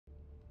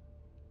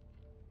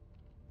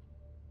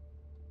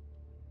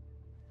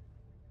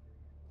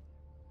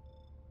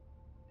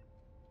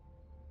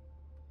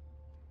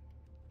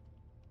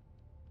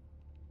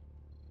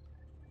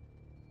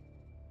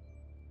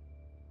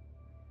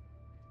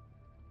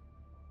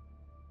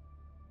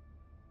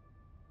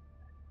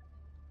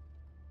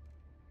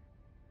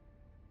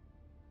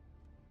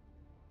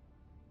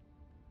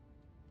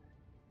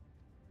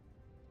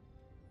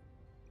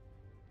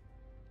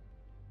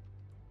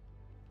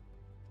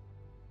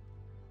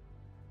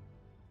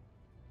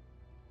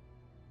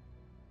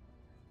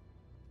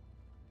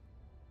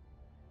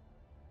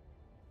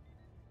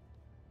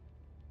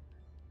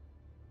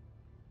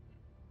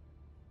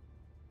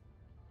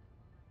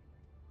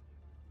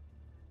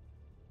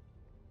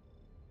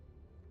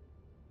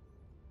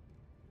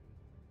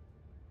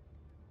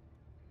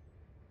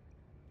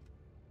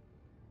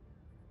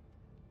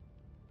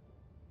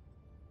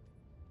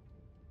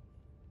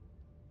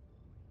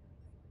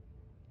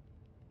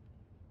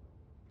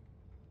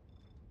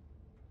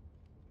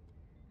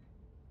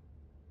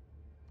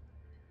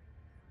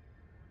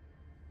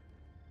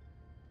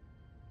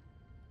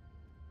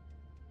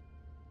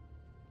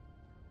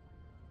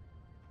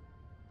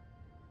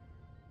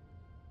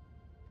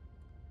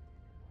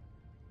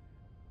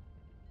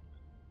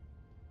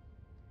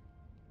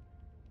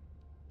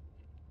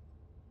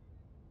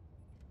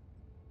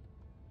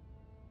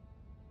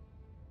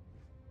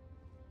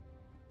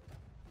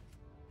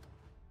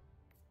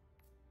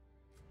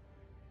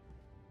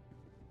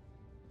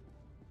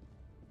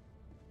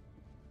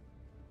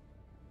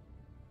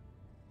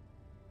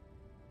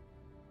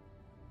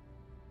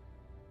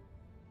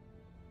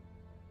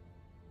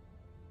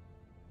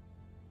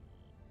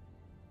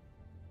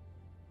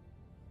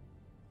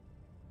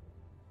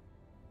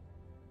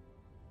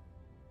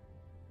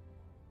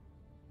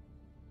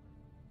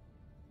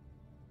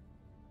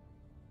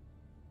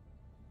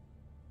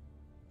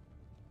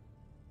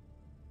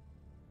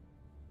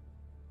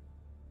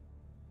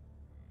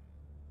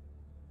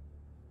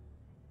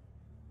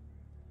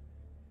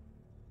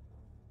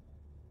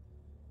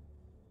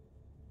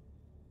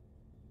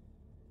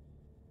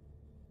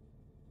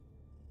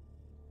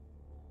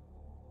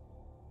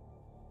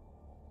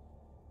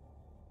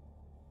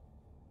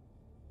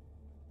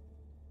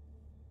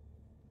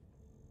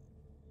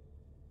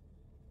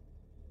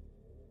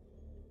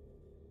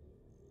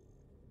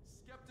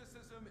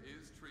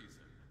Treason is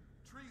treason.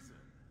 Treason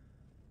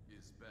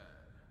is bad.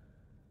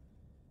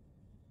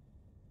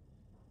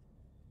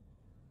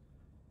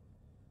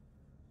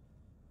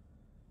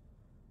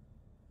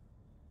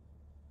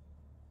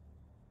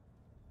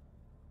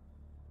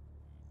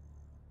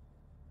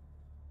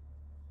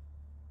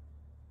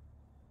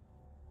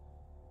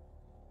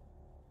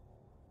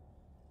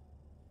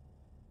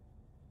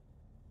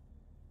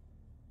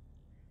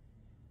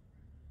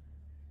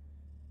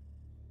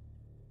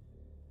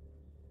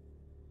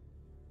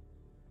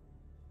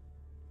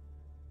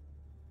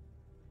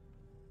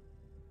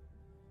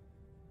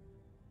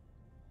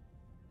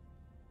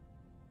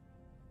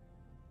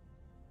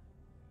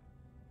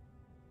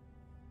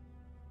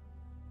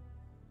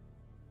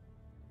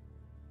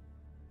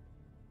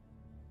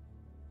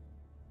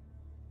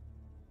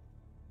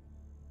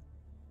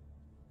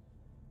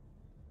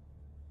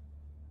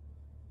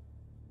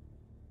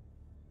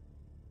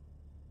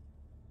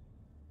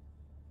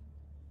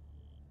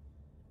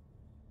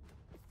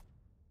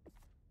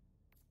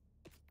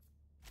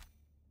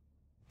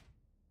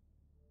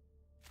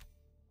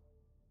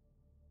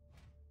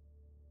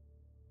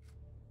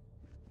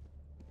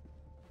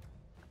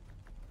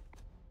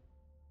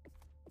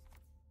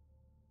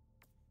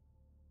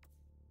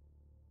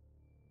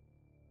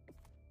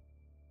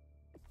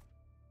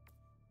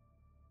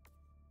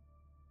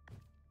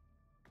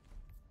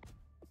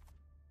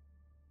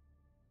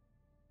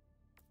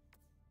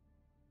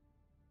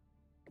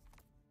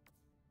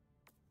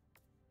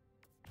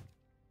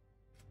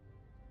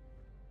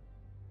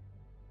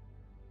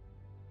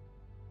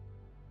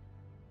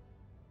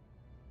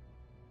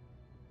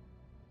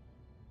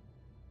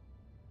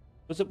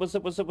 What's up, what's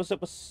up, what's up, what's up,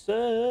 what's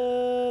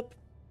up?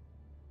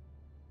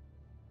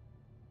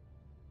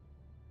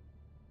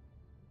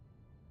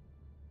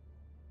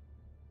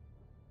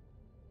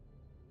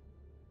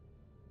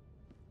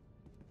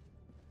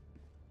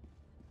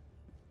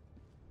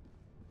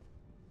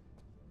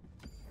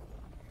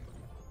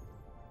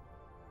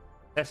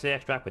 Test the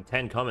extract with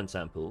 10 common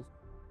samples.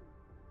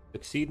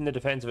 Succeed in the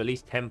defense of at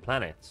least 10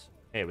 planets.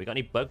 Hey, we got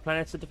any bug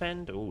planets to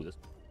defend? Oh, this...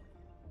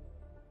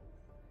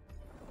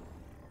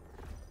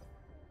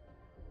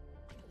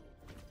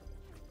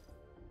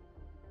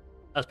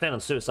 I was playing on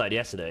Suicide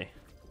yesterday.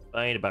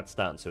 I ain't about to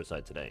start on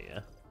Suicide today,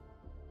 yeah?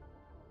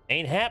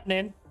 Ain't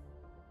happening.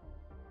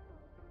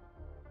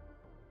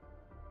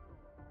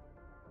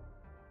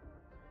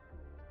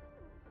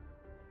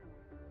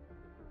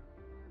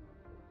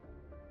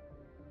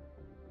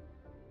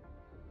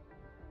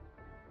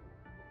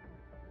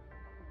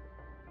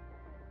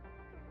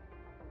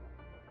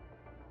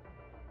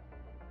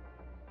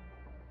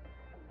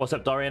 What's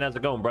up, Dorian? How's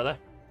it going, brother?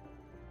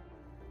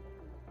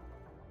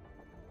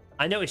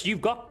 I noticed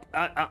you've got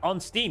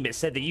on Steam. It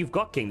said that you've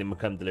got Kingdom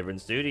Come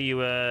Deliverance, dude.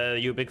 Are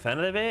you a big fan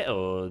of it,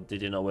 or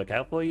did it not work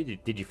out for you?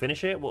 Did you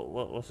finish it?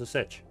 What's the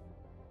sitch?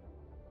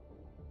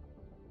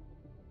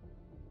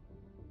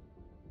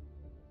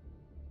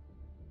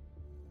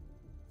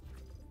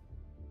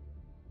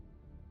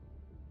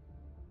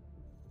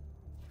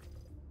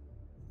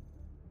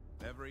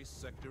 Every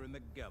sector in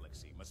the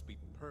galaxy must be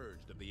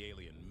purged of the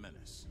alien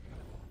menace.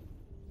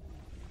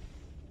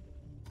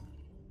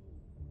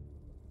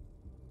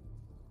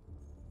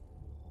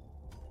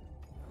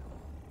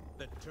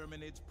 The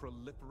Terminids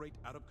proliferate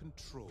out of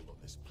control on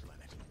this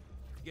planet.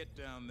 Get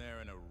down there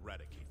and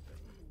eradicate them.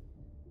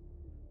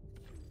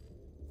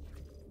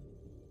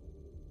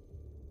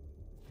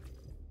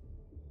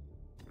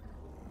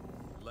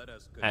 Let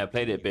us I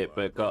played it a bit,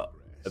 but got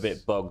a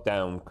bit bogged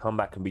down.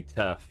 Combat can be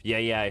tough.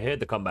 Yeah, I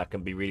heard the combat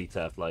can be really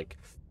tough. Like,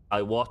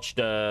 I watched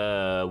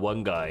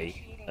one guy,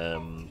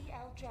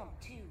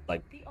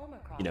 like,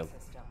 you know,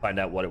 find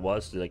out what it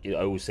was. Like, I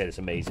always said it's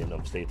amazing.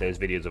 Obviously, if there's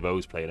videos of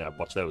O's playing it, I've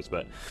watched those.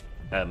 But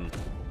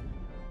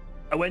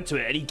I went to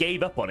it and he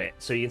gave up on it.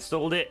 So he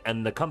installed it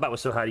and the combat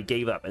was so hard he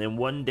gave up. And then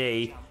one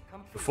day,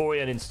 before he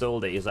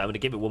uninstalled it, he was like, I'm going to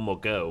give it one more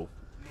go.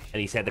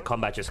 And he said the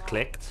combat just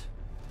clicked.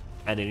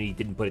 And then he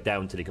didn't put it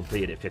down until he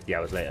completed it 50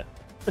 hours later.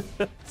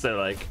 So,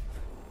 like,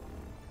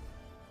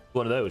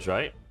 one of those,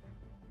 right?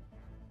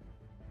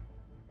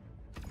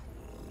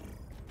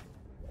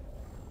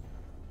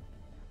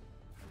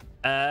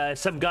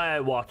 Some guy I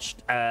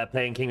watched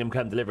playing Kingdom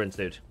Come Deliverance,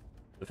 dude.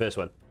 The first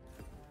one.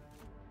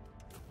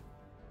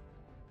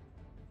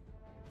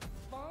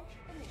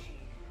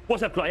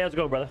 What's up, Clotty? How's it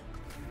going, brother?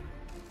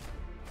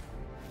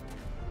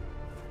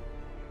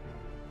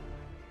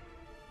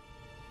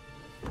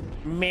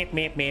 Meep,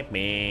 meep, meep,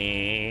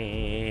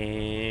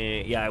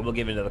 meep. Yeah, I will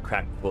give it another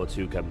crack before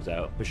 2 comes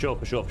out. For sure.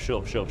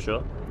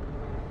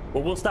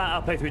 Well, we'll start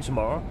our playthrough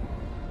tomorrow.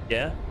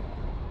 Yeah.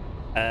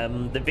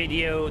 The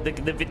video,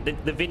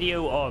 the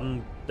video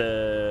on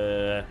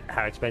the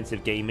how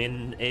expensive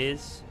gaming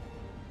is.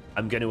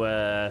 I'm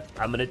gonna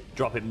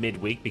drop it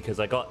midweek because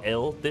I got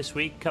ill this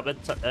week, couple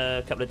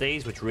of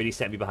days, which really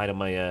set me behind on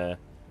my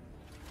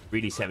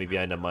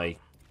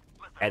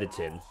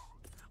editing.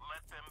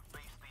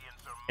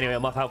 Anyway,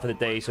 I'm off out for the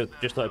day, so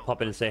just thought I'd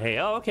pop in and say, hey,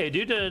 oh, okay,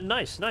 dude,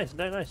 nice.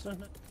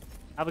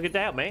 Have a good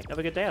day out, mate. Have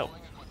a good day out.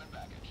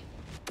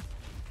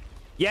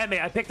 Yeah,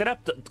 mate, I picked it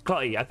up,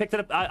 Clotty. I picked it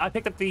up. I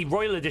picked up the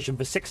Royal Edition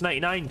for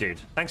 $6.99, dude.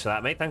 Thanks for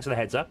that, mate. Thanks for the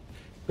heads up.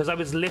 Because I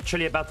was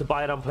literally about to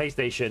buy it on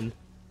PlayStation.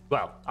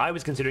 Well, I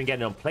was considering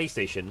getting it on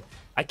PlayStation.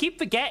 I keep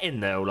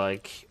forgetting, though,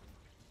 like,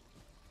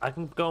 I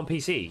can go on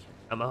PC.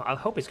 I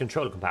hope it's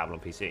controller compatible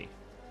on PC.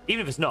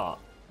 Even if it's not.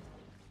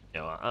 You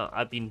know,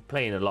 I've been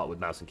playing a lot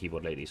with mouse and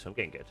keyboard lately, so I'm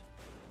getting good.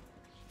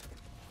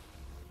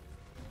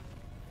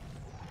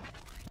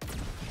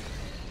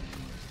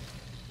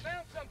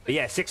 But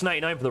yeah,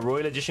 $6.99 for the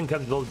Royal Edition,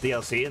 comes with all the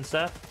DLC and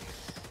stuff.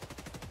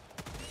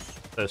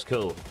 That's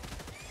cool.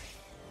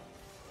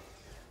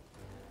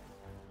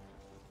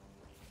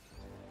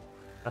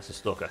 That's a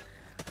stalker.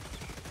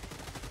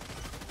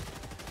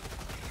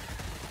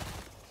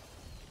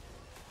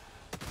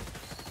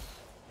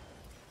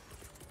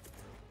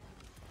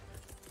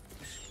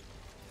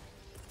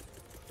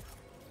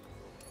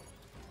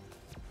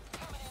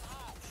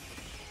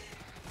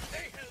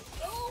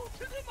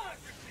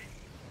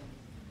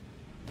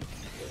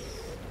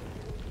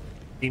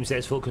 Team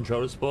says full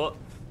controller support.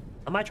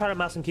 I might try to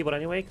mouse and keyboard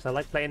anyway, because I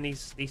like playing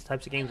these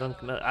types of games on.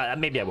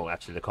 Maybe I won't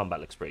actually. The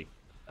combat looks pretty.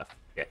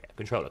 Yeah,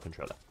 controller.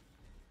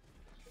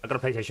 I got a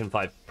PlayStation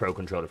 5 Pro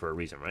controller for a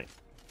reason, right?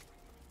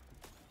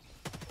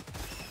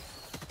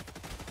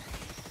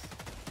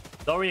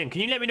 Dorian,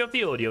 can you let me know if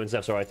the audio and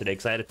stuff's alright today?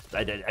 Because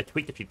I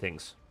tweaked a few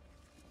things.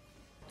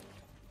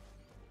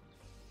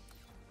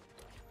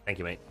 Thank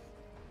you, mate.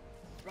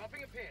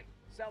 Dropping a pin,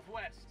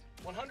 southwest,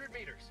 100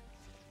 meters.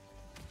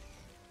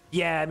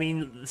 Yeah, I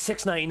mean,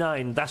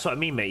 $6.99, that's what I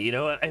mean, mate. You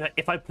know,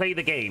 if I play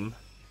the game,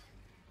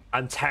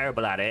 I'm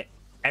terrible at it.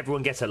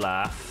 Everyone gets a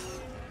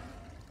laugh.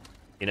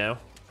 You know?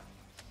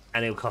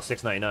 And it'll cost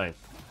 $6.99.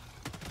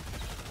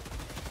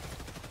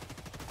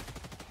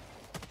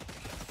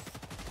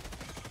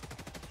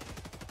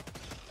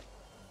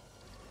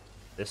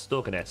 There's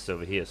stalker nests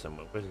over here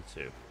somewhere. Where's it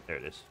to? There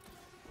it is.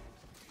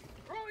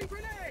 Throwing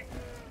grenade!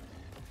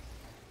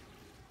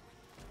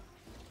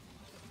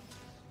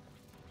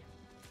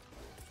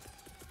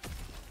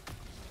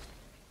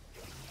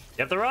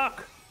 You have the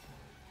rock!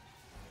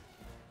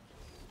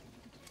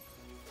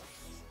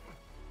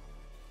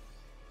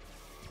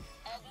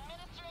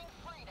 Administering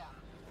freedom.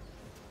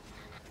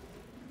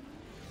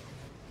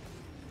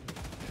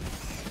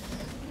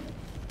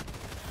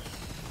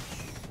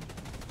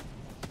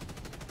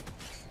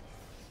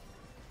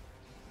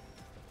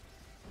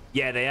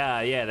 Yeah, they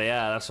are. Yeah, they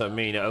are. That's what I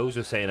mean. Oz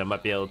was saying I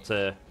might be able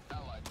to,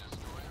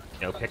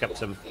 you know, pick up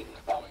some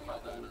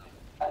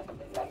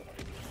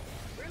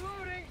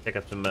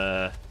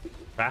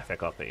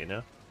traffic off it, you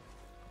know?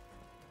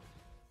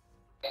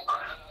 I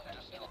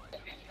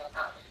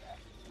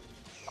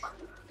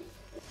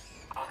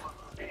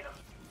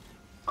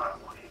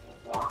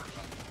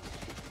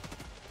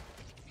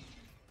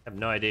have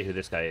no idea who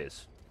this guy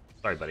is.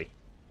 Sorry, buddy.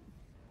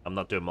 I'm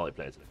not doing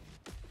multiplayer today.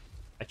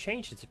 I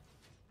changed it to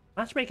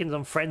matchmaking's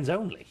on friends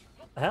only.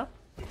 What the hell?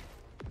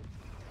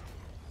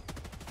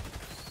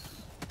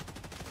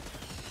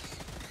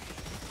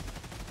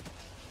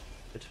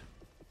 Good.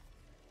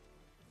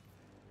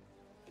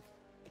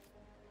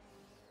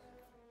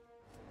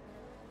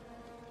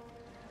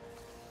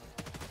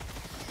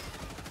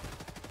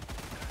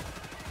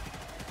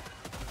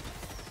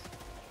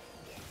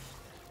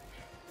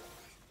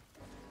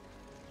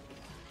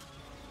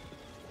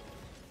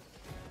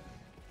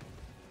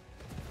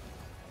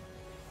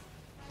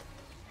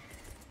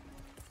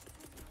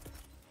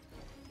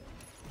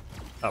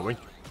 Oh,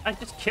 I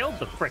just killed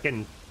the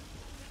frickin'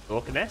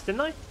 stalker nest, didn't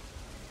I? I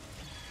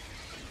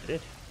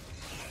did.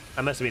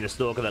 I must have been a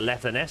stalker that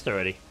left the nest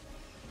already.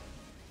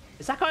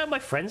 Is that guy on my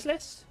friends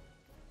list?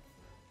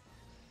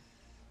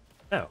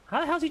 No. How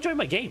the hell's he joined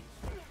my game?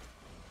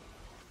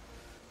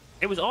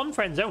 It was on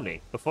friends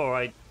only before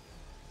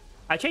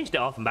I changed it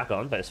off and back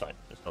on, but it's fine.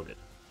 It's all good.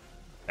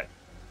 Okay.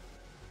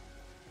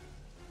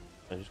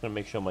 I'm just gonna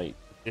make sure my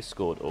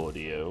Discord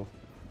audio.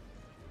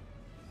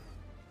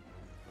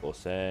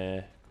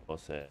 Corsair.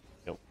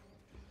 Yep.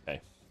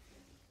 Okay.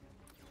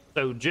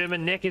 So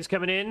German Nick is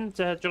coming in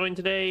to join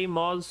today.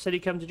 Moz said he'd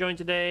come to join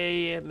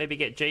today. Maybe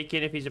get Jake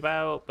in if he's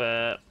about,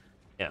 but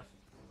yeah.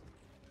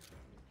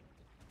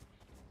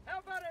 How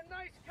about a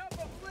nice cup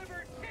of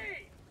liver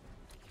tea?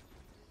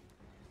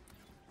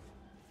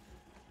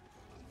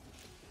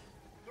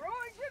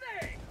 Throwing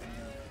grenade!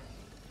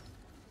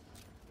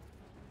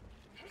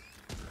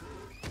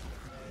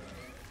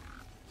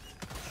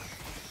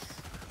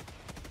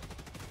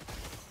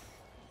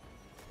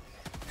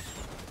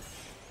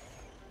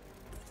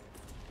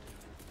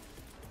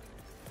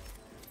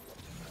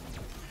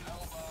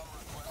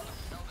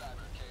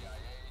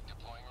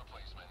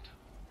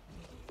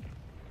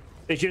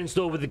 They should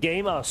install with the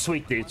game. Oh,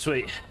 sweet, dude,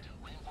 sweet.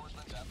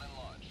 Reinforcements have been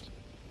launched.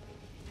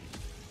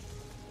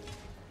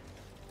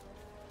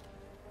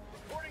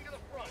 Reporting to the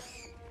front.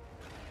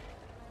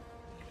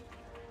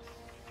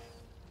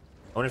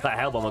 I wonder if that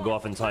hell bomb will go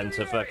off in time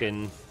to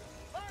fucking.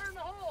 Fire in the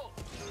hole!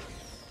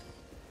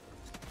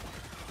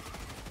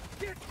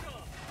 Get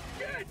some!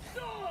 Get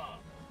some!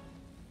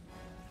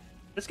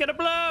 Let's get a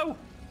blow!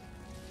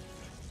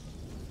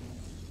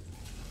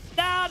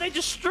 No! they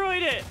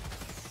destroyed it!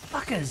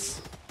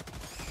 Fuckers!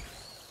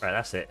 Right,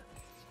 that's it.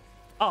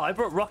 Oh, I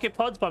brought rocket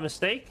pods by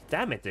mistake?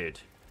 Damn it, dude.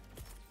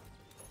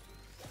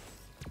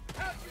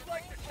 How'd you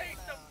like the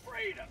taste of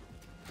freedom?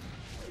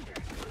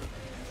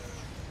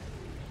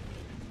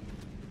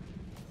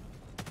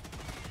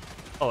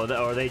 Oh,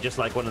 are they just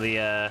like one of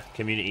the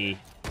community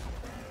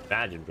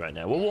badges right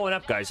now? We're warming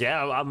up, guys.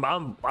 Yeah, I'm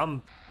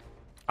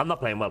not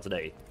playing well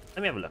today.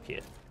 Let me have a look here.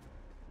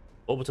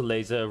 Orbital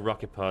laser,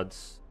 rocket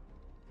pods.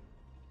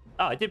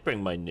 Oh, I did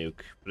bring my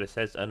nuke, but it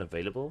says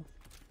unavailable.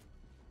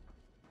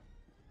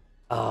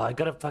 Oh, I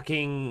gotta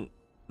fucking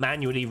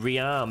manually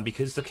rearm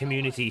because the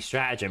community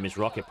stratagem is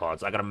rocket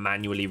pods. I gotta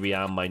manually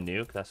rearm my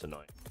nuke. That's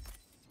annoying.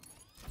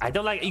 I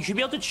don't like. You should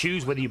be able to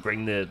choose whether you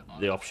bring the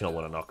optional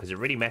one or not, because it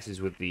really messes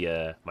with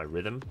the my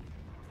rhythm.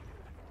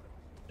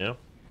 You know?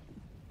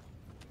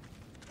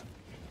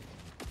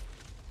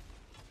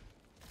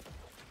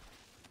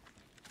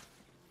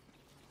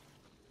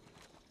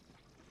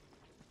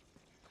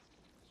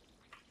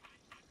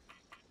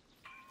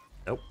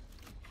 Nope.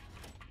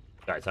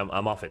 Guys, I'm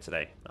off it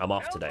today. I'm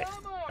off today.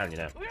 How do you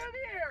know? Clear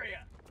the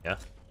area. Yeah.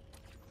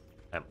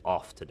 I'm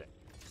off today.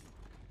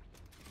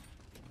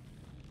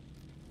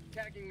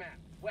 Tagging map.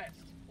 West.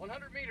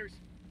 100 meters.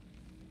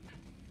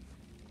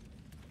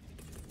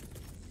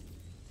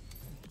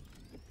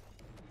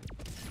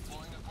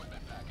 Deploying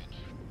equipment package.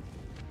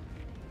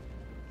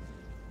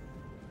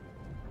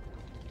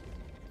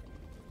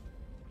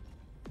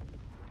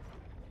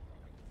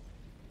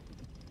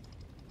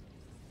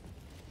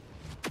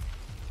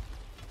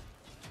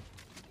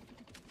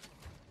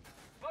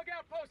 Bug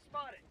outpost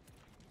spotted.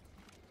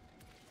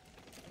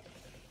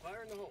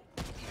 Fire in the hole.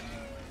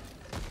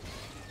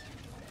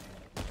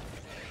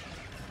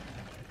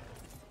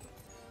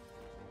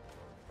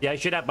 Yeah, I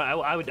should have.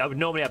 I would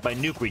normally have my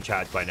nuke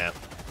recharged by now,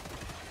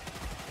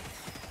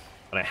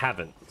 but I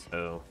haven't.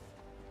 So.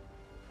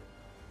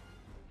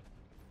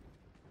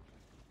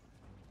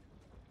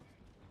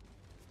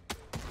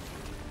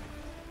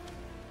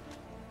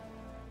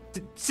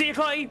 See you,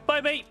 Clyde. Bye,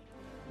 mate.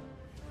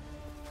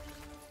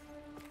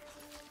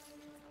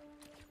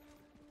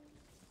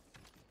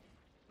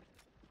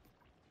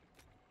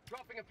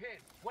 Dropping a pin.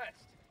 West.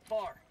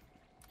 Far.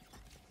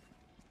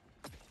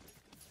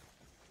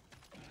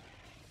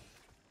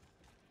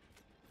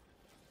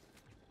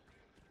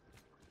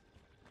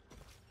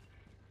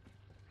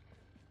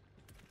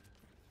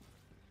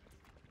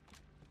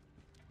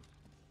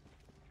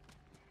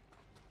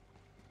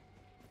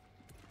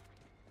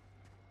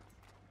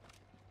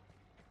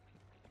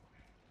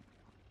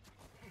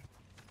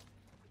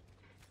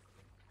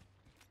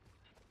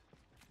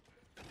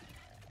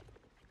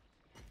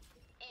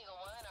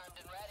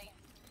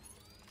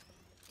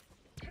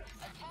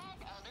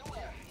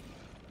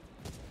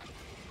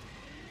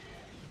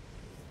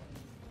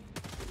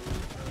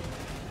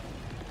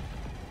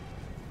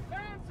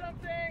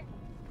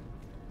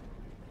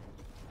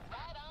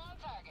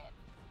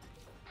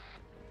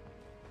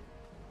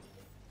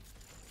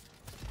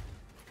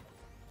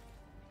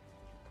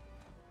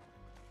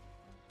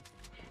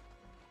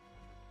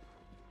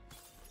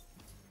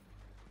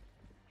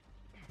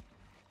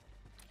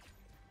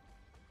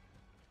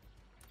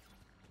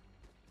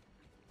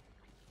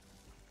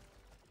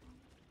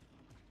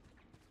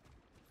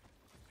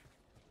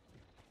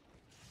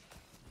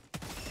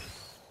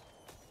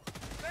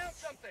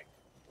 Something.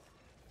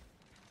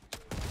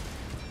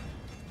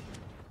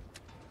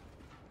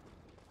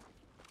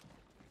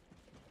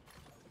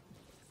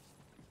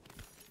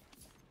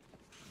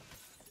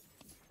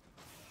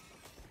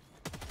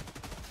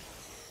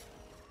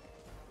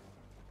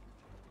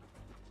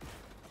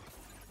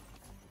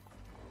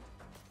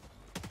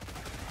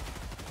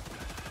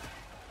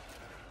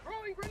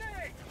 Throwing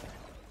grenade.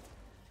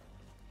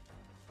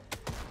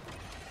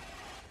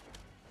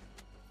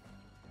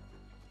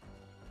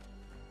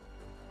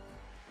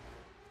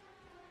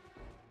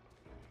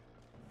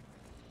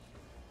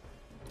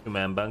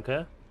 Two-man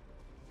bunker.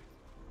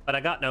 But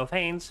I got no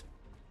veins.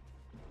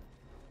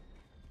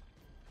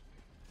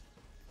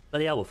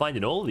 But yeah, we're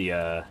finding all the You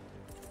will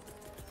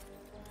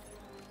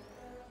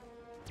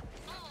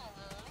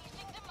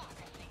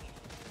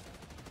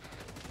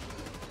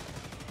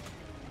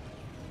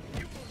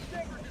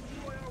never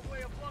destroy our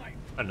way of life.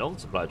 and all the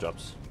supply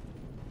drops.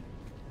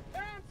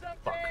 Found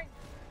something.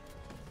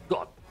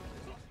 God.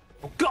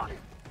 Oh God.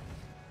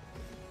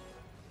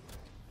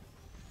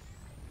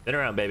 Spin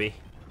around, baby.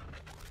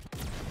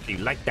 You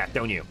like that,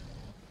 don't you?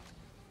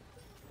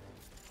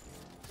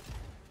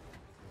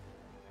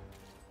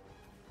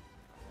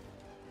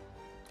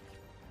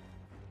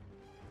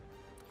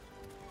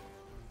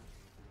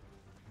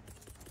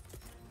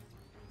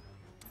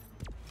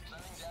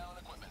 Setting down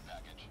equipment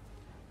package.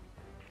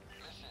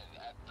 Mission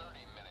at 30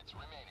 minutes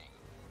remaining.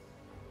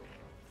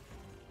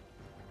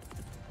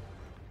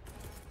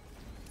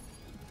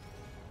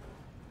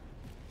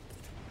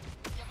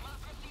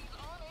 Democracy's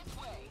on its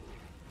way.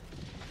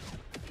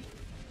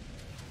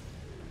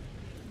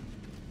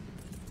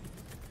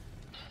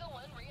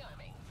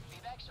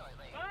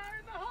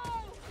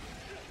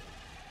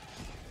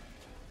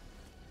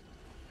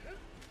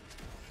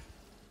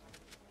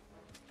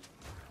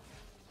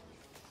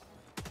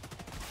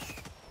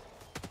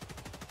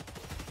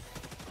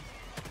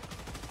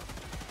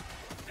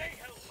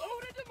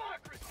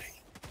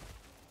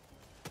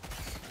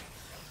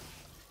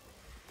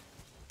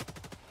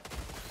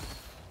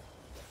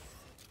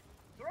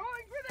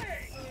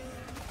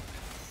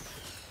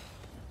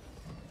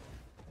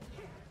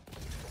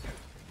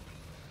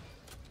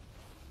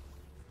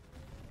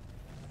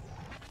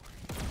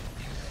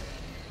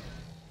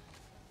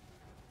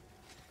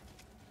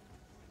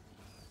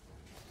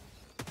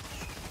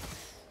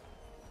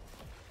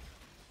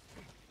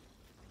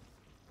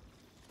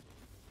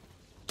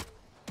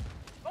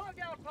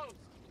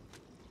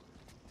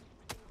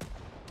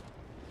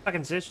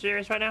 Fucking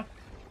serious right now?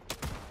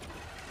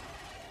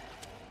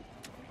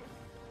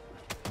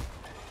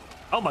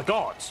 Oh my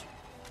god!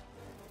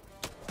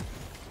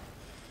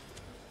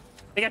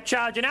 They got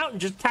charging out and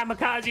just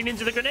kamikazing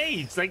into the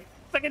grenades. Like,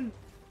 fucking...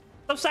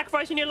 Stop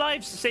sacrificing your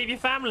lives to save your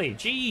family.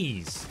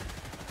 Jeez.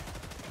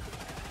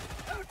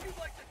 How'd you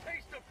like the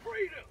taste of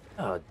freedom?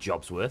 Oh,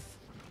 job's worth.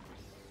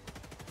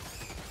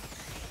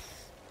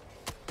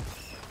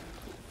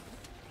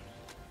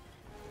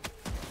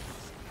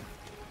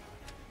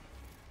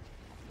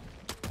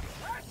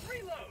 Last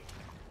reload!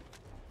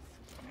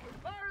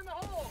 Fire in the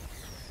hole!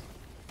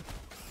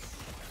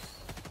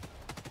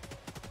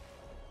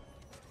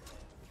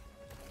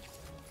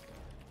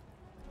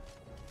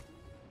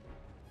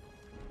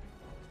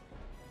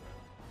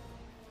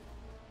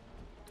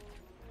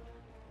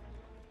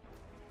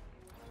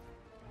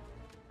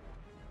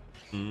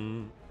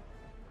 Hmm.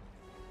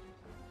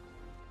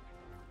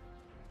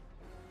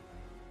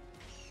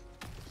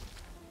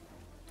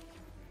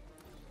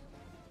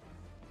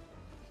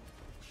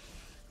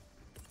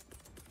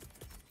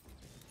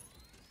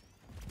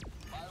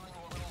 Firing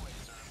orbital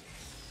laser.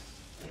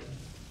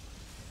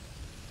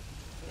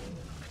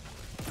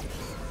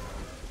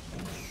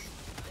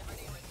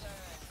 Liberty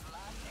returns,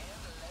 locked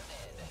and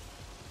loaded.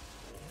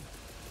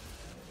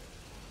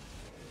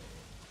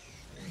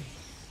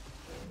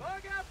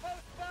 Bug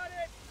outpost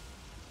spotted!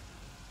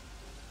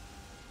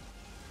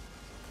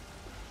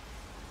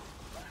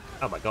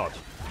 Oh my god.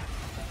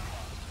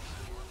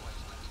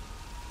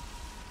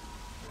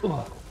 Ooh.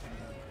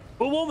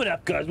 We're warming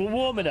up, guys. We're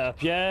warming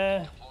up, yeah?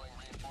 Deploying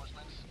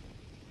reinforcements.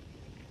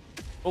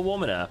 We're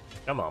warming up.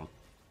 Come on.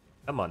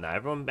 Come on now.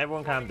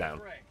 Everyone calm down.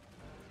 Break.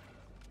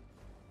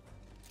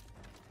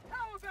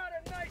 How about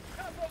a nice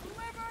cup of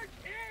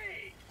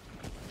liberty?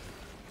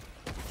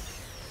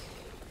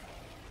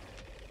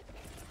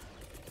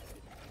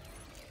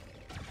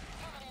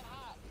 Coming in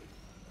hot.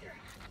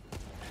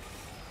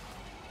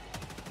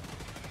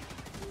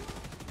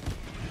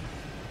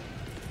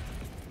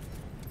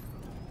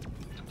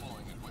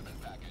 Deploying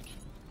equipment package.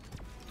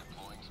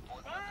 Deploying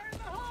support. Fire in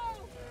the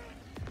hole!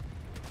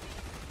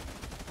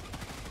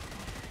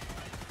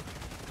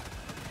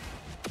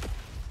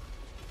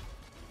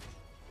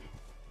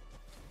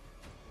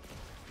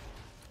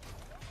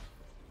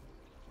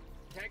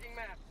 Tagging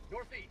map,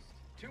 northeast,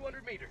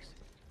 200 meters.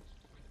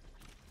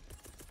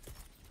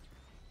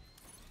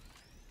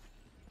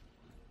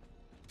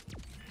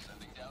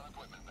 Sending down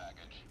equipment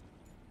package.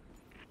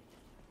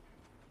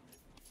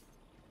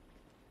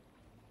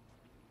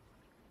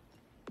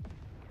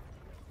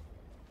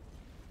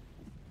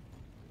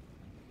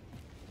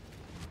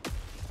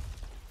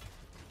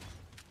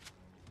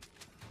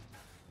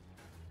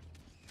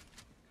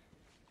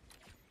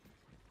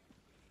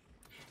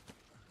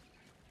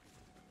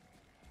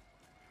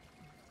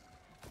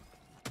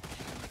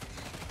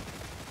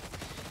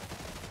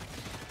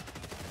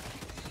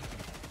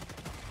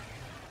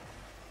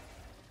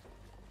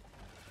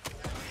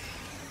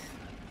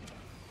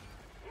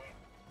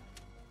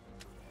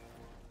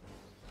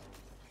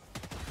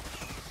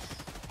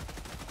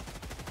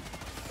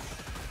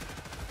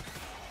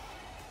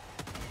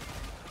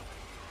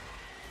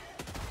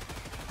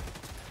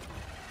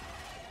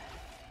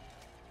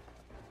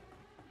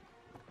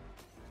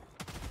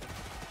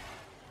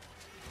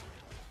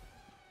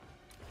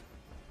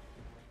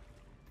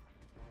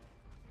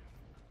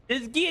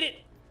 Let's get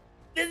it.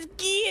 Let's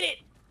get it.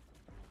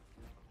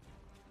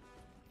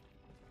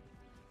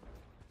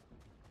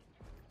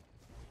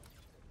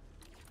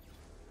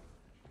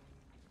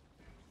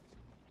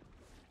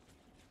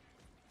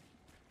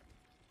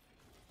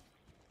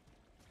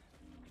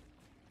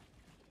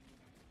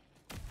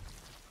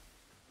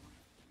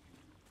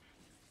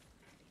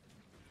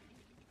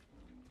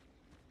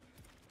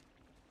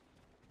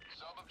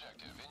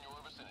 Sub-objective in your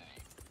vicinity.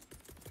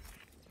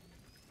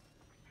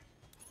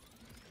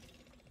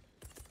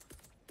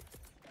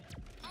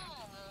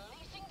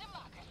 Unleashing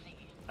democracy.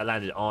 I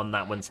landed on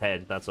that one's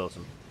head. That's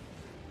awesome.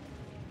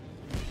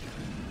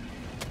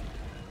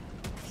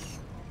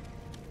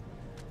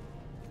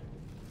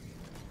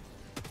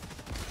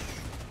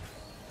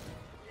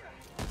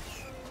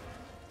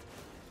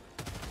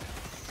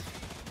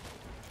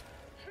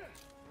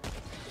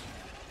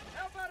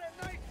 How about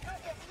a nice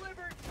cup of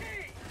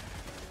liberty?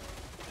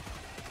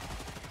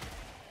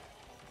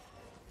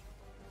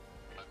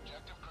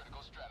 Objective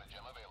critical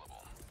stratagem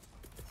available.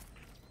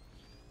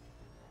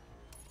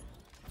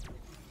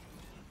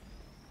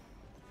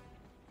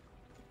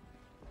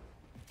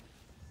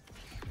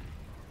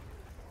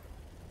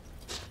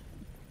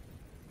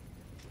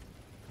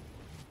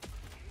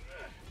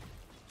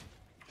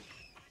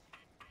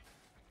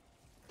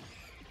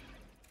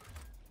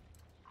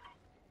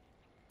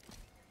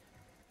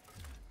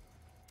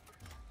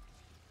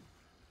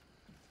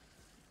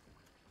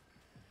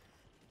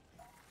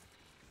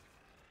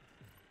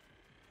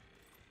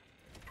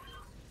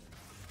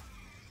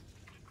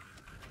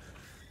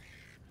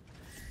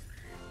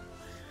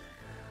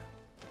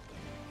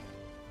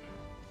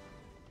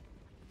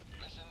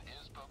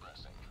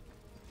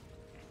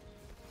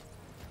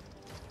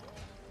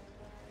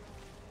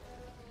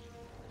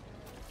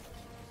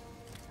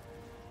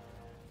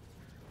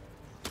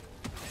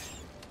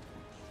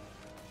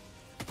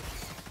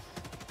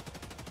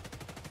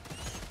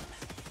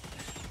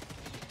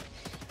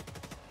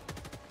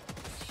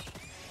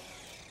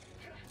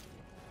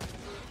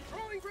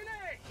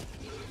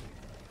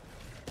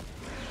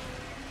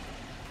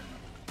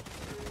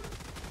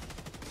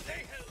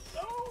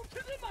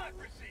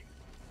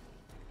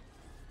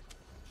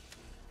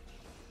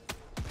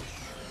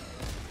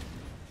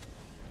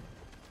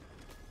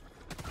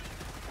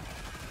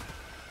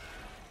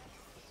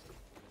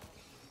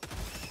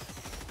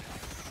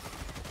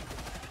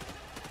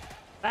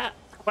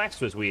 quest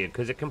was weird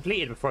because it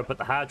completed before I put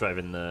the hard drive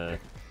in the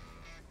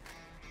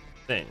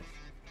thing.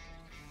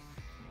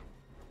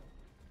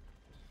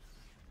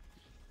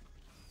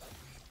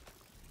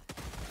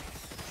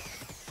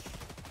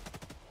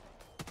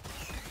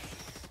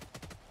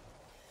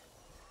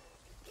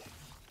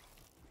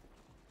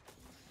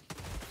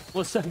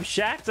 What's up,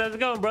 Shax? How's it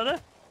going, brother?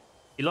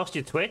 You lost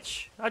your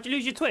Twitch? How'd you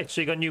lose your Twitch?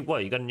 So you got a new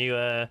what? You got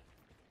a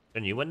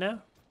new one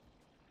now?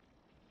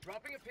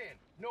 Dropping a pin.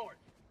 North.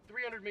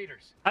 300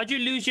 meters. How'd you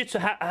lose your...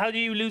 How do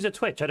you lose a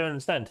Twitch? I don't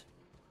understand.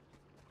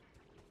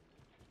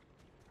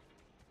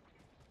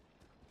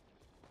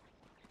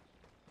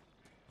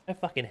 My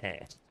fucking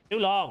hair. Too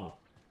long.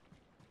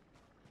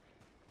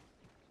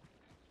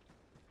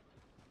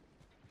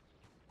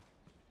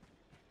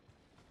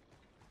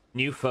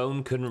 New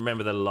phone, couldn't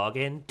remember the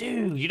login.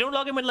 Dude, you don't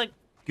log in with, like,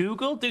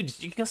 Google?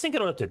 Dude, you can sync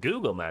it all up to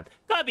Google, man.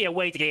 Gotta be a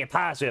way to get your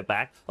password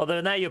back.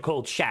 Although now you're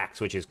called Shax,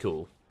 which is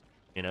cool.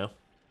 You know?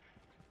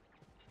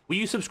 Will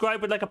you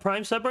subscribe with, like, a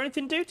Prime sub or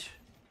anything, dude?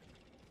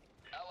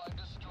 Allied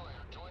destroyer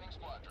joining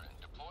squadron.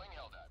 Deploying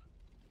Helldiver.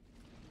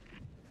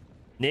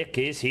 Nick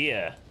is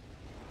here.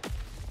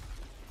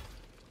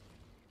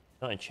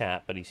 Not in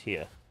chat, but he's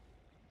here.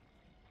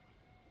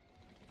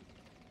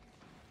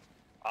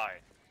 Hi.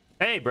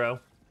 Hey, bro.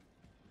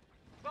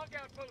 Bug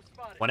outpost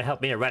spotted. Want to help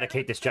me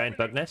eradicate this giant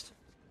bug nest?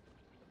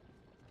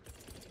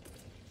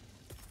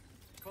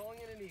 Calling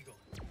in an eagle.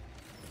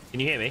 Can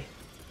you hear me?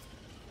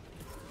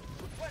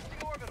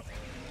 Requesting orbital.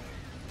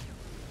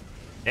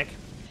 Nick?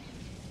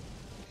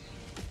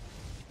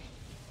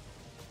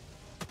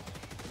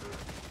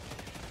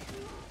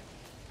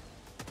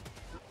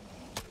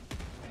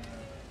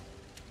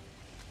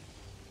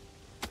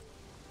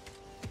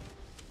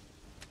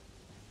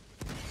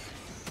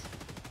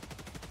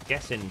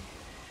 Guessing.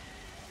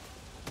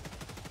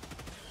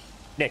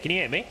 Nick, can you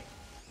hear me?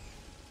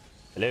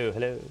 Hello,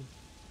 hello.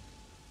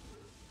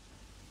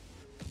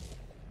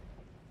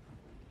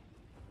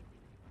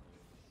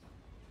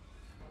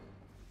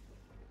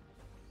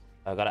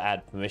 I gotta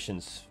add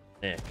permissions,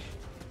 Nick.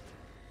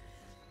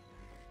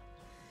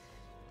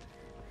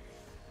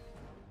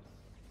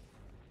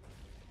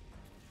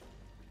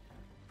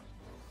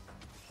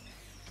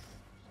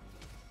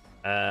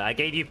 I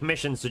gave you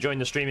permissions to join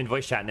the stream in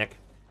voice chat, Nick.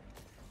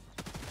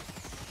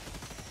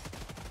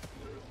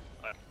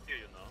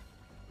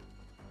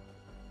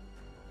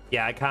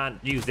 Yeah, I can't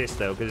use this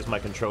though because it's my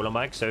controller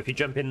mic. So if you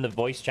jump in the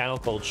voice channel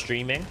called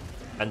streaming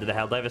under the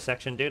Helldivers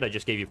section, dude, I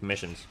just gave you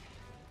permissions.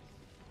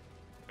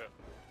 Okay.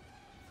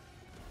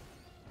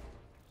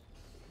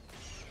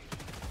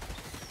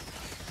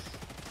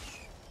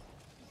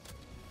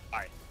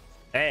 Hi.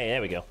 Hey,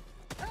 there we go.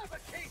 Have a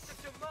taste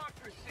of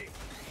democracy.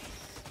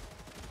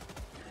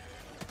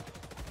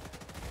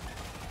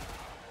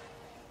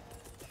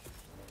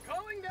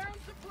 Calling down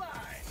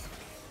supply.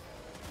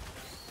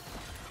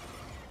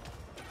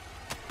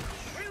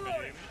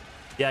 Reloading.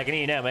 Yeah, I can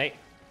hear you now, mate.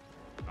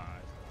 Nice.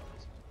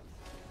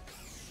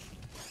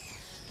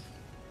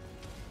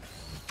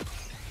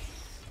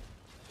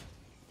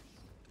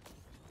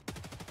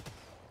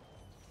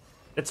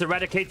 Let's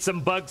eradicate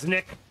some bugs,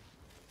 Nick.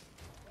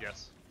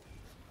 Yes.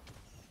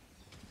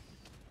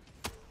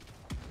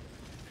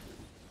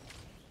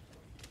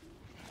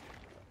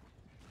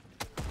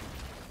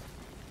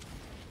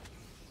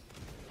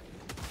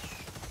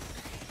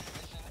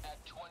 Mission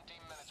at 20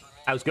 minutes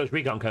remaining. How's Ghost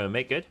Recon coming,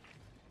 mate? Good?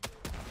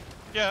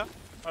 Yeah,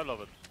 I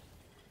love it.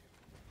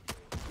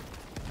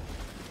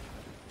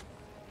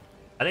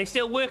 Are they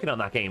still working on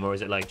that game, or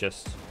is it like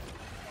just... It's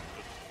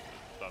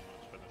done.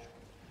 It's finished.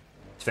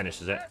 It's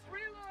finished, is it? Let's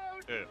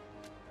reload. Yeah.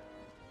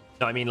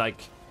 No, I mean,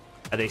 like,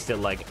 are they still,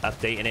 like,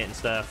 updating it and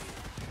stuff?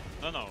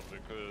 No,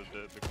 because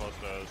there's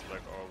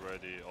like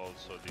already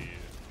also the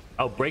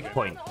Oh,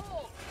 Breakpoint. In the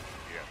hole.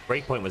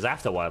 Breakpoint was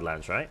after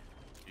Wildlands, right?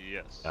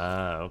 yes.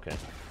 Ah, okay.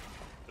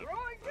 The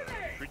Throwing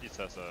grenade.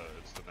 predecessor.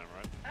 It's the name,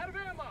 right? Out of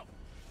ammo.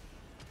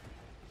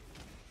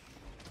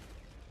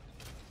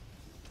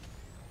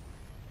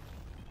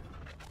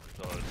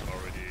 So it's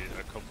already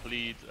a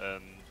complete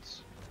and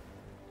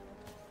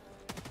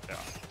yeah,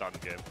 done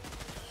game.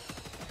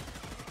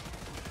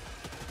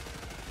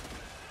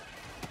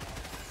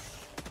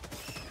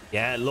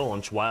 Yeah, at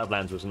launch,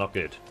 Wildlands was not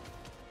good.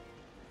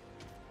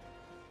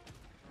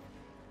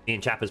 Me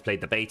and Chappers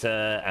played the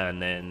beta,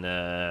 and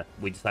then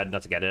we decided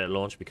not to get it at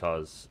launch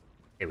because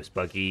it was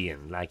buggy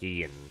and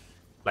laggy, and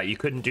like you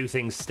couldn't do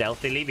things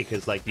stealthily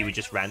because like you would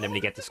just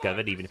randomly get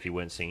discovered even if you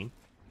weren't seen.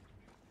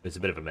 It was a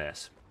bit of a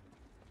mess.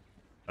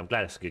 I'm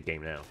glad it's a good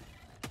game now.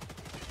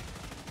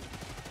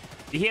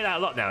 You hear that a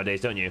lot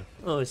nowadays, don't you?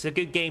 Oh, it's a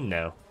good game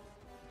now.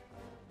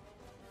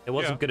 It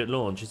wasn't good at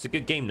launch. It's a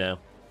good game now.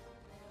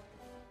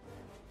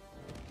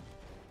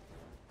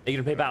 Are you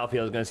gonna play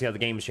Battlefield? I was gonna see how the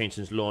game has changed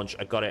since launch.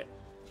 I got it,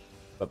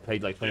 but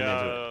played like 20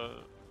 minutes of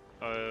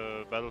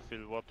it.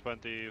 Battlefield what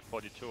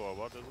 2042 or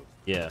what is it?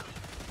 Yeah.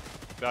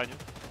 Behind you.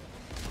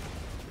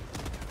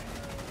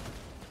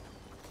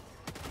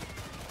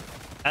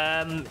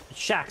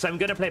 Shax, I'm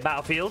gonna play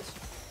Battlefield.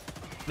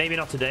 Maybe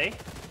not today.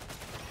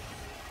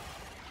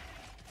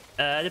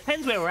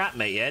 Depends where we're at,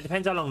 mate, yeah?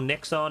 Depends how long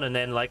Nick's on, and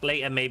then, like,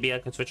 later maybe I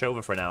can switch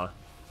over for an hour.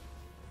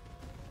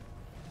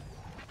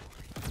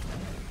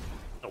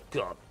 Oh,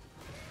 God.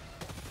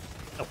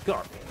 Oh,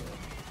 God.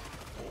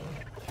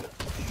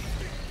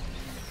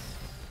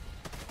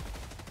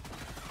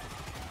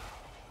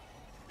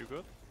 You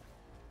good?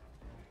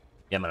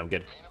 Yeah, man, I'm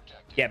good.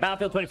 Yeah,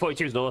 Battlefield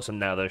 2042 is awesome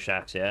now, though,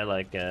 Shax, yeah?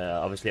 Like,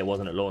 obviously it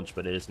wasn't at launch,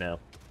 but it is now.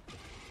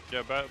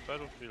 Yeah,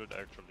 Battlefield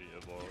actually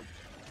evolved.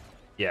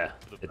 Yeah,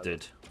 it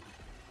did.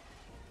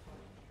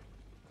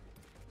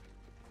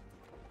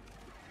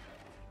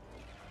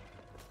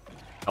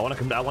 I want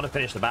to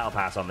finish the Battle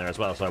Pass on there as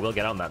well, so I will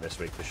get on that this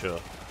week for sure.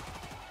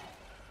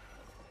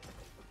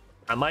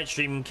 I might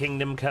stream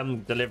Kingdom Come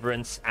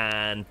Deliverance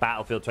and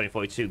Battlefield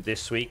 2042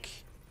 this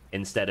week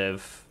instead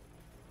of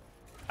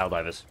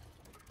Helldivers.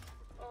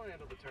 I'll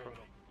handle the terminal.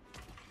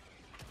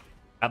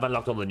 I've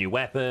unlocked all the new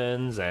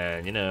weapons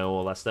and, you know,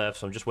 all that stuff,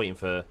 so I'm just waiting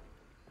for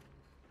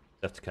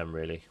stuff to come,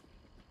 really.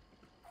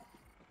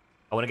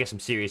 I want to get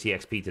some serious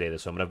EXP today, though,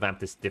 so I'm going to vamp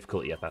this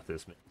difficulty up after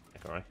this.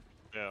 Alright?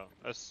 Yeah,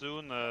 as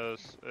soon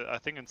as I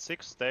think in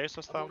 6 days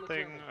or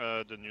something,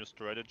 the new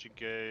strategy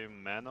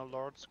game Mana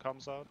Lords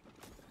comes out.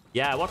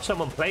 Yeah, I watched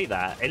someone play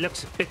that. It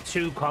looks a bit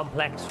too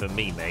complex for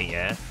me, mate,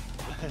 yeah?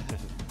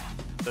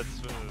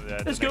 That's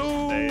yeah, Let's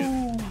go!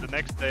 The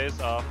next days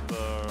after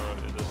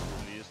it is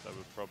released, I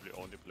will probably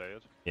only play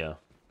it. Yeah.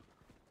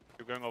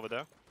 You going over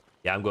there?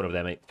 Yeah, I'm going over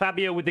there, mate.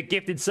 Fabio with the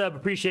gifted sub.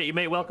 Appreciate you,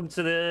 mate. Welcome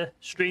to the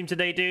stream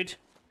today, dude.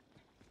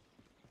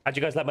 How'd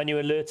you guys like my new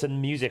alerts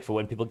and music for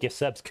when people gift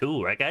subs?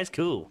 Cool, right, guys?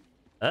 Cool.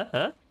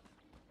 Huh?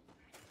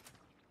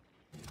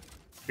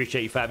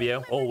 Appreciate you,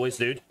 Fabio. Always,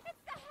 dude.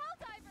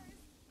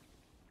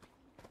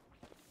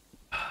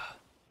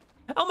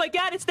 Oh my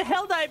god, it's the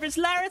Helldivers,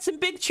 Larrets and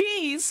Big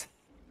Cheese!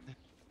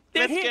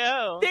 Let's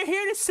go! They're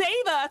here to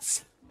save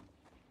us!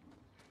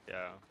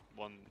 Yeah,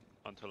 one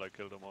until I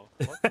kill them all.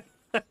 What?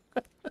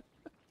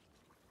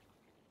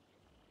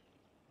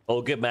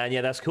 Oh, good, man.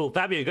 Yeah, that's cool.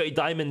 Fabio, you got your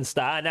Diamond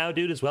Star now,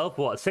 dude, as well,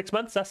 for what, 6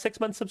 months? That's 6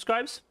 months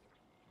subscribes?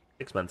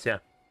 6 months, yeah.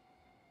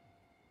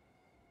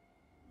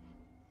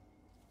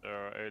 There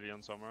are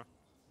aliens somewhere.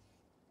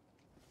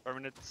 5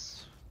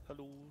 minutes.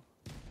 Hello.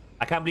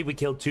 I can't believe we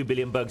killed 2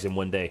 billion bugs in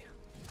one day.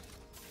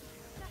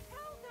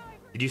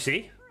 Did you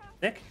see,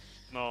 Nick?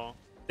 No.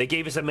 They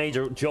gave us a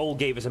major... Joel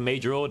gave us a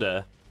major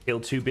order,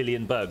 kill 2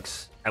 billion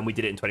bugs, and we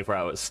did it in 24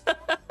 hours.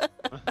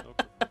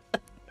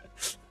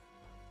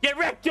 Get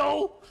wrecked,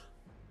 Joel!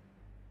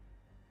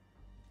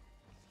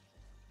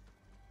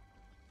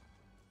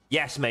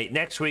 Yes, mate.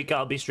 Next week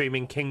I'll be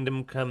streaming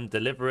Kingdom Come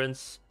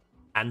Deliverance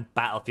and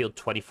Battlefield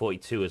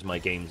 2042 as my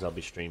games I'll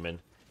be streaming.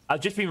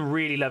 I've just been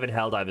really loving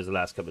Helldivers the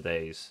last couple of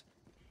days.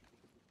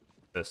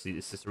 Firstly,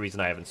 it's just the reason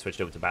I haven't switched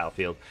over to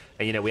Battlefield.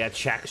 And, you know, we had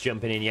Shax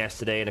jumping in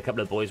yesterday and a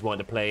couple of boys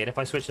wanted to play. And if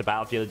I switched to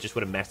Battlefield, it just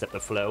would have messed up the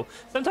flow.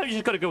 Sometimes you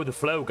just got to go with the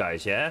flow,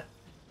 guys, yeah?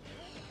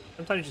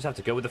 Sometimes you just have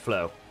to go with the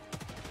flow.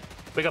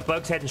 We got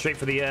bugs heading straight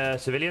for the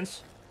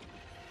civilians.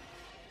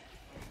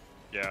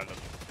 Yeah,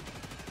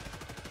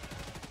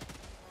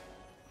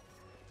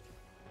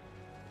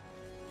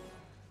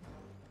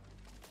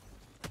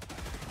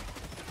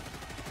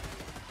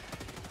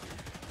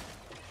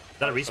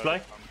 Is that a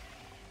resupply?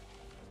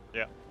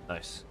 Yeah.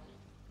 Nice.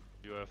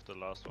 You have the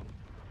last one.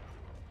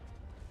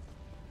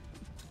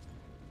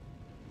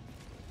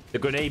 The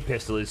grenade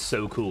pistol is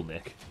so cool,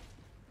 Nick.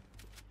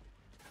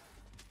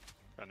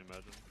 Can't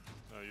imagine.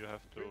 You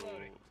have to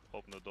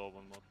open the door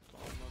one more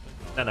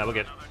time. No, we're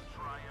good.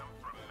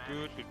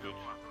 Good.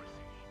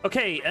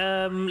 Okay,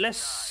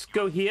 let's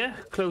go here.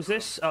 Close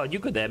this. Oh, you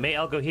good there, mate?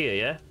 I'll go here,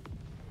 yeah?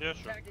 Yeah,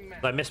 sure.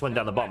 I missed one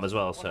down the bottom as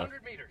well, so.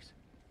 100 meters.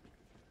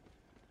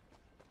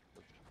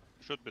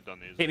 Should be done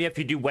easy. Hit me up if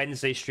you do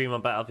Wednesday stream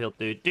on Battlefield,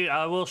 dude. Dude,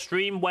 I will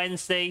stream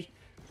Wednesday.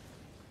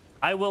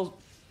 I will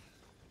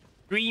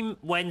stream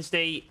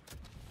Wednesday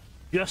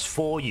just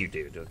for you,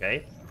 dude,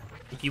 okay?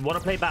 If you want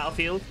to play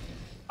Battlefield,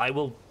 I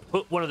will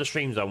put one of the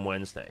streams on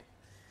Wednesday.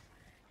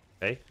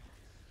 Okay?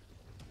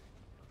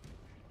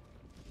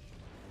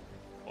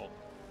 Oh,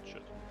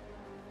 shit.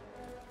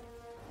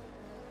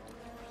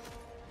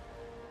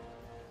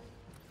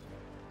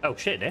 Oh,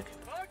 shit, Nick.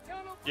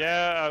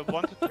 Yeah, I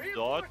wanted to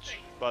dodge,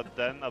 but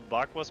then a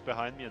bug was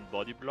behind me and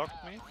body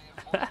blocked me.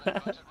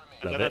 And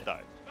then I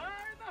died.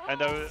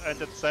 And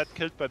it said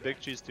killed by Big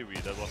Cheese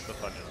TV. That was the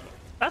funniest one.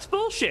 That's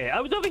bullshit. I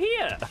was over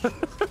here.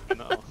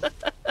 No.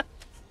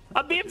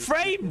 I'm being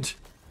framed.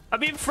 I'm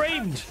being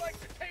framed.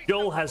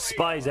 Joel has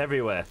spies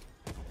everywhere.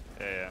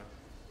 Yeah.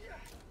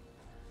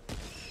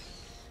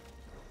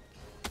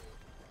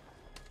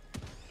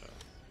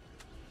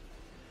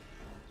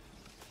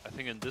 I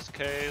think in this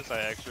case,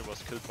 I actually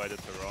was killed by the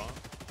terrain.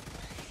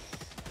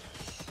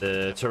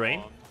 The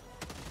terrain? Terrain.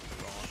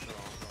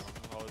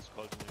 How it's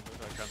called in English?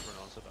 I can't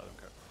pronounce it. I don't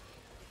care.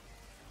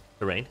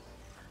 Terrain.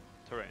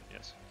 Terrain,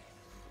 yes.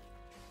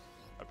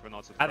 I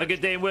pronounce it. Have a good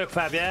day in work,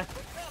 Fab, yeah?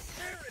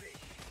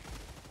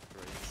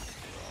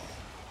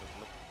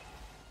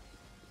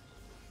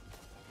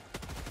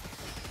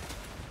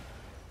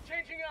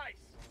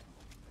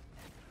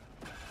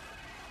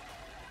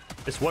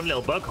 This one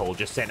little bug hole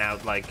just sent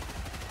out like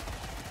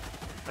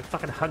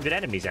fucking 100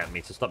 enemies at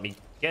me to stop me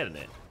getting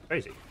it.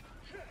 Crazy.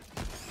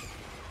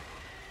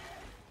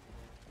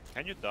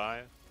 Can you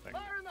die? Thank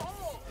you. Fire in the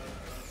hole!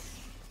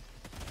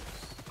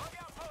 Bug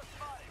outpost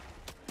spotted.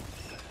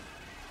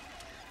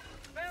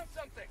 Found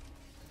something.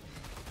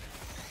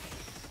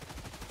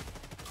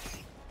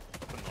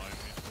 Stop annoying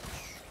me.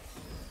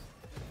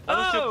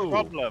 What is your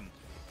problem?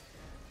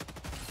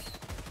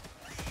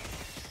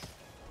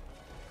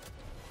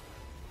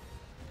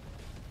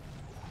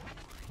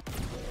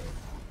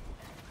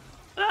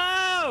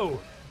 Oh!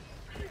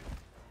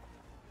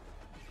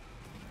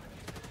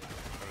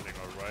 Everything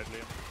alright,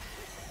 Liam?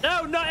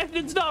 No, not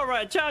everything's not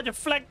right. Charger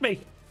flanked me.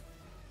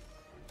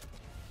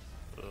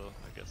 I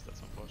guess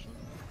that's unfortunate.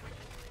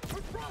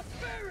 For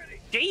prosperity!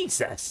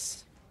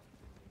 Jesus.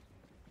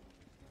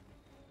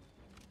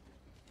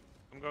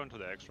 I'm going to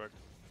the extract.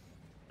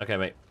 Okay,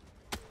 mate.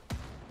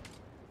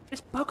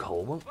 This bug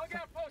hole won't... Bug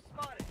outpost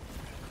spotted.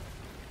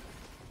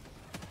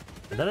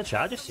 Another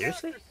charger?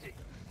 Seriously?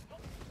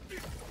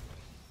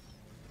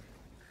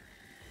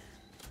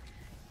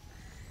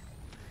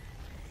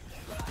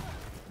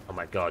 Oh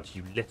my god,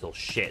 you little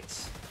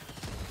shits.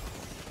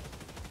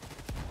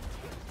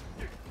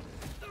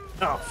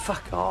 Oh,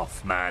 fuck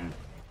off, man.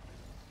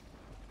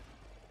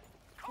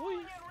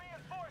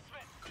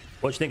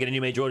 What do you think of the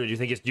new major order? Do you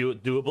think it's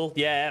doable?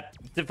 Yeah,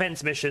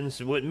 defense missions.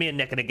 Me and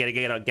Nick are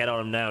gonna get on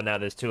them now. Now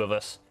there's two of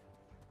us.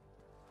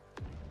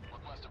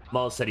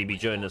 Miles said he'd be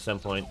joining at some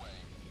point.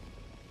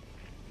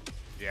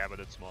 Yeah,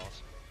 but it's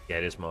Mars. Yeah,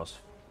 it is Moss.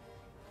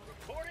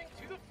 Reporting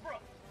to the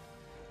front.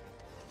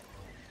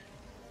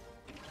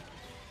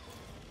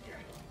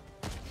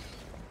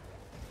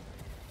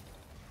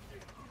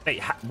 Hey,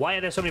 why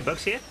are there so many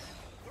bugs here?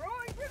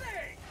 Throwing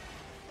grenade.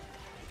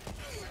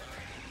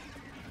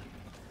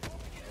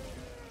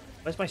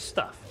 Where's my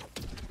stuff?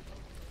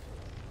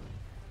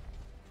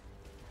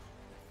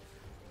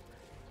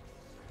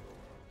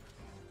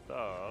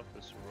 Stuff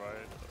is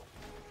right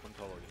on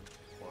top of you.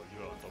 Well,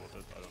 you're on top of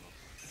it, I don't know.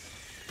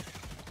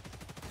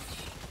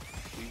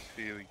 Please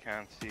feel you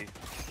can't see.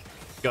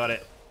 Got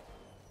it.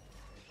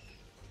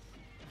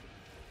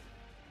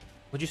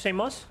 What'd you say,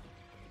 Moss?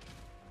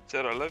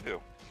 Said I love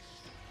you.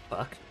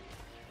 Fuck.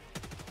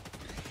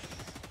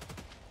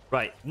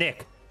 Right,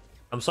 Nick.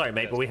 I'm sorry,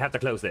 mate, but we have to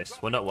close this.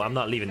 I'm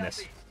not leaving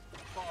this.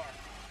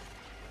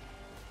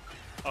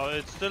 Oh,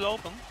 it's still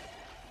open?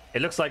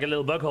 It looks like a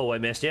little bug hole I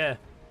missed, yeah.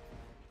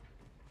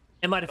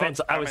 In my defense,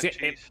 I was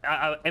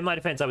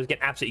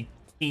getting absolutely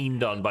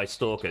teamed on by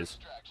stalkers.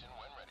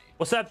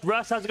 What's up,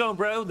 Russ? How's it going,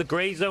 bro? The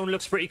gray zone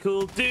looks pretty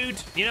cool. Dude,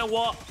 you know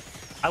what?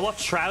 I watched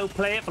Shroud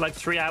play it for like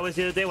 3 hours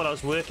the other day while I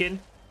was working.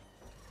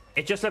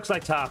 It just looks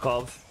like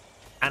Tarkov.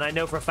 And I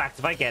know for a fact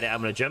if I get it,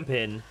 I'm going to jump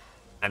in.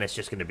 And it's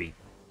just going to be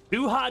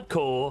too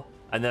hardcore.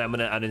 And then I'm going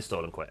to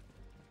uninstall and quit.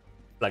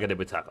 Like I did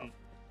with Tarkov.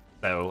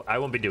 So I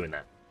won't be doing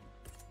that.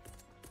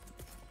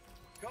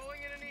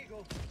 Going in an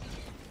eagle.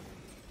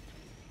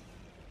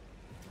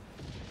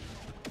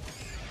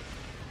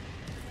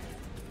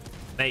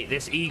 Mate,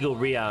 this Eagle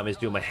rearm is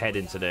doing my head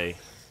in today.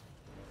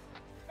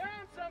 Found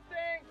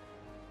something.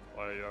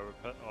 Why you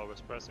are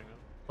always pressing it?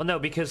 Well, no,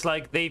 because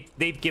like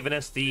they've given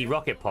us the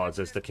rocket pods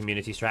as the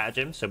community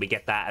stratagem, so we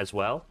get that as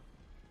well.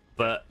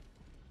 But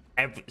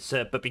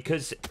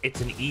because it's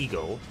an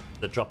Eagle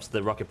that drops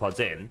the rocket pods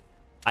in,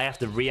 I have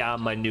to rearm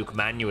my nuke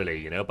manually,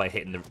 you know, by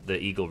hitting the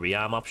Eagle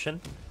rearm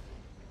option.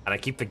 And I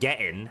keep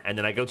forgetting, and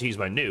then I go to use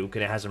my nuke,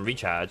 and it hasn't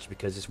recharged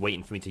because it's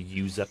waiting for me to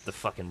use up the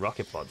fucking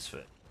rocket pods for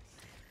it.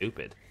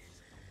 Stupid.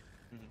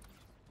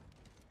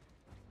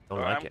 Don't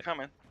like I'm it.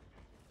 coming.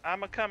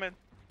 I'm a-coming.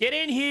 Get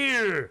in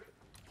here!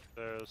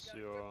 There's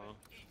your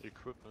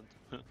equipment.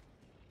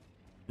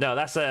 No,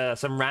 that's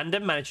some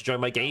random managed to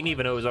join my game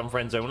even though it was on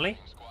friends only.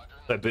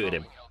 So I booted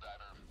him.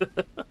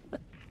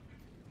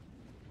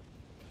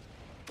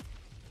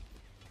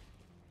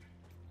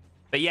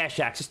 But yeah,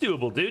 Shax, it's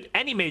doable, dude.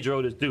 Any major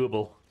order is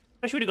doable.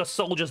 Especially when you got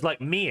soldiers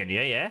like me in you,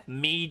 yeah?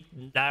 Me,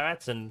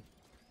 Darats, and,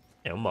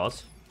 you know,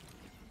 Moz.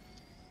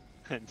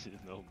 And you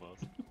know, Mars.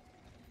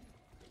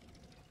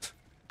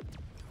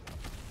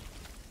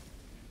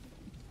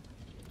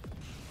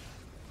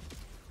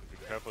 Be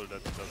careful that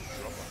it doesn't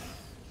drop on you.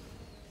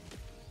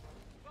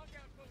 Bug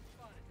outpost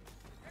spotted.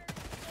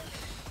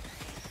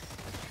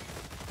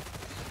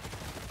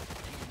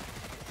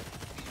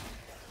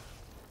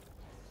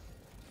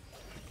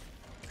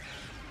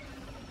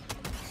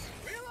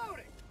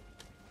 Reloading.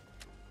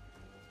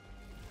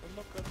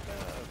 Look at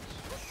that.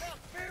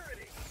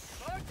 Prosperity.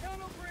 Bug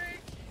tunnel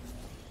breach.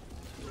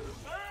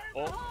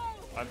 Oh,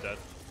 I'm dead.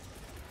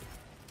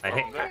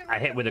 I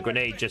hit with a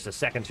grenade just a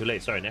second too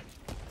late. Sorry, Nick.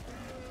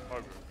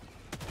 Okay.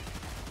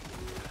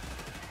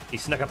 He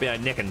snuck up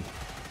behind Nick and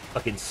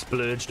fucking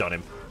splurged on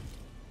him.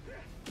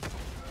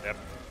 Yep.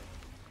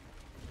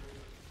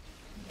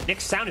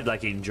 Nick sounded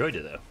like he enjoyed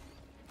it, though.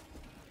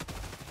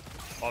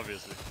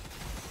 Obviously.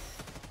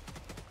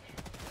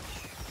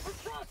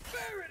 For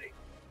prosperity.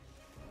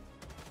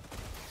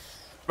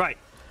 Right,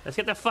 let's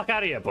get the fuck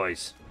out of here,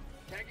 boys.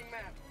 Tagging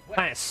map.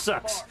 Planet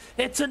sucks.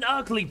 It's an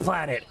ugly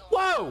planet.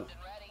 Whoa!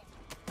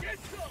 Get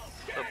some!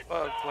 The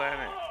bug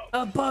planet.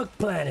 A bug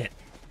planet.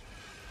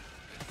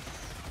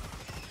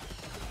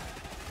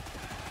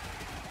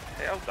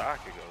 Hey, how dark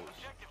it goes.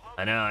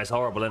 I know, it's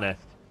horrible, isn't it?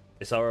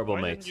 It's horrible,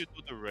 Why mate. didn't you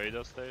do the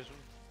radar station?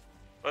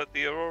 But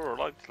the Aurora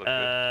lights look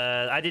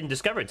good. I didn't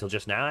discover it until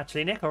just now,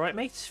 actually, Nick. All right,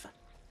 mate.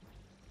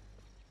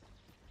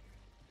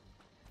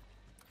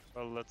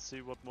 Well, let's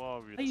see what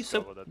more we Why are you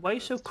discover. so? Why are you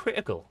so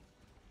critical?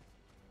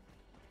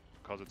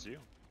 Because it's you.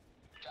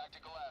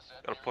 Tactical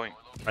asset. Got a point.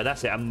 All right,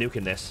 that's it. I'm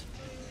nuking this.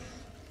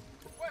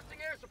 Requesting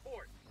air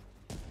support.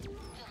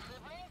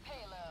 Delivering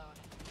payload.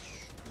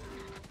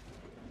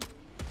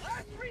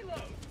 Last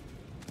reload.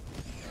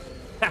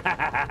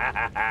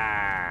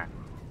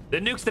 The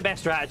nuke's the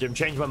best stratagem.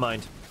 Change my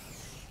mind.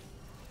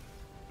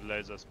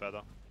 Laser's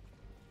better.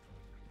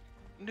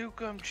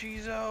 Nuke 'em,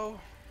 Chizo.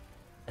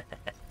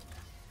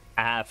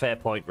 Ah, fair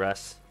point,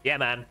 Russ. Yeah,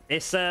 man.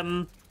 It's Engaging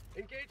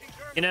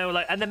terminal. you know,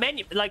 like, and the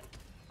menu, like,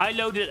 I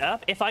loaded it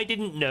up. If I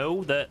didn't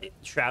know that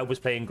Shroud was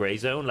playing Grey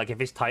Zone, like, if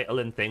his title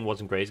and thing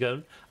wasn't Grey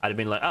Zone, I'd have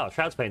been like, oh,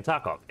 Shroud's playing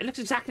Tarkov. It looks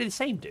exactly the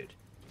same, dude. It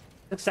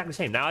looks exactly the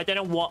same. Now, I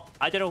don't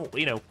know,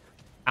 you know,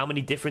 how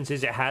many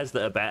differences it has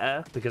that are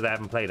better, because I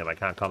haven't played them. I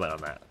can't comment on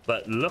that.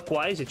 But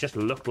look-wise, it just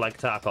looked like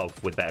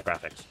Tarkov with better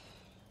graphics.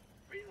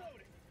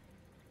 Reloading.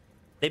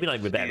 Maybe not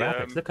even with better The,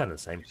 graphics. They're kind of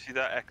the same. You see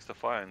that X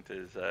Defiant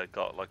is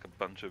got like a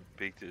bunch of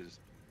beaters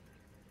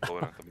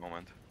going at the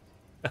moment.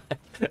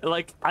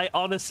 Like, I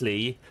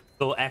honestly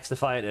thought X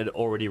Defiant had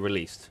already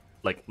released,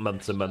 like,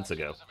 months and months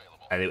ago.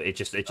 And it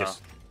just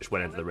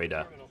went into the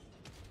radar.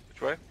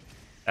 Which way?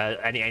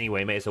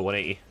 Anyway, mate, it's a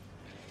 180.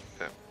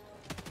 Okay.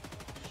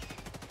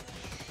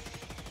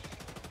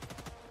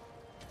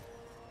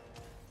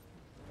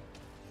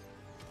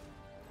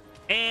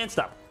 And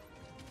stop.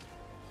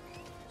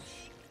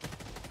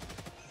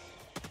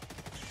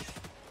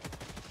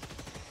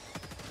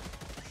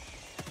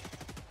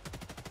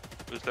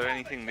 Was there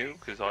anything new?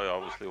 Because I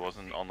obviously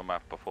wasn't on the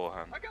map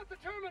beforehand. I got the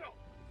terminal.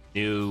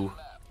 New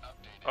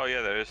Oh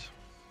yeah, there is.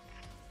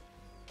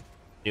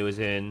 is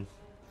in.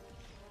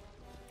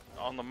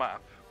 On the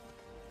map.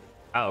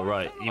 Oh,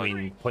 right. You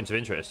mean points of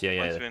interest? Yeah,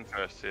 Points yeah. of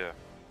interest, yeah.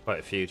 Quite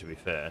a few, to be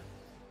fair.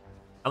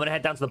 I'm going to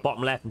head down to the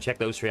bottom left and check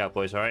those three out,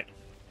 boys, alright?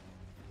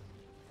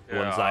 The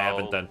Yeah, ones I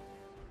haven't done.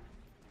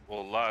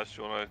 Well, Lars,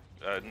 do you want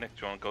to, Nick,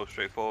 do you want to go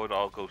straight forward?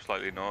 I'll go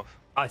slightly north.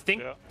 I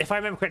think, Yeah. if I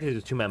remember correctly,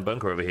 there's a two-man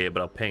bunker over here,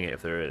 but I'll ping it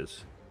if there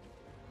is.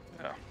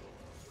 Yeah.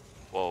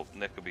 Well,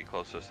 Nick will be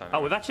closest. Anyway.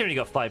 Oh, we've actually only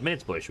got 5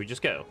 minutes, boys. Should we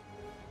just go?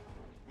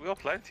 We got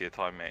plenty of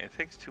time, mate. It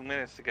takes 2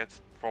 minutes to get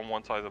from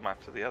one side of the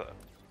map to the other.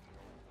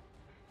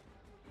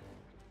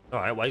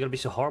 Alright, why are you going to be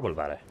so horrible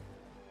about it?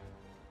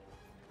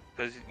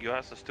 Because you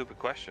ask a stupid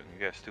question, you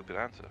get a stupid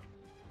answer.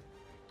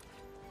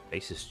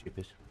 Base is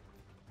stupid.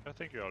 I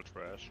think you're all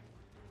trash.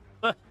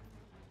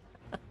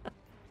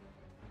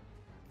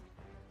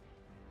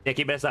 Nick,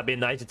 you better stop being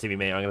nicer to me,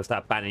 mate. I'm going to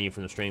start banning you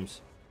from the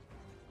streams.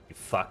 You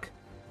fuck.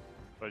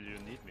 But you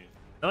need me.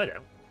 No, I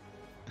don't.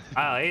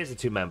 Ah, here's a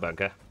two-man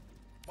bunker.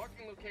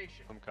 Marking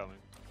location. I'm coming.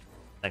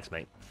 Thanks,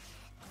 mate.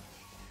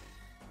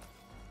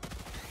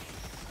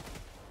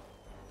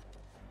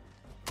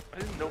 I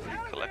didn't know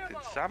we collected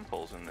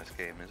samples in this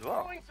game as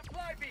well. Throwing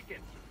supply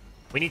beacon.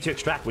 We need to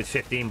extract with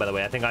 15, by the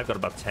way. I think I've got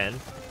about 10. It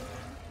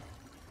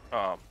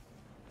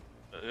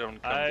only comes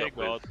I up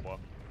got with, one.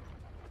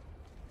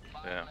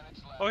 yeah.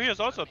 Oh,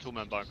 here's also a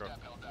two-man bunker.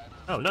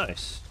 Oh,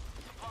 nice.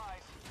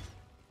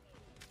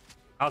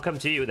 I'll come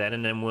to you then,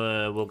 and then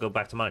we'll go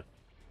back to mine.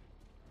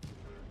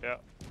 Yeah.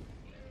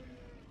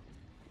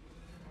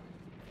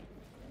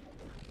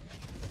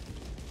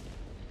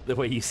 The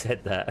way you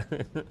said that.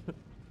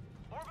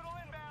 Orbital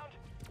inbound.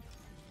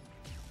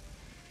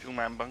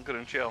 2-man bunker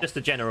and shell. Just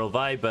a general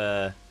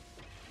vibe,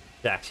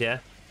 Dax, yeah?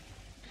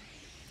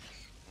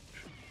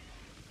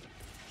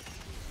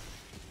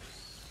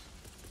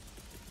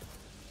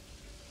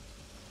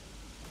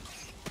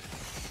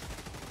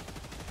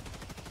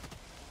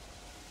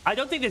 I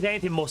don't think there's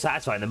anything more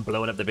satisfying than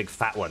blowing up the big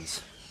fat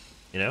ones.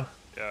 You know?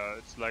 Yeah,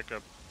 it's like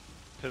a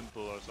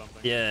pimple or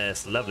something. Yeah,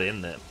 it's lovely,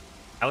 isn't it?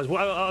 I was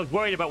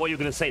worried about what you were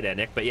going to say there,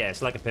 Nick, but yeah,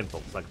 it's like a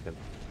pimple. It's like a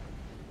pimple.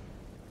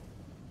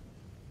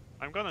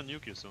 I'm gonna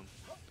nuke you soon.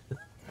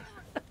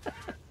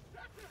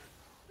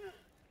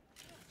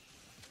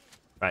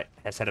 Right,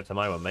 let's head up to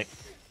my one, mate.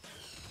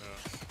 Yeah.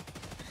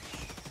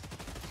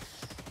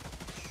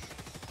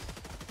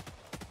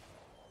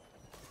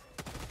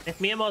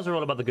 If me and Moz are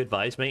all about the good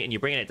vibes, mate, and you're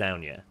bringing it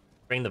down, yeah?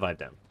 Bring the vibe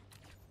down.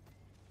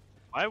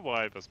 My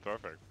vibe is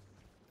perfect.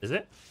 Is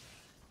it?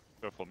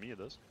 But for me it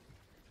is.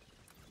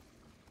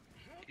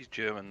 He's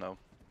German though.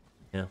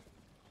 Yeah.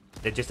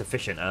 They're just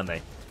efficient, aren't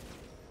they?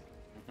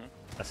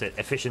 That's it.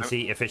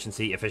 Efficiency,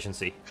 efficiency,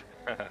 efficiency.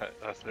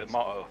 That's the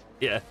motto.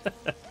 Yeah.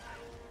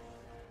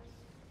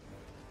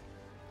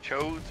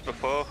 Chodes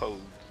before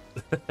hoes.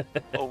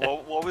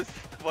 Oh,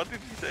 what did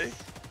he say?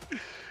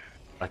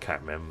 I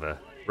can't remember.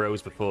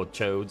 Rose before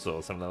chodes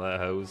or something like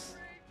that, hose.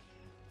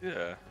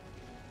 Yeah.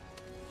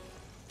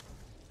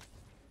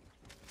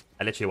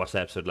 I literally watched the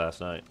episode last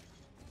night.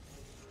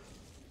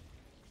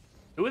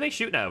 Who are they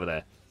shooting over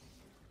there?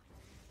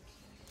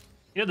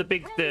 You know the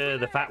big,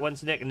 the fat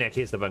ones, Nick? Nick,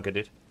 here's the bunker,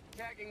 dude.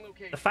 Tagging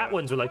location. The fat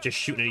ones were like just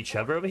shooting at each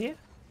other over here?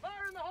 Fire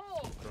in the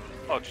hole!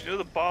 Oh, do you know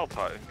the ball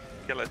titan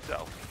can kill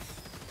itself?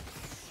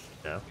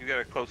 No. You get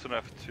it close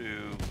enough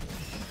to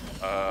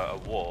a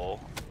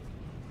wall,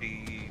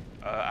 the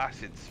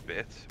acid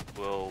spit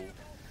will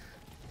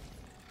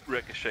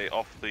ricochet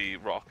off the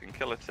rock and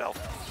kill itself.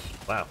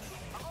 Wow.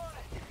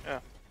 Yeah.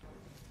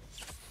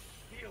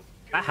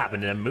 That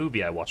happened in a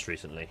movie I watched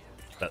recently,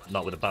 but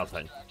not with a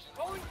Baltine.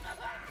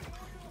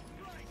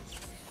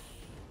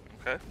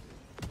 Okay.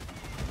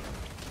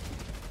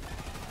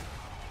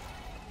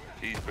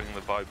 He's bringing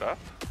the vibe up.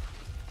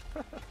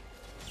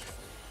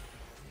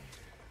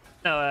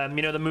 No,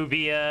 you know the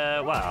movie,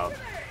 well,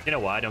 you know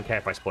what, I don't care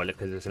if I spoil it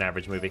because it's an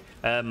average movie.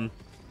 You know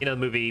the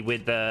movie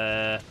with,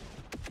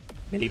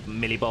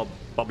 Millie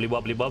Bobbly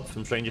Wobbly Bob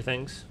from Stranger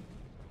Things?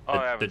 Oh,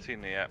 I haven't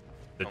seen it yet.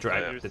 The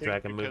Okay.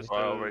 dragon movie. I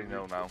already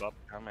know now.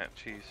 Damn it,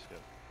 jeez.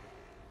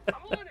 I'm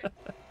on it!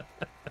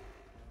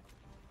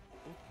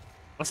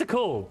 What's it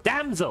called?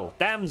 Damsel!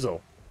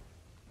 Damsel!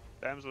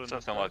 Damsel in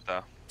Something like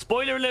that.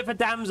 Spoiler alert for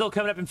Damsel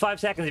coming up in 5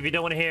 seconds if you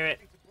don't want to hear it.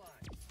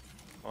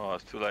 Oh,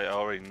 it's too late. I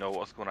already know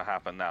what's going to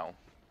happen now.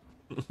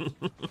 It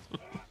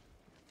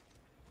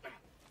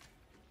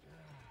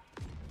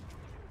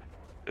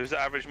was an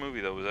average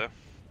movie, though, was it?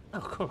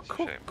 Oh, It's a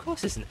shame. of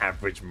course it's an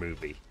average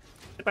movie.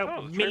 It's about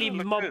Oh, the Millie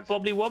trailer looked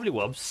good. Bobbly Wobbly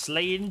Wob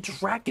slaying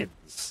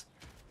dragons.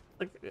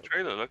 Like, The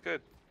trailer looked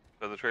good.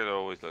 But the trailer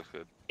always looks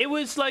good. it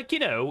was like, you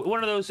know,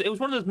 one of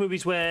those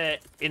movies where,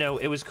 you know,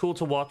 it was cool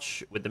to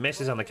watch with the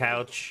missus on the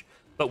couch,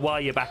 but while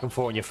you're back and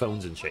forth on your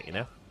phones and shit, you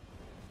know?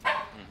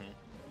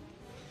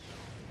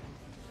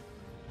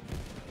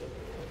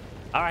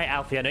 All right,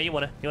 Alfie, I know you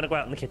wanna go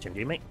out in the kitchen, do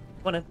you, mate?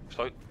 Wanna?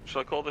 Should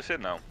I call this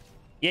in now?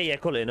 Yeah,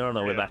 call it in. No,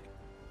 we're Yeah. back.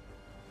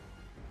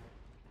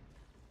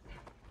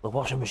 The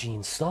washing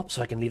machine stopped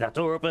so I can leave that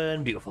door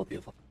open. Beautiful,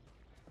 beautiful.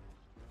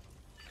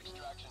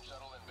 Extraction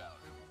shuttle inbound.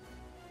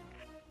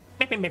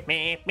 Meep, meep,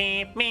 meep,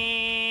 meep,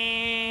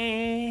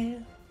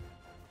 meep.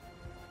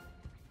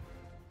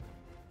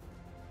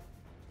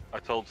 I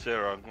told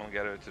Sarah I'm going to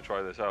get her to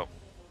try this out.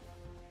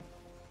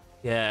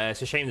 Yeah,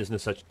 it's a shame there's no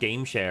such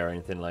game share or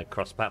anything like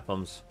cross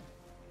platforms.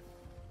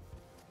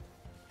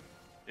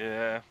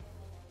 Yeah.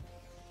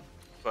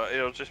 But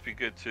it'll just be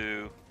good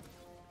to...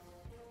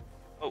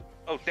 Oh,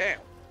 damn!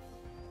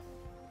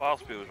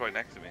 Wildspeed was right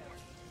next to me.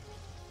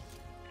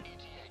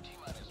 ETA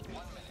T-minus 1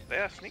 minute. They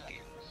are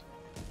sneaky.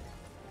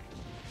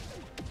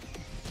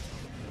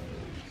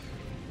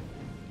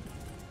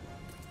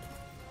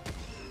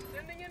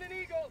 Sending in an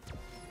eagle!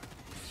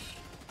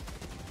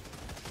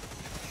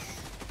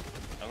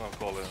 I'm going to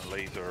call in a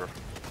laser.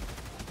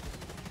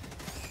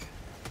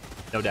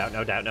 No doubt,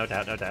 no doubt, no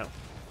doubt, no doubt.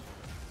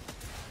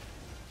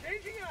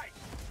 Changing ice!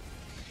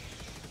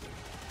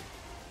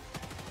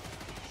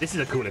 This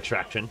is a cool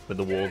extraction with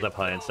the walls up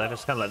high and stuff.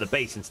 It's kind of like the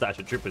base in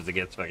Starship Troopers that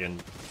gets fucking...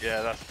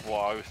 Yeah, that's what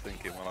I was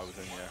thinking when I was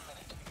in here.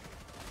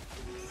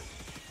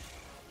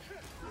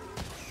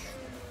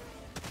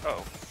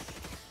 Oh.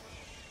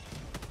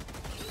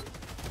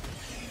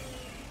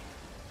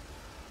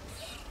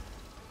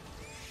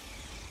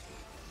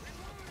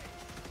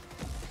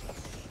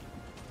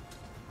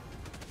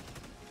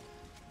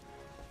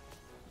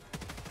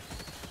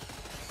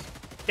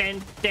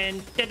 Dun,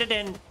 dun, dun, dun,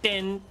 dun,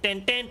 dun,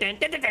 dun, dun, dun, dun,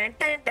 dun,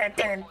 dun, dun,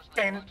 dun,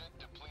 dun.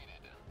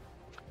 Depleted.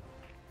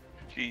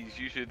 Jeez,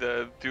 you should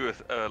do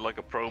like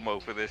a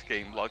promo for this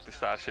game, like the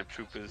Starship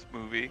Troopers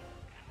movie,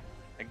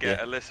 and get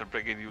Yeah. Alyssa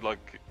bringing you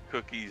like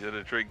cookies and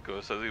a drink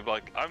or something.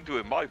 Like, I'm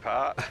doing my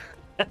part.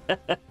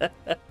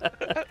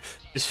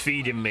 Just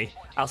feeding me.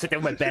 I'll sit there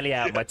with my belly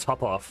out, my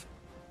top off.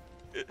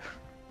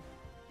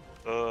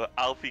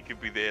 Alfie could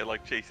be there,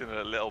 like chasing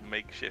a little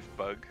makeshift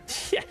bug.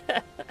 Yeah.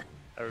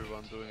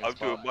 Everyone doing I'm his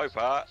doing part. my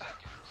part.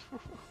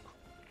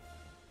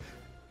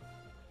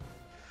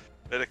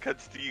 Then it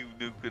cuts to you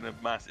nuking a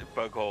massive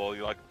bug hole.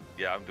 You're like,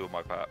 yeah, I'm doing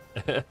my part.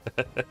 Pelican 1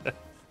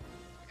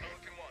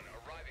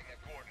 arriving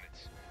at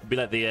coordinates. Be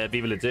like the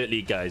Viva La Dirt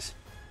League guys.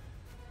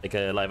 Like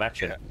a live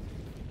action. Yeah.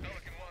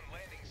 Pelican 1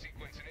 landing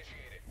sequence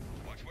initiated.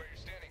 Watch where you're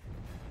standing.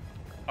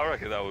 I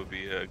reckon that would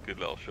be a good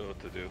little show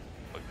to do,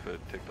 like for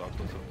TikTok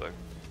or something.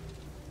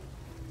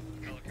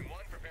 Pelican 1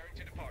 preparing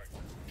to depart.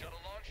 Shuttle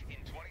launch in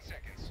 20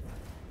 seconds.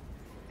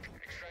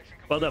 Extraction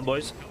complete. Well done,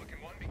 boys.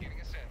 Pelican 1 beginning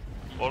ascent.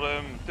 What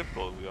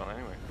difficulty are we on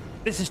anyway?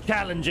 This is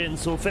challenging,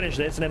 so we'll finish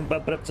this and then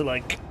bump it up to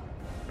like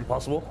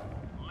impossible.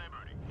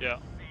 Yeah.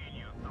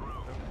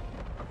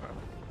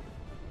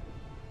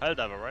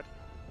 Helldiver, right?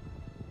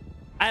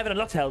 I haven't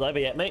unlocked Helldiver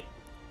yet, mate.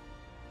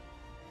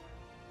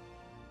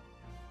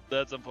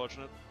 That's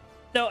unfortunate.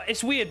 No,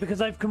 it's weird because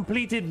I've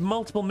completed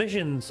multiple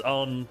missions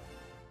on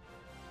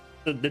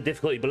the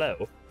difficulty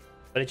below,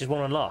 but it just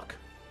won't unlock.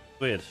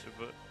 Weird.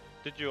 Super.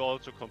 Did you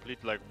also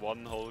complete like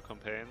one whole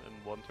campaign in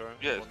one turn?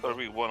 Yeah, it's got to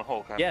be one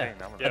whole campaign. Yeah,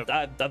 haven't Yeah.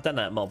 it? I've done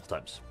that multiple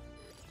times.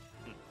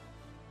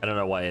 I don't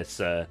know why it's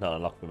not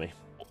unlocked for me.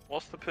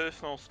 What's the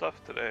personal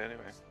stuff today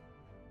anyway?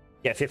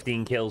 Yeah,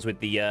 15 kills with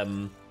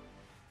the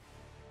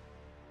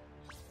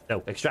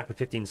No, extract with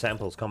 15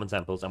 samples, common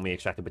samples, and we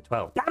extracted with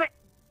 12. Damn it!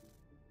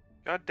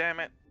 God damn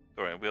it.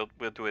 Alright, we'll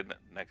do it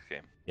next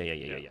game. Yeah. We're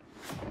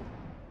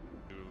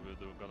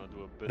gonna do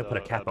a I'm bit gonna put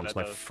a cap on better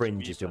because my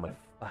fringe is tweet doing my on it.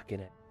 fucking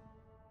head.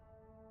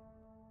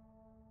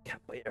 Cap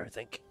by ear, I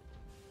think.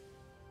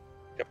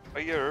 Yep,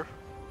 a year.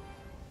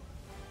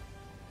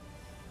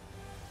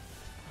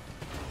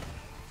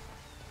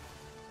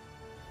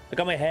 I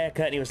got my hair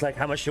cut and he was like,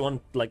 how much do you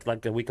want, like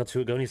a week or two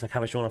ago, and he's like, how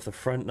much do you want off the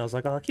front? And I was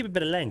like, oh, I'll keep a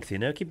bit of length, you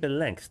know, keep a bit of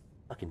length.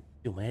 Fucking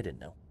do my head in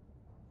now.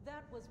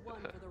 That was one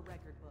for the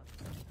record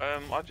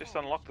book. I just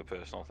unlocked the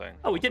personal thing.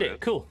 Oh, we did Weird.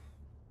 it, cool.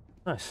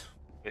 Nice.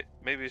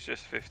 Maybe it's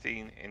just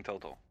 15 in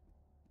total.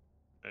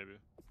 Maybe.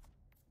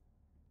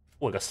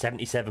 Oh, I got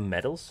 77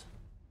 medals?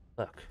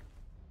 Fuck.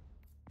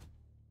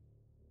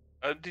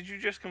 Did you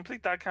just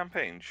complete that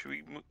campaign? Should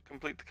we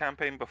complete the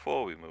campaign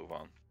before we move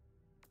on?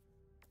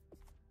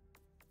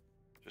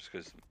 Just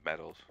because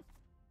medals.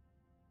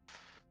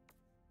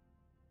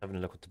 Having a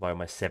look at to buy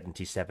my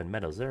 77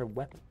 medals. Is there a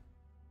weapon?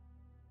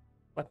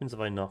 Weapons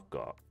have I not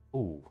got?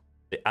 Ooh,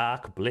 the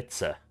Arc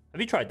Blitzer. Have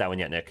you tried that one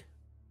yet, Nick?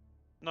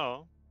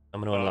 No.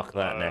 I'm gonna unlock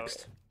that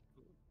next.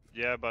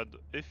 Yeah, but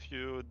if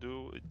you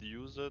do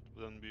use it,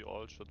 then we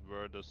all should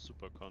wear the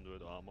super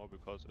conduit armor,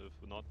 because if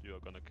not, you are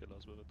gonna kill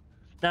us with it.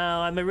 No,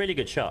 I'm a really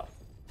good shot.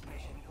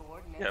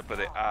 Yeah,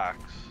 but it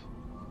arcs.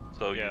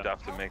 So Yeah. you'd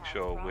have to make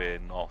sure we're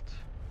not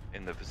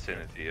in the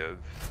vicinity of...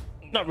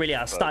 Not really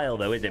our style,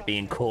 though, is it?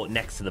 Being caught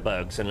next to the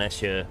bugs,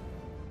 unless you're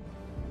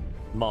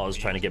Mars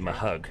trying to give him a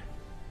hug.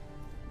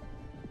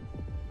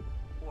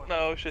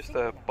 No, it's just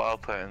a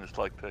wild turn. It's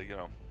like the, you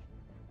know,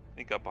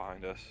 sneak up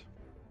behind us.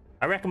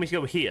 I reckon we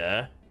should go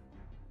here,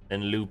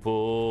 then loop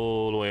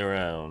all the way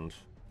around.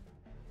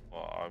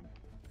 Well, I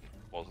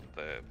wasn't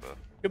there, but...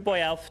 Good boy,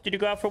 Alf. Did you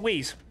go out for a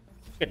wheeze?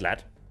 Good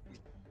lad.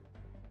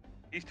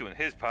 He's doing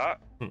his part.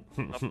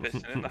 Not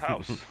pissing in the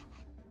house.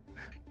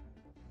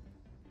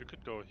 You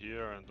could go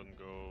here and then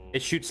go...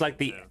 It shoots like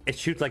the... It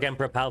shoots like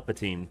Emperor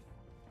Palpatine.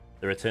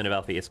 The Return of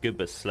Alfie. It's good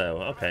but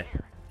slow. Okay.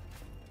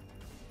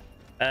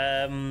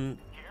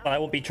 Well, I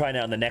won't be trying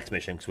it on the next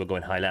mission because we're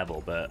going high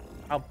level, but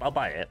I'll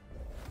buy it.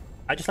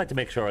 I just like to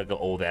make sure I got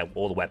all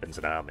the weapons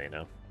in army, you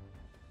know.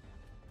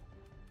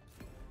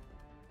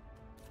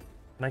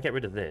 Can I get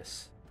rid of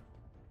this?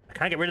 I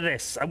can't get rid of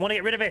this. I want to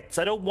get rid of it.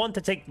 I don't want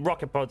to take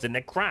rocket pods in.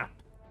 They're crap.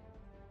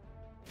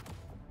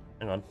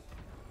 Hang on.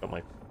 Got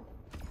my...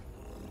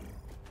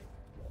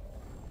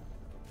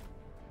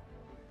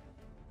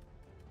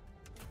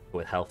 Go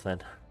with health then.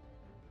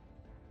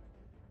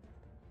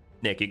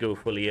 Nick, you go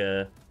fully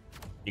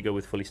you go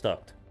with fully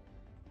stocked.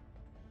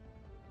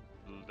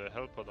 The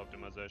health pod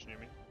optimization, you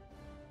mean?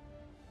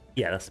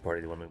 Yeah, that's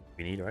probably the one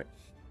we need, right?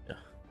 Yeah.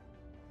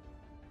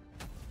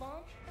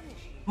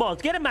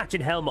 Mods, get a matching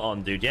helmet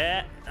on, dude.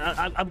 Yeah,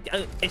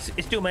 it's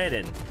doing my head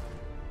in.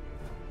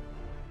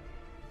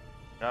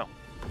 No.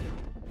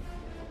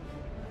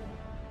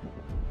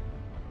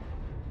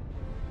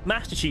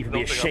 Master Chief would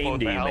be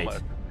ashamed of you,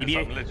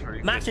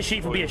 mate. Master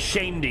Chief would be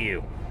ashamed of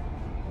you.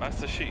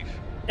 Master Chief?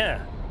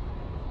 Yeah.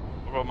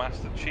 What about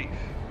Master Chief?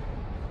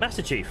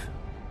 Master Chief.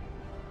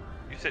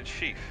 You said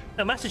Chief.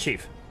 No, Master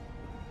Chief.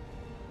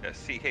 Yeah,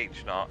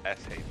 CH, not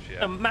SH,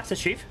 yeah. Master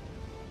Chief.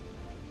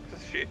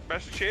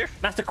 Master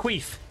Chief? Master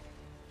Queef.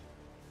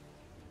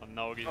 And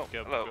now we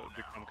hello.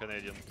 become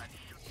Canadian.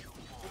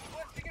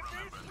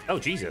 Oh,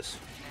 Jesus.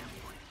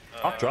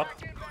 Hot drop.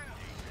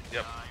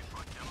 Yep.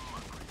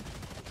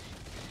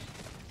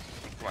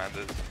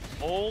 Commanders.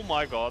 Oh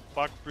my god,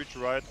 bug breach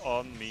right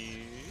on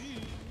me.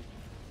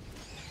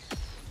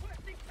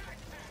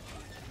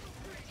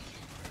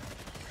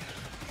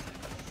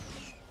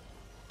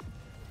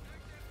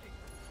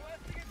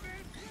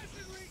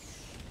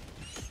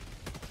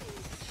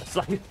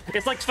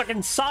 It's like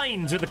fucking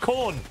signs with the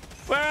corn.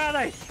 Where are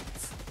they?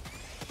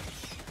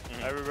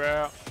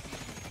 Everywhere.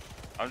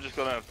 I'm just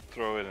gonna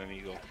throw in an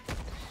eagle.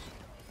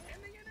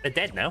 They're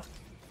dead now.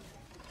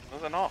 No,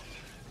 they're not.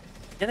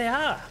 Yeah, they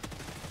are.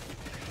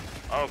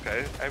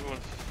 Okay, everyone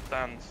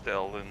stand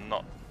still and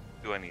not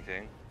do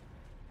anything.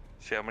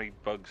 See how many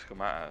bugs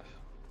come at us.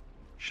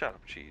 Shut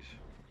up, cheese.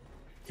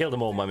 Killed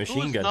them all with my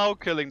machine Who's gun. now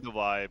killing the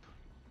vibe?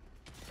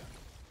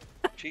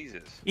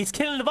 Jesus. He's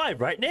killing the vibe,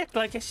 right, Nick?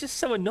 Like, it's just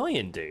so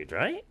annoying, dude,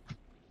 right?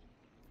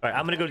 Alright,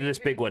 I'm gonna go to this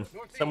big one.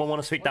 Someone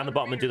want to sweep down the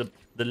bottom and do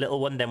the little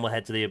one, then we'll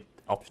head to the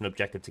option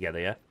objective together,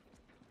 yeah?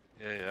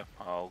 Yeah,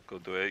 I'll go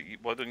do it.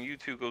 Why don't you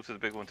two go to the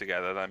big one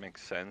together? That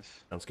makes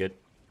sense. Sounds good.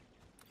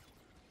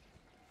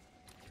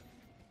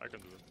 I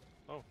can do it.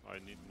 Oh, I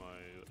need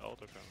my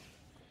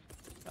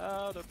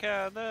autocannon.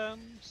 Autocannon!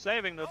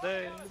 Saving the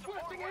day!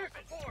 Requesting air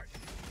support!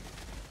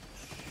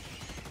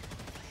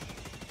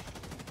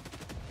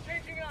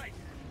 Changing ice!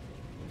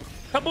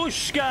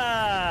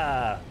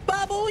 Babushka!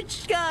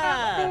 Babushka!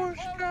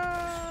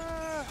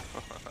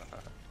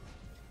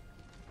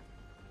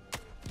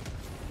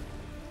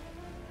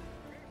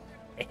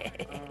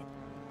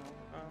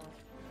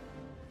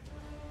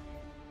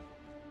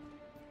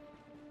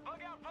 Bug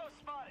outpost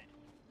spotted!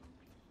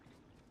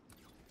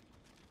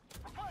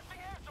 Requesting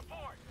air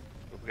support!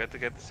 We got to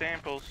get the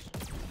samples.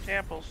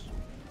 Samples.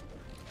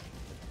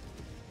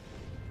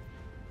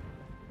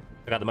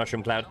 I got the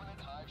mushroom cloud.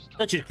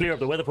 That should clear up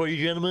the weather for you,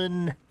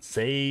 gentlemen.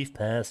 Safe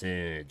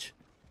passage.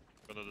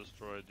 Gonna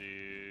destroy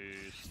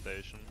the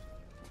station.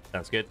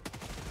 Sounds good.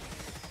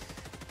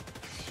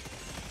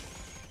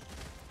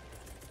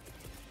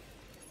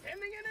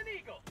 Sending in an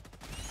eagle.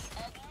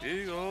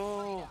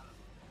 Eagle.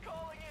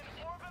 Calling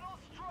in orbital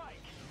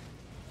strike.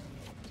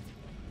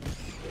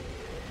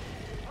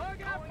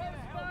 Hug out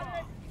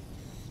spotted.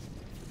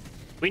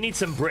 We need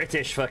some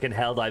British fucking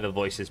Helldiver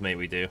voices, mate,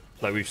 we do.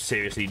 Like, we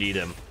seriously need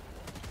them.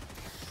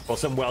 Or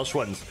some Welsh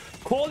ones.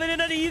 Calling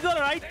in an eagle,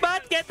 right,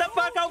 Matt? Get the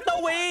fuck out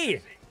the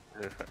way!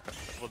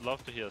 Would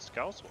love to hear a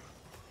Scouse one.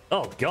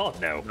 Oh, God,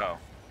 no. No.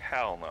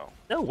 Hell no.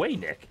 No way,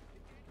 Nick.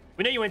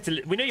 We know you went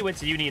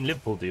to uni in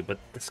Liverpool, dude, but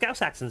the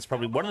Scouse accent is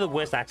probably one of the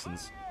worst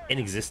accents in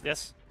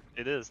existence. Yes,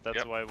 it is.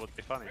 That's why it would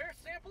be funny. Rare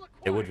sample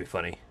acquired. It would be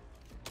funny.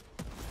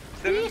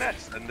 Is there a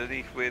nest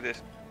underneath where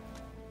this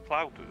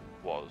cloud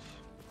was?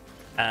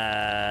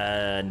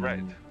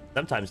 Red.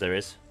 Sometimes there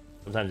is.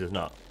 Sometimes there's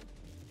not.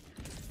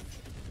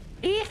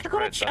 I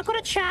got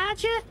a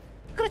charger.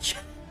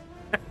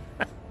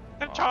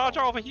 A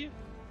charger over here.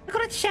 I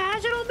got a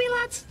charger on me,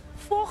 lads.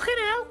 Fucking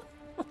hell.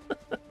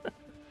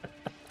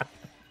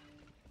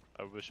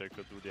 I wish I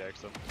could do the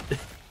accent.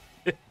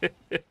 Is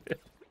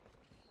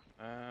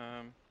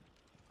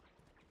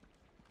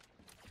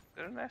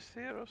there a nest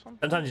here or something?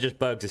 Sometimes it just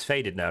bugs. It's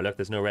faded now. Look,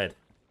 there's no red.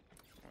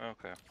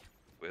 Okay.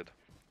 Weird.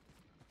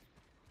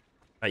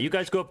 Right, you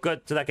guys go up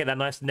to get that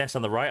nice nest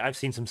on the right. I've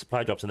seen some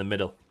supply drops in the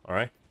middle. All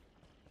right.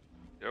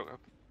 Okay.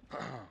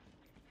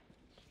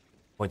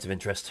 Points of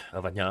interest.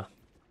 Avanya.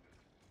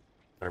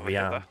 Look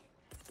at that.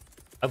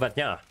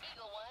 Avanya.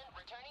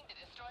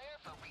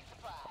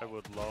 I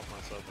would love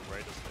myself a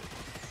radar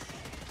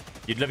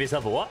station. You'd love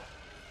yourself a what?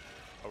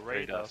 A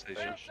radar Radar station.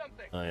 station.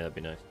 Something. Oh, yeah, that'd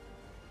be nice.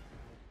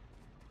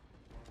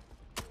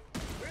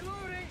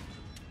 Reloading.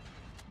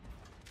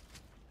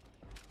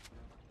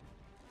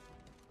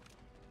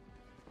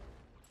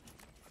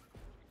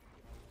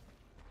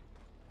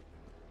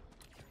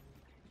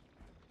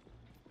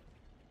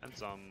 And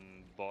some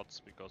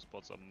bots, because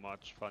bots are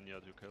much funnier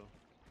to kill.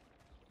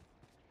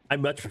 I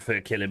much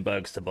prefer killing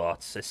bugs to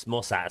bots. It's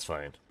more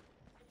satisfying.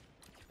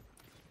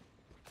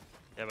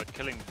 Yeah, but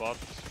killing bots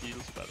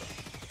feels better.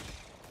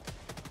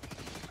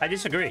 I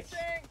disagree.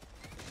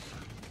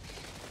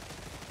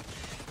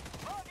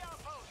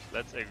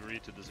 Let's agree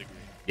to disagree.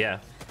 Yeah.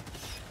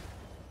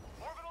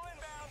 Orbital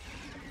inbound.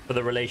 For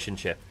the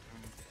relationship.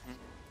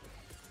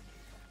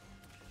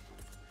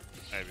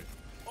 Maybe.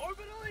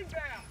 Orbital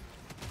inbound.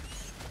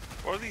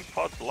 What are these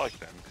pods like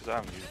then? Because I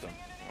haven't used them.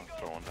 I'm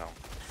throwing down.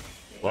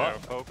 What?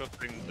 They're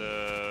focusing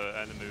the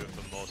enemy with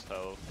the most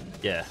health.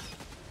 Yeah.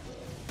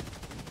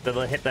 So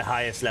they'll hit the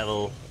highest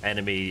level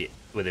enemy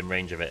within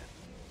range of it.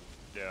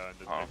 Yeah, and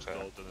it Oh, makes okay.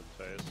 gold in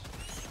its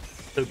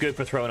face. So good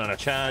for throwing on a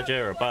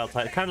charger or a bile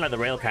type. Kind of like the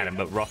rail cannon,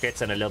 but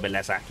rockets and a little bit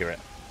less accurate.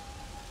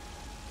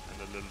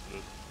 And a little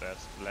bit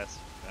less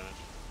damage.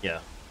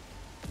 Yeah.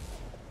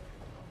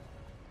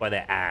 By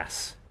their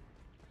ass.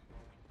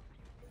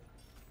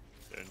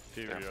 They're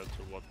inferior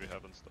to what we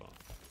have in store.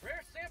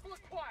 Rare sample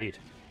acquired. Indeed.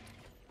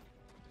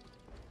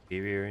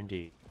 Superior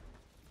indeed.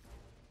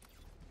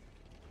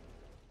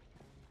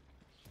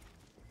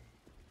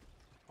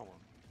 Come on.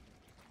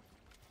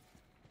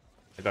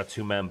 I got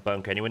 2-man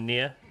bunk. Anyone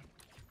near?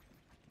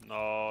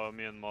 No,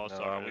 me and Moss No,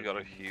 are we got a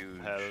in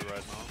huge hell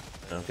right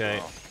now. Okay.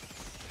 Oh.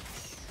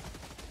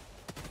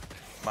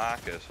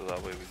 Marker, so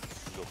that way we can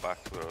go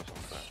back to her or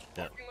something.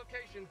 Yeah. Marking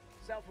location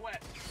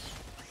southwest.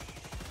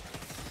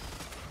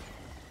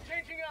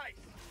 Changing ice.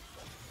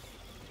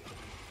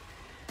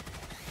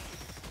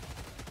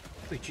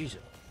 Wait, Jesus.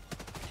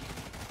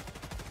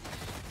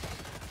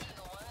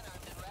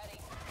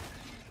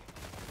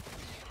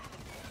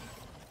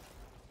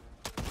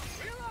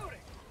 Reloading.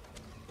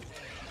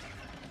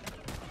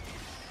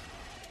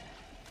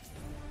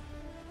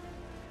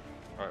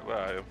 Alright, where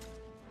are you?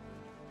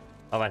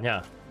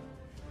 Avanya.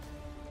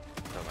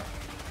 Don't know.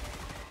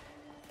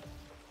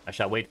 I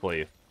shall wait for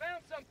you.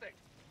 Found something.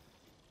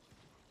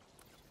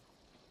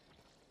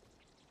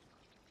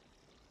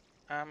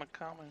 I'm a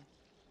coming.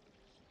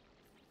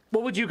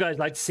 What would you guys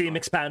like to see him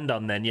expand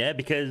on then, yeah?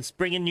 Because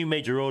bringing new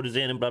major orders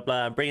in and blah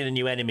blah, and bringing a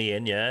new enemy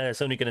in, yeah,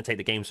 it's only going to take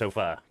the game so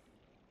far.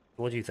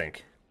 What do you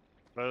think?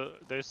 Well,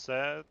 they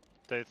said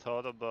they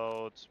thought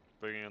about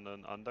bringing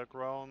in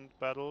underground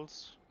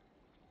battles,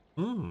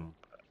 Hmm.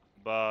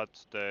 but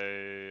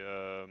they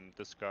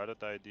discarded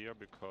the idea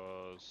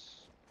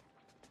because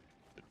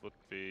it would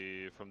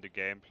be, from the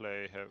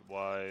gameplay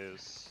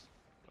wise,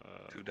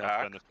 Too not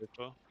dark.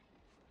 beneficial.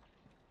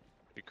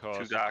 Because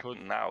Too you dark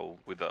could- now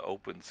with the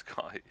open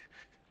sky.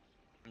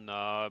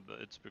 Nah, but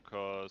it's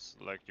because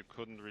like you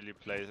couldn't really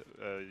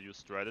use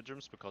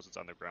stratagems because it's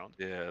underground,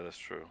 Yeah, that's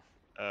true.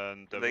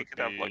 and there They would could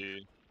have, like-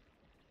 be,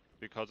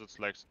 because it's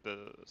like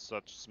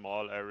such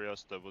small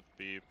areas, there would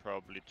be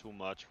probably too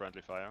much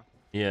friendly fire.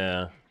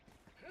 Yeah.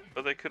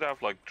 But they could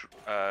have like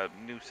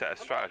new set of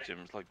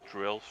stratagems, like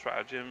drill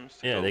stratagems.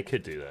 to Yeah, go they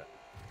could do that.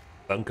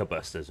 bunker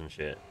busters and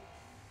shit.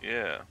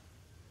 Yeah.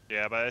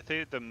 Yeah, but I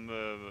think the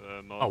most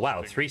Oh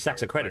wow, things 3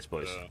 stacks of are, credits,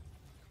 like, boys.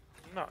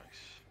 Nice.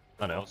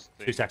 I know. most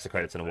 2 stacks of things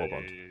credits and a war that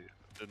bond.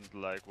 I didn't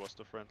like was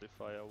the friendly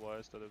fire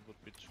wise, that it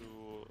would be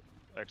too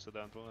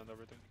accidental and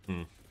everything.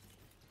 Hmm.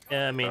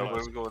 Yeah, I mean, Where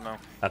are we going now?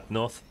 up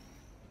north.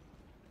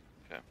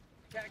 Okay.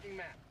 Tagging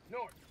map.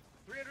 North.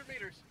 300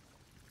 meters.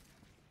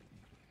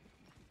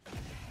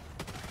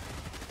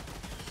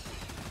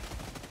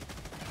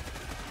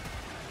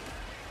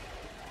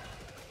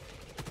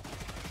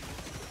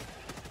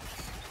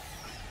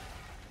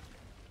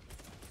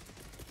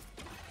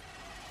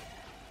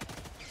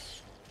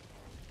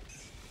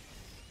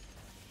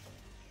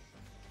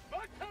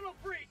 Bug tunnel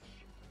breach.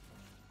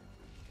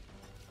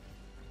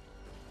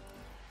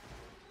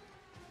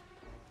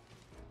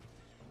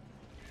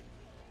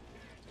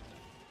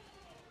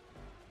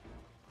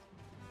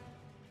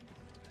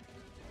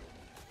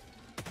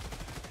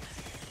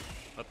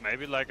 But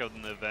maybe like an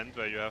event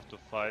where you have to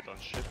fight on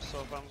ships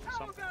or How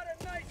something. about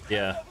a nice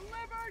Yeah. cup of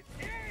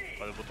liberty?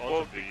 But it would What also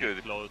would be be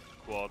good? close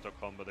quarter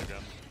combat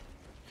again.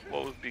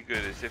 What would be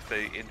good is if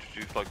they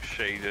introduce like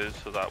shaders,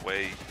 so that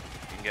way you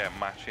can get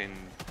matching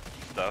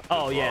stuff.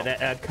 Oh as yeah,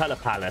 well. the color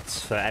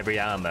palettes for every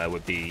armor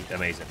would be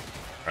amazing,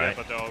 Yeah, right?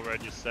 but they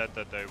already said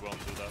that they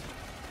won't do that.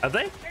 Have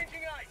they?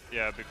 Changing ice.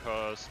 Yeah,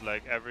 because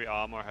like every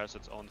armor has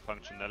its own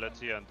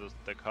functionality and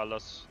the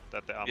colors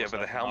that the armors Yeah,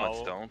 but the have helmets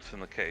now, don't,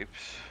 and the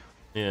capes.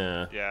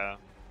 Yeah. Yeah.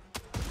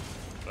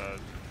 But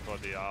for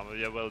the armor,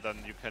 yeah, well then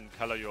you can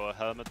color your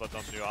helmet but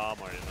not your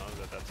armor, you know,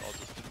 that's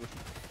also stupid.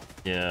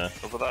 Yeah.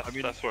 No, but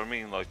that's what I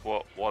mean. Like,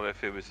 what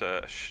if it was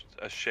a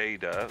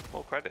shader?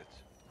 More credits.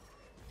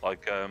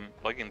 Like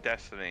in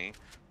Destiny,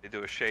 they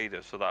do a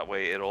shader so that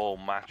way it all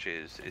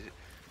matches.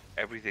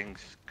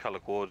 Everything's color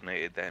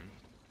coordinated. Then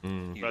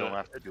Mm. you But don't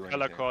have to it's do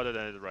color anything.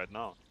 coordinated right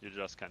now. You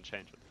just can't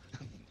change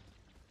it.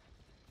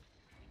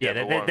 Yeah,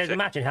 but what I'm there's a saying,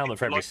 matching helmet if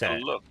for you every like the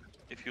set. look,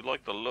 if you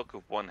like the look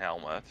of one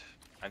helmet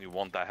and you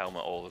want that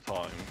helmet all the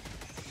time,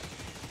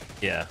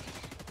 Yeah.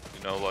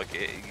 you know, like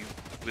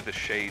with a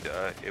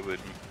shader,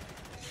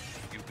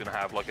 you can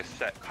have like a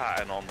set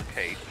pattern on the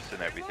capes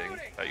and everything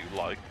that you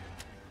like,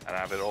 and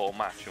have it all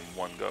match in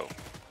one go.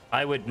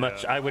 I would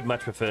much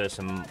prefer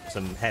some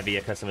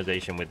heavier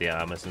customization with the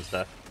armors and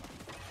stuff.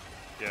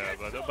 Yeah,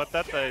 but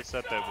that they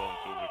said they won't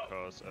do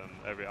because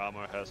every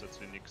armor has its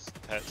unique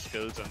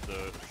skills and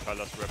the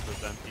colors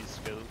represent these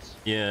skills.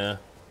 Yeah.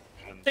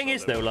 And Thing so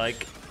is they though, won't-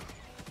 like,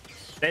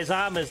 there's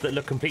armors that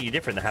look completely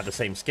different that have the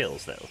same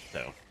skills though.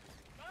 So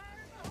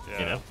yeah.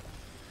 you know,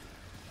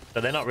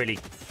 so they're not really.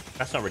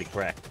 That's not really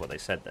correct what they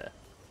said there.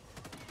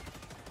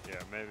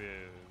 Yeah, maybe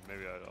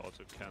I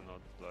also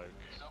cannot like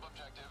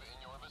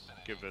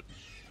give it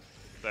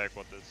back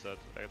what they said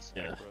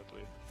Yeah.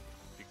 accurately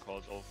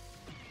because of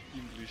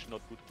English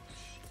not good.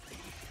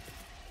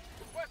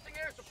 Requesting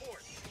air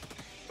support.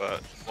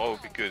 But what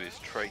would be good is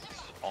traits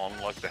on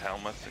like the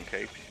helmets and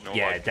capes. You know,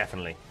 Yeah, like,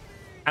 definitely.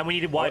 And we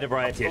need a wider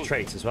variety of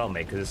traits as well,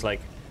 mate, because it's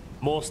like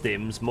more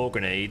stims, more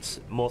grenades,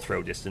 more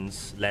throw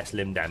distance, less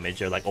limb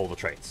damage, are like all the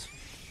traits.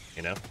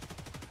 You know,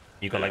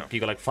 you got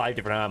like 5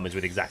 different armors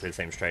with exactly the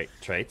same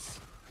traits.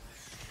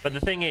 But the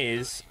thing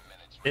is,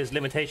 there's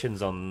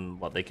limitations on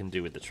what they can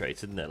do with the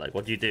traits, isn't there? Like,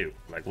 what do you do?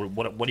 Like,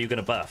 what are you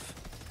gonna buff?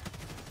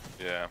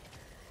 Yeah.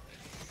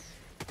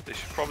 They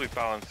should probably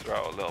balance it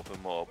out a little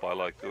bit more by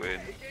like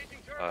doing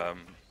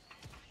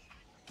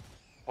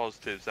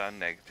positives and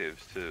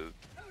negatives to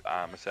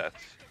armor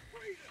sets.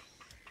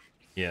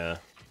 Yeah.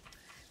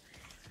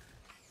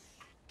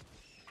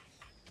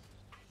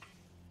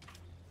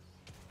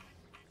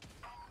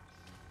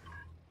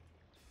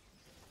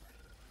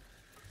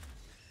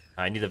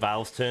 I need the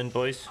valves turned,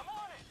 boys.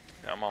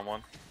 Yeah, I'm on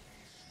one.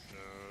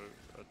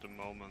 At the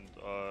moment,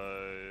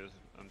 I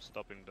am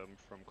stopping them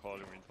from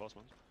calling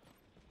reinforcements.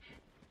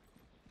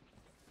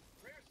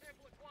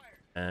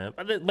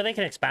 But they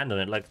can expand on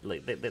it. Like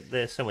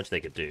there's so much they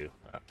could do,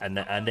 and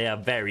they are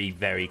very,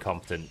 very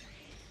competent,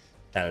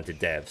 talented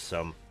devs.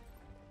 So I'm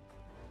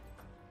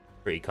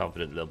pretty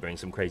confident they'll bring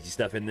some crazy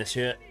stuff in this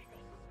year.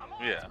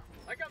 Yeah.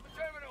 I got the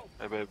terminal.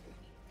 Hey, babe.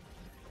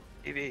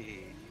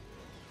 Evie.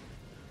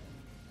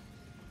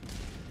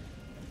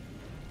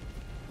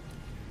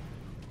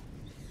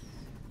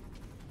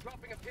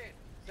 Dropping a pin.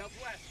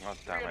 Southwest. God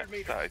damn 300 it.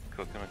 meters. Started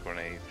cooking a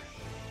grenade.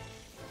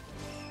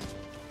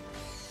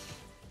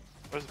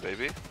 Where's the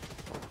baby?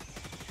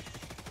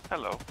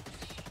 Hello.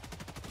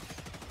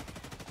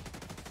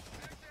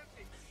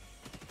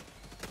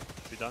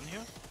 We done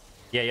here?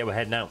 Yeah, we're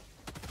heading out.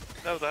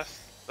 No, that's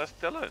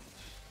Dylan's.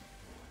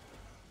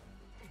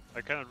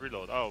 I cannot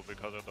reload. Oh,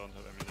 because I don't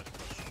have ammunition.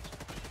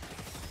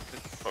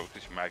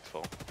 Focus mag's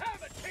full.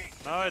 Have a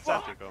taste. No, it's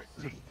Antico.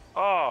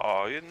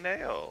 Oh, your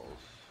nails.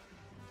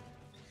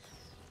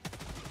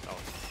 Oh.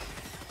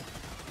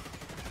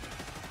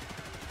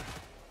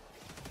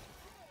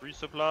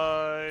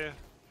 Resupply.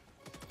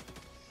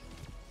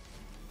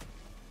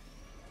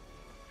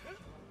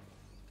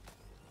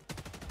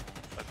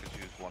 I could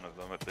use one of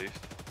them at least.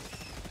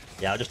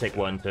 Yeah, I'll just take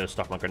one to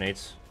stock my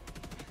grenades.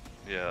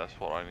 Yeah, that's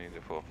what I need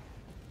it for.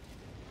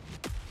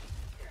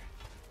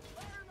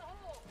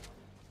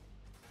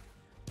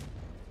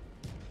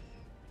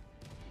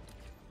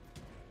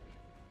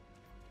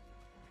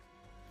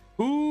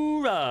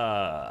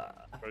 Hoorah!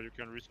 Or you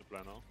can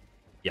resupply now.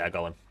 Yeah, I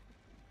got one.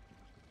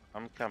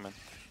 I'm coming.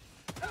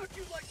 How'd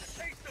you like to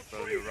taste of So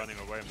you're freedom? running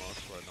away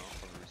most right now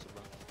from the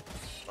resupply.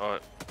 Oh,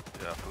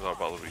 yeah, I forgot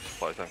about the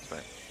resupply. Thanks,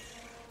 mate.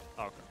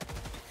 Oh, okay.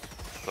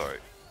 Sorry.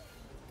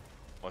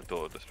 My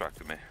daughter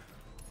distracted me.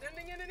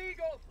 Sending in an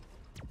eagle.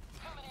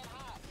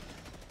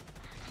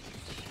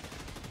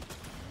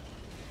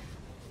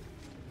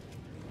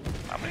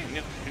 How many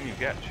nukes can you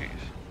get, cheese?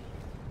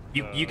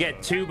 You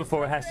get 2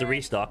 before it has to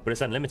restock, but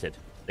it's unlimited.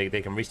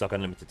 They can restock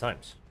unlimited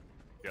times.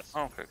 Yes.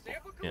 Oh, okay, cool.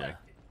 Sample Yeah.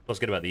 collected. What's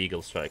good about the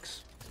Eagle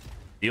Strikes?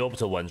 The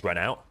orbital ones run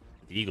out.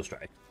 The Eagle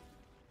Strike.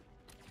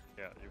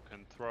 Yeah, you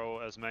can throw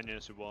as many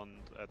as you want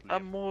at least.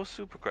 And more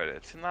super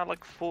credits. Isn't that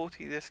like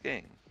 40 this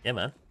game? Yeah,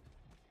 man.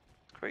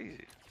 It's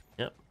crazy.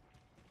 Yep.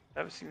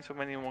 Never seen so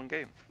many in one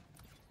game.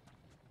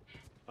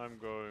 I'm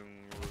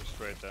going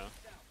straight there.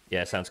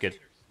 Yeah, sounds good.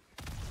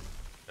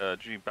 Do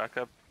you need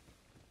backup?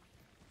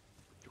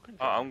 You can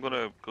I'm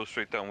gonna go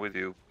straight down with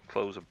you,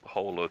 close a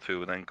hole or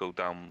two, and then go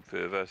down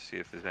further, see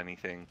if there's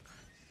anything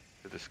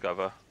to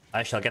discover.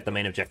 I shall get the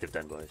main objective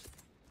done, boys.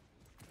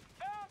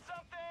 Found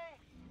something.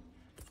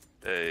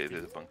 Hey,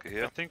 there's a bunker I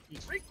here. think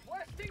it's,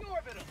 Requesting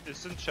orbital.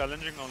 isn't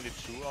challenging only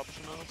 2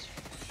 optionals?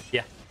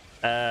 Yeah.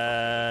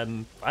 I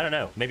don't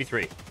know. Maybe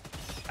 3.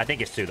 I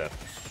think it's 2 though.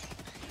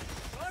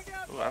 Bug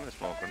out. Oh, and there's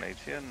more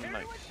grenades here. Here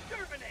Nice. to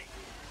exterminate.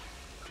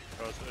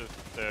 Because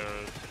if there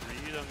are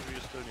 3, then we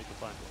still need to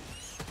find one.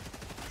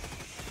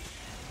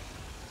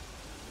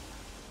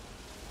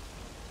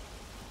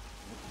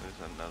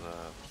 There's another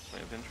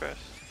point of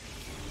interest.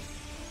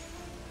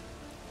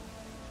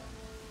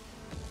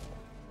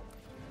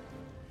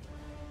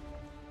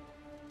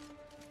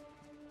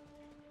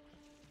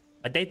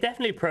 They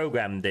definitely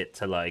programmed it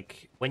to,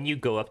 like, when you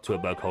go up to a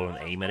bug hole and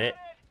aim at it,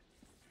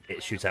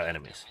 it shoots out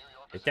enemies.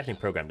 They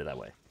definitely programmed it that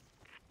way.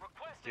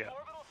 Yeah.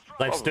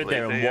 I've stood Probably.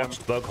 there and They,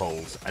 watched bug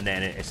holes, and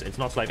then it's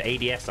not like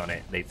ADS on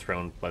it. They've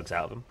thrown bugs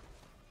out of them.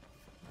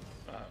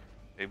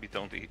 Maybe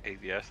don't eat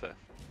ADS then.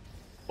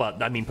 Well,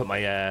 I mean, put my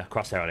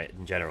crosshair on it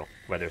in general,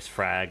 whether it's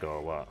frag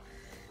or what.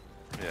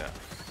 Yeah.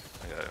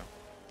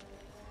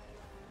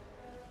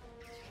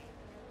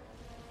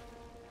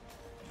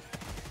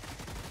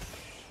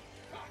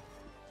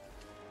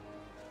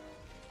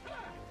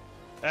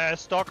 Yeah.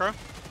 Stalker.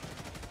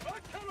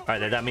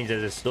 Alright, that means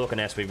there's a stalker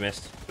nest we've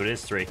missed. So it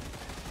is 3.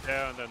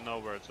 Yeah, and then know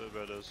where it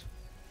is.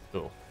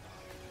 Cool.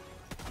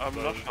 I'm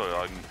not sure if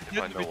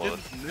I know We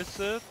what didn't miss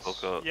it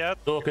Stalker. yet.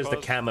 Stalker's the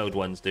because, camoed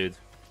ones, dude.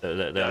 They're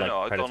Yeah, like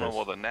no, I predators. don't know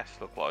what the nests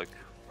look like.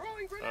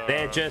 Throwing grenade.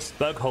 They're just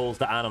bug holes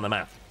that aren't on the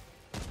map.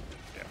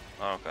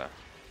 Oh, okay.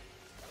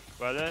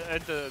 Well,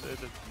 it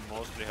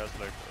mostly has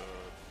like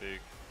a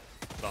big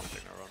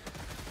something around it.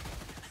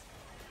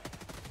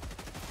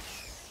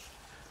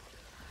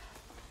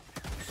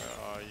 Where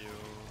are you?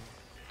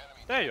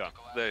 There you are.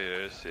 There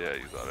it is. Yeah,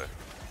 you got it.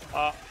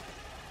 Ah,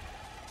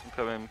 I'm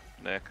coming,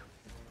 Nick.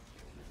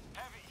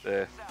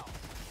 There.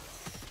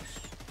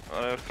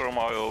 I'm gonna throw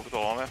my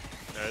orbital on it.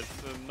 yeah,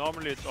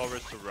 normally it's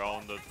always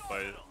surrounded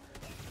by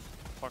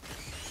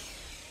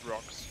fucking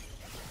rocks.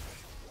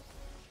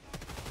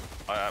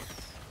 I am.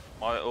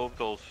 My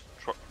orbital's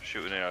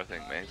shooting here, I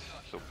think, mate.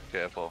 So be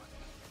careful.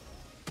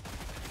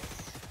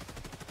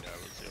 Yeah,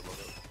 we'll see about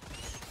it.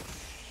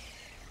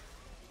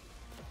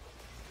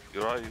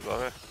 You're right, you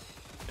got it.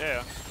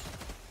 Yeah.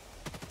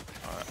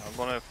 Alright, I'm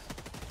gonna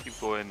keep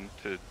going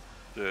to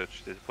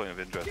search this point of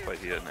interest by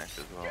here, Nick,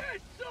 as well.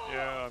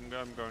 Yeah, I'm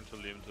going to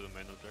leave him to the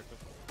main objective.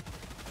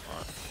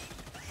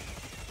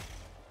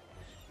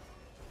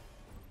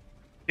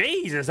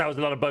 Jesus, that was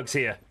a lot of bugs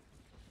here.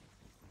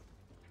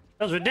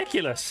 That was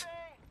ridiculous.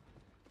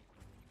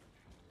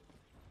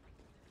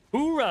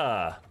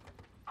 Hoorah!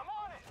 I'm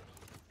on it.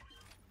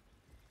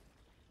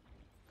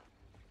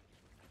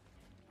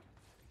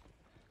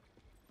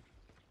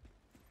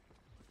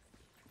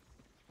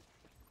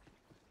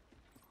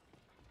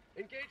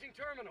 Engaging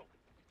terminal.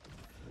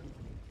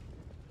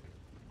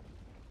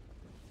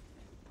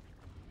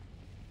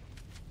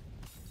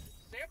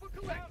 Sample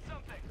collect. Found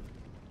something.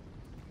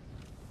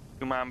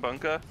 2-man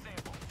bunker.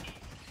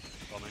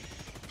 Coming.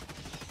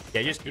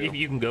 Yeah, just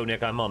you can go,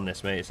 Nick. I'm on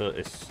this, mate. So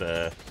it's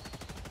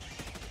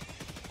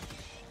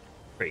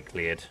pretty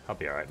cleared. I'll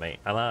be alright, mate.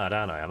 I'm hard,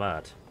 aren't I? I'm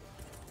hard.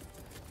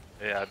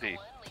 Yeah, D.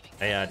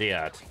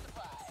 ARD.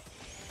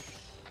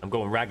 I'm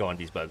going rag on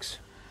these bugs.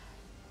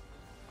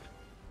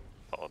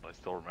 Oh, I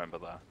still remember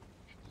that.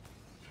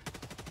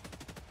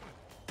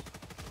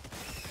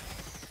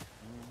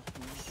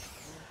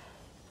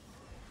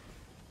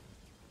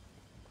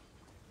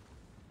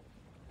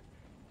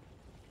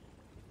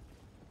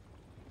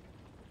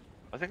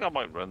 I think I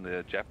might run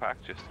the jetpack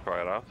just to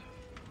try it out.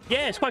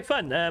 Yeah, it's quite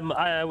fun.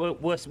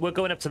 We're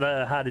going up to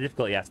the harder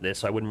difficulty after this,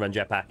 so I wouldn't run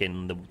jetpack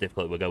in the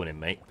difficulty we're going in,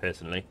 mate.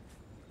 Personally.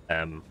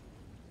 But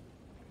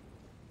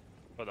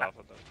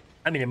after that.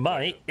 I mean, it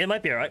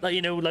might be alright. Like,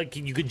 you know, like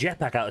you could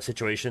jetpack out of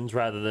situations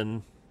rather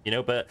than, you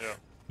know, but Yeah.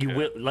 You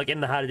will, like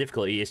in the harder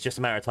difficulty, it's just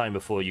a matter of time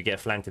before you get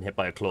flanked and hit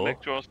by a claw.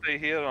 Nick, do you want to stay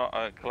here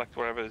or collect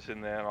whatever is in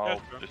there, and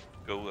I'll sure. just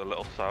go a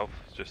little south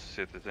just to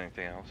see if there's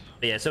anything else.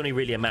 But yeah, it's only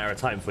really a matter of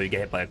time before you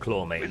get hit by a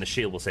claw, mate, and the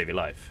shield will save your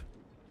life.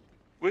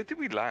 Where did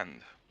we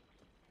land?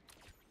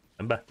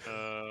 Remember?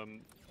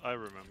 I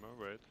remember.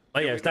 Wait. Oh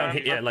yeah, we it's down land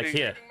here. Yeah, like like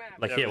here,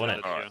 like Yeah, here, we wasn't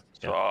it? landed Alright,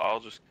 here. so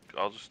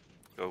I'll just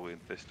go in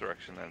this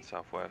direction then,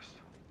 southwest.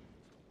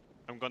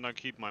 I'm gonna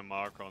keep my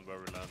marker on where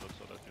we landed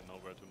so that you know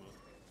where to move.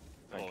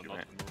 Thank you, not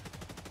mate. to move.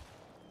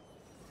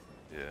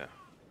 Yeah.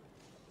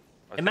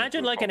 I think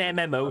Imagine we're like an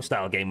probably- MMO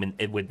style game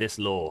with this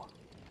lore.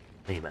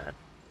 Hey man.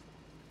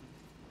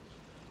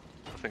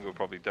 I think we're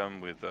probably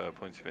done with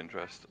points of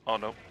interest. Oh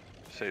no,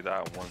 say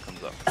that and one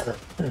comes up.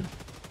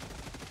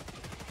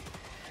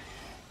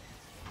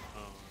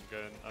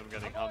 I'm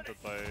getting hunted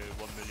by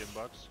 $1 million.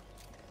 But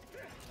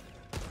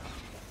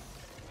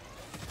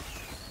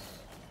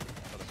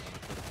I'm gonna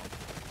kill one.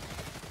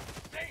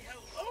 Say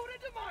hello to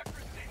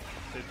democracy.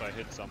 If I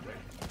hit something,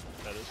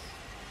 that is.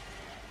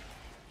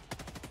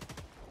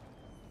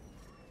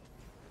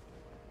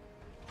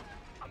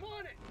 I'm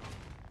on it.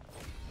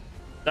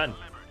 Done.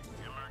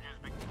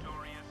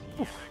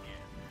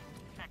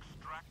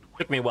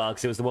 Took me a while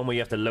because it was the one where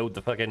you have to load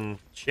the fucking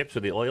ships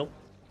with the oil.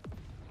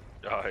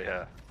 Oh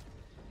yeah.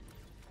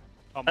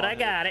 Come But on, I hit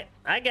it. got it.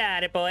 I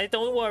got it, boys.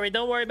 Don't worry.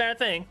 Don't worry about a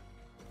thing.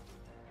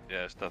 Yeah,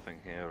 there's nothing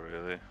here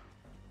really.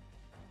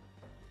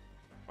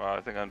 Well,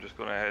 I think I'm just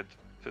gonna head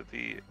to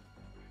the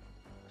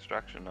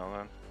extraction now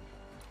then.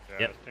 Yeah,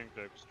 Yep. I think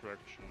the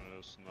extraction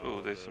is now.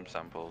 Oh, there's some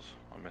samples.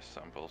 I missed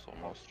samples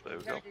almost. There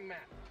we go. Attacking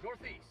map.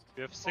 Northeast.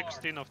 We have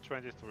 16 of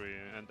 23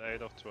 and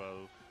 8 of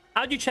 12.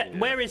 How'd you check? Yeah.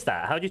 Where is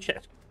that? How'd you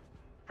check?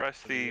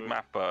 Press the You-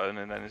 map button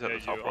and then it's at Yeah,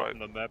 the top you right. open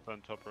the map on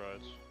top right.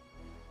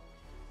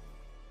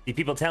 See,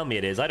 people tell me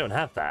it is. I don't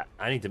have that.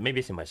 I need to. Maybe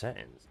it's in my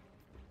settings,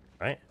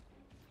 right?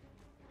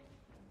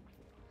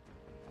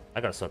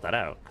 I gotta sort that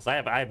out because I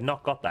have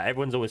not got that.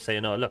 Everyone's always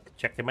saying, "Oh, look,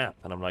 check the map,"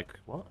 and I'm like,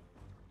 "What?"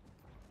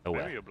 Oh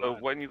well. Maybe you're So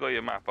blind. when you got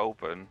your map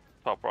open,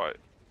 top right.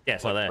 Yeah,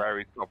 it's not like there.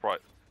 very top right.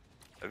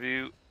 Have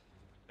you?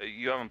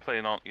 You haven't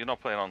playing on. You're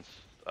not playing on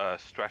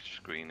stretch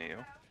screen, are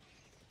you?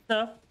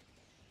 No.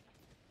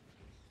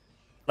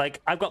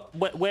 Like I've got.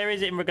 Where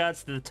is it in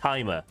regards to the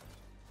timer?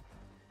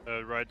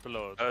 Right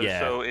below it. Yeah.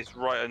 So it's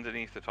right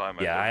underneath the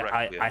timer. Yeah, directly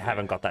I underneath.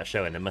 haven't got that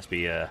showing. There must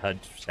be a HUD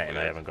setting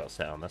I Yeah. haven't got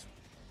set on this.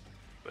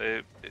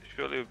 It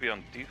surely would be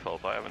on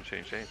default. I haven't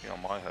changed anything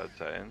on my HUD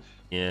settings.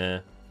 Yeah.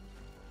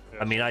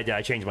 I mean,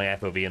 I changed my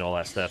FOV and all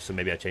that stuff, so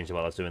maybe I changed it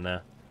while I was doing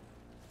that.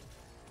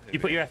 You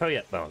put your FO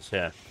yet, Bones?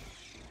 Yeah.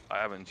 I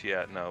haven't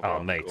yet. No. But Oh,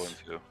 I'm mate. going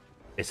to.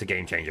 It's a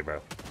game changer,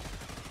 bro.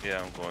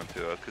 Yeah, I'm going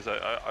to because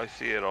I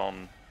see it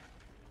on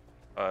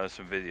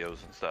some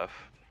videos and stuff.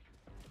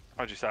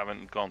 I just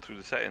haven't gone through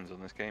the settings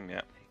on this game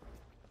yet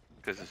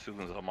because as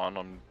soon as I'm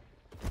on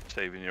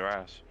saving your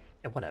ass.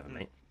 Yeah, whatever,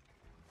 mate.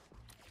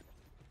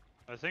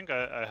 I think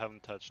I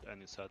haven't touched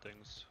any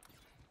settings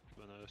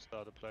when I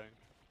started playing.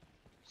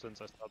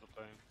 Since I started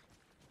playing.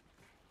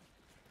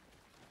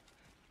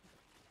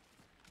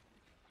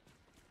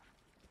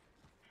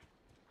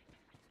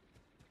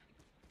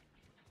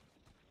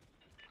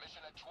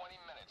 Mission at 20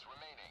 minutes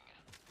remaining.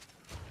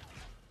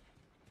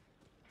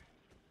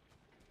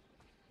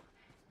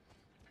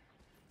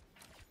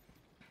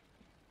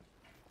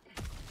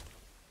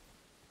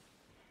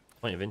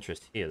 Point of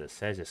interest here that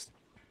says it's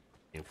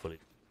being fully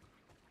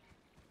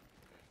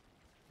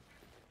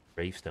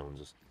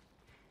gravestones.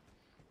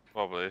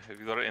 Probably. Have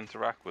you got to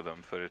interact with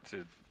them for it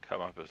to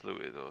come up as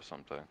looted or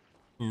something?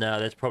 No,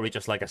 there's probably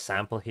just like a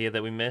sample here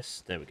that we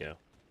missed. There we go.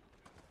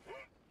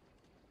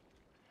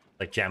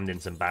 Like jammed in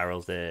some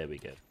barrels. There we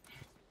go.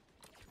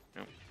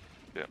 Yep.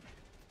 Yep.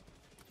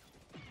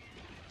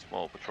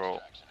 Small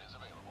patrol. Action is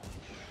available.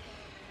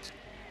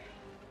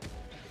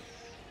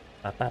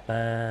 Ba, ba,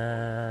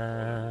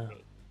 ba.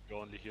 You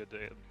only hear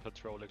the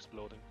patrol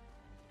exploding.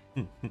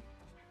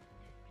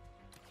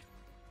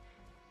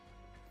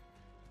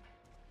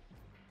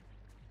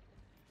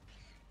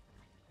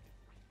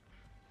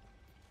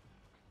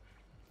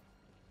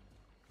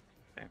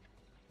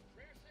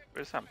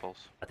 Where's samples?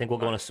 I think we'll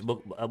go on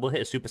we'll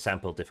hit a super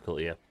sample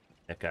difficulty here,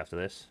 Nick, after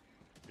this.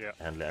 Yeah.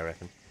 Handle it, I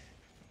reckon.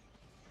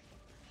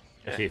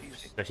 Yeah, Especially,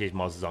 easy. especially if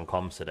Moz is on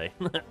comms today.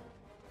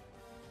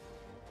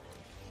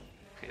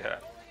 Yeah.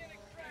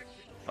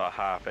 Not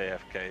half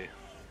AFK.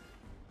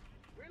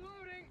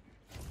 Reloading.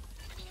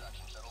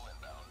 Extraction shuttle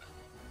inbound.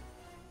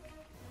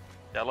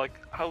 Yeah, like,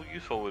 how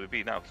useful would it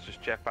be now to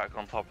just jet back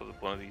on top of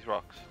one of these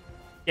rocks?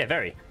 Yeah,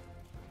 very.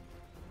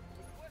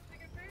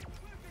 Requesting advanced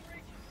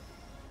weaponry.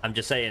 I'm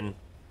just saying,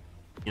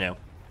 you know,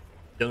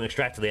 don't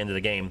extract to the end of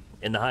the game.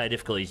 In the higher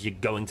difficulties, you're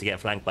going to get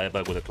flanked by a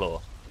bug with a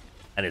claw.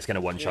 And it's going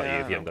to one-shot you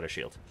if you haven't got a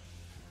shield.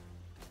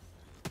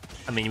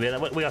 I mean,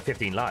 we got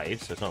 15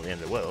 lives, so it's not the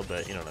end of the world,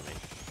 but you know what I mean.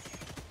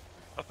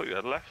 I thought you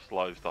had less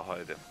lives to high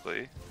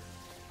difficulty.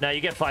 No,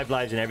 you get 5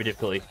 lives in every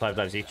difficulty, 5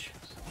 lives each.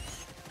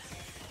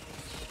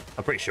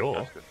 I'm pretty sure.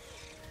 That's good.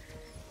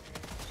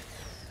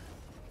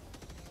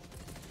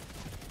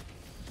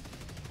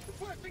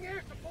 Requesting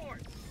air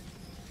support.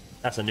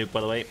 That's a nuke,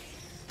 by the way.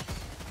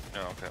 Oh,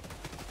 okay.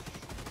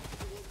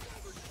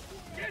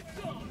 Get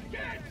some!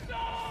 Get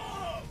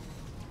some!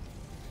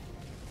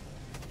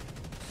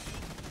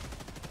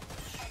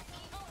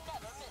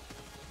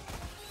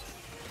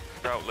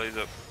 Scout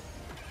laser.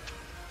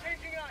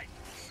 Changing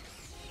ice!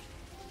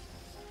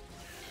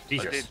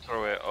 Jesus. I did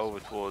throw it over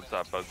towards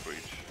that bug breach.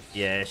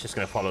 Yeah, it's just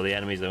gonna follow the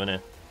enemies, though, isn't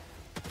it?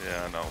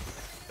 Yeah, I know.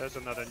 There's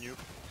another nuke.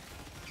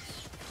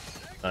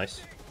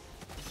 Nice.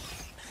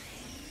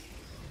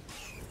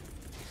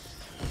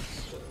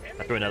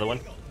 I threw another one.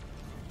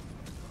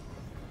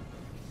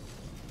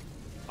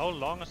 How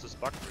long is this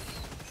bug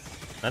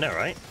breach? I know,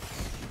 right?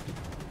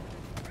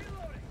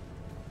 Reloading!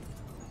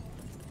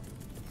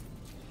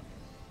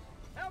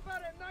 How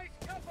about a nice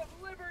cup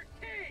of liver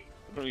tea?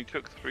 It only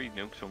took 3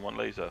 nukes and 1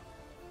 laser.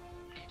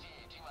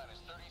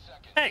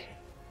 Hey!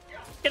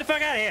 Get the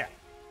fuck out of here!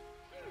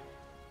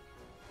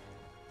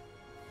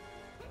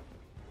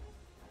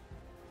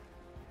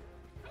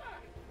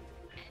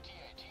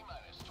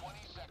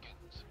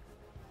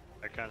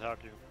 I can't help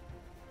you.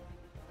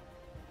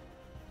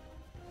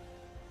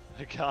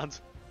 I can't.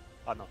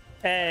 Oh no.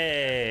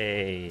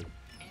 Hey!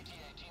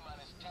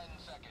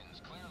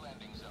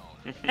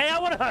 Hey, I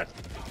want to hurt!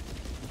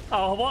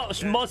 Oh,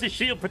 what? Moz's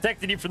shield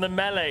protected you from the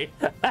melee.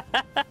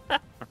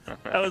 That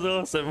was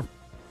awesome.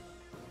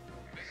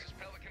 This is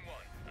Pelican 1.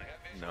 I have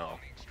visual No. on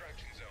the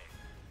extraction zone.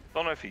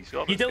 Don't know if he's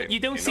got You this don't. game. You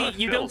don't know see. if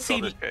You Phil's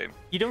don't got see. this game.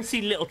 You don't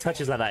see little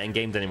touches like that in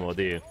games anymore,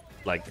 do you?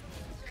 Like,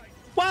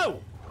 whoa!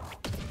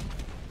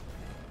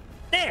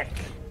 Nick!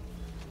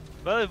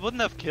 Well, it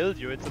wouldn't have killed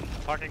you. It's a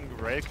fucking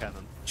rail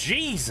cannon.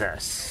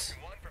 Jesus!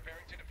 One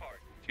preparing to depart.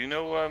 Do you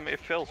know if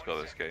Phil's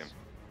got this game?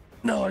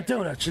 No, I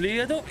don't actually.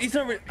 I don't. He's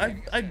not.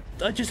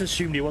 I just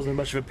assumed he wasn't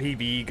much of a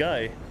PvE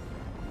guy.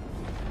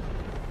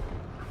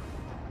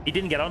 He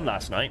didn't get on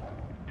last night.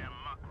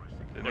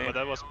 Didn't Yeah, he? but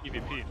that was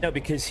PvP. No,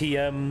 because he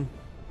had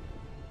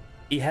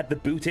the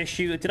boot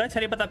issue. Did I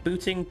tell you about that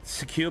booting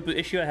secure boot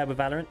issue I had with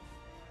Valorant?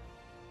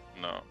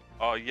 No.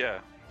 Oh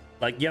yeah.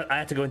 Like, yeah, I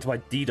had to go into my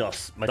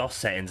DOS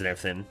settings and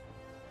everything.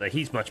 Like,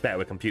 he's much better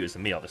with computers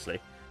than me, obviously.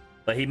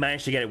 But he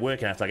managed to get it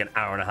working after like an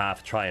hour and a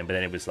half trying. But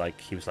then it was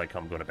like he was like,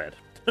 "I'm going to bed."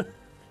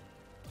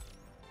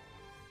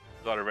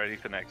 Got it ready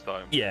for next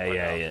time. Yeah, Like,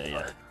 yeah, oh, yeah, yeah.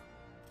 sorry.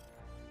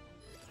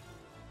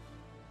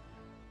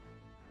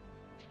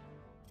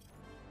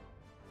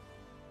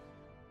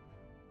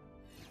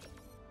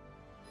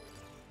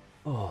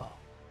 Oh.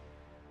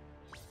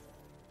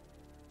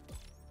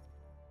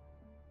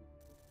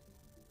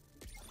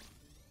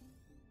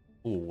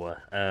 Ooh,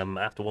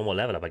 after one more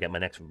level up, I get my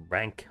next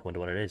rank. Wonder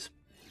what it is.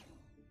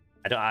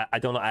 I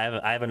don't know.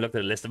 I haven't looked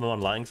at a list of them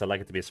online, so I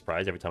like it to be a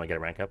surprise every time I get a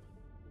rank up.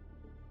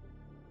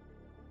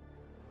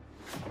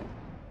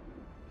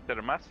 They're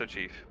a Master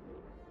Chief.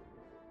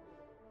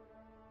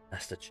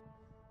 Master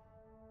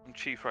I'm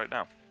Chief right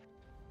now.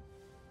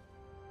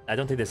 I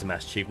don't think there's a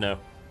Master Chief, no.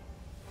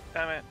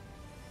 Damn it.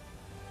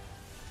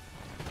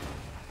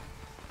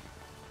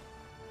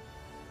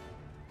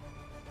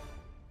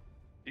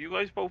 Are you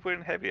guys both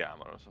wearing heavy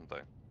armor or something?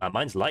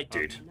 Mine's light,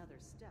 dude. Another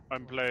step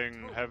I'm towards playing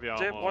total heavy Why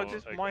armor.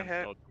 does against my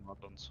hair-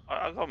 automatons.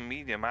 I got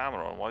medium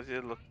armor on. Why does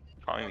it look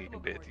tiny Welcome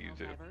compared aboard, to you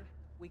two? Helldiver.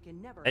 We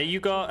can never Have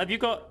you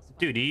got,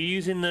 dude? Are you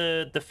using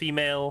the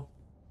female?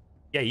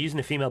 Yeah, you're using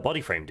the female body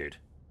frame, dude.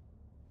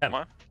 Come.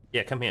 Am I?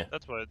 Yeah, come here.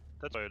 That's why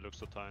it looks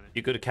so tiny.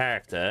 You go to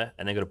character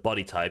and then go to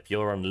body type.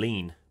 You're on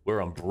lean.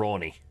 We're on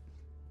brawny.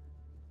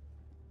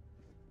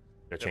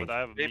 Go Yeah, change. but I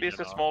have a Maybe it's a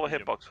medium smaller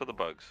medium. hitbox for the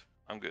bugs.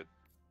 I'm good.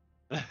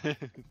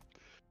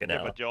 Get Yeah,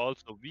 out. but you're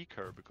also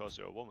weaker because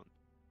you're a woman.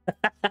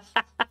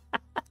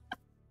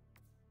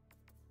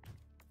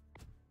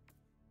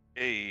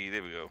 Hey,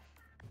 there we go.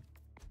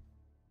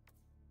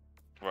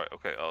 Right,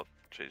 okay, I'll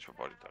change for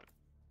body type.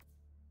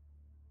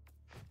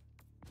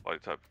 Body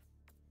type.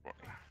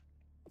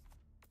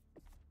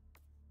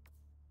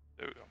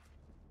 There we go.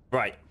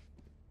 Right.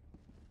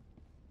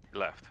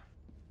 Left.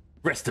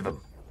 Rest of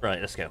them. Right,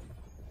 let's go.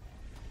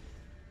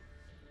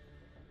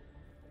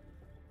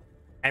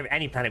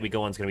 Any planet we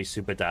go on is going to be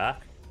super dark.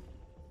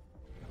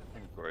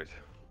 Great.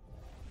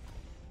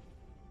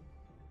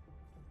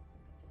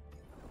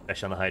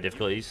 Especially on the high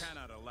difficulties.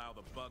 Cannot allow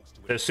the bugs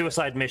to The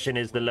suicide mission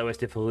is the lowest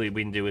difficulty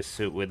we can do with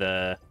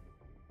super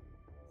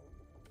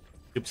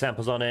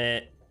samples on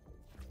it.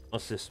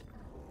 What's this?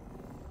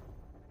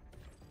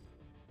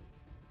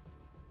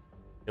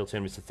 Kill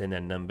tournaments to thin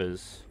end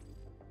numbers.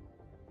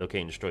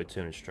 Locate and destroy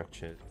tournament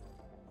structure.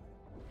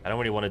 I don't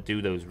really want to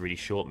do those really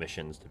short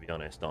missions, to be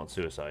honest, not on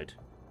suicide.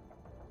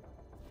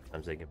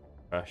 Sometimes they get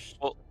rushed.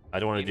 Well, I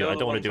don't want to you do. know I the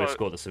don't want ones to do I-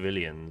 escort the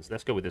civilians.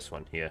 Let's go with this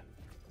one here.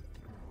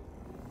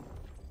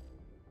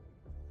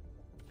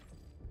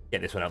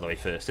 Get this one out of the way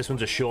first. This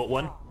one's a short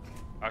one.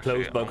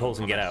 Actually, Close bug holes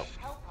and get out.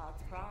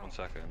 Hellpods prime. 1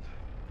 second.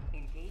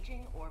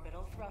 Engaging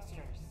orbital thrusters.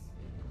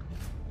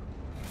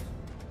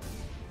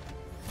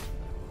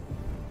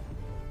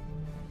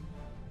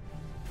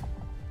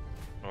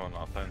 Oh,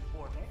 nothing.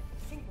 Orbit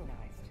synchronized.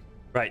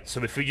 Right.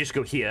 So if we just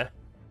go here,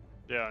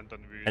 Yeah, and then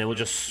we. and then we'll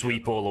just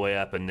sweep all the way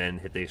up and then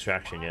hit the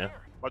extraction, yeah.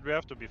 But we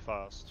have to be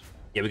fast.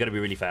 Yeah, we got to be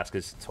really fast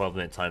because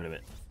 12-minute time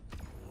limit.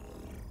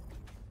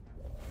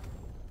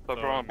 So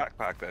I brought my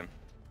backpack then.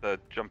 The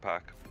jump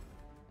pack.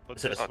 Put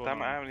So- this Oh one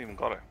damn it, I on. haven't even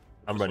got it.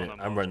 I'm This one running.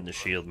 I'm I'm not running the so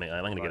shield, mate.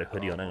 I'm gonna get a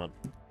hoodie on. Hang on.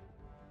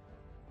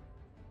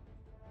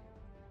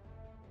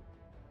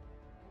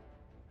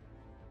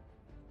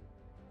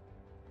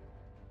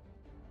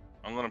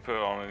 I'm gonna put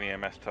it on an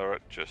EMS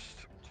turret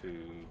just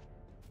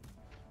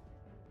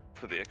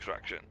for the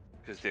extraction.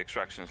 Because the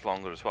extraction is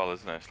longer as well,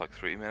 isn't it? It's like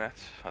 3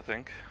 minutes, I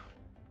think.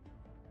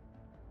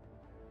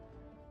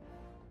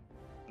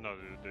 No,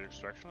 the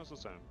extraction is the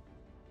same.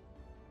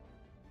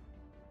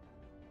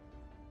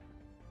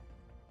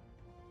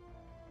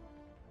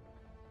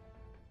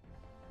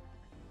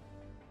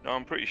 No,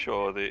 I'm pretty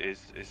sure that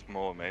it's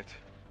more, mate.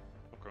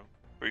 Okay.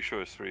 Pretty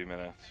sure it's 3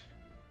 minutes.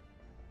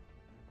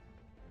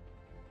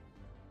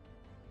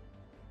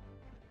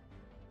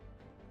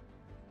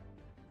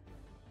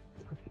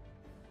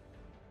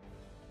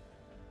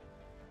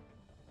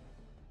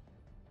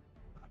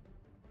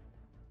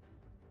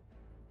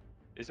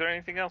 Is there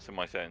anything else in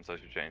my settings I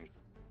should change?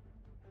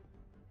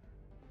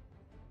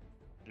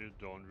 You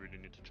don't really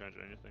need to change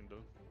anything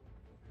though.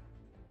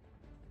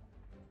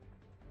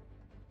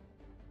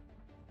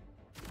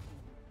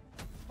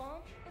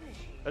 Launch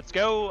initiated. Let's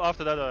go.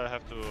 After that, I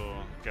have to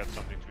get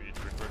something to eat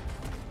real quick.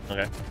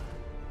 Okay.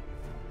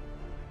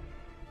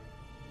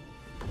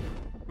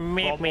 For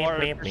Meep, more meep, meep,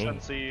 meep.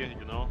 efficiency,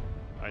 you know,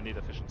 I need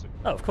efficiency.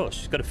 Oh, of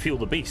course. Got to fuel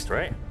the beast,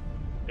 right?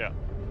 Yeah,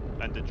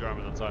 and the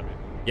German inside me.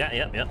 Yeah,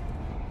 yeah, yeah.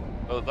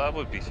 Oh, that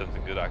would be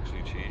something good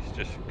actually, Cheese.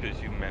 Just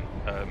because you meant,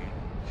 I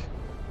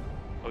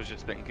was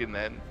just thinking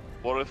then,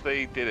 what if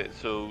they did it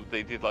so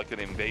they did like an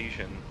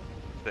invasion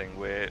thing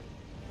where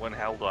one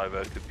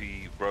Helldiver could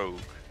be rogue?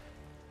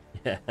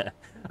 Yeah.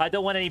 I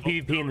don't want any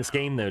PvP in this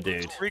game, though,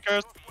 dude.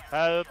 Freakers,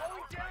 help!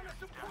 Going down a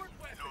support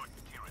weapon.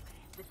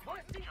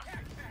 Requesting tac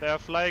pack. They are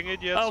flying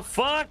idiots. Oh,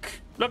 fuck!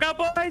 Look out,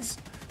 boys!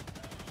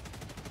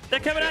 They're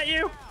coming at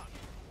you!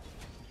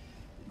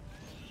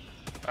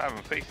 I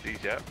haven't faced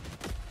these yet.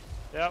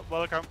 Yeah,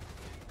 welcome.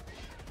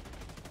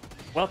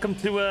 Welcome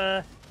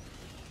to,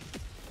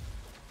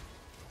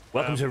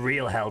 Welcome to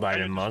real Can Helldiver,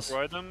 you Moz.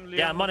 destroy them,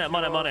 Yeah, I'm on it,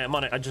 Leon, I'm on it, I'm on with it, I'm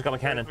on it. I just got my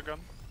your cannon. laser gun?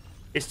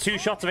 It's 2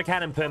 shots of a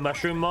cannon per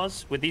mushroom,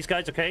 Moz, with these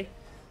guys, okay?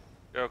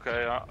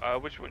 Okay,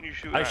 which one you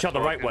shoot? I at shot the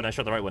so right can- one, I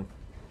shot the right one.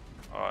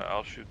 Alright,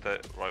 I'll shoot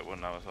that right one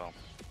now as well.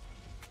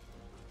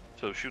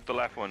 So shoot the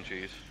left one,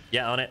 Cheese.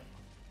 Yeah, on it.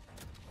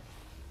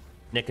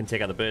 Nick can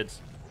take out the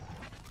birds.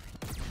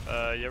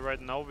 Yeah, right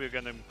now we're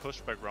getting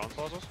pushed by ground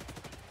forces.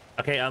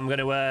 Okay, I'm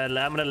gonna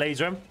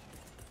laser him.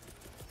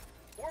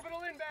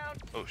 Orbital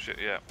inbound. Oh shit,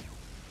 yeah.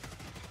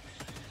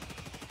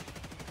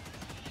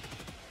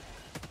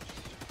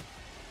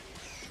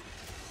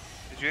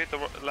 Did you hit the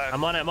left?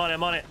 I'm on it, I'm on it,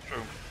 I'm on it.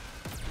 True.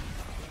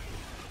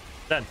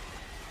 Done.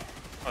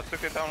 I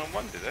took it down in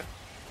one, did it?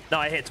 No,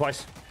 I hit it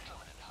twice.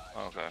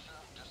 Oh, okay.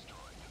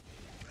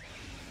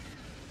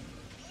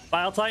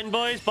 Bile Titan,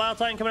 boys. Bile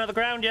Titan coming out of the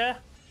ground, yeah?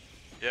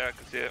 Yeah, I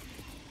can see it.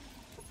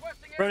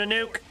 Requesting Throwing a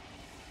nuke.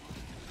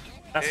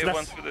 That's, Hit that's,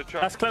 one through the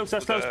truck. that's close,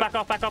 that's close. Back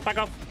off, back off, back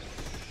off.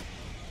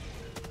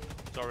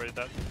 It's already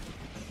dead.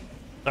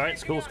 Alright,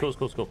 it's cool, it's cool, it's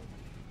cool, it's cool.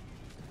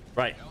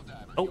 Right.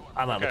 Oh,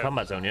 I'm out of the Okay.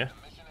 combat zone, yeah?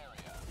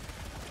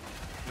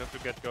 You have to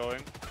get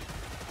going.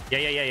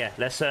 Yeah.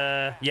 Let's,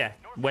 yeah.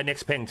 Where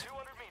Nick's pinged.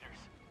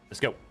 Let's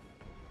go.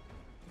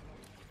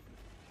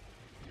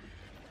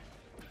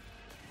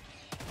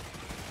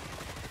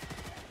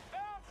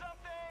 Found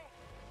something.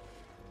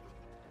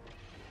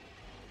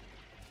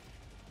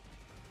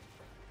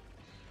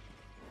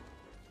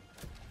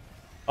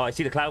 Oh, I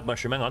see the cloud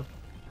mushroom, hang on.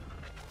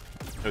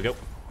 There we go.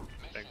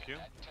 Thank you.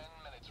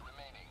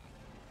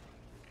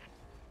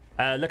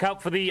 Look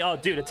out for the, oh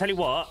dude, I tell you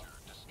what.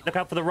 Look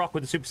out for the rock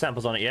with the super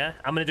samples on it, yeah?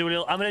 I'm gonna do a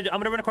little, I'm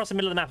gonna run across the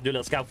middle of the map and do a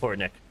little scout for it,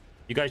 Nick.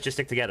 You guys just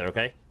stick together,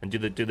 okay? And do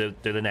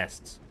the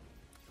nests.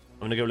 I'm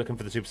gonna go looking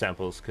for the super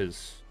samples,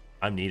 because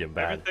I need them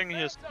bad. Everything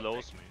here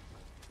slows me.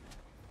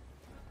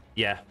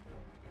 Yeah.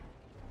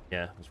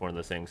 Yeah, it's one of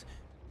those things.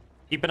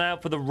 Keep an eye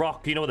out for the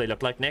rock. You know what they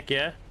look like, Nick,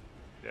 yeah?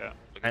 Yeah.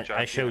 Like a I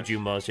giant showed penis. you,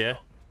 Moz, yeah?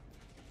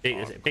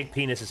 Big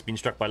penis has been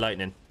struck by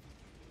lightning.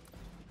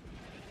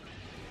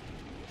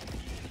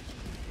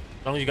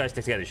 As long as you guys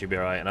stick together, it should be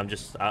alright. And I'm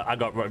just... I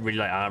got really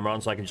light armor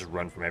on, so I can just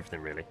run from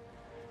everything, really.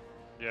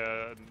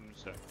 Yeah,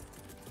 so.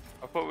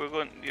 I thought we were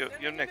going.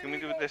 You're Nick, can we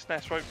do this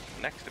nest right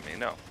next to me?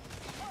 No.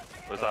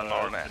 Was that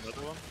not a nest?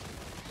 Another one?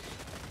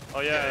 Oh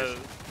yeah, Yeah,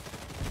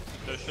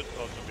 there should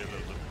also be a little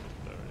bit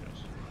there,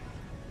 yes.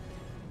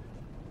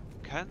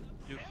 Can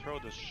you throw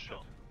this shit?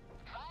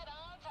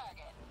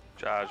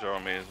 Charger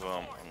on me as well.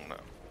 I'm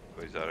gonna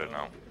squeeze at it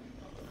now.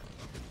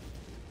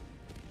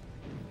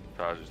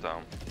 Charger's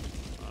down.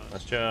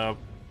 Nice job.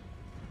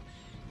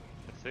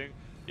 I think.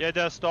 Yeah,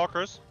 there's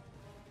stalkers.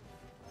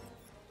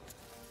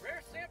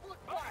 Rare sample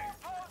acquired.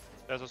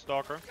 There's a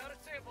stalker. Got a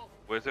sample.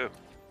 Where to? Over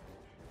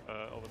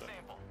there.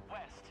 Sample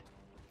west.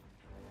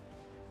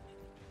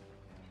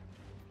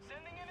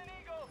 Sending in an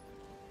eagle.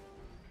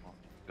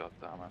 God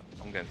damn it.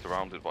 I'm getting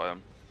surrounded by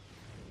him.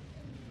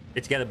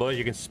 Get together, boys.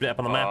 You can split up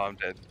on the Oh, map. I'm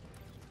dead.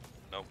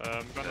 Nope.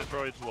 I'm gonna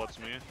throw it towards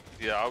me.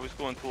 Yeah, I was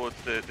going towards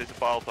the. There's a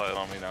bile tile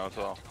on me now as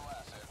well.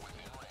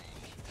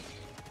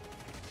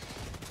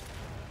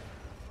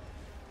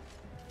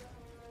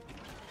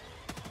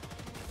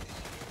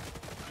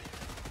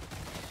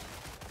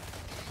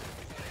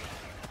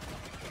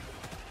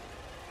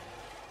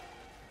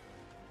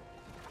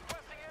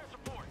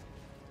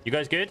 You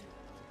guys good?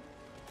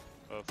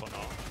 For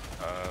now.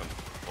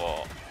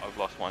 Well, I've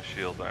lost my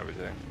shield and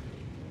everything.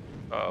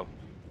 Oh,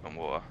 and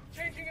water.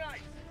 Changing ice.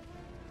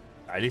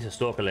 At least the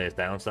stalker layers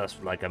down, so that's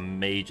like a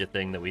major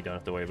thing that we don't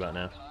have to worry about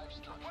now.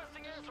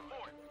 Requesting air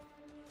support.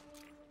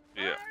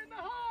 Yeah. Fire in the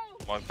hole.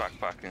 My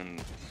backpack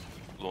and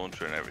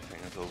launcher and everything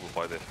is over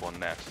by this one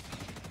nest.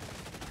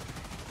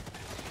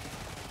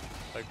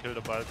 I killed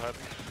a bile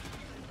titan.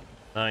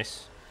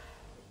 Nice.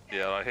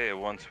 Yeah, I hit it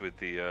once with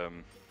the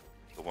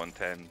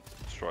 110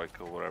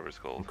 strike or whatever it's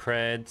called.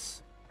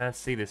 Creds. Can't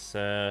see this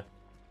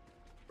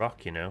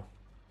rock, you know.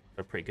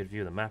 Got a pretty good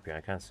view of the map here.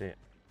 I can't see it.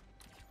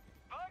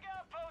 Bug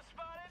outpost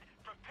spotted.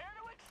 Prepare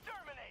to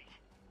exterminate.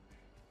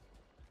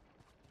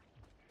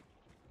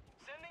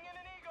 Sending in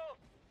an eagle.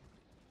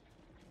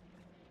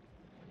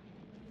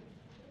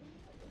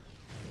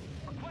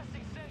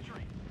 Requesting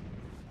sentry.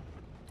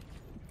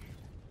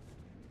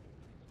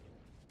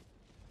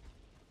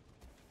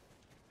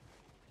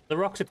 The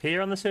rocks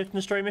appear on the search and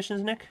destroy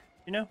missions, Nick?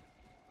 You know?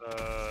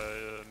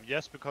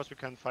 Yes, because we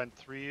can find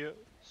 3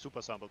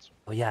 super samples.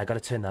 Oh yeah, I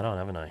gotta turn that on,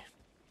 haven't I?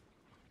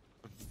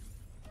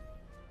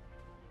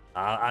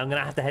 I'm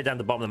gonna have to head down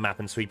the bottom of the map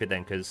and sweep it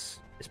then, because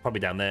it's probably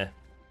down there.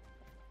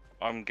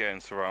 I'm getting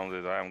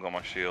surrounded. I haven't got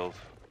my shield.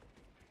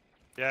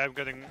 Yeah, I'm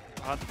getting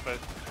hunted by 2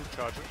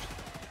 chargers.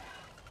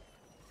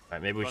 Right,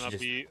 maybe we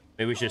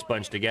should just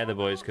bunch together,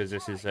 boys, because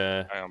this is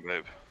Hang on,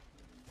 babe.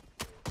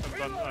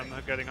 I'm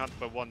getting hunted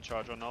by 1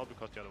 charger now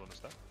because the other one is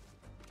dead.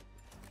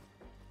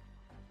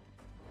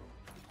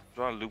 I'm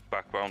trying to loop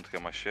back round to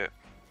get my shit.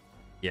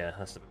 Yeah,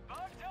 that's the... Bug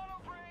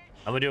tunnel breach.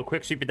 I'm gonna do a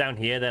quick sweep it down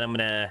here, then I'm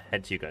gonna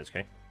head to you guys,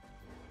 okay?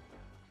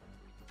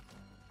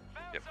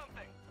 Found Yep.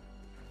 something.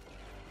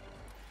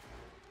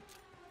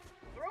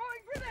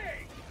 Throwing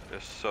grenade.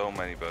 There's so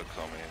many bugs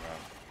on me,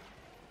 man.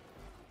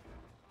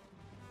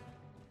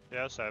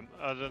 Yeah, Sam.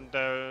 Then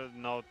there are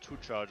now 2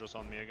 chargers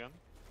on me again.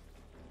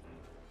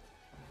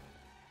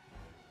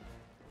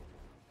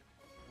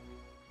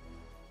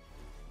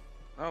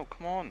 Oh,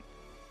 come on.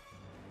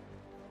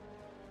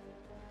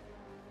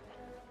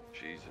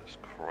 Jesus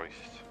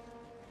Christ.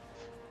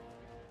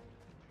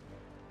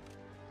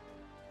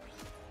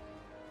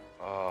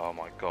 Oh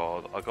my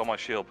god. I got my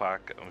shield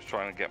pack. I was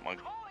trying to get my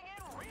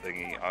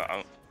thingy.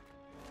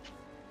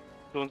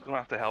 Someone's gonna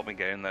have to help me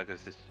get in there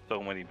because there's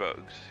so many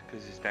bugs.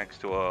 Because it's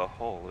next to a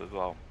hole as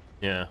well.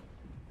 Yeah.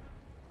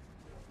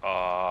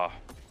 Rare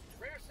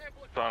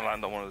sample Trying to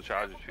land on one of the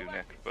charges for you,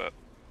 Nick, but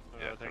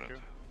yeah, Thank you.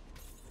 couldn't.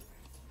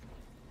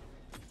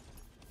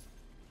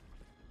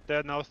 There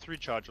are now 3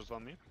 chargers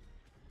on me.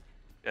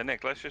 Yeah,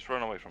 Nick, let's just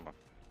run away from them.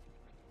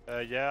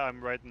 Yeah,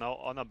 I'm right now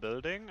on a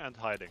building and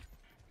hiding.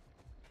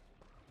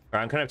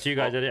 Alright, I'm coming up to you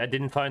guys. I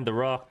didn't find the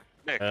rock.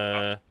 Nick,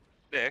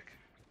 Nick,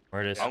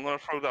 Where it is. I'm gonna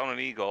throw down an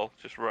eagle.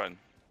 Just run.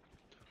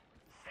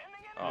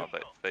 Oh,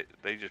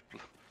 they just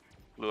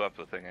blew up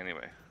the thing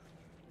anyway.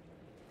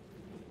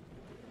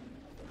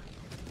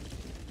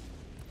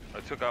 I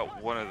took out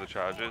one of the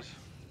charges.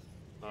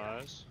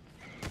 Nice.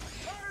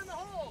 fire in the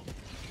hole.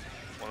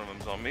 One of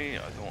them's on me.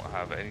 I don't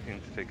have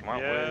anything to take him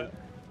out Yeah, with.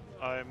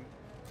 I'm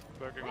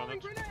working on Throwing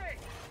it. grenade.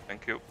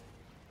 Thank you.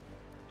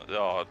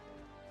 Oh.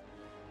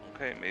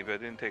 Okay, maybe I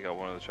didn't take out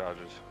one of the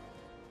charges.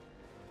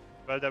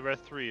 Well, there were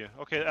 3.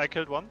 Okay, I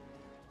killed 1.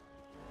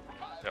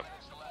 Yep.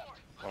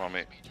 One on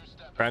me.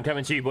 Alright, I'm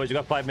coming to you, boys. We've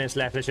got 5 minutes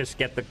left. Let's just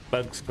get the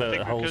bugs I think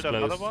we holes killed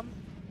another closed. one.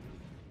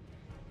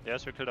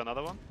 Yes, we killed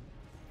another one.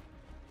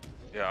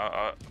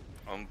 Yeah,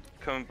 I'm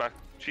coming back.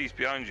 Cheese,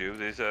 behind you.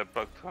 There's a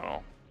bug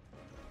tunnel.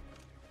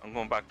 I'm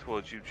going back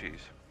towards you,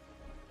 Cheese.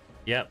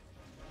 Yep.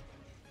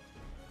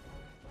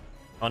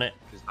 On it.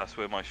 Because that's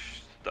where my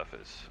stuff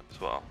is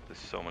as well. There's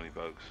so many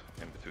bugs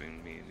in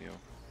between me and you.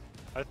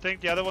 I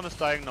think the other one is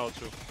dying now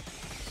too.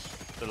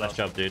 The Nice last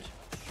job, dude.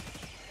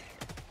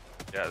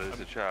 Yeah, there's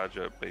a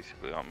charger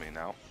basically on me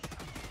now.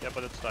 Yeah,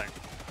 but it's dying,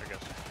 I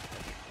guess.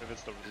 If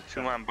it's the There's a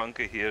 2-man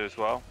bunker here as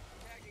well.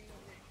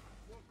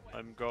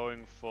 I'm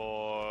going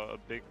for a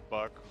big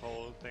bug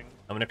hole thing.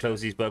 I'm gonna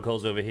close these bug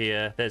holes over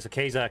here. There's a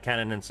Kazar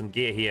cannon and some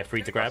gear here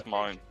free to grab. That's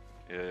mine.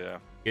 Yeah.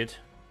 Good.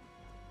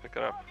 Pick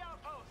it up. Bug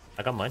outpost.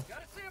 I got mine.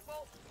 Got a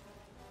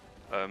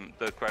sample.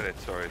 The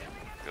credits, sorry.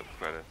 Got the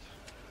credits.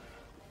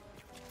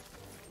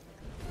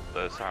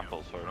 The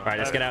samples, sorry. Alright,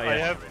 let's get out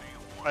here.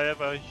 I have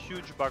a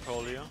huge bug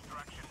hole here.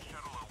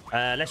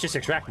 Let's just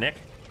extract, Nick.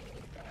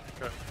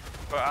 Okay.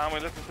 But aren't we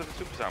looking for the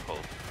super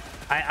samples?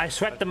 I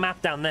swept the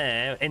map down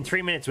there. In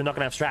 3 minutes, we're not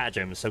gonna have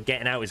stratagems, so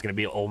getting out is gonna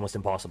be almost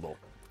impossible.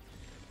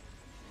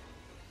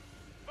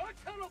 Bug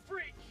tunnel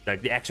breach.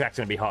 Like the extract's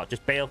gonna be hot.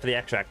 Just bail for the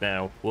extract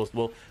now.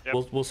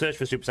 We'll search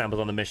for super samples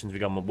on the missions. We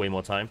got way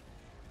more time.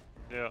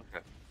 Yeah. Okay.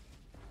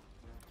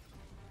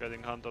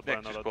 Getting hunted by Nick,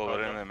 another just call it in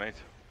charger. there, mate.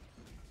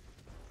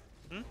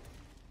 Hmm?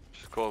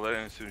 Just call it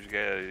in as soon as you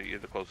get it. You're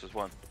the closest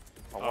one.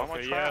 Oh, why am I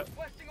Okay, trapped?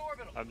 Requesting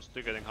orbital. I'm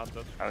still getting hunted.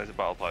 And there's a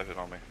battle python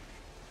on me.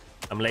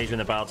 I'm lasering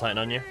the Battle Titan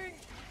on you.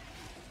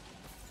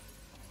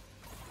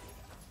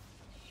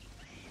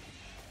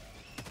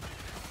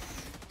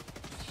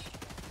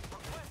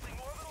 Requesting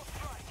orbital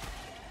strike.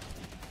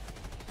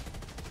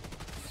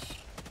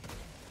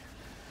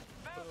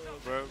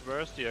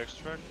 Where's the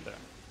extract? There.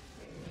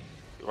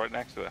 You're right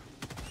next to it.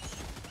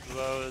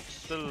 Well, it's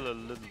still a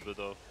little bit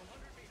off.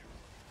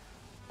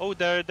 Oh,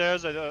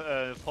 there's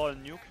a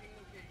fallen nuke.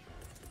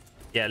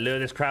 Yeah, lure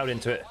this crowd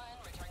into it.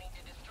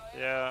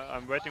 Yeah,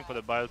 I'm waiting for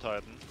the Bile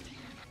Titan.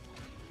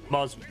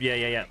 Moz,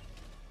 yeah.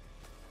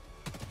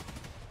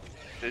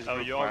 There's Oh,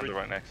 a you commander already-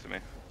 right next to me.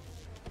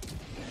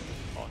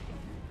 Oh.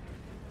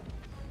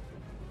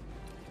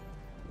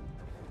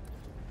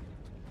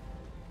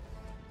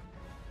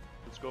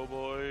 Let's go,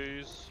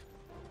 boys.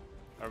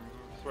 I'm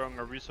throwing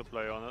a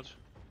resupply on it.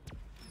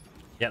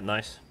 Yep,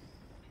 nice.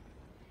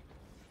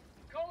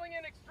 Calling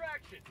in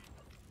extraction.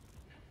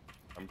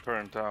 I'm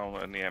turning down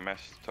an EMS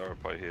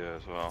turret by here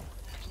as well.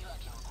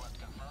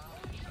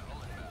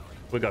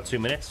 We got 2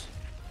 minutes.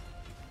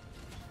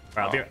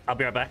 Right, I'll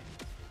be right back.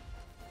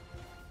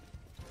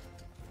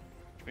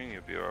 What do you mean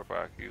you'll be right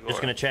back? You go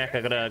Just gonna ahead. check.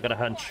 I got a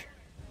hunch.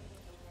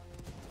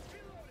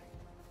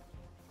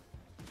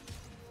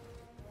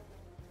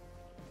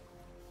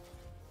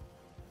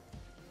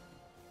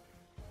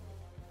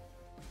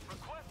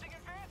 Requesting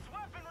advanced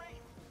weaponry.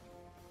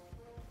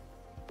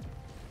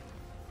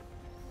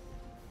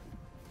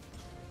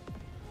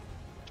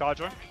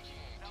 Charger.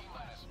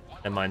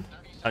 Never mind.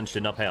 Hunch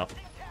did not pay off.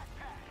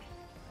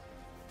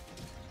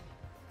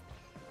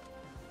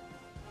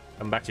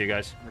 Come back to you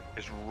guys.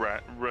 It's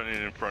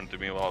running in front of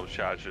me while I was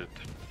charging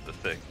the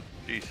thing.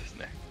 Jesus,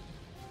 Nick.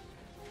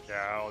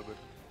 Yeah, all good.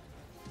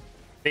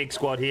 Big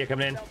squad here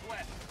coming in.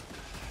 Southwest.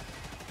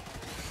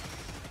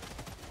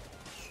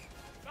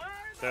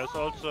 There's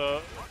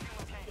also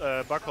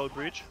a backhole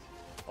breach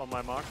on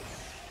my mark.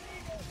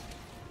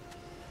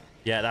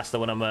 Yeah, that's the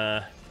one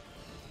I'm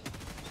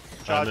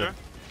Charger.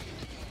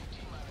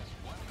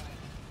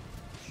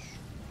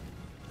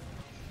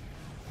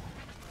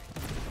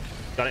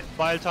 Got it.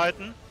 Bile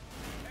Titan.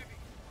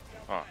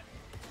 Oh,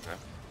 okay.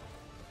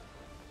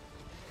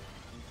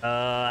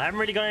 I haven't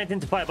really got anything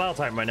to fight Battle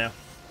Time right now.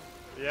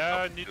 Yeah,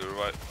 I need You're to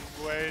right.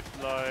 wait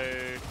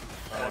like...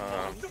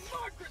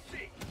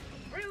 Democracy.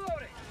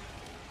 Reloading.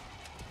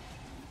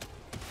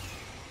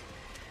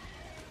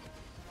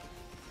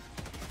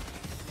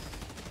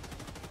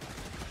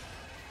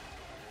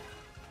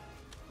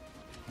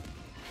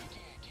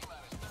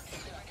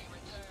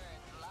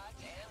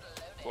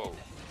 Whoa.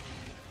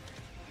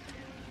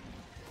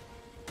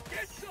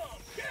 Get some.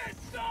 Get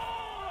some.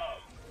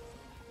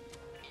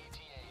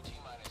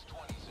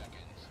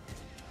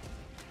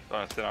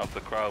 Trying to thin out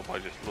the crowd by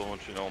just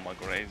launching all my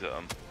grenades at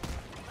them.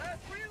 Last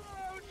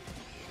reload.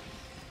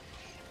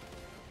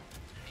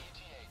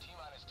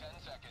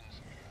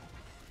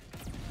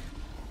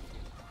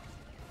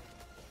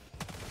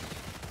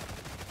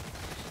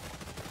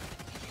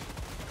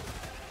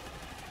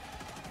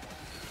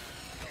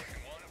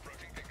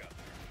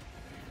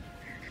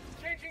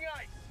 Changing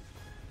ice.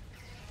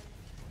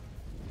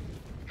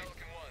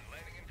 Pelican 1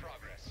 landing in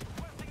progress.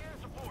 Requesting air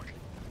support.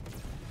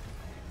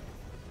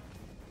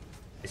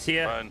 Is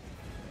here. Fine.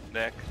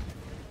 Nick.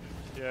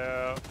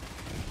 Yeah.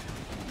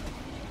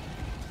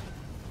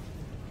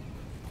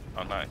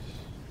 Oh, nice.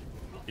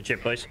 Good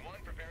chip, boys. 1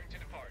 preparing to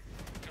depart.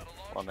 Shuttle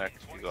launch Well, Nick,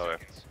 in 20 you got it.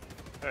 seconds.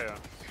 Yeah,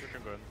 you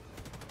can go in.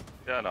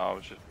 Yeah, no, I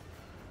was just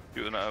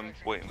doing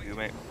waiting for you,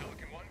 mate.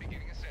 Pelican 1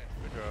 beginning ascent.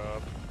 Good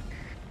job.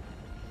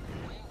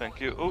 Thank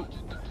you. Oh,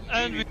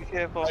 And we be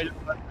careful. at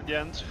the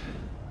end.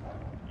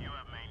 You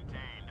have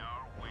maintained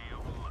our way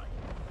of life.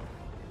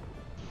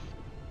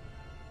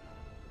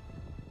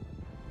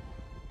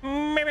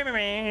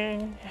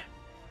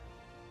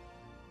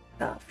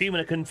 Fuming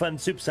I couldn't find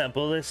the super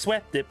sample. They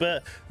swept it,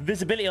 but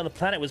visibility on the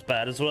planet was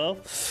bad as well,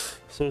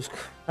 so it's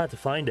hard to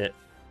find it.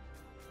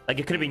 Like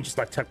it could have been just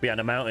like tucked behind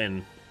a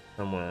mountain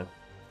somewhere.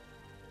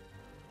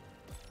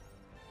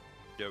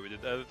 Yeah, we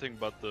did everything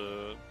but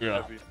the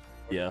Yeah. heavy.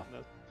 Yeah.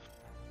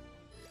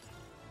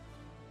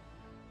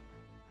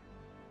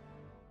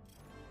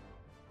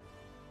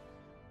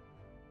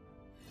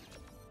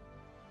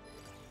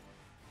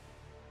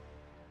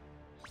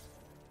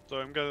 So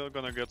I'm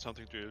gonna get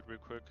something to eat real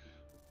quick.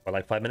 For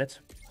like 5 minutes.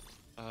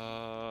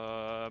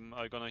 I'm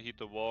gonna heat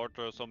the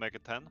water, so make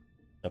it 10.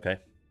 Okay.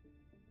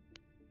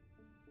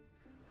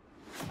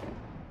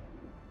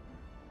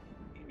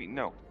 Evie,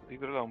 no,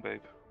 leave it alone,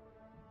 babe.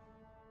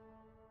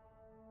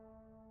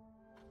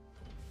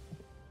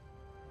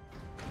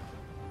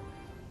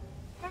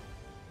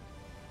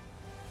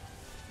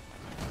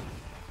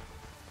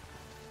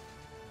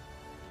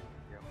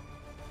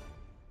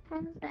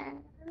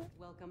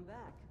 Welcome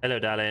back. Hello,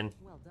 darling.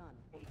 Well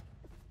done.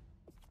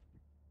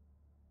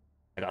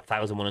 I got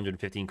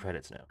 1,115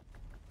 credits now.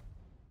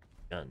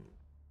 Done.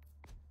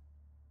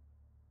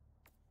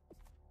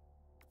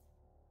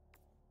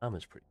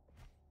 Armor's pretty.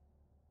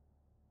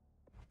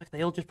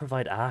 They all just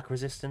provide arc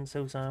resistance,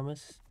 those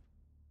armors.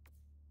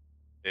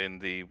 In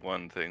the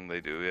one thing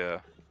they do, yeah.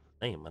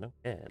 Damn, I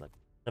don't care. Like,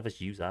 none of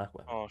us use arc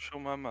weapons. Oh, show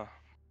mama.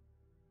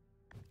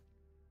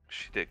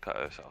 She did cut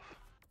herself.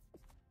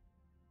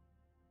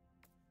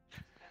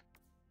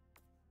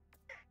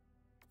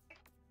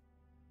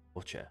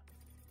 Butcher.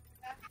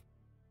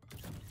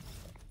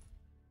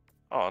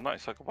 Oh,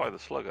 nice. I can buy the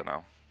slugger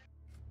now.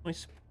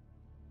 Nice.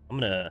 I'm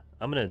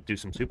gonna do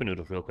some super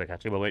noodles real quick.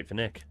 Actually, while wait for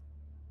Nick.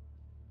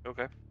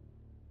 Okay.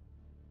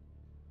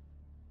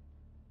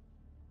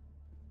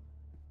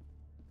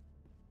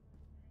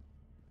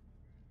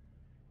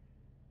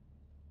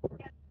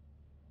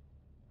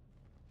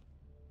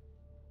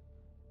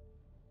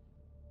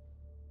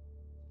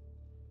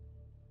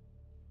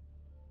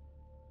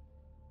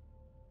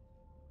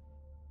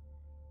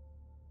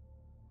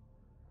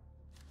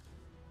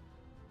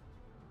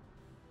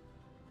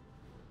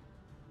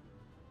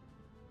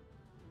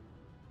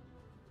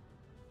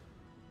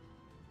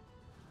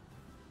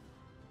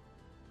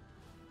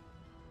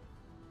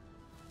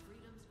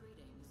 Freedom's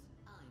greetings.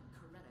 I'm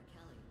Coretta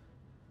Kelly.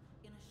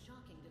 In a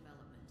shocking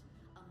development,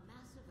 a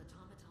massive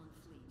automaton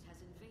fleet has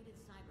invaded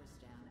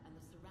Cyberstan and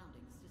the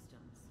surrounding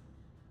systems.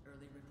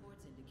 Early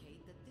reports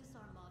indicate that this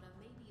armada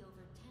may be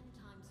over 10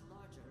 times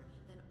larger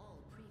than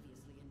all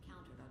previously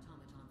encountered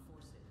automaton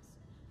forces.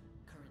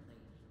 Currently,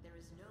 there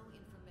is no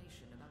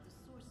information about the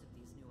source of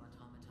these new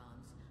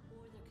automatons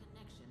or their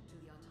connection to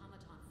the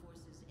automaton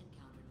forces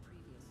encountered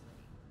previously.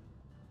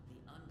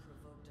 The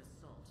unprovoked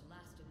assault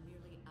lasted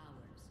nearly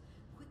hours,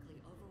 quickly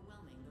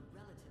overwhelming the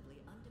relatively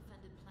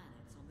undefended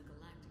planets on the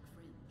galactic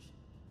fringe.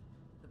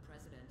 The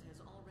President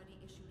has already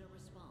issued a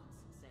response,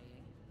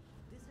 saying,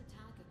 "This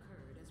attack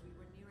occurred as we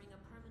were nearing a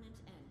permanent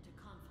end to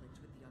conflict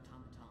with the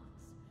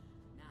automatons.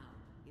 Now,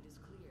 it is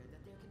clear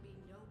that there can be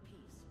no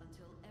peace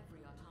until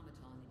every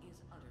automaton is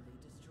utterly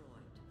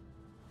destroyed."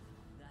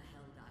 The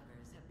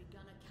Helldivers have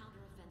begun a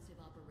counteroffensive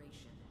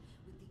operation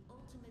with the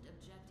ultimate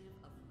objective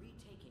of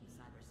retaking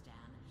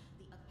Cyberstan,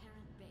 the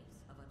apparent base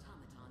of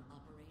automaton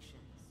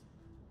operations.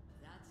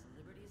 That's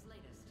Liberty's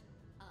latest.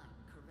 I'm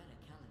Coretta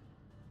Kelly.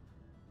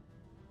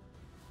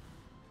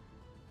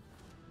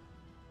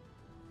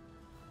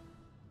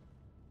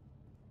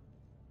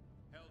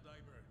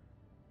 Helldiver,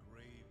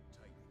 grave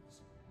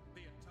tidings.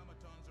 The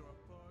automatons are a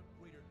far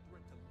greater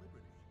threat to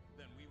liberty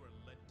than we were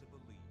led to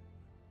believe.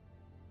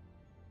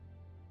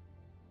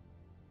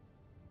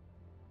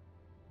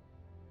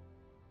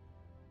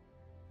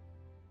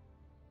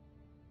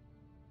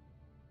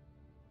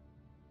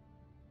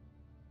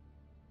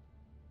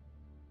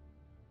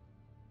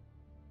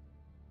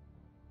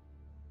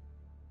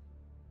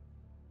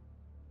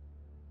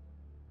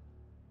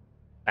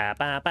 Ba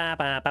ba ba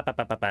ba ba ba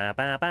ba ba ba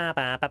ba ba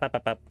ba ba ba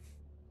ba.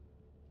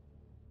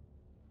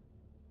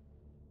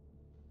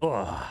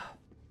 Oh.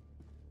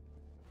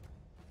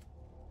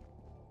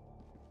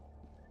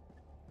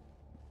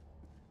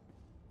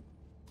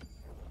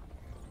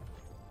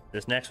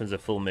 This next one's a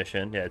full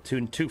mission. Yeah,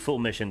 two full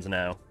missions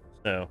now.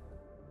 So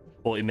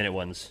 40-minute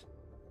ones.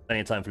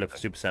 Plenty of time for look for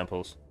super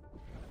samples.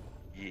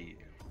 Yeah.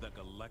 The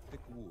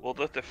Galactic War. Well,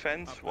 the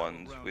defense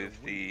ones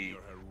with the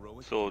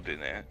sword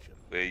in it,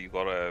 where you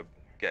gotta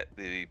get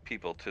the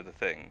people to the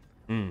thing.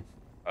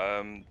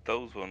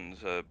 Those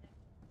ones are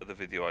the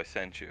video I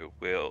sent you,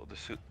 where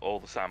all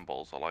the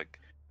samples are like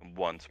in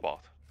one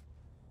spot.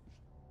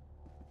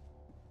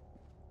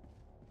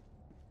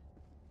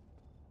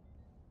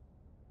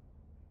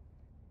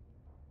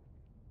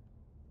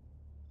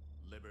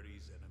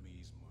 Liberty's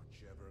enemies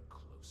march ever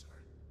closer.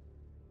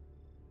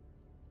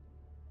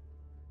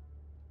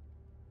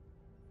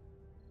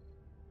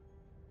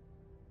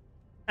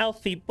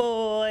 Alfie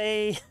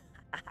boy!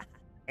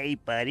 Hey,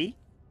 buddy.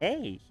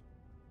 Hey.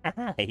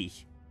 Hi.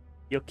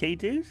 You okay,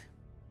 dude?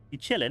 You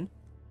chilling?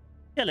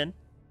 Chilling?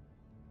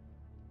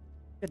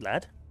 Good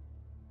lad.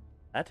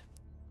 Lad.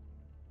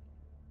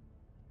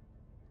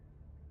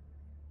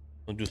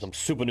 I'll do some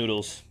super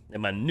noodles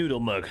in my noodle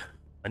mug.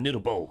 My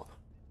noodle bowl.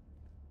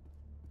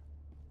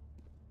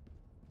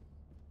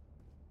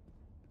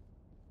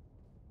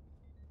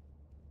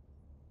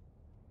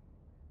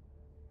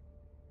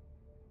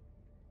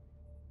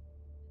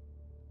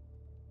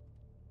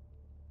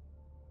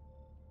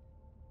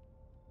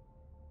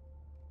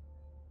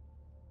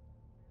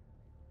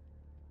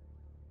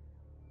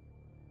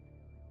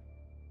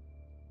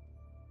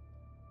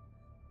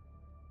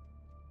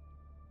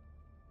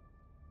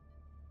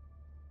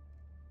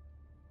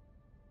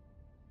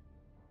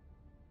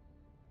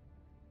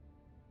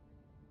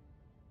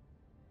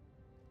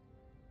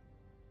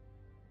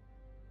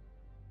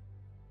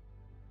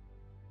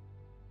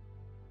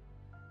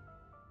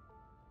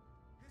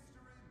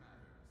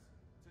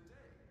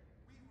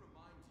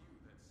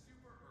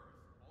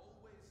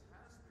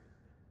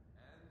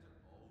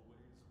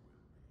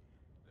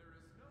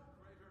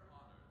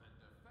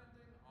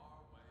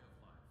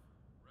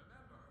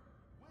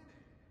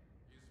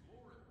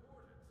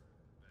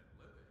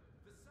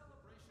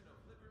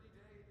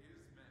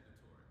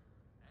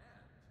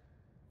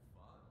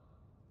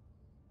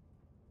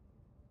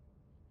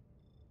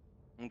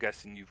 I'm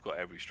guessing you've got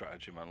every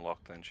stratagem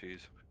unlocked then,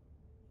 Cheese.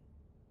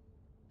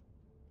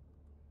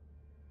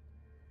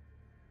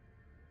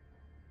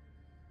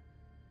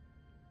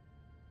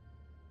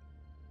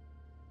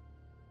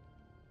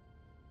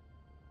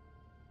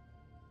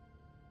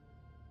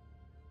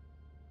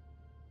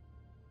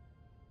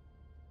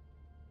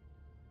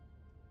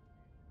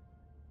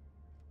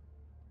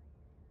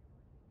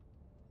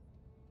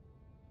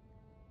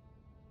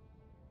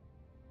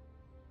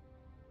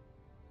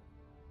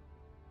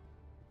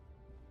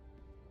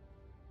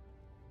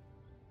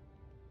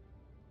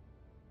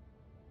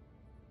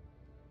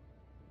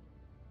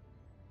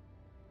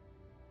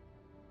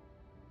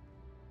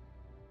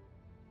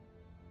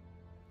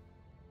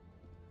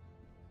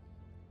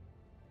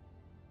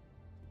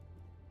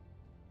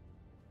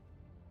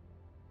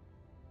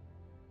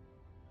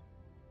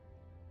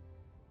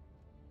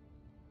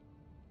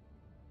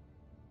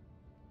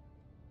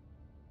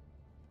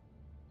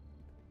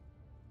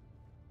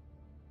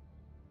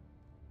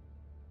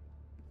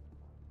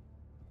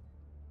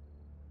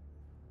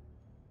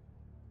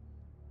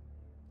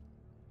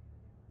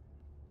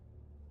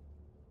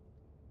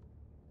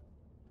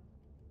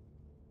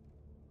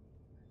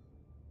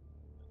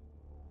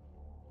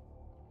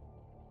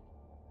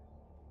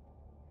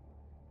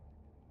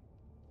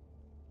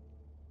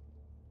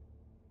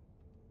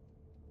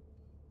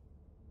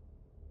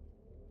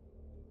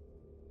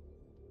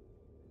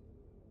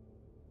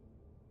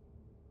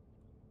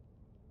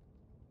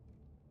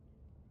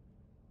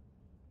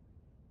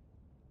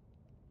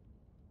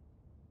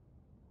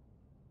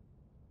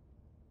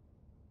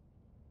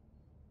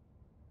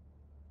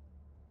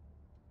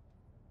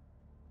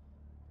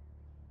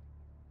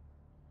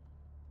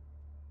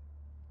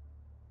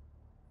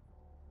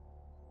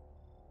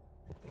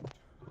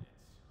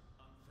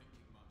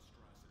 Unthinking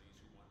monstrosities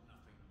who want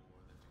nothing more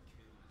than to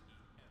kill and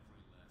eat every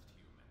last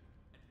human.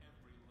 And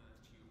every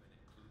last human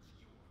includes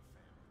your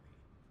family.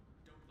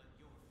 Don't let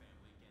your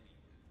family get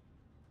eaten.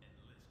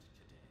 Enlist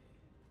today.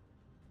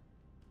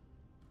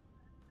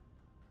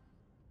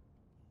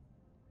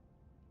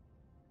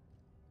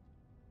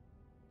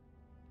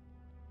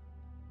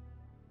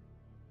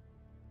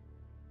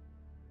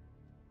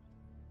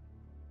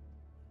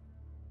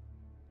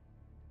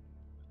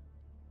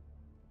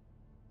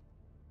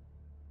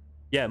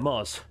 Yeah,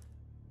 Mars.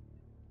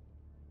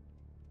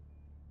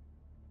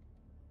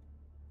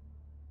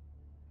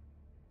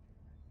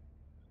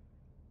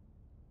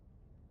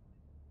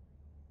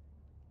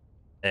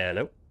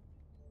 Hello.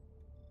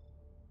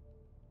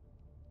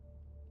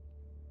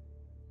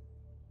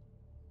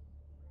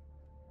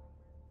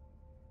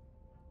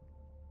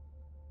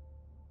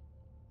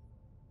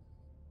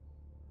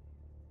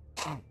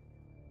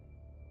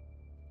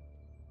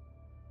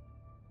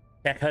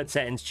 Check HUD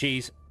settings,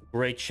 Cheese.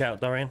 Great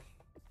shout, Dorian.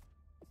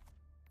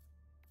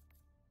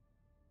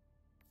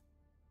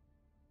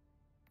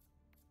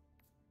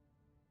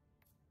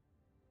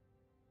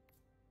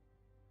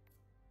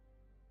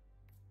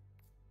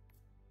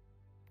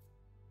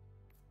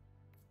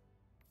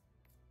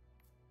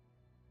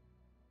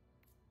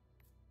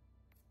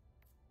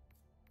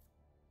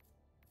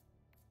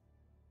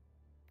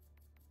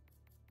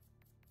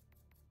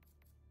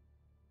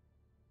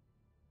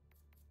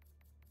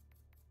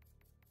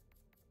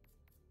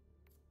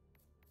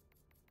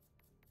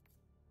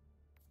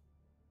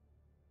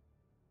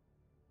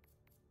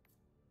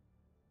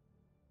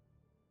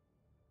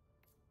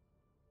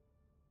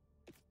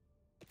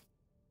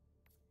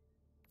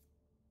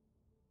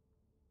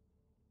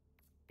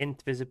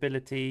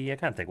 Invisibility. I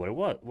can't think what it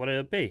was. What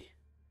it'd be.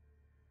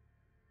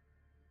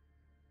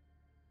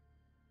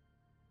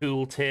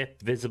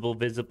 Tooltip, visible,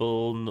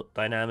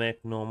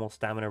 dynamic, normal,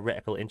 stamina,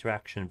 reticle,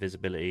 interaction,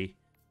 visibility,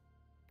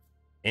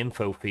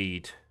 info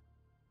feed.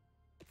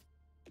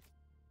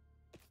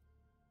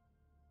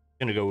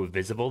 Gonna go with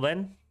visible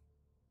then.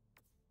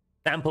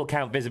 Sample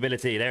count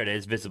visibility. There it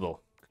is.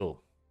 Visible.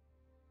 Cool.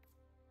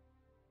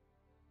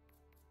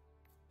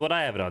 What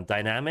I have it on?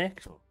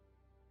 Dynamic.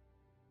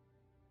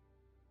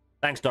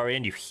 Thanks,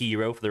 Dorian, you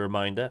hero, for the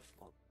reminder.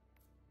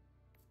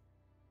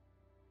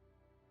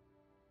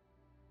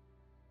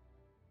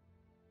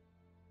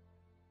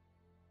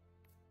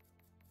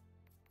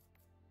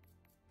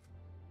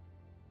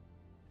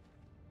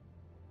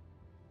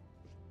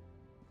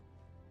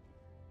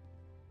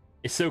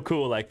 It's so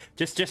cool. Like,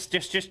 just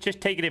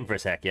take it in for a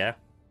sec, yeah.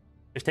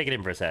 Just take it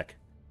in for a sec.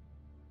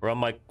 We're on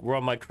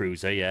my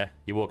cruiser, yeah.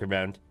 You're walking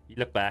around. You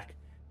look back.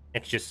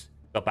 Nick's just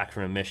got back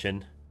from a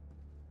mission.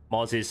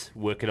 Moz is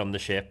working on the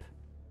ship,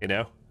 you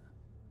know.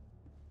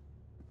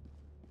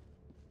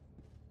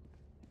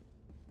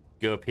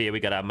 Go up here.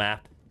 We got our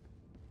map.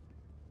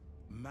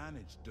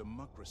 Managed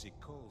democracy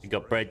calls. We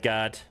got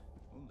Breadguard.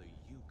 Only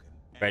you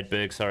can.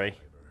 Redberg, sorry.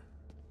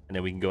 And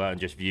then we can go out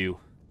and just view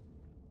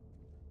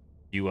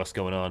what's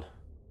going on.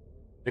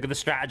 Look at the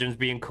stratagems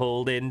being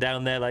called in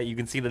down there. Like, you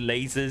can see the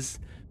lasers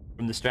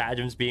from the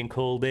stratagems being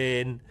called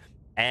in.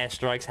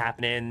 Airstrikes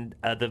happening.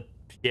 Other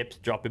ships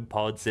dropping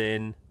pods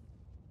in.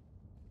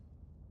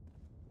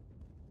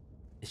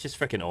 It's just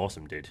freaking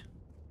awesome, dude.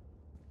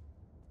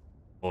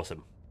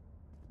 Awesome.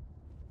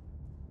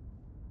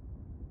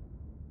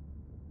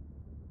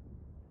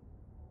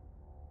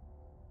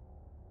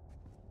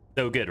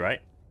 So good,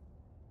 right?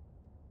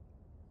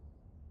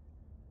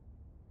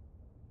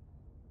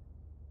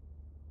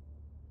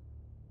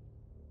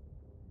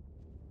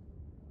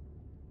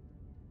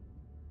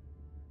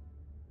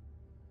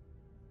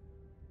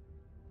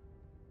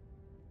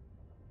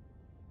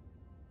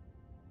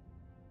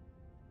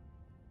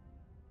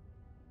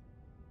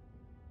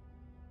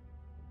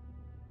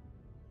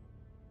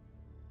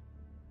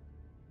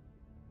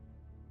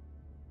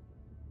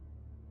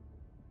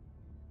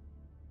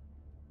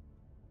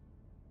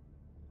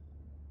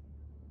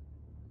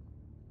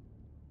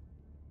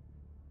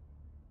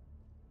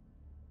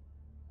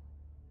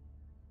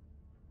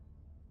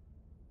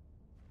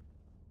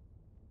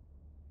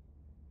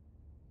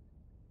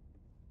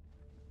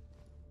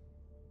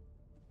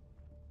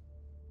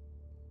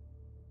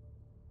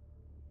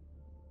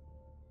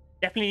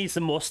 Definitely need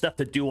some more stuff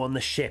to do on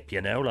the ship,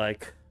 you know?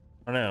 Like,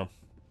 I don't know.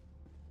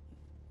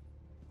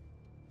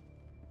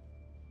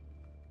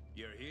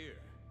 You're here.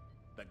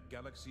 The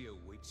galaxy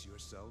awaits your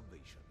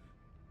salvation.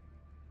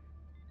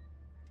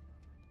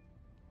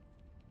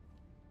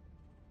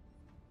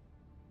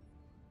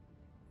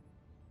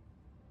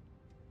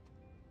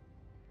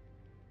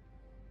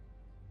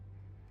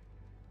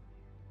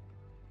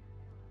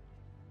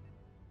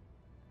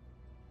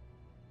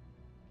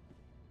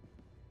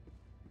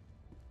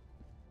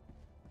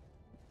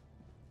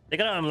 They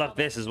gotta unlock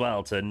this as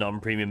well to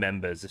non-premium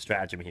members, the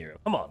stratagem hero.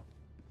 Come on.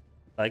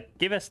 Like,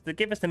 give us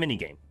the mini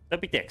game.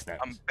 Don't be dicks now.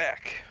 I'm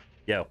back.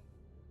 Yo.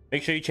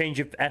 Make sure you change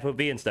your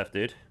FOV and stuff,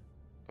 dude.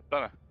 I've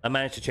done it. I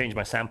managed to change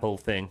my sample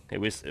thing.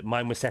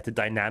 Mine was set to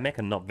dynamic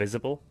and not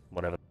visible.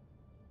 Whatever.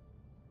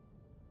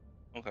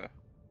 Okay.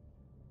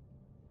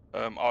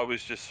 I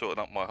was just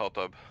sorting out my hot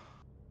tub.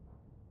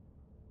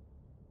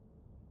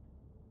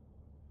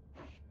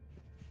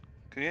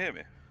 Can you hear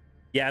me?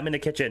 Yeah, I'm in the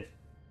kitchen.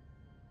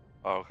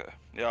 Oh, okay.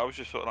 Yeah, I was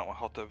just sorting out my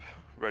hot tub,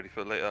 ready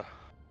for later.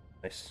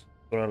 Nice.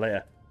 Go on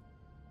later.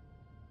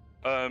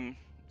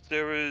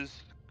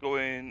 Sarah's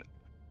going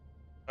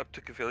up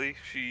to Cavilli.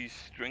 She's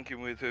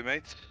drinking with her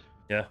mates.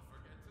 Yeah.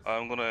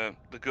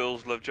 The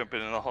girls love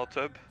jumping in the hot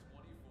tub.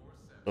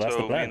 Well, that's the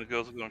So me plan. and the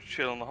girls are going to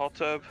chill in the hot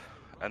tub,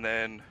 and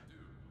then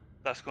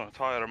that's going to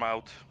tire them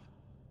out,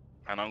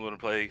 and I'm going to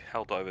play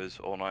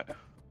Helldivers all night.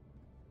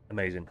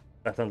 Amazing.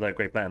 That sounds like a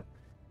great plan.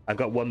 I've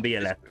got 1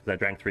 beer left because I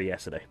drank 3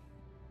 yesterday.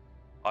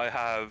 I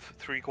have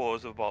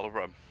 3/4 of a bottle of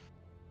rum.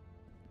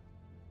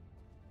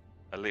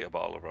 A litre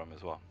bottle of rum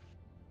as well.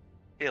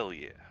 Hell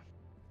yeah.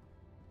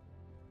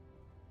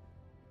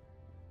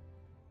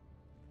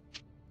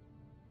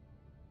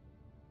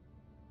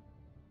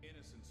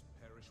 Innocents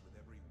perish with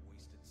every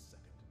wasted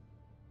second.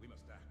 We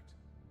must act.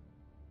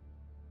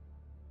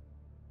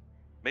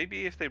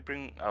 Maybe if they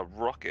bring a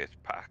rocket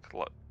pack,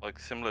 like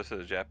similar to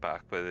the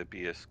jetpack, where there'd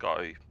be a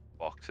sky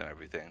box and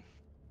everything.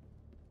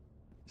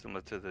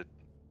 Similar to the...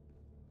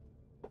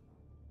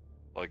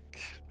 Like,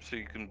 so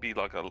you can be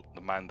like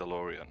the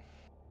Mandalorian.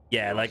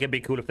 Yeah, like it'd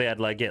be cool if they had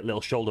like little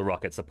shoulder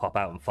rockets that pop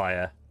out and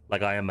fire,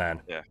 like Iron Man.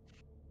 Yeah.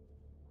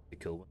 Be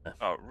cool, wouldn't it?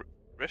 Oh,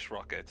 wrist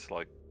rockets,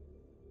 like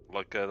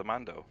the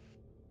Mando.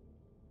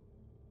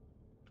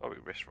 Gotta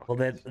be wrist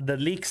rockets. Well, the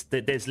leaks.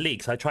 There's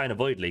leaks. I try and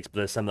avoid leaks, but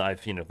there's some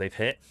that they've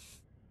hit,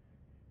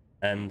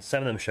 and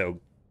some of them show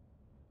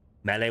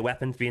melee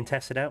weapons being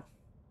tested out.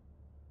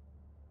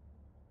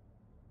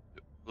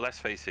 Let's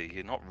face it,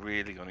 you're not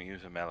really going to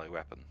use a melee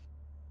weapon.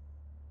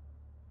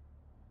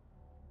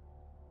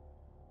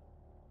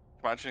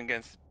 Imagine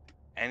against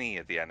any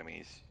of the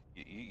enemies.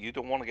 You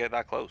don't want to get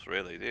that close,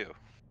 really, do you?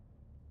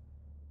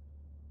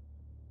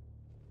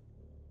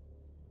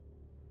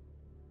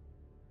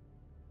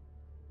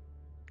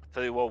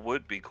 Tell you what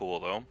would be cool,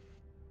 though.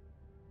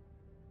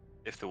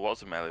 If there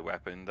was a melee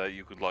weapon, that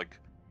you could, like,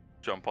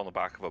 jump on the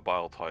back of a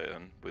Bile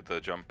Titan with the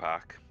jump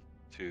pack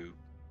to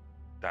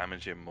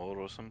damage him more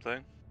or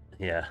something.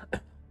 Yeah.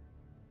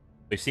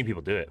 We've seen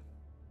people do it.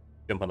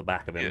 Jump on the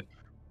back of him,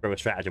 throw a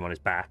stratagem on his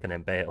back, and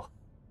then bail.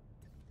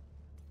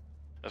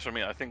 That's what I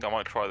mean. I think I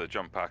might try the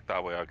jump pack.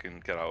 That way I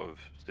can get out of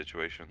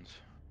situations.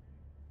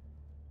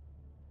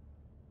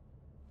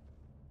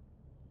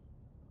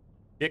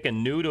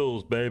 Chicken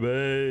noodles,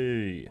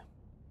 baby!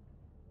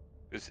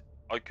 Because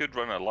I could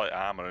run a light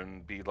armor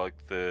and be like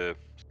the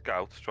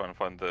scouts trying to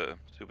find the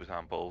super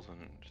samples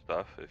and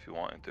stuff if you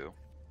wanted to.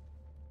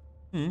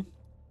 Hmm.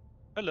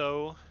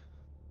 Hello.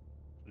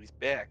 He's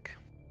back.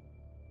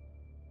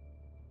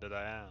 That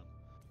I am.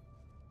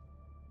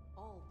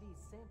 All these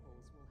samples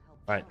will help.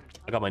 Alright,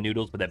 I got my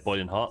noodles, but they're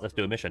boiling hot. Let's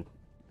do a mission.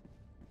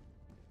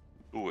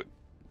 Do it.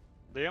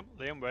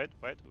 Liam, wait,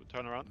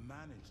 turn around.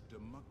 Manage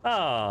democracy.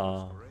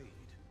 Ah,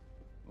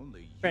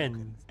 Only you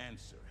friends. can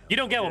answer. You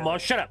don't get one,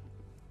 Mars. Shut up.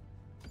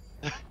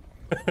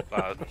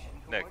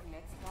 Nick,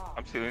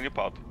 I'm stealing your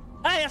pod.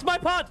 Hey, that's my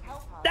pod.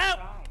 No,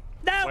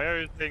 no. Why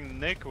are you saying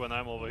Nick when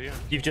I'm over here?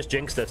 You've just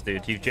jinxed us,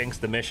 dude. You've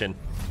jinxed the mission.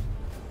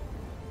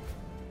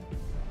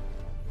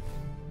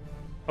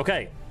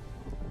 Okay.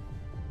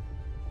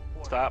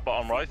 Start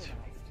bottom right.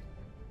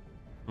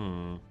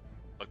 Hmm.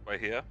 Like right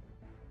here.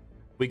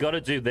 We got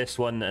to do this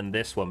one and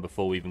this one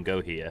before we even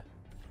go here.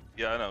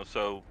 Yeah, I know.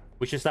 So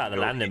We should start at the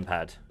Go landing east.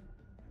 pad.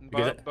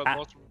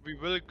 But we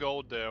will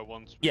go there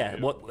once. Yeah,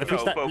 we, what if we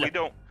No, start? but we look,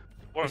 don't.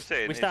 What I'm we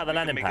saying is start at the we can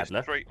landing make pad, a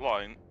look. straight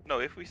line. No,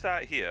 if we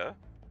start here,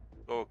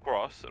 go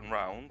across and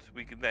round,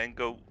 we can then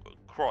go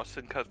across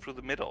and cut through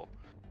the middle.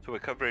 So we're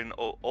covering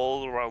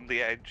all around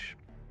the edge,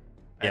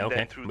 and Yeah, okay,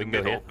 then through we the can go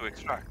middle here. to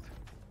extract.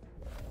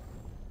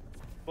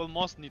 Well,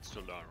 Moss needs to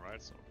learn,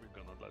 right? So we're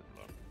gonna let him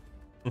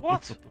learn.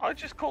 What? I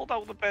just called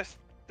out the best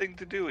thing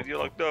to do, and you're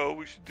like, no,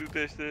 we should do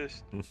this.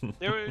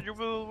 You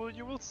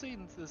will see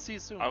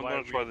soon. I'm why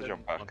gonna we try the didn't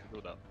jump back. want to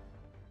do that.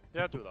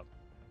 Yeah, do that.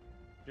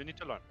 You need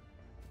to learn.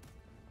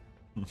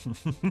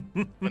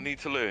 I need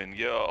to learn.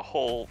 You're a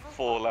whole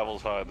 4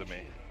 levels higher than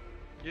me.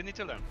 You need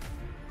to learn.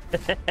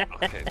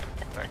 Okay,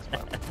 thanks,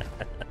 man.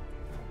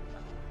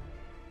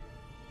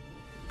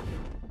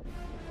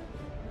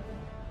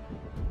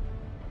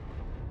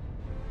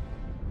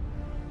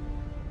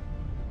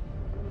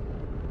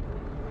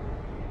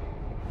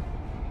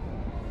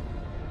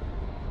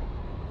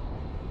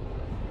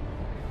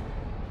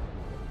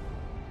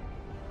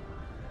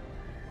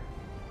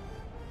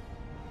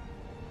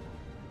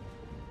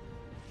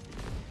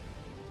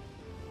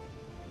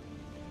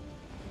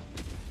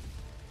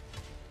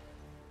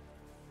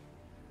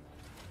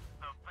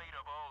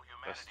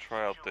 Let's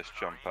try out this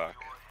jump back.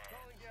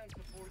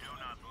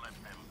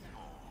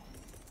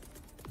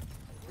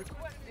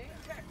 Requesting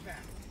tech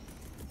pack.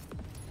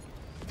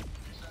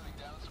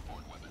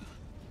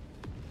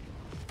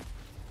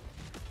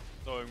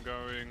 So I'm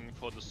going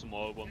for the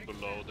small one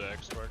below the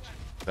extract.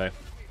 Okay.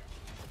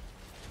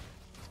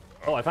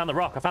 Oh, I found the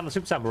rock. I found the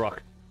super sample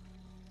rock.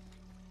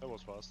 That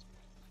was fast.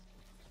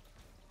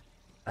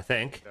 I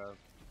think.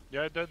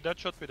 Yeah, that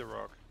should be the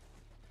rock.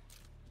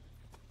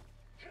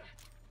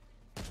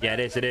 Yeah, it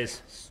is. It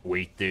is.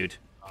 Sweet, dude.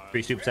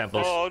 3 super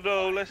samples. Oh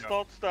no, let's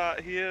not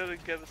start here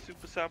and get a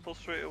super sample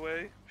straight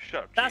away.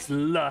 Shut up, That's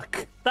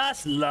luck.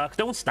 That's luck.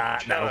 Don't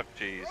start Shut now. up,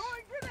 jeez.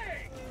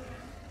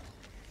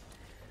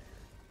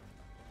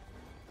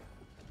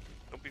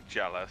 Don't be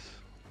jealous.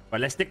 Right,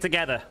 let's stick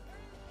together.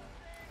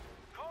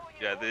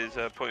 Yeah, there's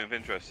a point of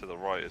interest to the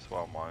right as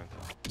well, mind.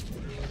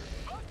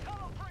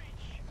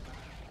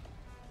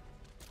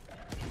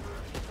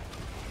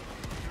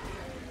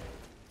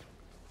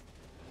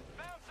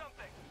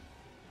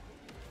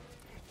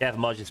 Yeah,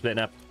 margin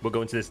splitting up. We'll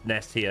go into this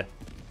nest here.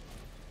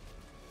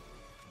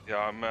 Yeah,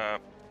 I'm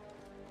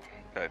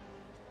okay.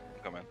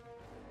 Come in.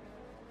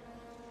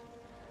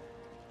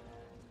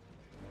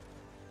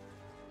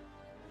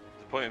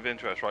 The point of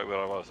interest right where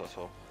I was, that's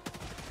all.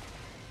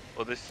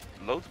 Well, there's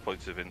loads of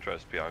points of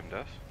interest behind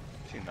us.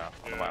 Seen that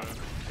on the map.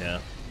 Yeah.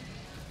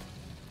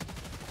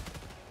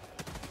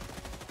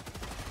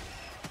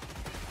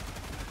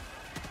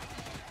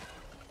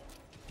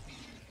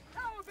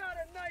 How about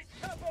a nice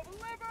cup of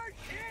liver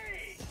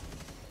tea?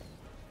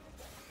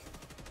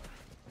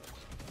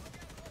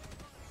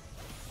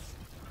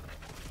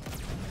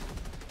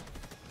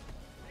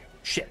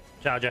 Shit.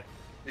 Charger.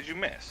 Did you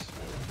miss?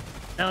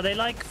 No, they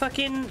like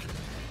fucking...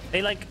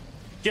 They like...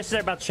 Just as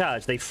they're about to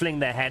charge, they fling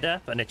their head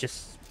up and it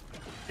just...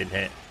 Didn't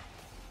hit.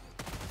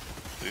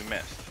 So you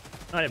missed.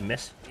 I didn't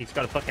miss. He's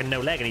got a fucking no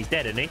leg and he's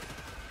dead, isn't he?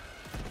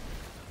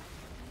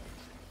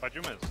 But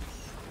you missed.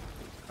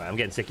 Right, I'm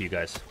getting sick of you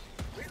guys.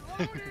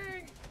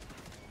 Reloading!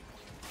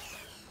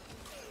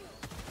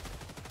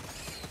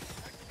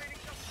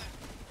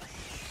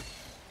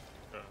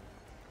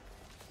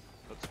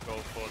 Let's go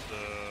for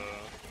the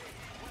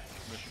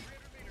mission.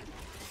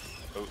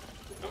 Oh,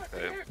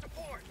 okay.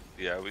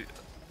 Yeah, we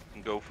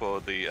can go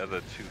for the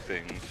other 2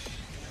 things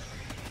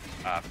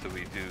after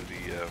we do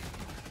the.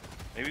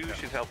 Maybe we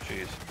should help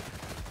Cheese.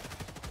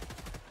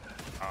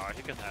 Ah,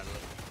 he can handle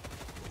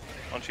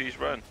it. On Cheese,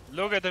 run.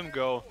 Look at him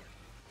go.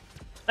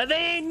 And they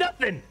ain't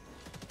nothing!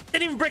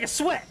 Didn't even break a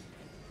sweat!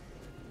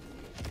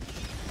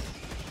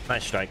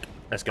 Nice strike.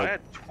 Let's go. I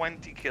had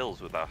 20 kills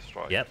with that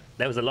strike. Yep,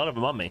 there was a lot of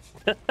them on me.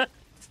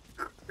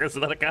 There's a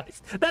lot of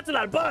guys. That's a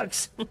lot of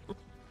bugs!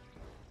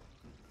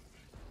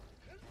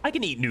 I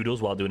can eat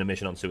noodles while doing a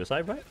mission on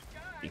suicide, right?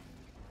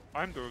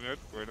 I'm doing it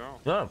right now.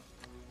 Oh.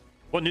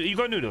 What, you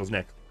got noodles,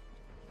 Nick?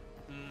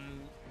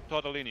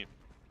 Tortellini.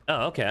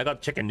 Oh, okay. I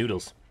got chicken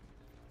noodles.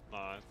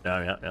 Nice.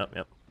 Oh,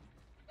 yeah.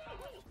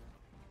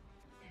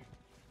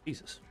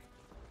 Jesus.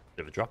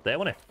 Bit of a drop there,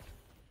 wasn't it?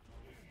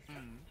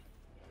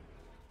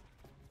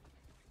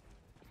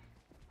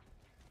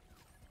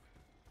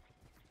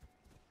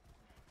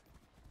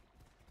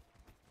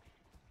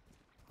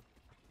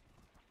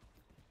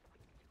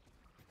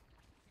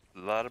 A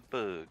lot of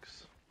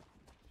bugs.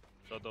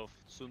 Lot of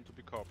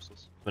soon-to-be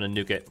corpses. I'm gonna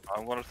nuke it.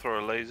 I'm gonna throw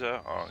a laser.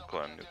 Alright, go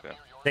ahead and nuke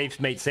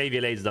it. Save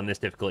your lasers on this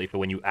difficulty for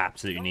when you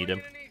absolutely need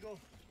them.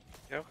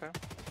 Yeah, okay.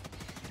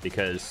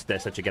 Because they're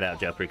such a get out of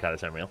jail free card,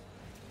 it's unreal.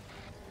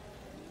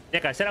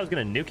 Nick, I said I was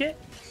gonna nuke it?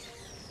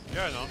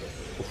 Yeah, I know.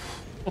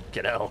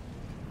 Fucking hell.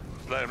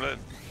 Let him learn.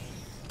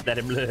 Let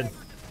him learn.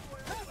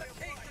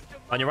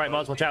 On your right,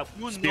 Mars, watch out.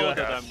 You Spewer. know that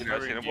Yeah, I'm I've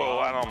very seen him.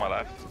 Whoa, and on my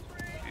left.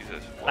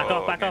 Jesus.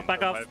 Whoa,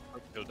 Back off. Five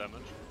kill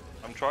damage.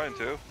 I'm trying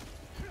to.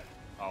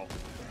 Ow.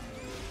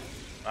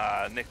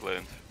 Nick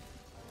learned.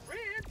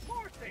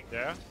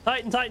 Yeah.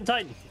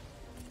 Titan.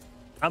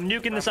 I'm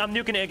nuking this. I'm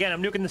nuking it again.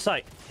 I'm nuking the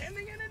site.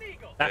 Sending in an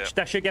eagle.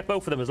 That should get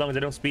both of them as long as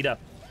they don't speed up.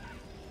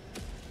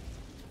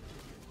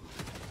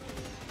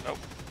 Nope.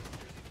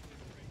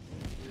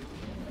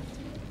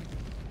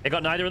 They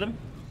got neither of them.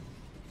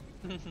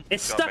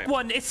 It's Got stuck me.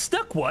 one. It's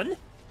stuck one.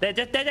 They're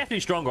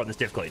definitely stronger on this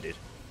difficulty, dude.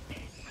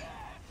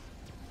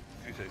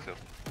 You say so.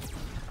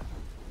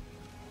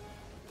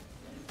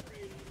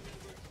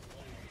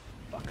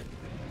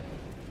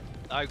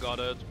 I got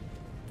it.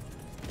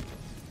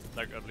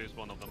 Like at least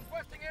one of them.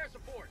 Requesting air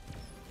support.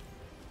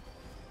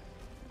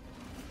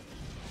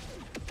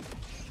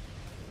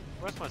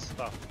 Where's my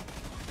stuff?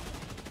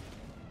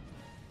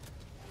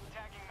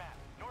 Tagging map.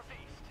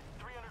 Northeast.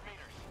 300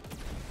 meters.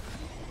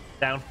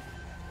 Down.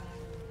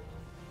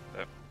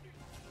 Yep.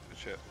 Good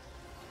shit.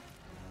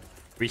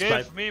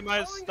 Resupply. Give me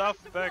my stuff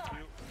back, you.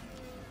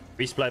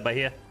 Resupply by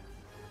here.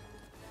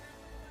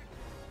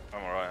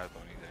 I'm alright, I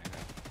don't need any now.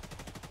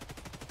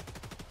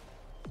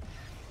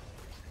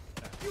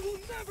 You will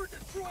never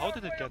destroy How our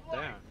did it way get of life.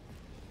 there?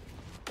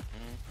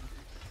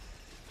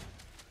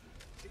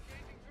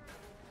 Engaging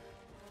turret.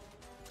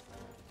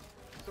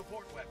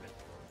 Support weapon.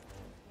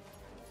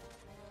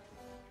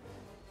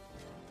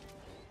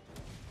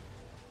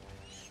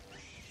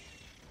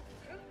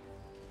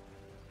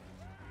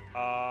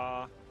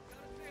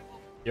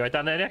 You right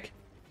down there, Nick?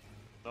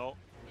 No.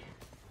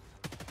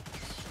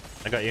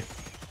 I got you.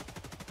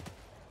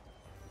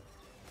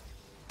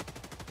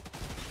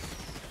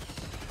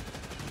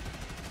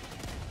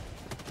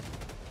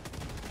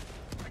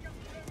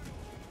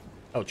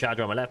 Oh,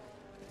 charger on my left.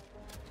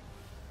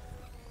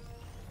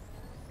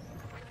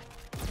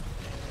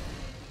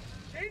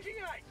 Changing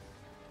ice.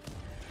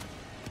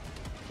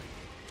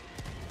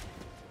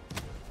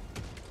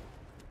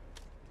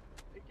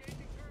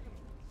 Engaging terminal.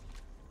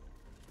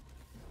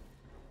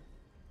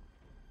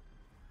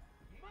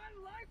 My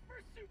life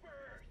for Super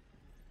Earth.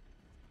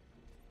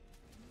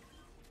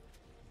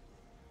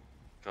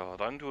 God,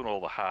 I'm doing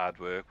all the hard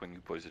work when you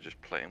boys are just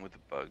playing with the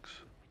bugs.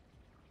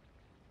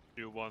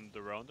 You want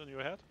the round in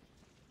your head?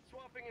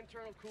 Swapping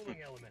internal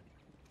cooling element.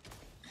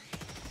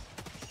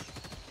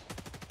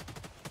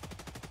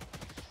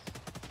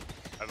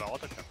 I have an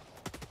autocap.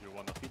 You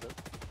wanna feed it?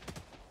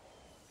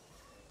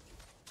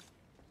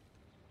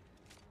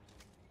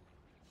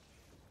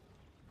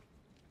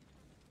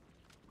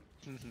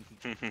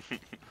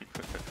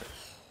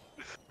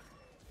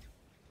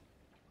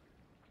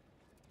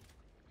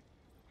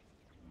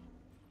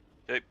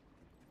 Okay.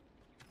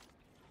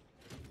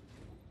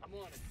 I'm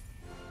on it.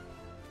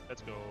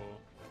 Let's go.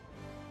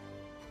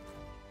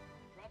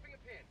 Dropping a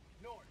pin.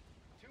 North.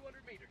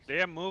 200 meters.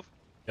 Damn, move.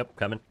 Yep,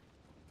 coming.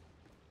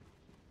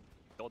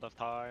 Don't have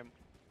time.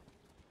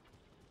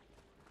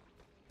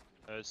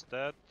 Is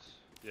that?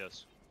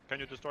 Yes. Can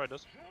you destroy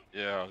this?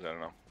 Yeah, I don't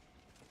know.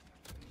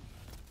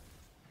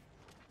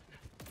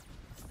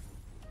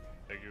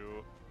 Thank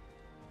you.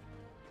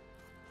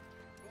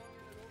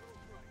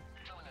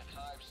 Permanent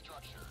hive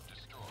structure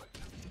destroyed.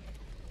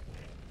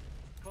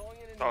 Calling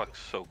in an That eagle. looks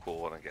so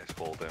cool when it gets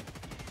called in.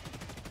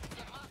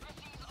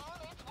 Democracy's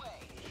on its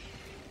way.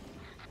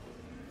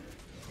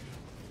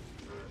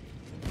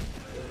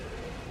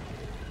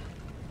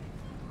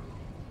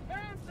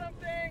 Found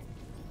something.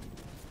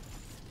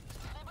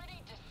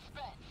 Liberty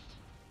dispensed.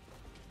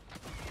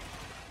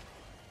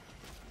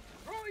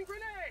 Throwing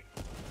grenade.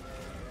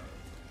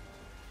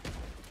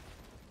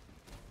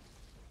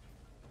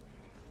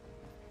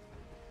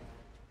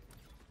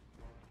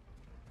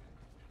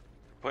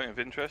 Point of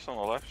interest on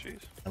the left, jeez.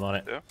 I'm on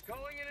it. Yeah.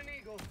 Calling in an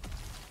eagle.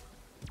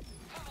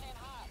 Coming in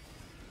hot.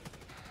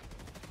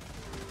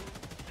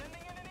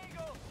 Sending in an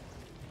eagle.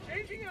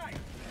 Changing ice.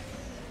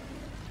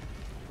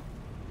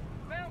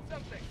 Found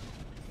something.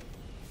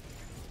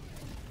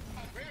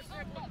 Rare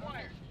sample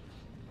acquired.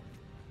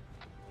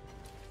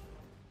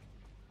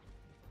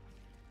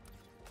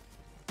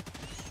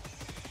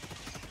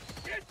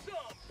 Get some!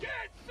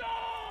 Get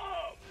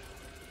some!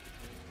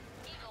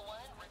 Eagle 1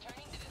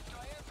 returning to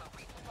destroyer for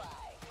resupply.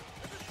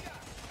 To the sky.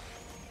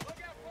 Look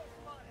out, post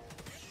spotted.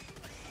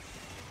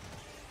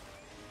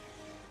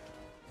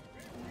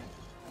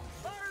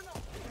 Fire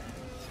enough.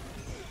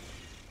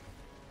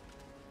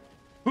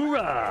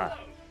 Hoorah!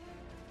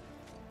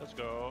 Let's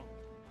go.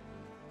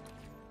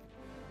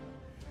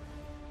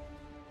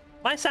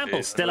 My samples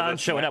Shit, still another aren't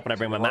showing up when I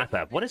bring my snipe.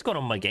 map up. What is going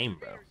on with my game,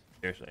 bro?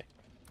 Seriously.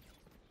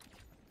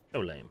 So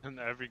lame. In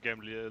every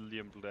game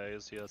Liam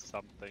plays, he has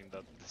something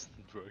that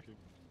isn't working.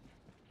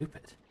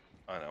 Stupid.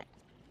 I know.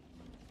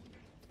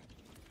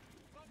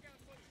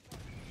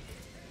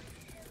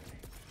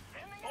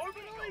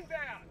 Orbital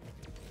inbound.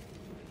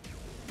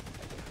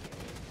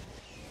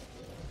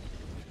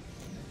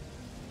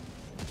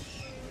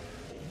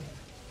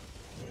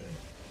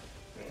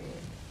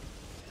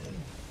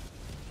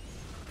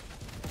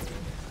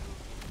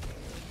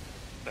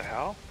 The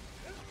hell?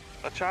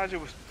 That charger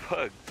was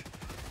bugged.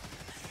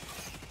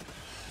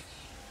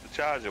 The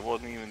charger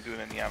wasn't even doing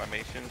any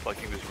animations like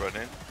he was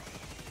running.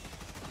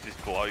 He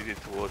just glided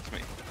towards me.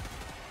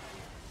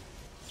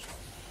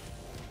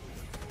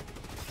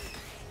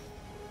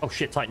 Oh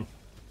shit, Titan.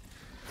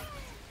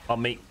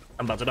 On me.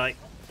 I'm about to die.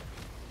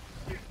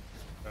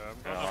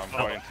 I'm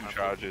fighting 2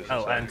 charges.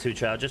 Oh, and 2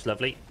 charges.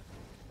 Lovely.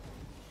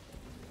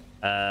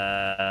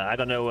 I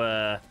got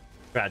no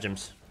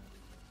stratagems.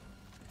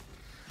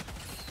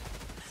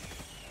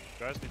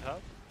 You guys need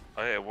help?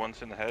 I hit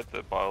once in the head,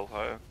 the bile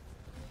fire.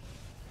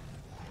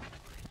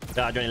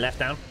 Doing your left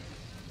down.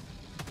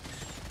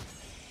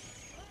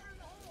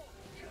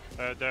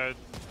 There are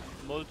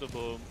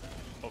multiple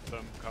of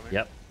them coming.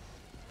 Yep.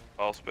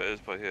 Bile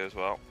spitters by here as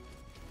well.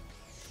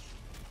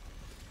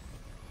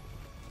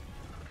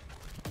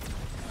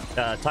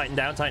 Titan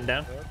down, Titan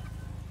down.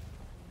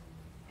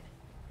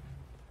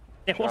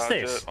 Nick, what's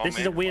Charger this? on This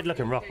is me. a weird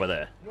looking rock by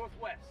there.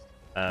 Northwest.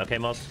 Okay,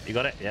 Moz, you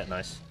got it? Yeah,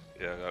 nice.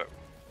 Yeah, I got it.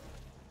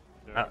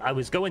 I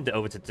was going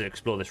over to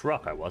explore this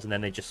rock, I was, and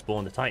then they just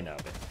spawned the Titan out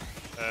of it.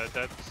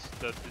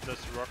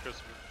 This rock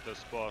is the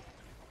spot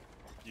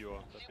viewer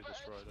that we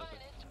destroyed, I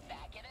think.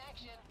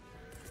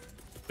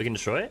 We can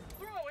destroy it?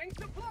 Throwing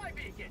supply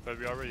beacon. But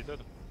we already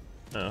did.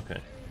 Oh,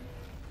 okay.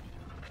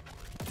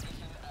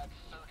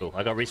 Cool.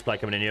 I got resupply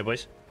coming in here,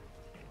 boys.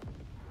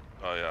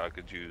 Oh yeah, I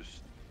could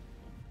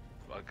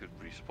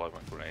resupply my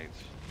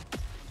grenades.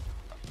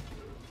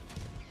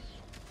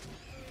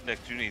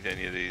 Nick, do you need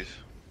any of these?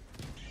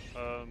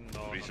 No.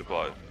 Resupply.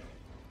 Alright,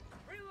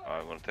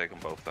 I'm gonna take them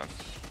both then.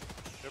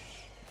 Yep.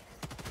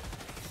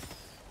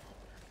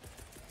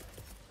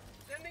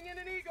 Sending in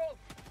an eagle.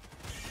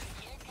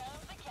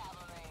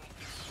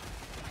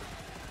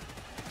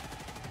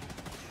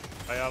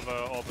 I have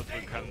an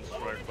orbital cannon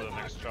strike for the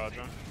next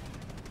charger.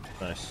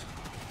 Nice.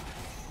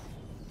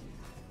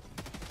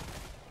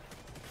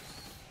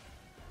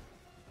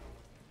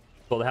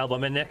 Pull the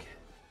Hellbomb in, Nick.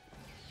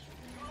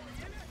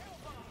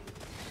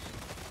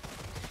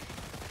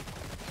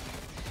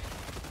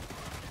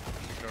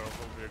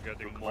 Careful, we're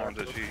getting more.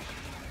 Commander, jeez.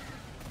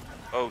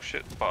 Oh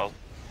shit, bile.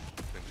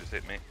 Thing just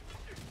hit me.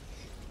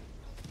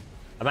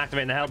 I'm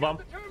activating the Hellbomb.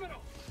 The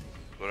terminal.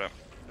 Go down.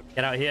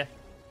 Get out of here.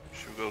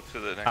 Should we go to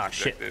the next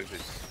shit. objective?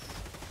 It's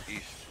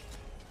east.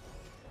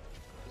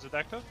 Is it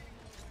active?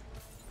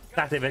 It's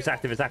active, it's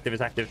active, it's active,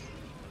 it's active.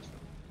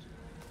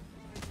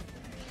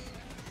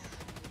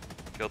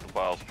 Killed the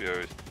bile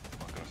spears.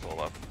 Fucking us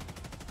all up.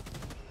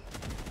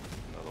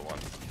 Another one.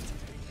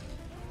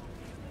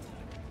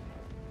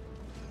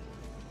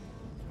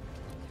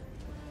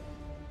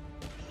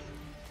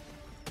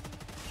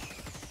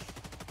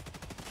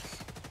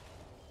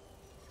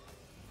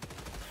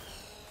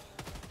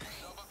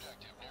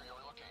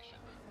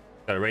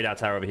 Got a radar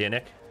tower over here,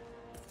 Nick.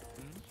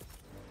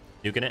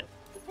 Nuking it.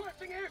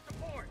 Requesting air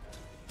support.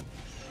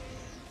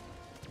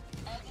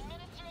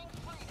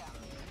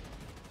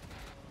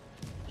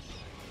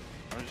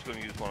 I'm just gonna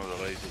use one of the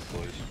lasers,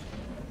 boys.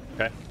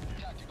 Okay.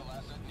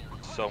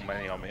 So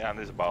many on me, and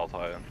there's a bile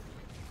titan.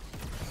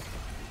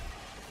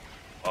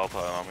 Bile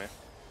titan on me.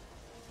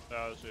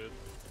 Yeah, I see it.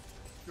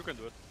 You can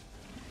do it.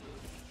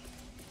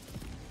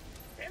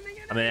 Sending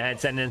in I'm ahead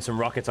sending in some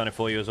rockets on it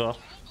for you as well.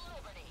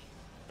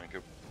 Thank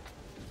you.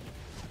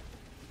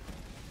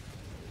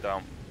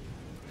 Down.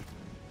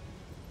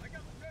 I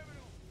got the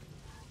terminal.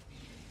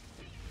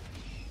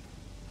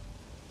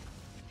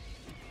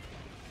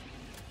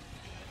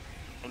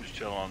 I'm just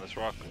chilling on this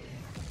rock.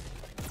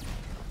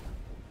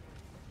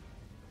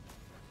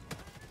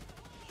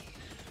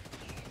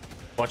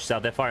 Watch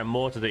yourself, they're firing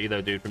mortars at you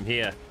though, dude, from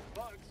here.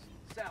 Bugs.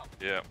 South.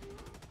 Yeah.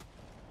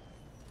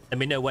 Let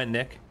me know when,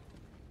 Nick.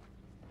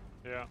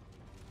 Yeah.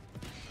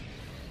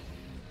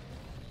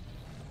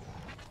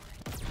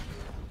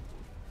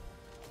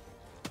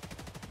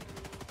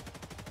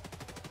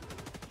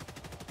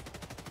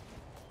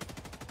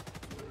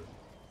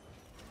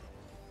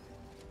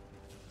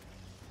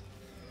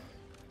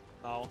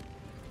 Now.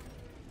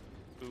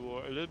 To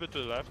a little bit to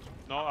the left.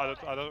 No, other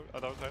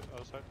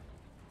side.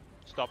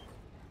 Stop.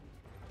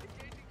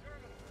 Engaging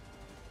terminal.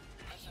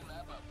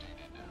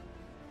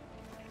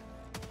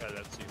 Yeah,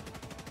 let's see.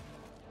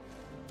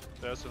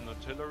 There's an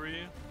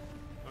artillery.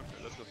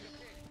 Okay, let's go here.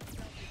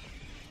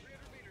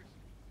 300 meters.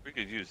 We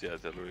could use the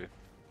artillery.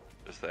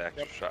 Just the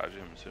extra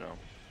stratagems, you know.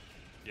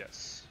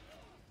 Yes.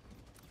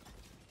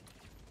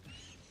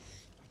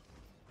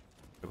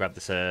 I'll grab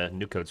this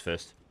new codes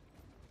first.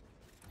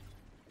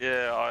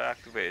 Yeah, I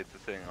activated the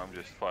thing. I'm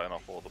just fighting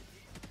off all the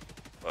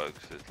bugs.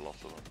 There's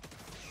lots of them.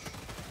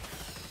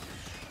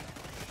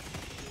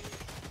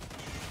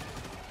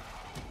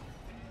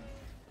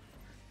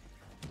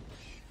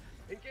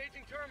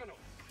 Engaging terminal.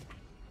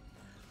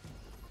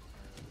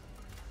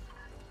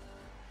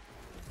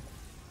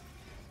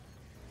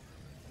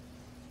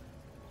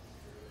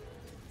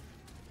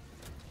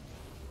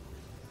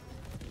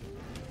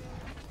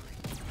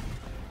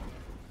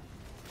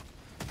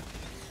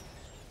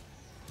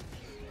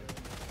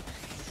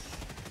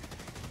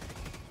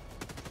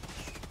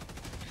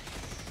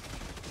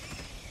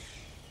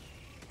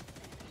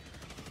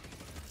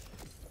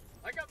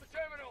 I got the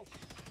terminal.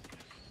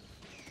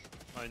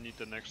 I need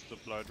the next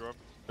supply drop.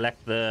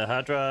 Select the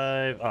hard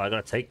drive. Oh, I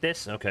gotta take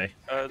this? Okay.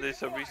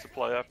 There's a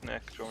resupply up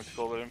next. Do you want me to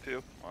call it in for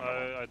you?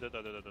 I did.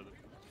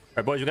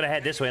 Alright, boys, we're gonna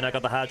head this way, and I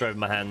got the hard drive in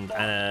my hand.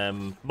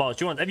 Mars,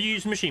 do you want? Have you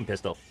used a machine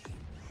pistol?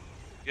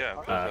 Yeah,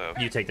 of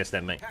course. You take this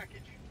then, mate.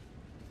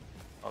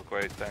 Oh,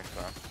 great, thanks,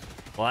 man.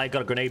 Well, I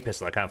got a grenade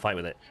pistol. I can't fight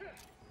with it.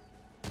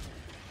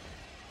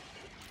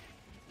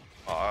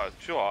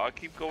 Sure, I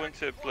keep going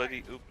to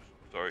bloody. Oops,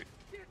 sorry.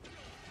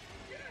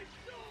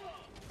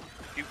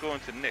 Keep going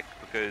to Nick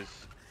because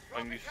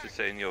I'm used to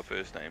saying your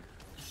first name.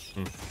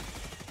 Right,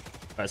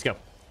 let's go.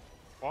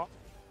 What?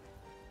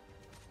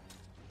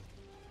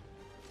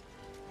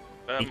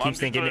 He keeps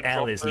thinking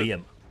L is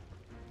Liam.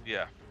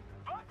 Yeah.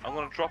 I'm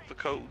gonna drop the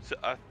codes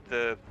at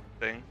the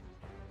thing,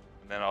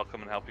 and then I'll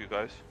come and help you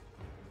guys.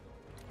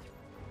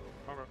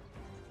 Okay.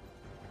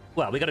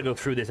 Well, we gotta go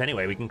through this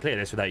anyway. We can clear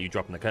this without you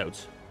dropping the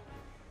codes.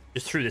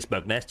 Just through this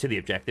bug nest to the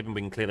objective, and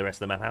we can clear the rest of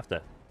the map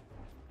after.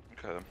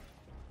 Okay then.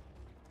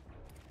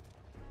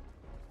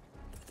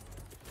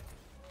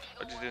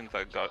 I just didn't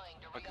think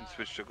I can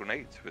switch to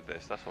grenades with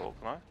this, that's all,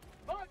 can I?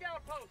 Bug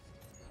outpost.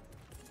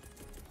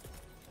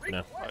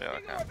 No. Oh yeah,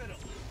 I can. No.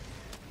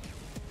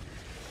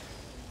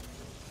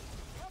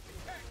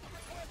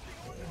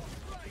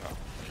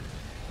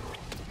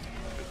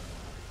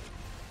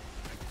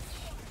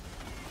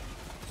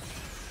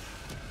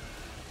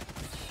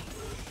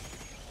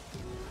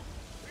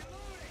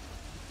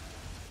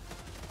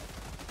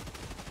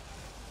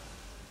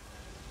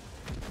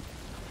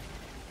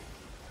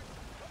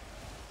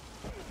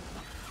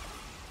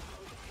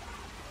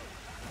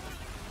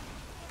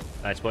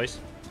 Nice, boys.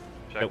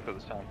 Check for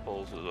the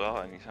samples as well.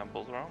 Any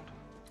samples around?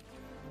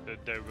 There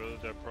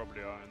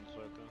probably are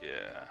inside there.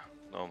 Yeah,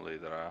 normally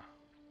there are.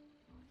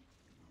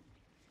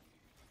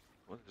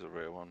 What is a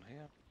rare one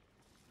here?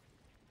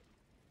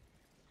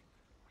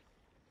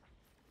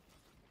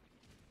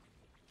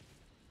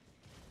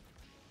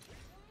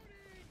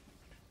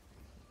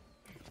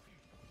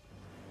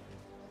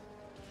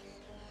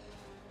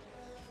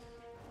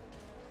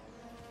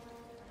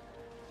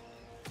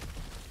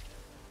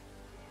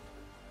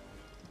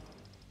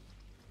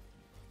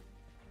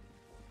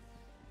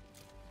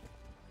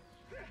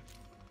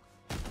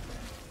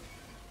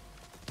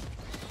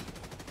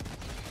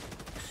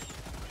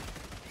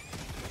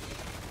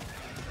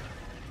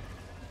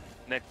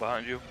 Nick,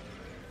 behind you.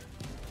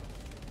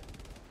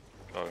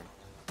 Oh.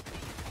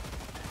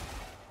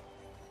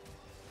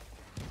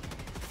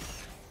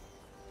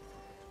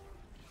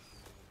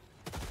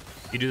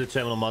 You do the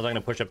terminal mods. I'm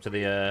gonna push up to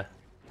the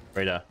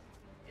radar.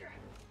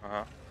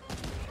 Uh-huh.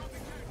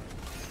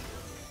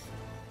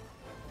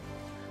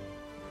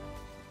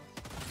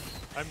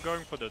 I'm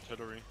going for the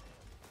artillery.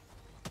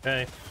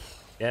 Okay.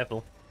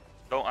 Careful.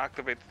 Don't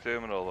activate the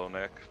terminal though,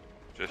 Nick.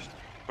 Just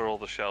put all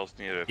the shells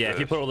near it. Yeah, first. if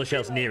you put all the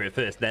shells near it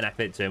first, then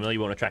activate the terminal, you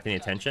won't attract any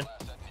attention.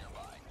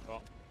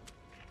 Oh.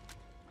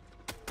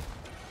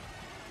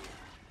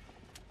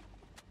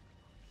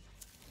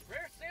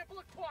 Rare sample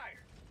acquired.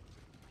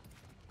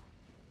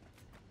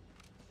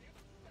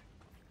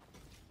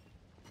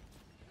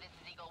 This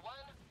is Eagle 1.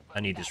 I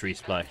need this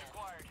resupply.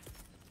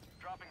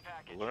 Dropping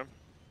package. Alert him.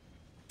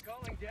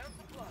 Calling down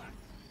supplies.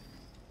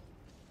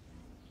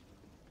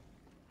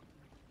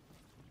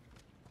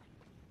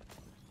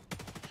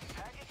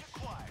 Package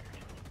acquired.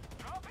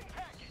 Dropping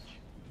package.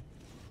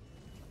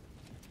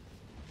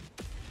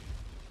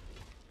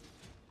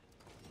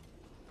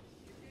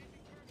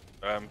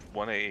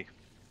 180.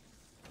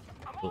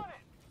 I'm Cool. on it.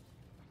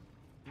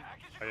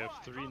 I have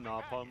 3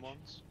 napalm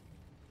ones.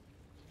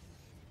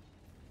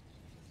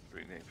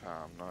 3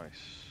 napalm,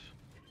 nice.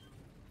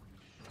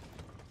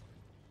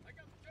 I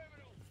got the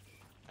terminal.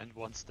 And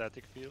 1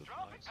 static field.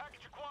 Dropping Nice.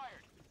 package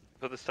acquired.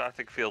 Put the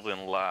static field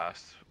in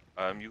last.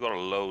 You got a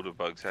load of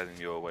bugs heading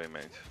your way,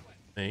 mate.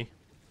 Me?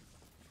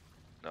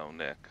 No,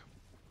 Nick.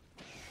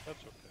 That's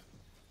okay.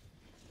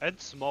 And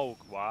smoke,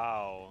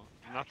 wow.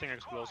 Nothing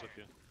explosive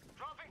here.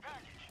 Dropping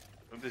package.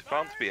 There's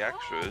bound to be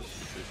extras.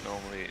 There's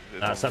normally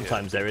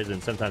Sometimes there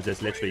isn't. Sometimes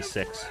there's literally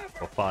 6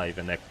 or 5,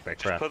 and they're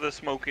Just crap. put the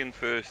smoke in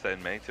first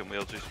then, mate, and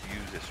we'll just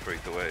use it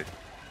straight away.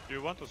 Do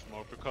you want to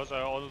smoke? Because I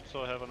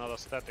also have another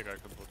static I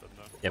can put in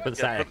there. Yeah, put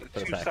the Yeah, static. put Put the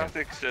two static.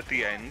 statics at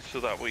the end, so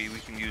that way we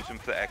can use them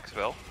for the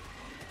exfil.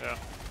 Yeah.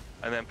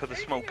 And then put the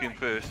smoke in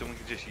first, and we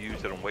can just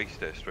use it and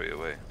waste it straight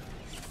away.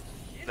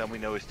 Then we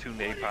know it's 2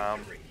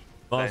 napalm.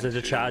 Mars, then there's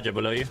a 2 charger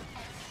below you.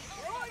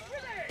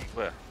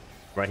 Where?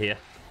 Right here.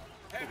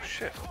 Oh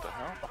shit, what the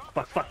hell?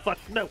 Fuck, fuck, fuck.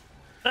 No.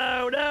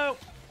 No, no.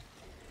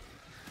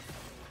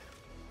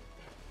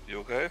 You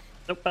okay?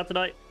 Nope, not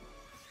tonight.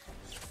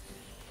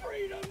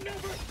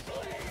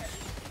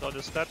 So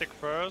the static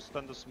first,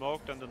 then the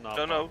smoke, then the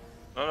napalm.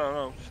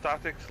 No.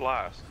 Statics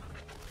last.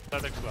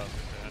 Static's last,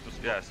 okay. And the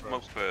smoke Yeah, first.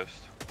 smoke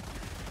first.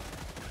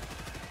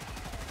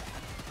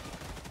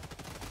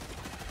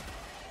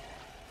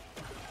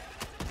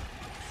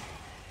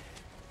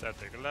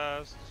 Static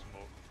last,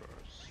 smoke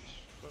first.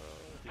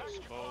 Yeah,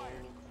 smoke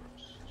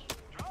first.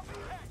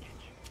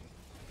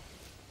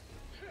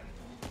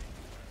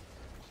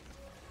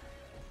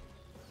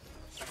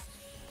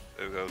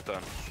 There we go,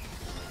 done.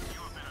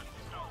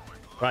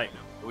 Right.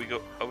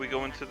 Are we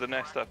going to the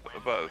nest up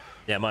above?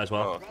 Yeah, might as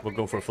well. Oh. We're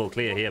going for a full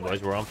clear here,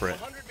 boys. We're on for it.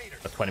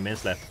 Got 20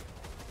 minutes left.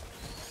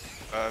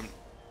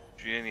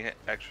 Do you need any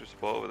extra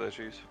support with those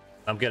shoes?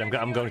 I'm good.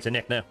 I'm going to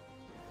Nick now.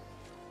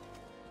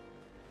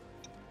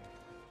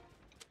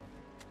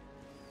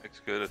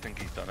 Nick's good. I think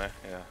he's done it.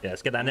 Yeah. Yeah,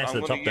 let's get that nest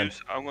at the top then.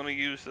 I'm gonna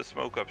use the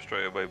smoke up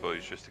straight away,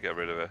 boys, just to get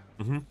rid of it.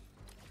 Mm-hmm.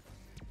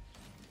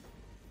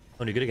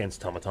 Only good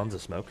against automatons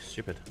of smoke.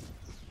 Stupid.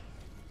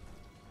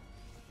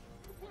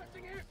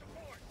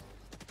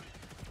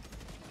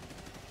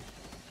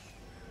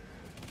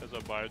 There's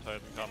a Biotitan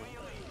coming.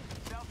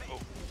 Oh.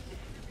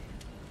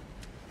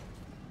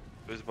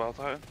 Where's the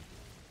Biotitan?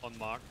 On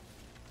mark.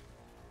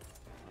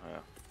 Oh, yeah.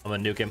 I'm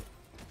gonna nuke him.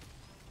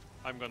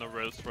 I'm gonna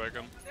rail strike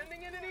him.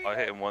 I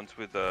hit him once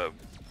with the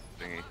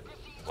thingy.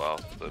 Wow.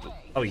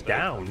 Oh, he's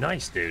down.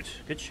 Nice, dude.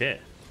 Good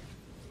shit.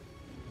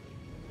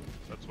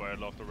 That's why I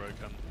love the rail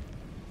cannon.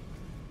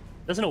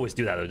 Doesn't always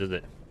do that though, does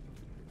it?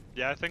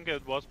 Yeah, I think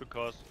it was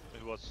because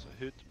it was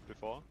hit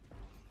before.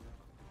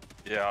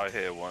 Yeah, I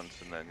hit it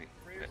once and then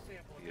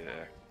yeah.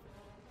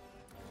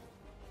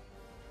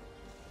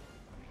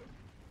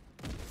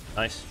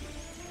 Nice.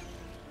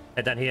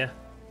 Head down here.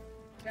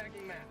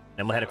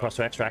 And we'll head across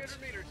to extract.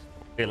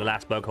 Get the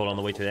last bug hole on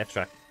the way to the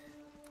extract.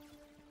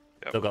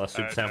 Yep. Still got a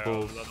soup sample.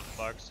 A lot of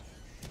bugs.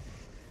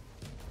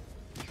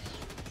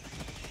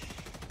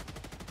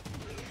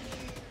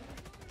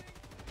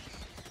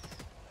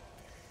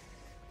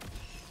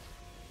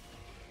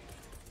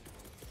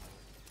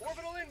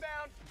 Orbital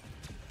inbound.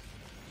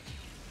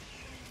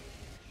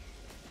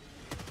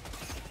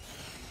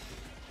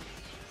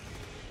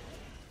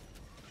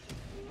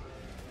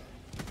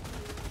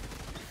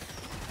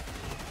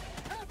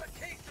 Have a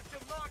taste of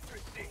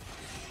democracy.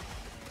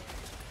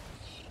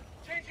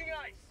 Changing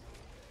ice.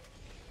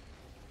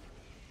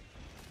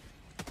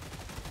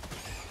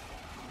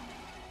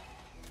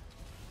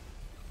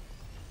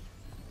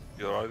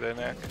 You alright there,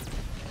 Nick?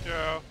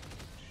 Yeah.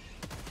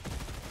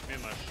 Me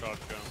and my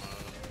shotgun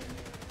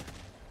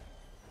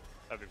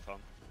having fun.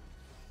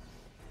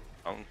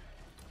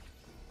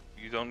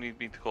 You don't need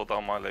me to call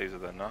down my laser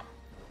then, no?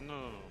 No.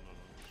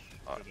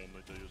 I don't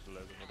need to use the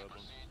laser for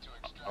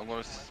that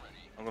one.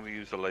 I'm gonna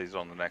use the laser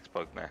on the next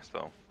bug nest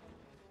though.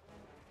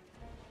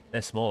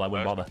 They're small, I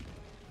wouldn't bother.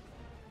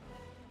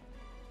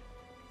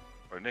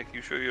 Alright, Nick,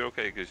 you sure you're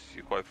okay? Because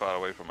you're quite far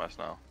away from us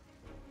now.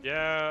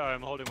 Yeah,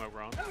 I'm holding my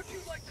ground. How'd you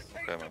like to taste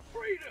Okay, man. of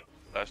freedom?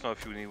 Let us know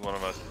if you need one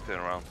of us to turn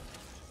around.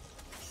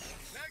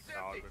 Mag's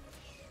No, empty.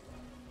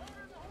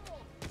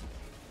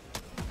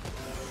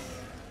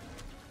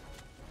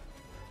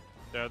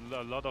 there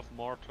are a lot of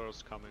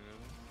mortars coming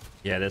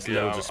in. Yeah, there's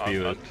loads of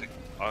spewers.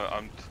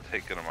 I'm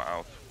taking them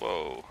out.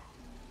 Whoa.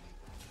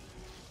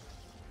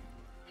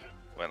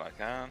 When I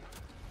can.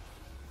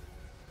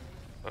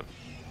 But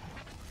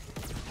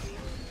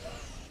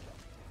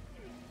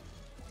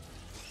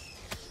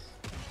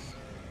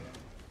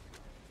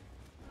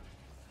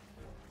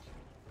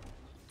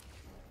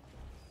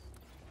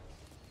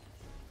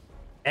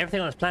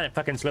Everything on this planet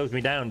fucking slows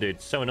me down, dude.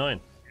 It's so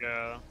annoying.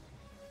 Yeah.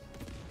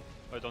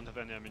 I don't have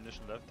any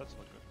ammunition left, that's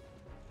not good.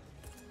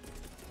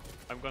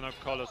 I'm gonna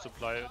call a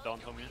supply down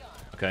for me.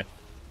 Okay.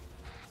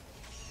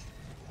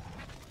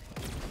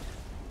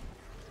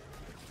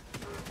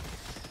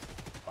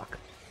 Fuck.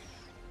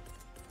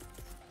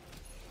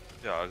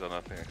 yeah, I got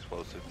nothing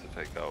explosive to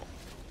take out.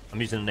 I'm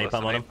using a Well,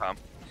 napalm on him. napalm.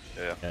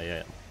 Yeah.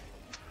 Yeah.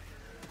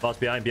 Boss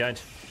behind. Yeah,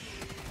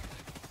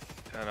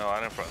 no,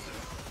 I'm in front.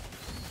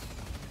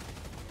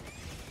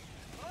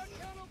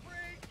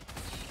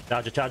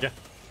 Charger.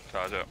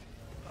 Charge up.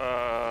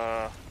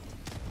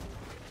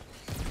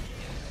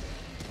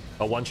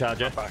 Oh, one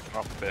charger. Backing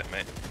off a bit,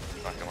 mate.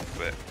 Backing off a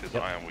bit, because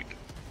Yep. I am weak.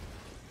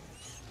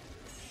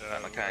 Yeah,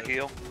 And I can't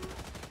heal.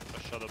 I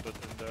shot a bit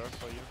in there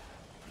for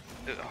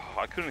you.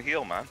 I couldn't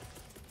heal, man.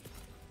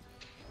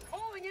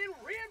 Calling in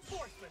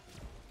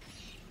reinforcements.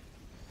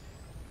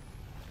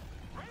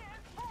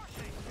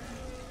 Reinforcing.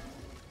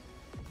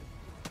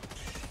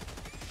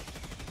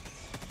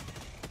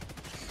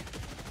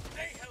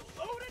 Say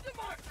hello to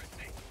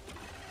democracy.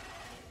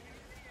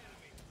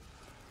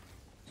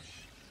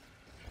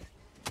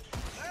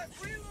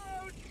 Last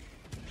reload.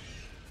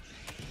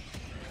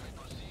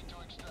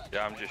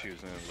 Yeah, I'm just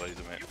using a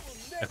laser, mate. You will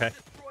never Okay.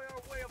 destroy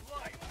our way of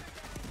life.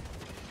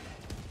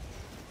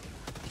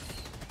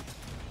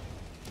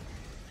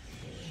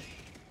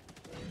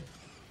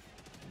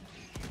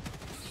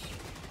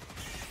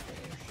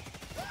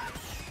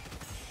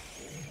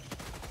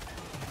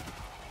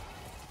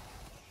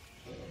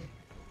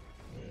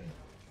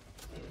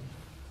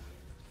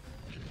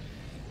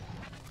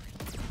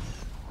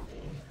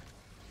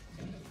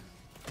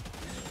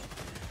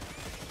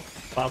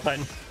 File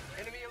Titan.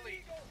 Enemy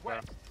elite.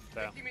 West.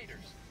 There. 50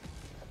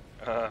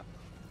 meters.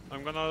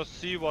 I'm gonna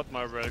see what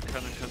my rail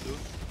cannon can do.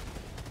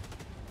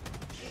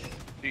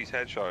 He's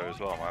headshot as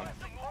well, man.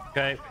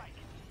 Okay.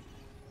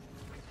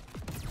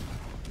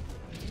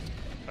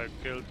 I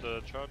killed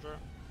the charger.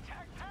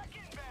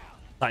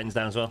 Titan's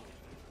down as well.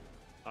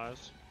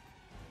 Nice.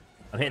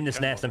 I'm hitting this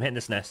Okay.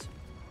 nest.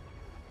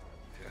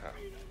 Yeah.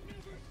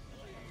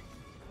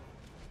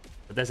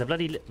 But there's a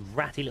bloody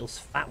ratty little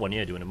fat one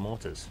here doing the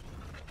mortars.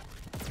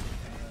 I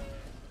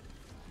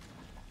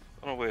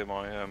don't know where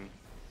my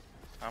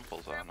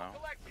samples are now.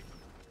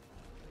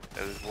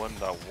 Yeah, there's one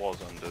that was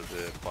under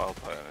the file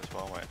pattern as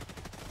well, mate.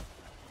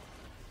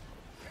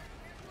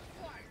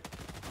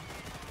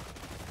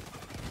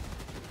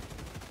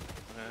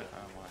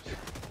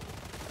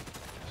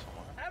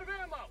 Out of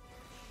ammo.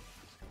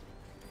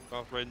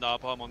 Got rain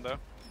napalm on there.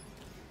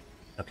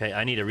 Okay,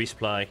 I need a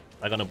resupply.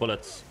 I got no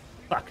bullets.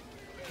 Fuck.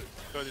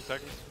 30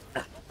 seconds.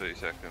 30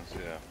 seconds,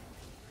 yeah.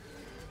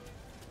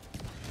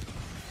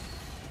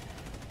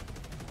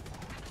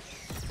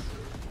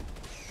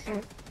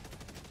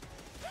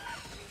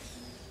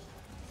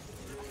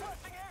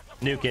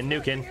 Nuking,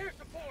 nuking. Air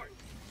support.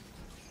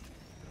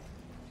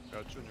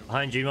 Got you.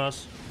 Behind you,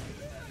 Moss.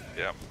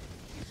 Yeah.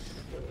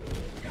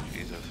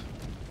 Jesus.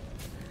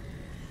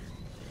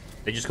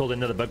 They just called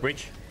another bug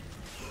breach.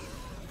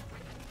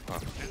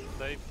 Did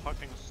they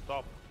fucking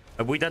stop?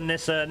 Have we done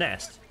this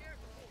nest?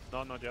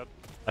 No, not yet.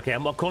 Okay,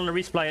 I'm calling a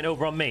resupply and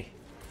over on me.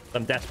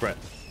 I'm desperate.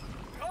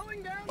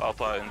 Calling down. File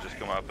pattern just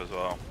come up as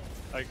well.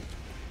 Like,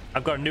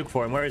 I've got a nuke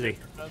for him. Where is he?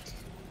 that's...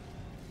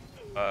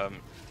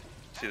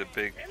 See the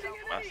big,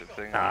 massive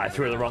thing? Ah, I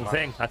threw the wrong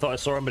thing. I thought I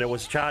saw him, but it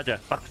was a charger.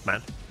 Fuck,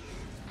 man.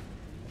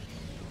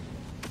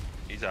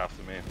 He's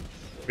after me.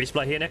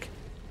 Resupply here, Nick.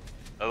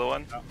 Another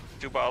one? Yeah.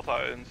 2 battle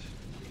titans.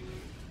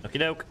 Okie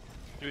doke.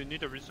 Do you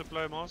need a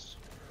resupply, Moss?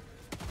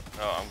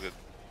 No, I'm good.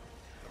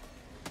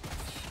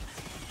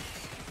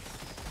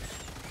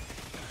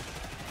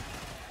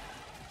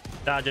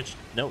 Charger.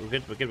 No, we're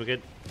good, we're good, we're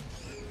good.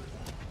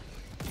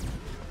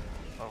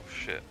 Oh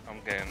shit, I'm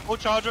getting Oh,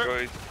 charger!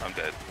 destroyed. I'm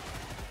dead.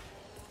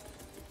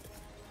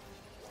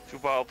 2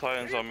 battle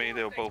titans on me,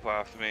 they were both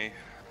after me.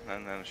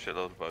 And then a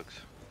shitload of bugs.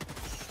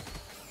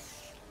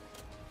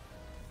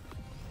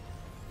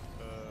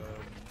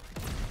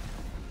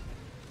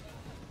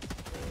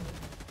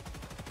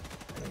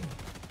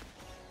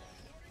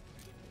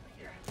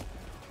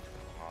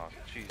 Oh,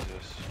 Jesus.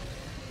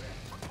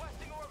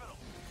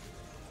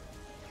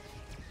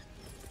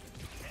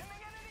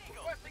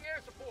 Requesting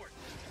air support.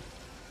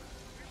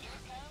 Here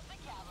comes the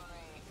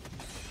cavalry.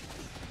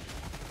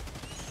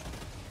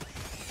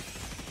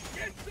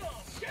 Get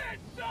some! Get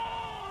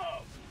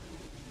some!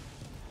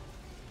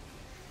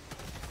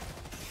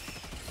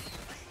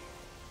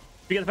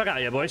 You get the fuck out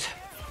of here, boys.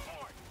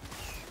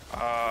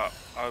 I've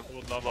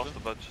lost a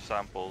bunch of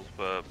samples,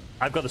 but...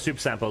 I've got the super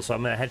sample, so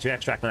I'm gonna head to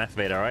extract and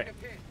activate, alright?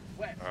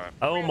 Wet. Alright.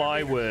 Oh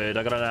my word,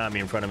 I got an army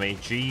in front of me.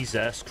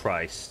 Jesus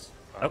Christ.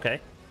 Okay.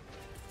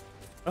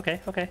 Okay,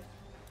 okay.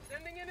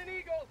 Sending in an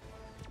eagle.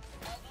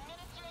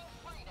 Administering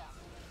freedom.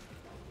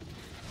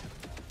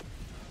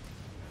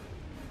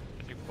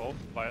 I think both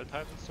fire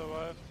titans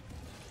survived.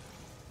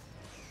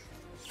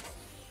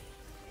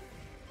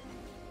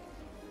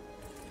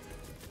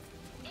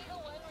 Eagle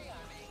 1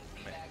 rearming.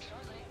 Be back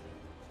shortly.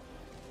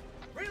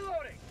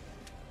 Reloading.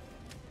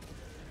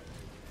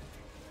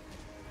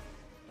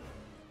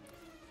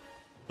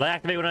 Will I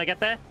activate when I get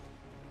there?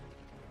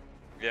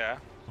 Yeah.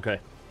 Okay.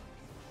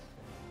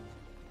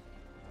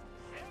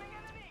 Sending in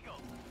an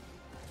eagle.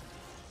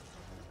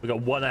 We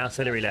got 1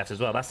 artillery left as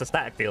well. That's the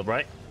static field,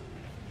 right?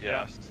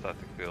 Yeah,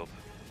 static field.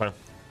 Fine.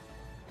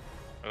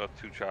 I got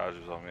 2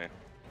 charges on me.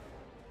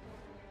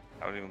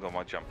 I haven't even got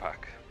my jump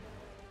pack.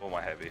 Or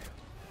my heavy.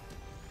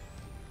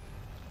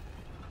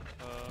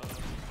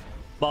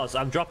 Boss,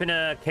 I'm dropping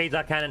a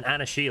Kazar cannon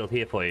and a shield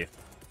here for you.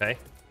 Okay?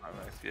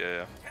 Alright,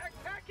 yeah.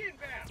 Pack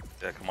inbound.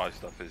 Yeah, my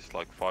stuff is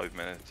like 5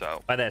 minutes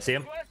out. Right there, see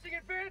him? Requesting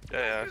advance.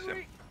 Yeah, I see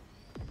him.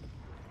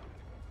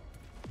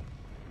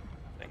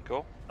 Think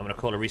cool. I'm gonna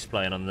call a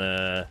resupply in on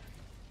the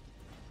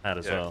pad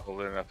as Yeah, well.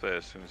 pull it up there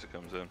as soon as it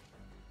comes in.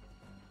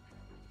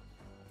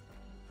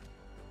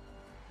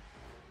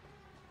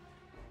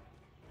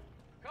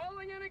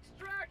 Calling in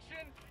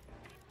extraction.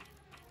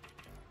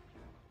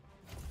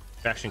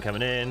 Traction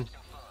coming in.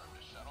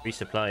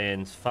 Resupply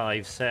in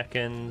 5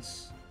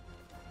 seconds.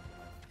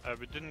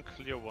 We didn't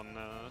clear one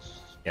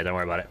nest. Yeah, don't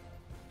worry about it.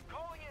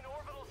 Calling in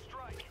orbital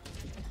strike.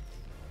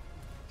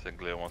 I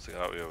think Leo wants to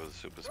get out here with the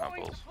super Throwing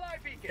samples. supply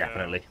beacon.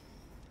 Definitely.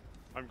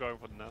 I'm going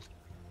for the nest.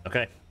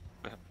 Okay.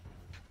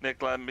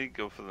 Nick, let me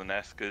go for the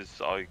nest because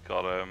I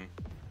got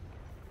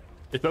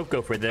Just both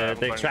go for it. I'm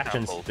The going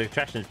extraction's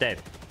samples.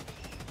 dead.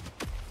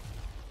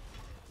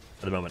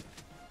 For the moment.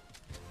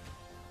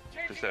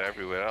 just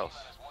everywhere else.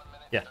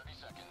 Yeah.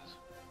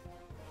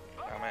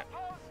 Damn it.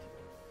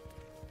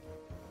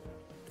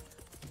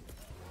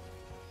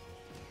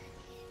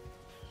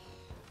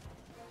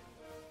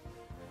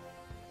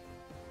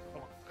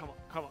 Come on, come on,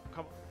 come on,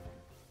 come on.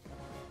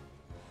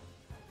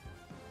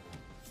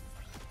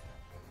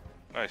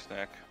 Nice,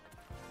 Nick.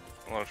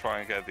 I'm gonna try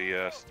and get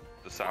the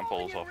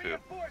samples off you.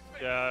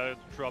 Yeah, it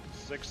dropped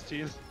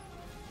 16.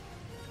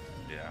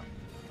 Yeah.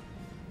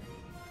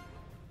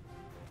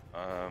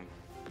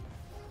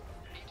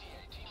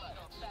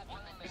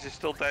 Is he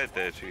still dead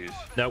there, cheese?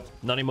 Nope,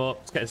 not anymore.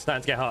 It's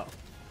starting to get hot.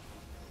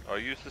 Oh,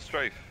 use the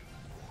strafe.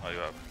 Oh, you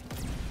have.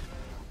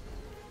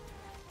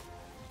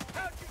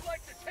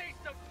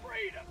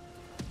 freedom!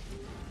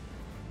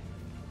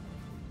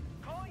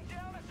 Calling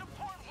down a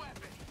support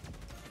weapon.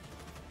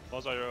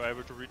 Boss, are you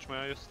able to reach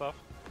my stuff?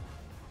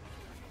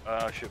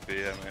 I should be,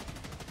 yeah, mate.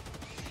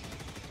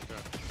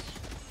 Okay.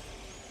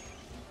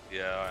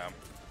 Yeah, I am.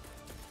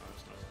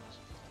 Nice.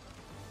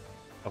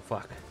 Oh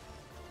fuck.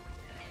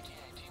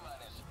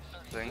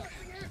 Think.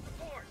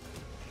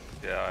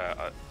 Yeah,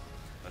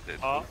 I did.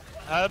 Help!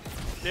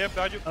 There,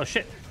 behind you. Oh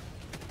shit.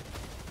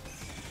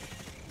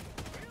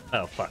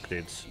 Oh fuck,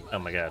 dudes. Oh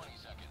my god.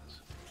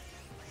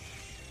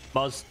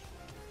 Moz.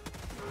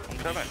 I'm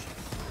coming.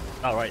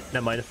 All right,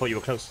 never mind. I thought you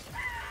were close.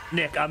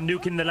 Nick, I'm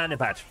nuking the landing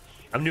pad.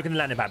 I'm nuking the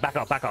landing pad. Back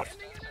off, back off.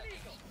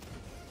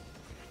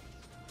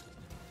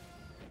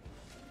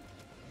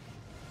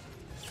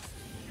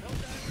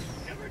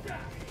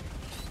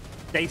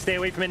 Stay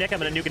away from it, Nick. I'm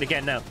gonna nuke it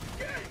again now.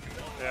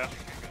 Yeah.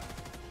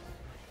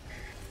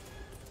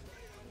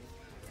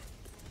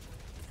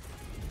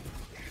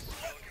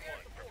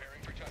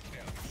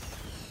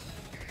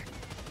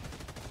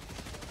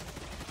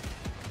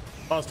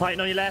 Boss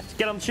Titan on your left.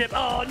 Get on the ship.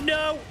 Oh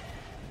no!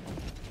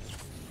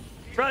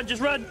 Run,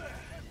 just run.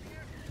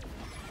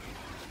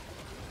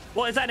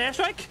 What is that, an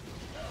airstrike?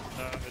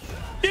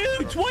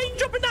 Dude, why are you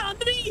dropping that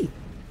under me?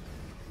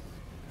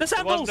 The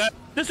samples!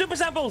 The super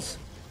samples!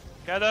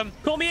 Get him!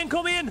 Call me in,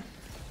 call me in!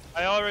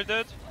 I already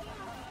did.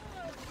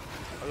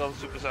 I got the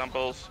super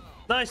samples.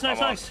 Nice, nice,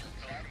 nice.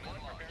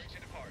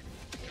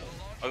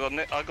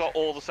 I got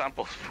all the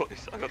samples,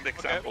 boys. I got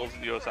Nick's samples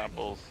and your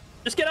samples.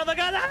 Just get on the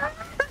gun!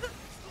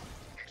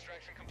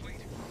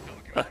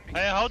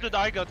 Hey, how did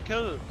I got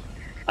killed?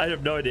 I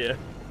have no idea.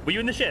 Were you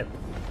in the ship?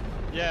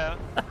 Yeah.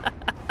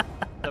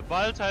 The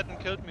Wild Titan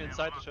killed me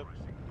inside the ship.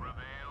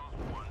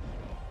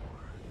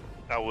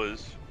 That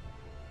was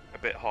a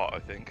bit hot, I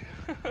think.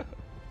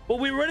 Well,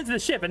 we were into the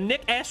ship and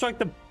Nick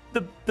airstriked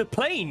the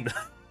plane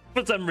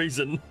for some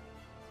reason.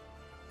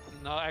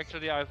 No,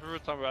 actually I threw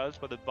it somewhere else,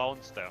 but it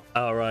bounced there.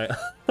 All right.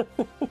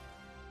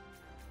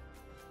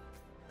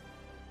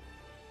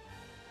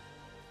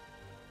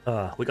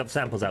 We got the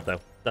samples out though.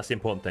 That's the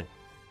important thing.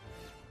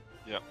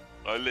 Yeah,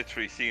 I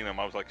literally seen him.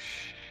 I was like,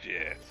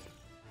 shit.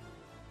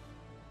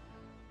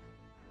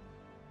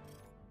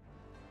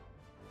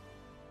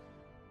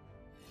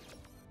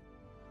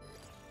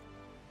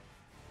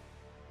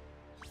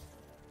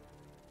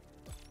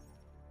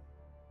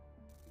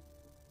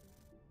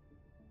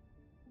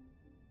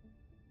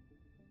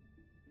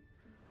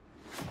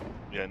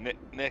 Yeah,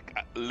 Nick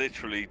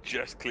literally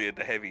just cleared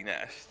the heavy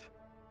nest.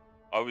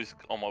 I was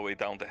on my way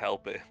down to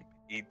help him.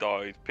 He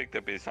died, picked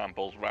up his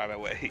samples, ran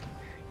away.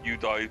 You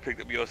died,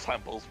 picked up your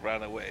samples,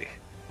 ran away.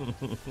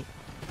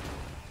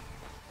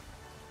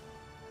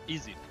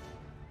 Easy.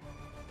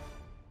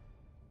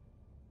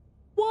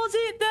 Was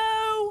it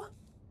though?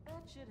 That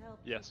should help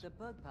Yes. the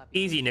bug population.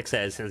 Easy, Nick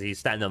says, as he's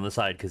standing on the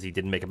side because he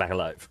didn't make it back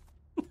alive.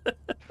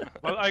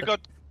 Well, I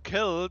got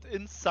killed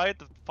inside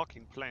the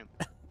fucking plane.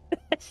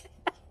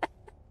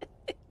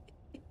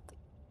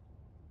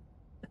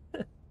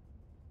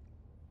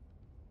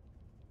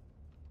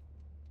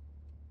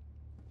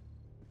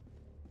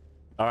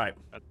 All right.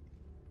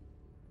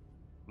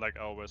 Like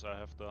always, I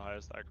have the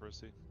highest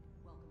accuracy.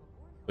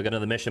 We got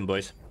another mission,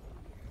 boys.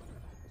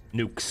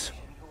 Nukes.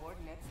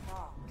 Coordinates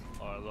locked.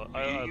 Oh,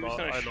 You're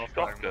using a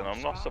shotgun,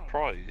 I'm not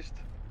surprised.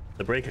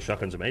 The breaker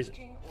shotgun's amazing.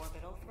 Changing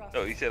orbital thrust.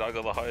 No, he said I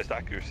got the highest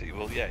accuracy.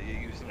 Well, yeah,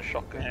 you're using a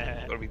shotgun.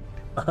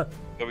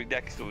 Gotta be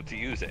next to it to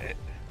use it.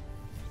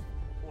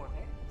 Orbit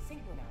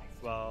synchronized.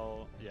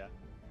 Well, yeah.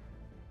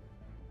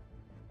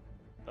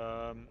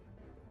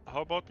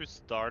 How about we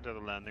start at a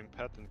landing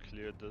pad and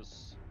clear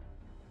this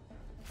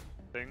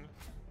thing?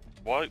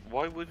 Why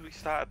would we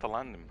start at the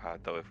landing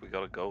pad though if we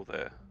gotta go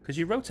there? Because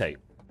you rotate.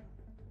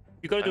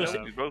 You got to do I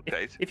know we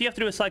rotate. If you have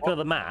to do a cycle of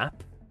the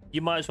map,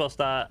 you might as well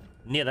start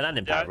near the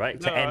landing pad, right?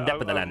 To end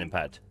up at the landing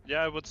pad.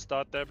 Yeah, I would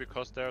start there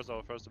because there's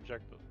our first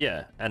objective.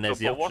 Yeah, and there's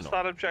So, the but what's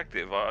optional. that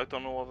objective? I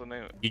don't know what the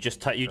name. You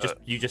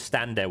just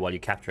stand there while you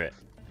capture it.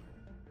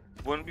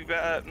 Wouldn't it be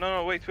better?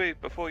 No, wait.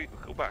 Before you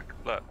go back,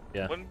 look.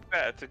 Yeah. Wouldn't it be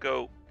better to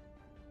go?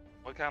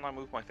 Why can't I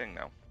move my thing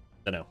now?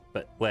 Don't know,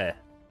 but where?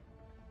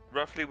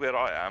 Roughly where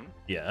I am.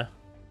 Yeah.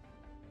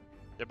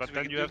 Yeah, but So we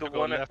then can you do have the to go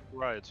one at- left,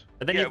 right.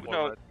 But then Yeah, you,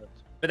 no.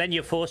 but then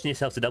you're forcing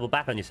yourselves to double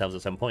back on yourselves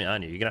at some point,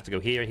 aren't you? You're gonna have to go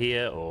here,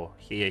 or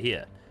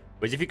here.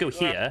 Whereas if you go We'll have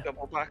to here,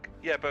 double back.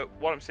 Yeah, but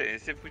what I'm saying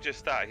is, if we just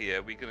start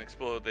here, we can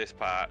explore this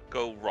part,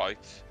 go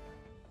right,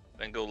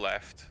 then go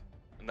left,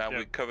 and now Yeah.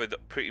 we covered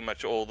pretty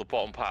much all the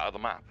bottom part of the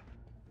map.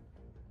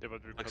 Yeah,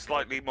 but we Like could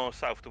slightly more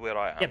south to where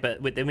I am. yeah,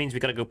 but that means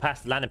we've got to go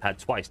past the landing pad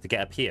twice to get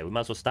up here. We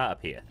might as well start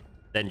up here,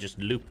 then just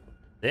loop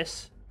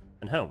this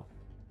and home.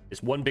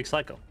 It's one big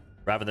cycle,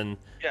 rather than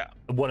Yeah.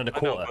 one and a I know,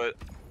 quarter.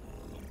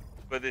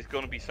 but there's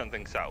going to be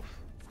something south.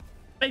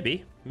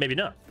 Maybe, maybe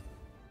not.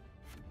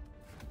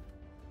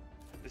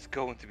 There's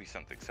going to be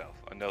something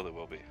south. I know there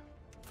will be.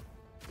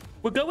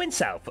 We're going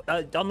south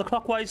on the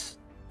clockwise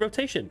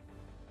rotation.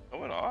 No,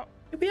 we're not.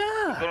 We We're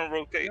are. going to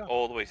rotate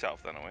all the way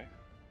south then, are we?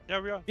 Yeah,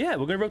 we are. Yeah,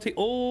 we're going to rotate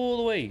all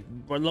the way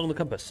along the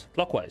compass,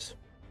 clockwise.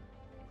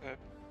 Okay.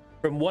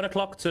 From 1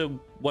 o'clock to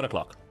 1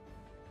 o'clock.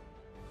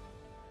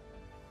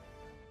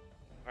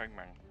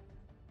 Hangman.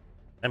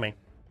 I mean,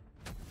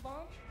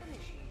 Launch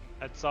initiated.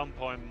 At some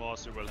point,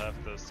 Mossy will have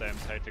the same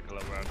tactical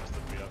awareness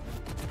that we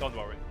have. Don't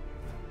worry.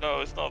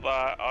 No, it's not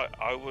that.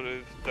 I would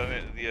have done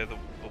it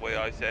the way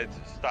I said.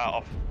 Start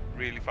off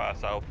really far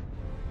south,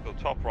 go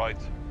top right,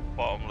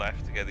 bottom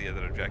left to get the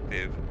other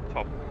objective,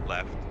 top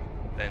left,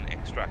 then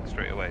extract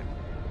straight away.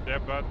 Yeah,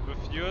 but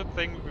with your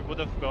thing, we would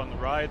have gone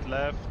right,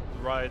 left,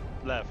 right,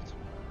 left.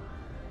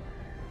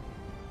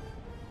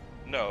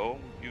 No,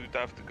 you'd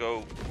have to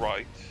go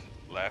right,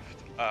 left,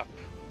 up,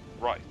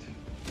 right.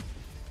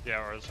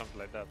 Yeah, or something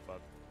like that,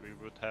 but we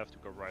would have to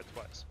go right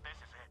twice. This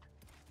is it.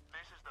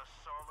 This is the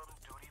solemn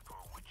duty for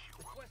which you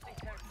were born.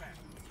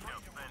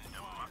 Defend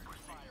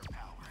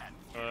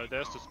democracy.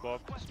 There's the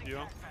spot spear.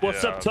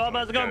 what's up, Tom?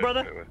 How's it going,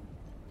 brother? Straight away.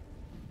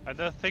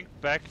 And I think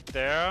back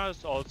there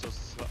is also,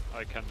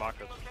 I can mark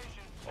it.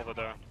 Over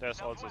there,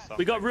 there's also something.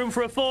 We got room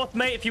for a fourth,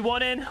 mate, if you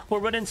want in. We're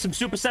running some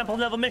super sample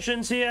level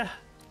missions here.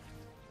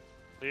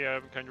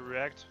 Yeah, can you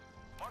react?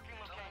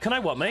 Can I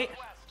what, mate?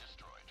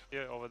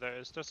 Yeah, over there,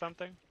 is there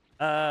something?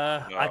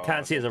 I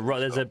can't see.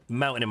 There's a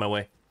mountain in my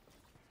way.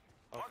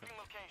 Okay.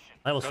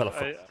 I almost fell Well,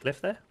 off a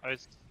cliff there.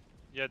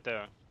 Yeah,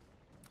 there.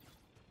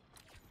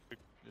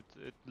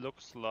 It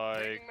looks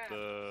like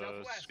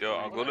the... Yo,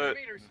 I'm gonna,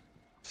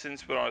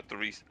 since we're at the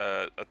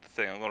at the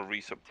thing, I'm gonna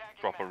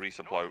drop a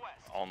resupply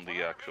on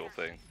the actual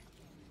thing.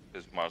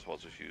 Because might as well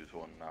just use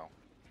one now.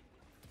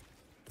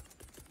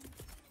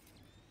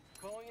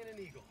 Calling in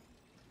an eagle.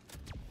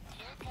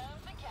 Here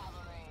comes the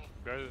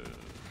cavalry.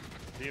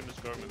 Liam is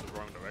going in the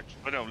wrong direction.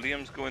 But no,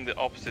 Liam's going the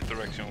opposite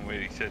direction where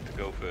he said to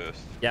go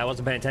first. Yeah, I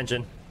wasn't paying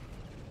attention.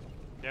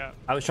 Yeah,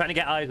 I was trying to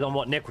get eyes on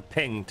what Nick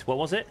pinged. What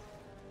was it?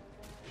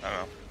 I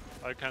don't know.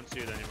 I can't see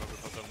it anymore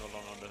because I'm no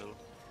longer on the hill.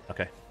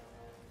 Okay.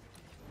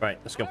 Right,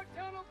 let's go.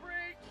 Tunnel breach.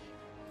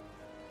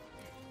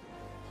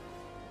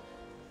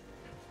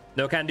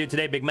 No can do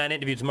today. Big man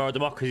interview tomorrow.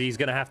 Democracy's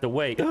gonna have to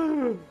wait.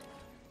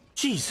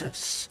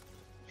 Jesus.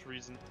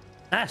 Treason.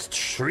 That's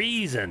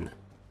treason.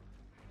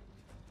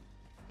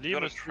 You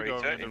got a is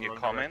going traitor the in your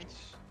wrong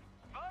comments?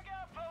 Bug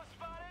outpost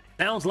spotted.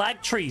 Sounds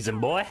like treason,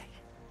 boy.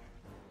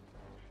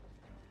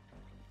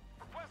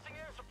 Requesting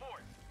air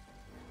support.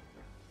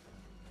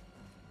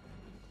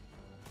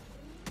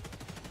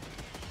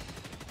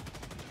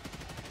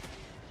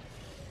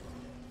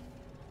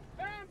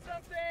 Found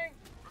something.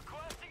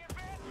 Requesting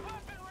advanced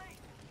weaponry.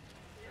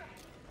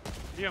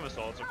 Liam is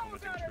also How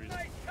committing about a treason.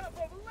 nice cup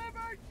of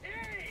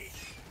liberty?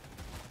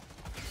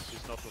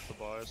 He's not with the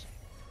boys.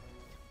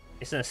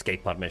 It's an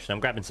escape pod mission. I'm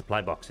grabbing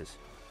supply boxes.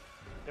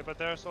 Yeah, but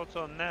there's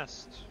also a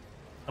nest.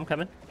 I'm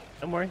coming.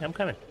 Don't worry, I'm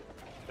coming.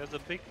 There's a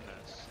big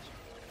nest.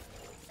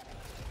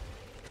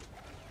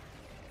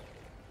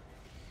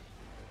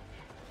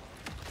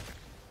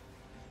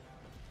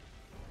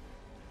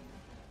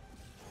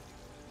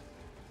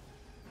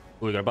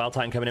 We got a battle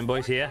tank coming in,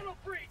 boys, here. Tunnel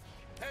breach.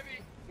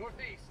 Heavy.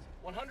 Northeast.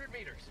 100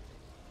 meters.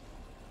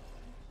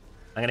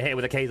 I'm gonna hit it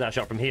with a Kazar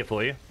shot from here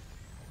for you.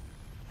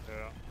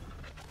 Yeah.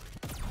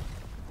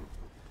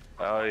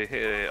 I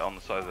hit it on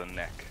the side of the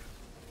neck.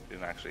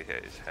 Didn't actually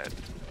hit his head.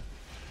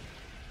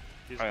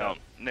 He's Hang dead. on,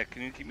 Nick,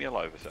 can you keep me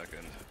alive a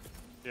second?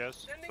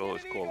 Yes. Bill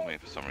has called me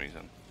for some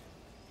reason.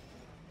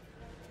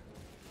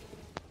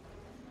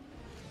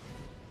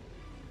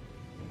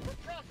 For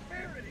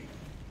prosperity.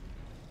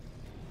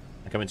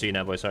 I'm coming to you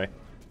now, boys. Sorry.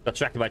 Got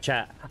distracted by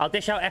chat. I'll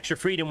dish out extra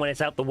freedom when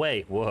it's out the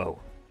way. Whoa.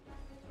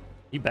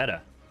 You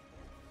better.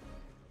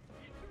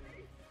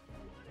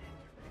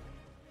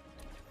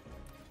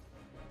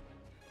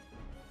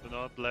 Do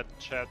not let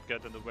chat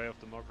get in the way of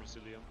democracy,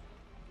 Liam.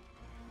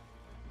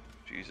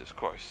 Jesus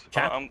Christ.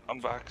 Chat- I'm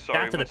back. Sorry.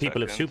 Chat to the 1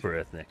 people of second. Super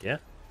Earth, Nick, yeah?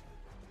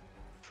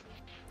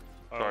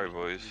 Sorry,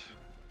 boys.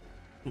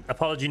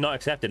 Apology not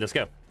accepted. Let's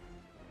go.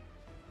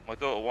 My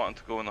daughter wanted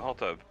to go in the hot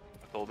tub.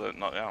 I told her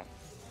not now.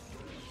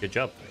 Good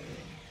job.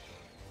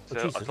 So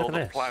Jesus, I look told at the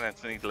this.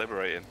 planets need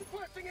liberating.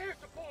 Requesting air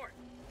support.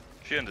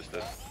 She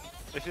understood.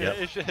 If she,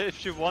 Yep. if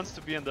she wants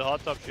to be in the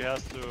hot tub, she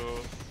has to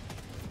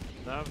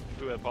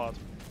do her part.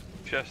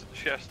 She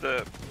has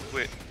to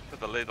put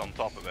the lid on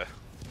top of it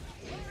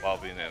while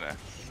being in there.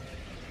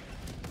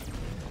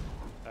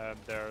 And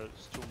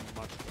there's too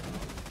much going on.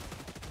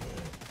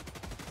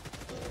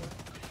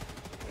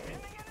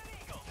 Aiming at an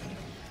eagle.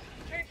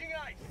 Changing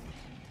ice.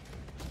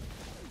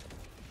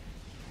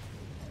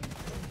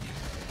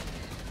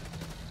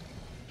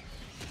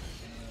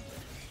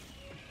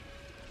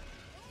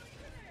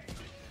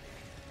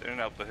 Clearing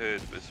out the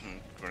hood with some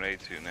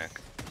grenades here, Nick.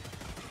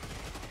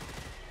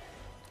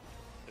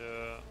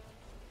 Yeah.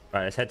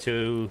 Right, let's head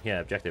to,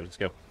 yeah, objective. Let's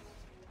go.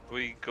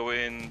 We go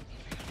in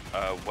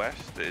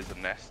west. There is a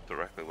nest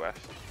directly west.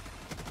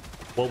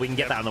 Well, we can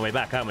get that on the way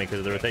back, can't we? Because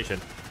of the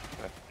rotation.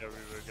 Yeah, we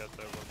will get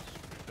there once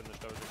we finish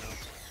everything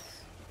else.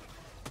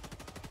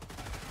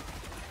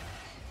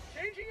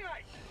 Changing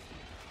ice.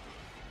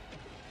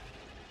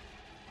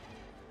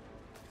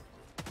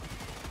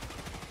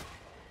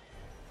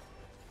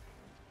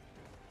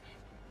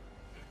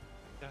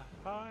 Yeah,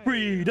 hi.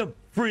 Freedom!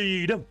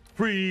 Freedom!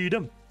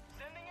 Freedom!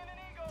 Sending in an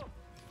eagle.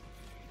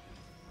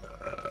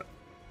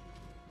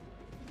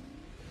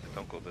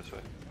 go this way.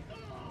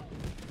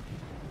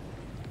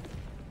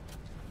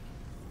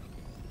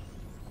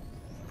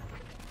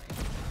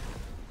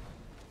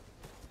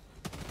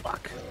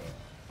 Fuck.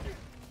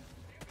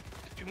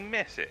 Did you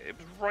miss it? It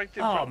was right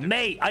in Oh, front of you.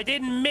 mate, I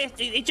didn't miss.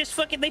 It just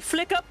fucking, they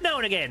flick up now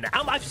and again.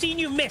 I've seen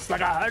you miss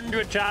like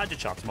 100 charger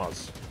shots,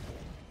 Moz.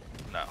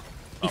 No,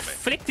 He not me.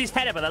 flicked his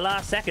head up at the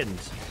last second.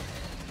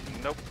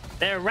 Nope.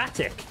 They're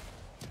erratic.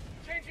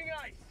 Changing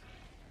ice.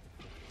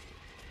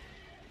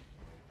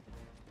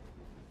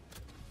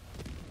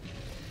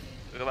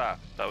 Look at that.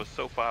 That was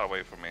so far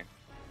away from me.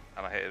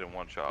 And I hit it in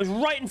one shot. It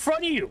was right in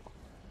front of you.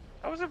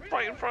 How was it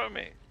right in front of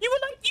me? You were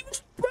like,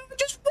 bro,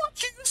 just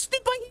watch it. You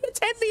stood by here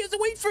 10 meters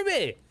away from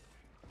it.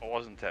 I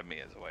wasn't 10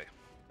 meters away.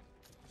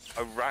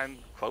 I ran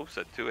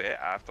closer to it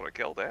after I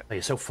killed it. Oh,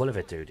 you're so full of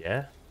it, dude,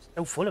 yeah?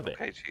 So full of it.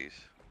 Okay, jeez.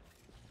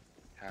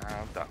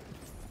 Calm down.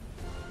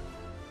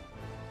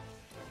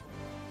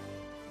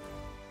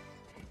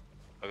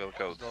 I gotta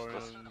go. Going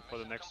for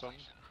the next one.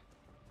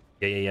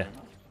 Yeah. Do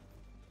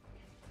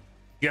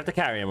you have to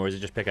carry him, or is it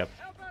just pick up?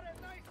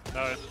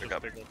 No, it's Pick just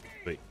up. pick up.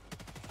 Sweet.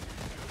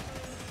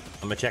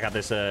 I'm gonna check out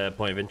this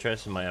point of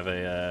interest. It might have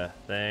a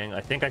thing.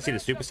 I think I see the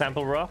super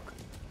sample rock.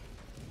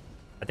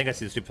 I think I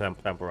see the super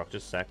sample rock.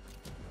 Just a sec.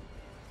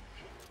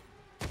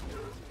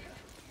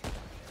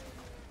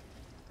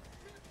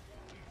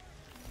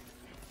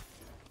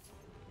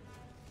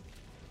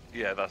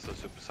 Yeah, that's the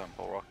super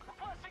sample rock.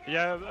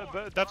 Yeah,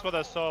 but that's what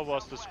I saw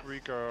was the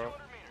Screaker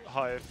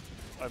hive.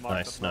 I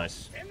marked it.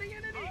 Nice.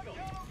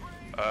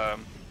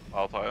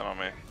 I'll tie it on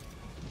me.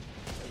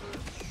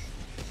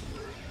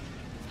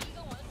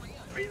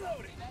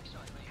 Reloading.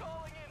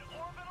 Calling in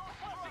orbital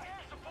tossing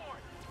air support.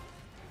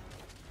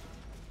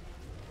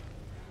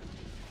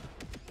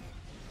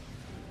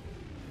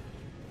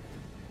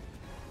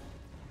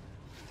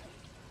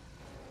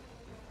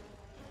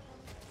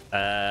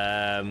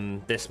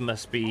 This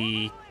must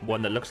be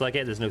one that looks like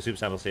it. There's no super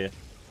samples here.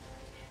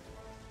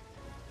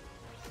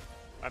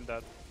 I'm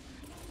dead.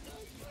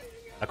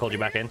 I called you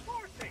back in.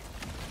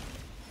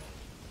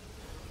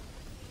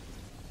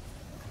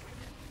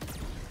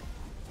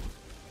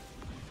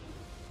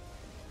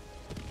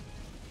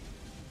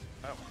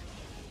 Oh.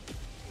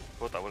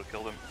 Thought that would have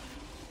killed him.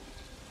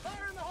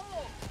 Fire in the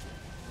hole.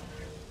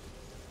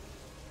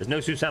 There's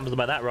no super samples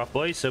about that rock,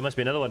 boys, so it must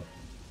be another one.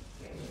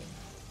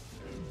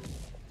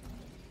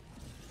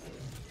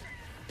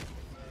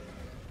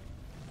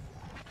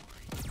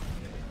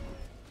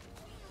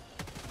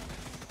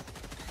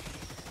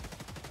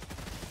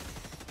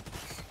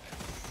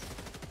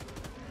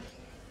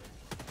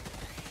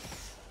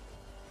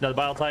 Another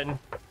Bile Titan.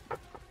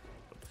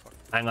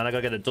 Hang on, I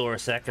gotta get a door a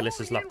sec.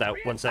 Alyssa's locked out.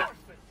 One sec.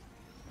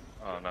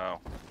 Oh no.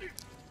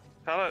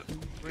 Tell it. You're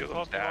gonna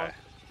Reinforcement die. on.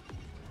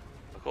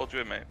 I called you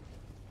in, mate.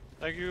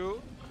 Thank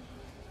you.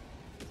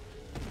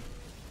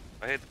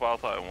 I hit the ball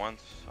titan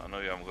once. I know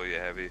you haven't got your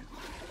heavy.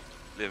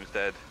 Liam's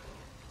dead.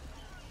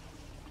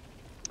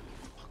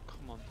 Oh,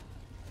 come on.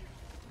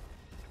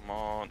 Come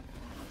on.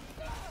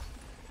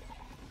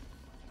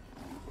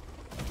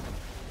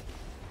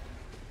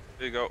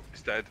 There you go.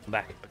 He's dead. I'm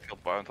back. I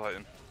killed Bile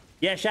Titan.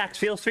 Yeah, Shax,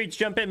 feel free to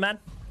jump in, man.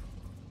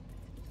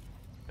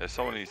 There's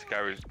someone needs to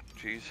carry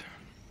cheese.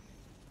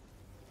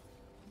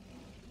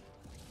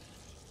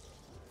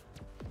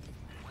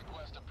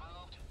 Request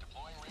approved.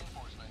 Deploying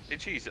reinforcements. Hey,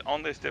 cheese,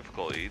 on this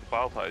difficulty, the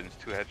Bile Titan's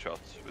 2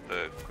 headshots with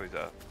the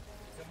Quasar.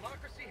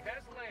 Democracy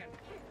has landed.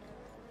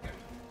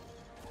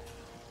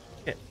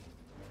 Yeah.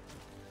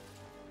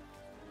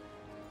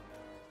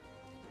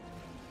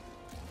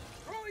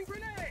 Throwing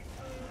grenade.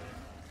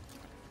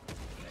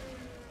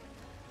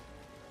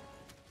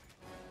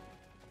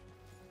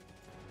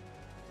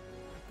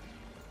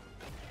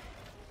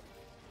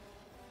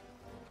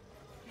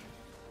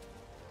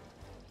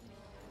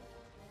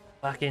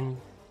 Fucking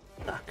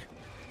fuck.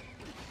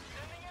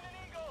 Sending in an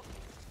eagle.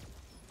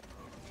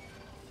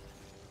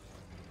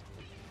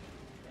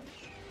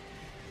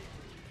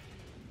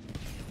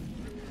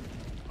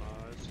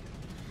 Nice.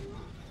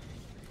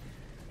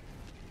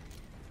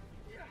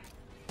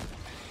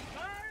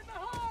 Fire in the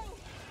hole.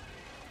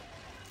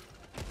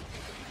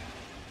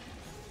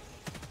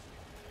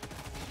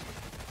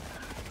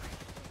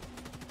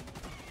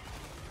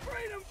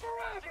 Freedom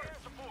forever. Air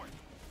support.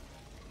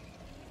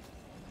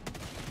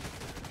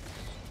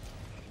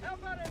 How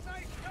about a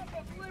nice cup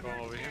of liver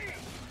Go over here.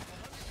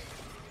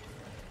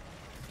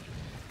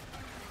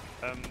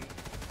 tea?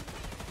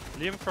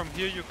 Liam, from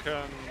here you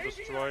can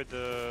destroy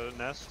the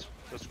nest,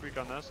 the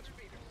Screaker nest.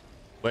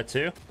 Where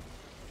to?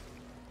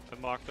 I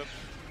marked it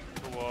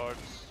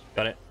towards.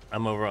 Got it.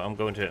 I'm over. I'm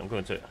going to it. I'm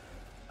going to it.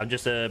 I'm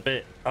just a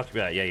bit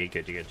occupied. Yeah, you're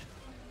good. You're good.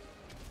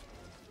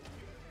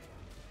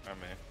 I'm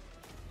here.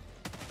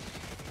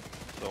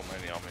 So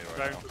many on me right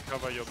Trying now. to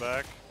cover your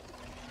back.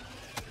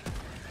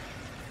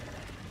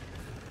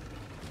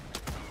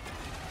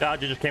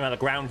 Charger just came out of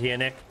the ground here,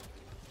 Nick.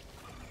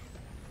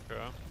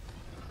 Okay.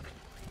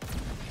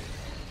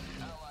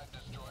 Allied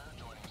destroyer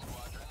joining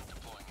squadron.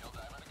 Deploying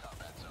Helldiver to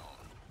combat zone.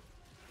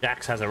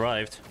 Jax has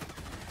arrived.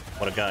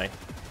 What a guy.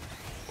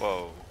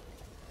 Whoa.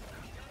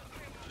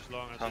 Just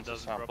long as it Tons of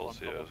doesn't drop on samples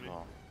top here of as me.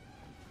 well.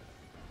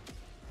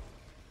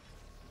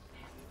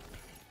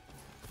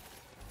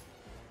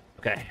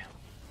 Okay.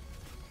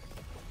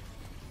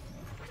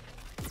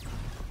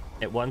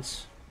 Hit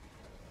once.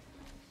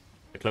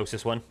 The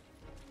closest one.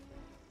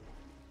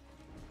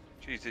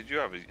 Jeez, did you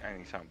have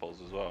any samples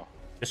as well?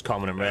 Just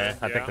common and rare.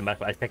 I Yeah. picked them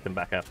back. I picked them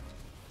back up.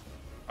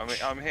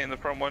 I'm hitting the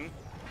front one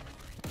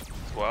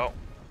as well.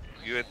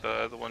 You hit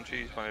the one,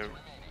 cheese, when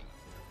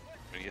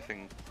your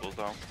thing falls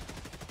down.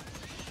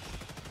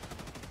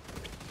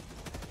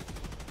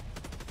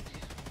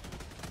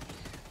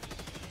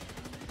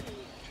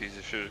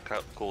 Jesus, should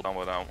have cooled down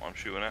without I'm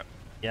shooting it.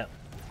 Yeah.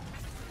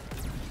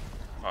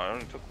 Oh, I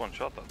only took one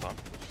shot that time.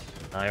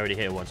 I already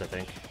hit it once, I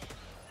think.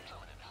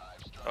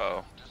 Uh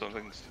oh,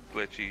 something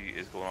glitchy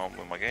is going on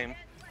with my game.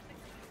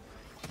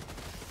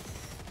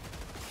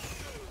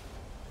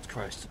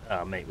 Christ.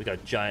 Oh, mate, we got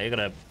a giant. We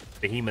got a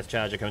behemoth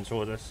charger coming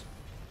towards us.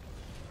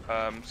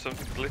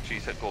 Something glitchy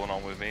is going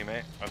on with me,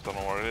 mate. I don't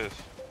know what it is.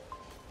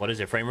 What is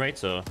it? Frame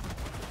rates or?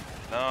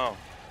 No.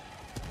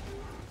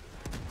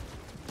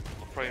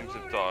 The frames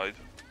have died,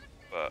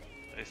 but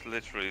it's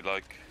literally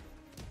like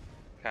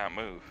can't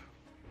move.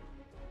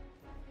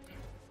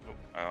 Oh,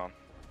 hang on.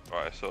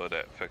 Right, I sorted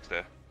it, fixed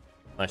it.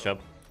 Nice job.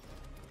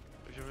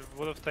 If you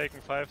would have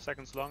taken 5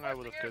 seconds long, I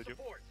would have killed you.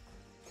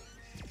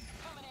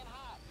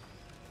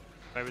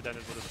 Maybe then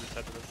it would have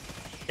resetted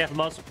it. Careful,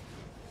 Moz.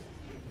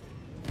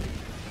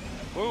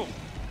 Boom!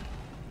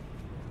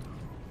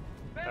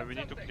 We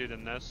need to clear the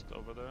nest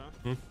over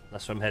there.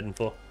 That's what I'm heading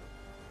for.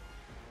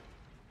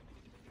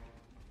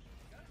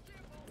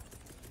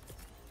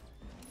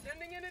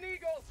 Sending in an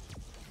eagle.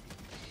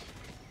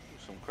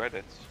 Some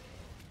credits.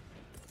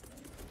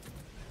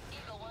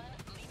 Eagle 1,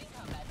 leaving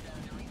combat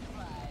zone to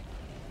resupply.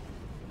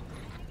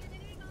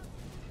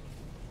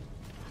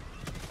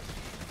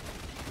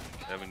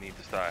 Then we need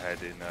to start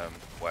heading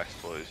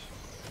west, boys.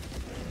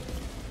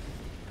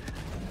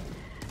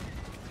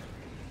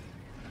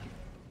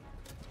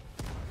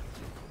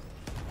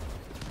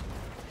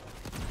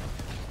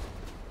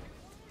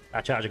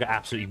 That charger got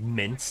absolutely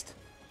minced.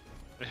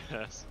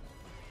 Yes.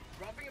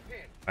 Dropping a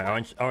pin.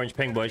 Right, orange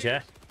ping, boys,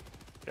 yeah?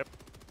 Yep.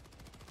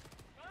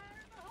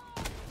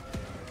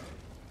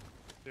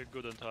 You're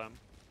good on time.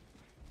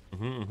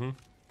 Mm-hmm.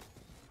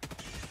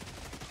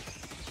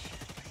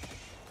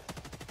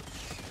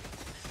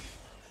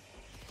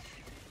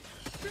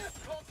 That's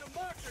called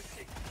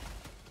democracy.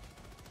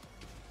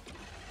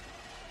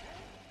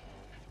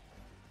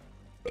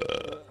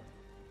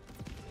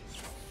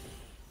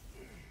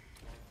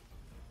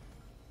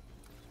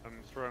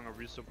 I'm throwing a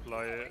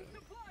resupply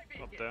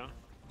up there.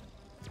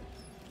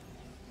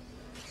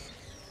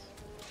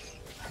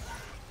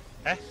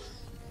 Eh?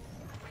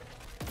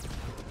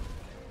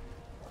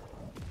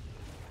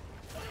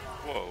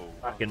 Whoa.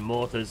 Fucking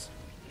mortars.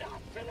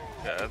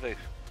 Yeah, they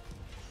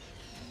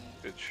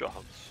good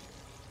shots.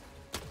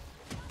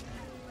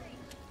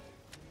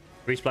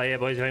 Resupply here,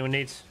 boys, if anyone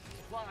needs.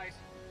 Supplies.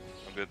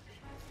 I'm good.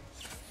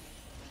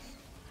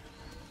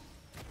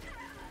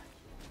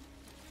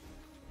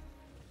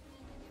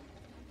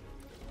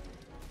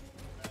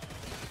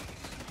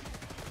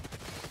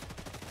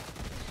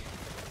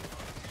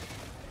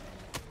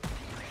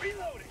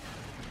 Reloading.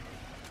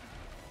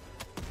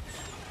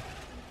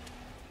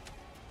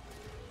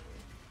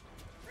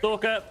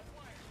 Stalker.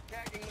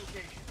 Tagging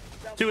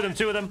location. Two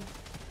of them.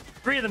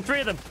 Three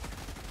of them.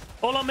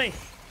 All on me.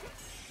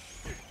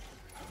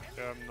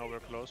 Yeah, I'm nowhere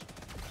close.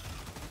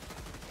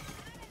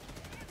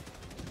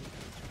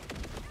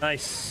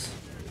 Nice.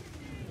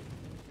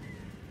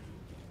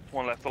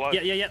 One left alive.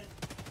 Yeah.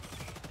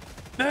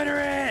 Murder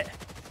it!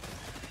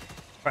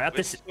 Right, up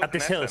this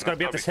hill. It's got to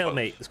be up this hill,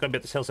 mate. It's got to be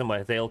up this hill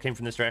somewhere. They all came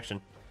from this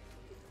direction.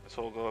 Let's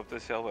all go up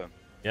this hill then.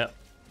 Yep.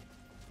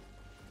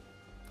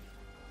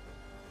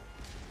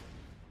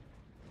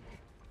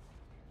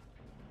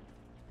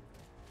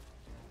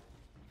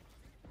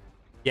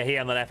 Yeah,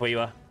 here on the left where you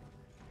are.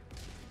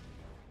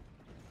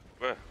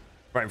 Where?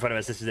 Right in front of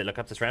us. This is it. Look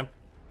up this ramp.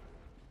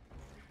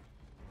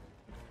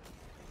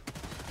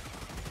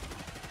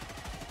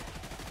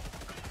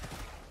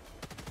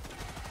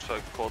 So I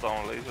can call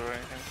down a laser or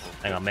anything?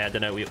 Hang on, mate. I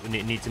don't know. We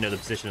need to know the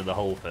position of the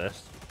hole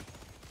first.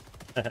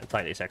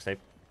 Tightly sex tape.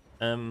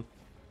 Oh,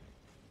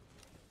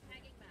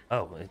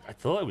 I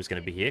thought it was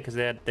going to be here because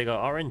they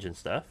got orange and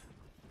stuff.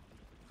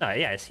 Oh,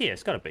 yeah, it's here.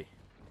 It's got to be.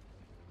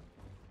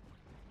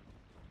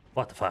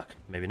 What the fuck?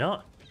 Maybe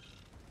not.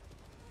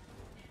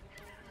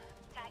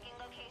 Tagging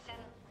location.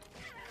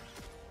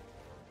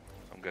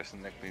 I'm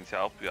guessing Nick needs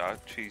help. Yeah,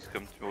 cheese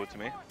come towards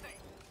me.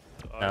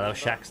 No, that was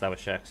Shax. That was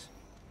Shax.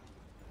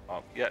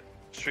 Oh, yeah,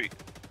 street.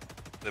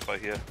 They're by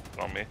here,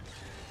 on me.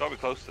 Gotta be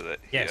close to it.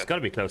 Yeah, it's got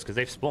to be close because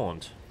they've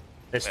spawned.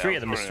 There's three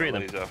of them. There's three of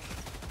them.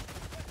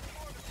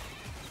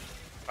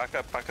 Back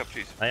up,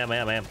 cheese. I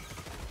am.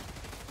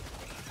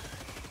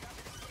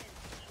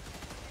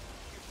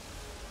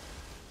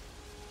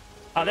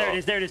 Oh, there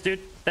it is, dude.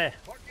 There.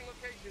 Parking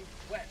location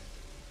west.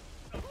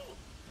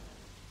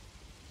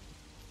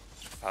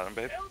 Pardon,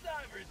 babe.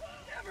 Helldivers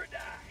never die.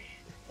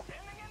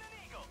 Sending in an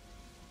eagle.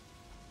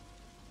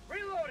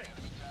 Reloading.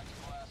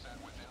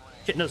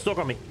 Shit, no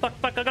stalker on me. Fuck,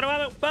 fuck, I got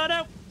ammo. Oh,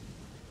 no.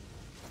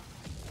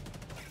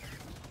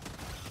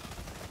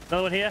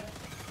 Another one here.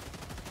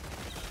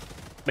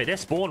 Wait, their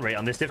spawn rate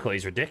on this difficulty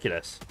is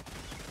ridiculous.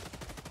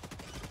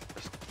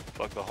 Just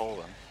plug the hole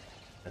in.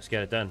 Let's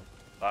get it done.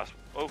 Last.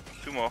 Oh,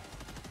 2 more.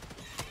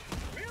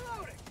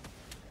 Reloading.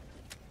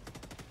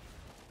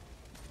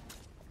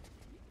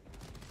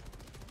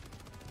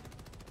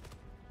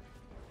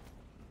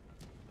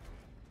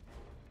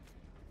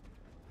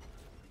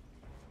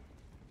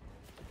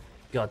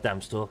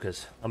 Goddamn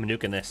stalkers. I'm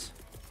nuking this.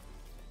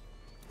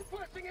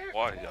 Requesting air.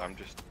 Why? I'm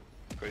just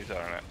crazy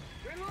on it.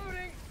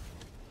 Reloading.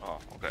 Oh,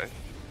 okay.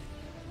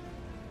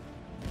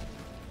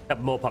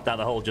 Couple more popped out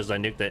the hole just as I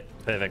nuked it.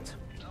 Perfect.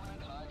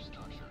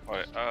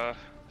 Alright, let's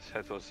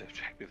head towards the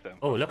objective then.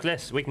 Oh, look at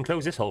this. We can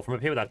close this hole from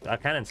up here with our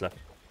cannons, look.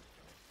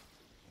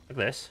 Look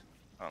at this.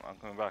 Oh, I'm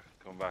coming back,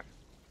 coming back.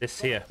 This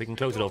here. We can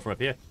close it all from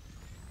up here.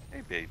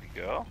 Hey, baby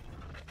girl.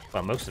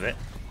 Well, most of it.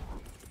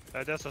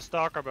 There's a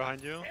stalker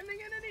behind you. Sending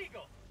in an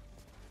eagle.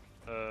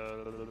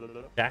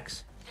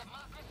 Jax.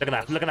 Look at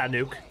that. Look at that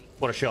nuke.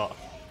 What a shot.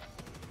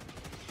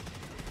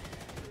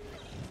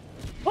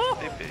 Oh!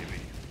 Hey, baby.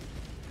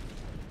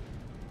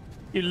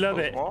 You love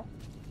Close it. more?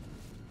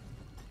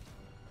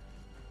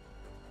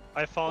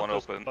 I found One the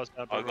open. super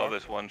sample I got rock.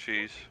 this one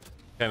cheese.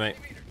 Okay, mate.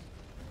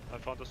 I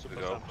found the There super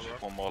we go. sample Just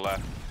rock. one more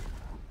left.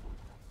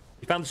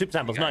 You found the super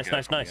samples. You can't Nice, get it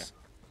nice, from nice.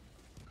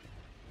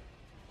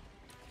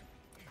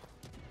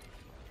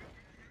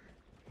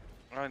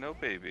 I know,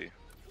 baby.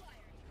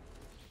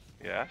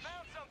 Yes?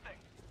 Found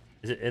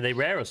something. Are they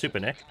rare or super,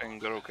 Nick?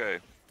 Things are okay.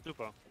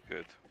 Super.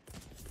 Good.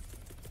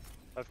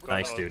 I've got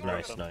Nice, all dude. of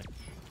Nice, them. nice.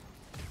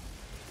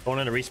 Going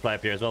in a resupply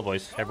up here as well,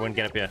 boys. Everyone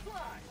get up here.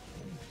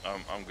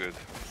 I'm good at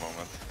the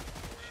moment.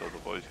 So the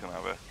boys can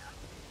have it.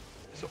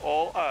 It's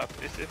all up.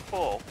 Is it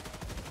full?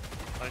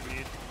 I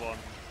need one.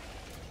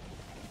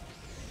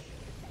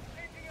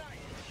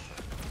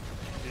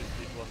 Please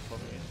need one for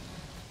me.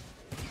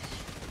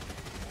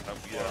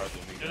 Yeah, I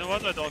don't need You know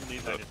what? I don't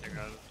need anything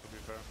else, to be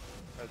fair.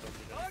 I don't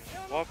need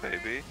anything. What,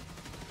 baby?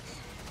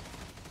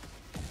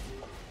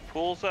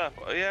 Pool's up.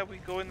 Oh, yeah, we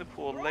go in the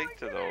pool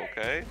later, though,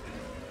 okay?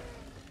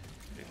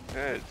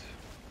 Good.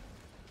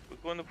 We'll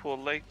go in the pool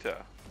later.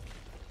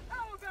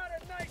 How about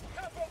a nice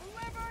cup of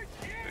liver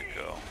tea? There we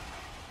go.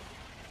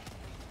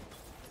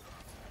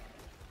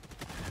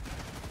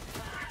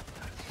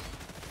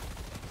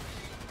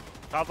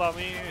 Cover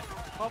me!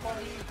 Cover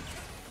me!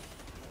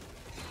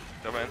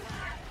 Come in.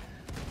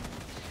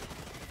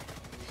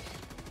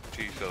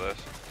 Cheese for this.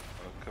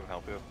 I'll come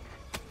help you.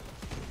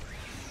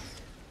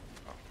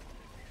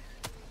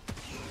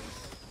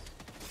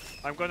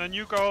 I'm gonna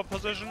nuke our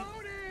position.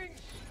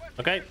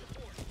 Okay.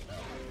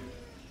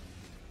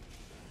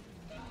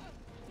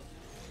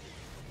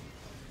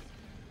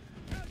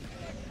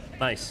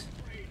 Nice.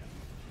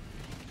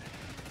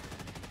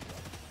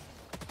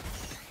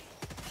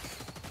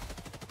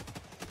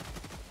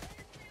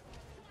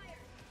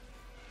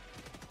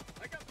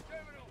 I got the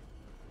terminal.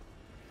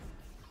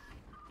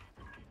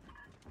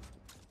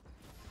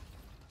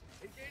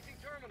 Engaging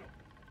terminal.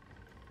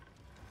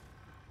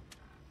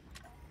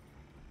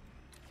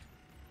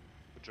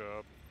 Good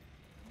job.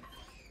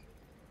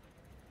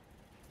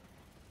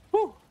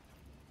 Woo!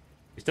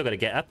 We still got to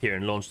get up here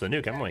and launch the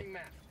nuke, haven't we? Tagging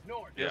map.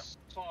 North. Yeah.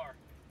 Far.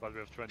 But we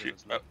have 20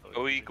 minutes Are left.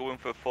 so we it's going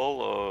for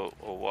full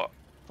or what?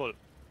 full?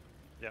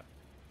 Yeah.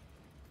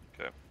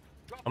 Okay.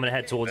 I'm gonna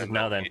head towards it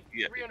now then.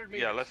 Yeah, 300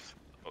 yeah, meters.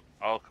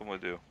 I'll come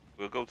with you.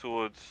 We'll go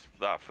towards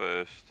that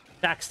first.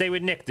 Jack, stay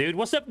with Nick, dude.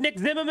 What's up, Nick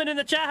Zimmerman in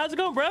the chat? How's it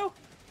going, bro?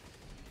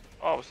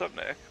 Oh, what's up,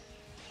 Nick?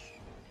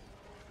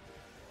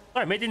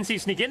 Sorry, mate, didn't see you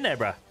sneak in there,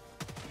 bro.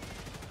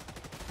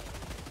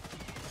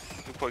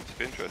 Good points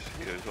of interest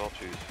here as well,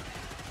 choose.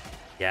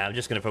 Yeah, I'm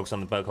just gonna focus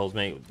on the bug holes,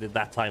 mate.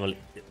 That time will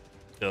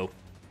go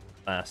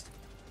fast.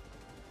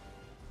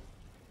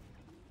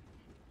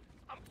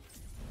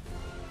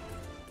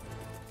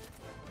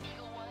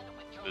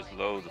 There's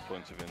loads of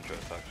points of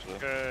interest, actually.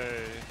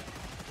 Okay.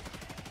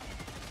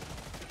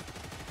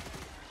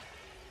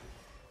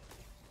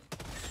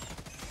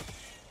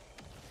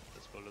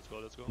 Let's go, let's go,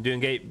 let's go. I'm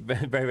doing great,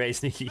 very, very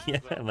sneaky. Yeah,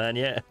 man,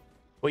 yeah.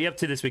 What you up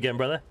to this weekend,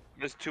 brother?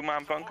 There's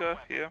 2-man bunker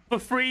here. For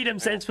freedom,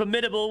 sense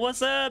formidable.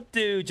 What's up,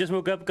 dude? Just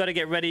woke up, gotta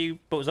get ready.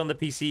 But was on the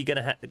PC,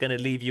 gonna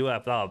leave you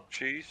up. Oh,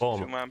 Cheese,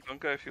 boom. 2-man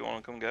bunker if you want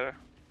to come get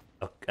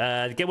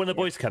her. Get one of the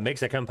boys to come,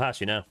 mix. I come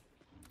past you now.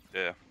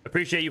 Yeah.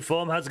 Appreciate you,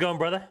 Form. How's it going,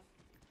 brother?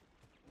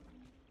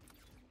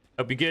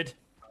 Hope you're good.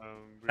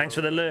 Thanks for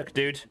the lurk,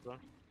 dude.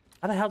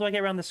 How the hell do I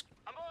get around this?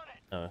 I'm on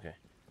it. Oh,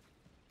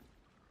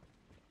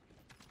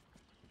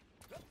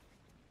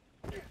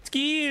 okay.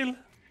 Skill.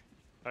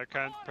 I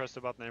can't press the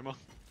button anymore.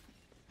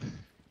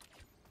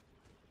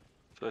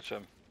 Switch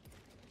him.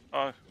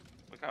 Oh,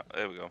 we can't.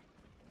 There we go.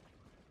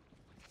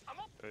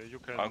 You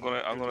can. I'm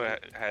gonna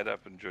head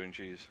up and join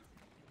cheese.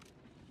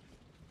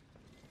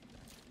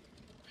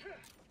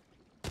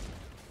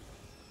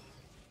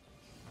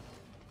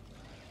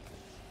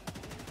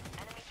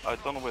 I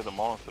don't know where the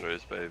monitor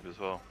is, babe, as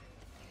well.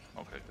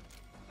 Okay, good.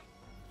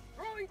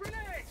 Throwing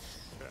grenade.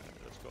 Okay,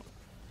 let's go.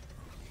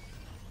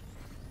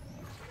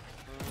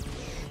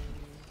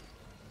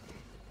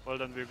 Well,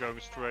 then we're going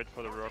straight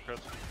for the rocket.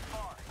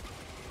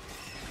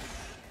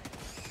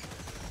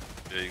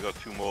 Yeah, you got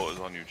 2 mortars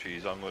on you,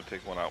 Cheese. I'm gonna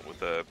take one out with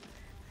the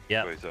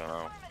Yeah. laser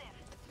now.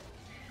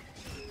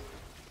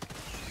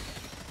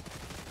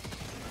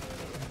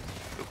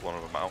 Took one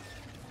of them out.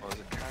 Oh,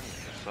 there's a cannon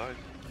inside.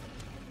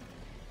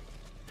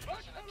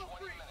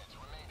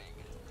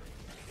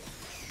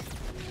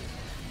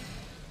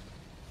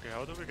 Okay,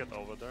 how do we get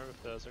over there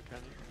if there's a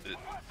cannon? You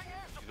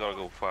gotta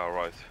go far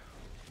right.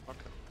 Okay.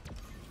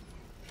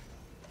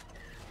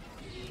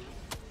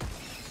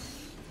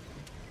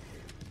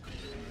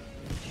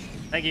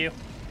 Thank you.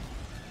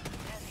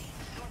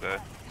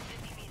 There.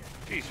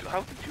 Jeez,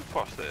 how did you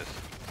cross this?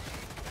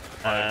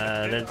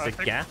 There's I a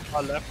think gap.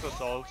 our left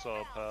was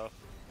also a path.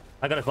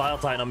 I got a Vile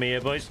Titan on me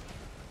here, boys.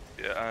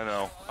 Yeah, I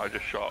know. I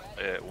just shot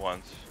it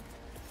once.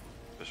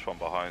 Just from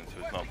behind, so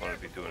it's not going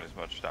to be doing as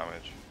much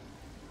damage.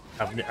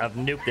 I've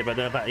nuked it,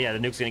 but yeah, the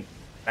nuke's gonna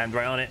land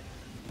right on it.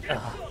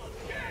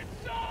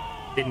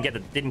 Ugh. Didn't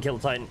kill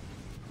the Titan.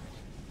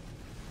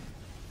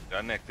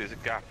 Yeah, Nick, there's a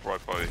gap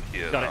right by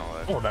here. Got it.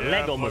 now, Oh, the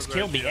leg almost right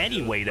killed me here,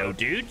 anyway, though,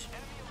 dude.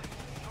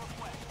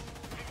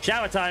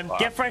 Shower time. Wow,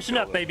 Get freshened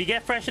up, killed it. baby.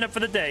 Get freshened up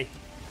for the day.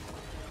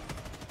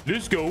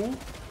 Let's go.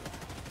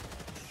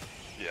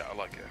 Yeah, I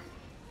like it.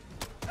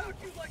 How'd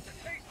you like to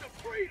taste of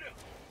freedom?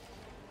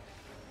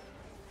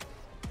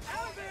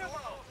 Out of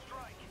ammo.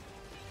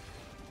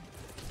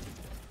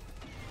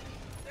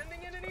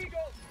 Sending in an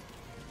eagle.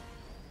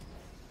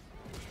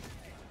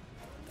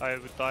 I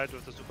died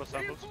with the super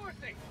samples.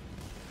 Reinforcing.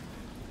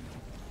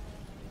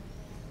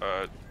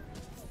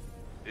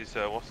 Is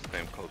what's the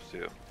name close to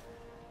you? I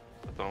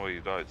don't know where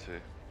you died to.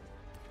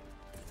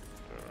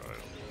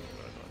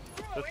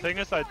 The thing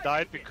is, I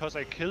died because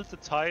I killed the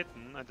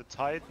Titan, and the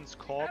Titan's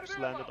corpse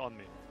landed on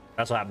me.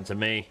 That's what happened to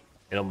me.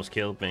 It almost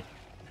killed me.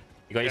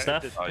 You got your Yeah,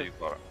 stuff? it did. Oh, you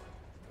got it.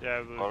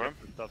 Yeah, we'll Got get him?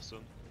 the stuff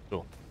soon.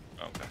 Cool.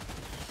 Okay.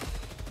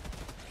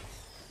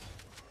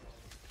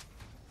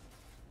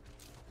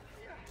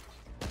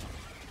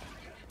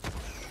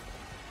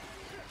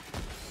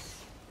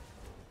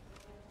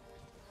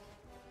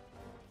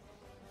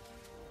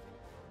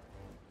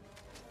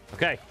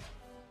 Okay.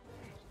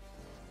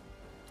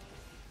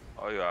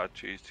 Oh yeah,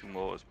 Cheese, 2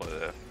 mortars by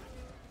there.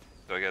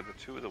 Did I get the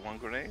 2 with the 1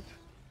 grenade?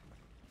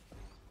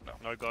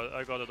 I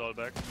got it all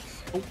back.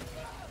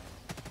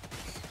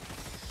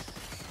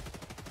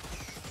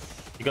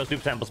 You got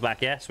super samples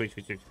back, yeah? Sweet,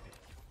 sweet, sweet.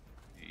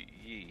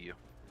 Yeah.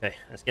 Okay,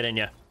 let's get in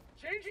ya.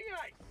 Changing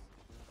ice.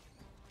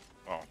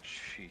 Oh,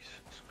 jeez.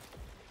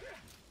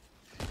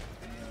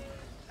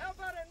 How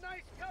about a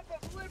nice cup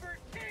of liver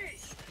tea?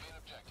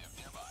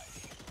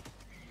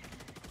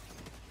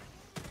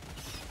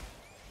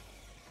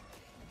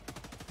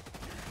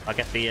 I'll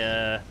get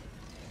the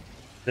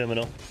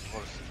terminal.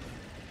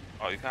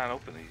 Oh, you can't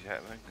open these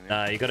yet,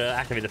 can you? You gotta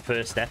activate the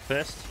first step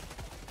first.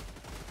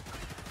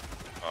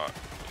 Alright,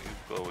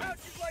 you go and How'd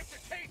you like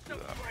to taste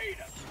of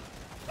freedom?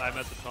 I'm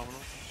at the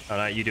terminal.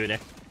 Alright, you do it,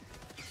 Nick.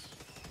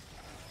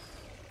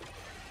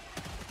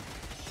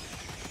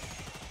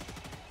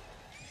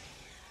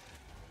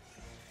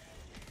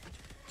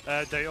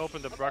 They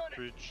opened the Brack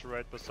breach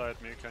right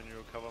beside me. Can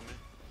you cover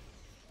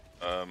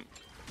me?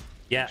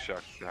 Yeah,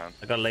 Shock down.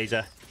 I got a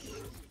laser.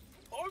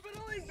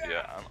 Orbital inbound.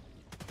 Yeah,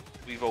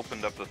 we've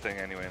opened up the thing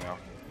anyway now.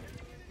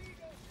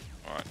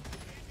 Alright.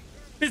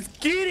 Let's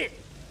get it!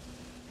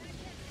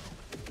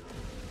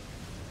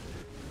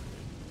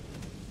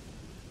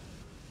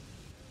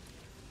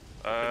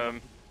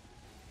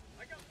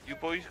 You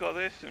boys got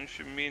this, and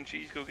should me and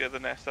Cheese go get the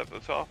nest up the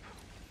top?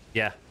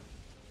 Yeah.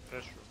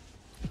 Yeah,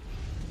 sure.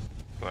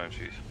 Go on,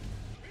 Cheese.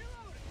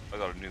 I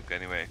got a nuke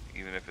anyway,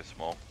 even if it's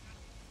small.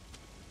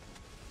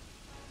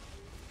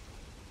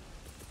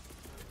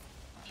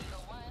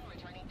 Eagle 1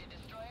 returning to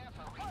destroyer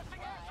for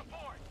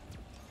resupply.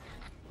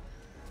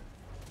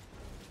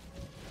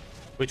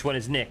 Which one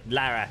is Nick?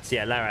 Larats,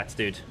 yeah, Larats,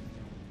 dude.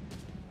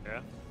 Yeah.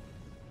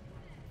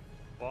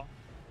 What?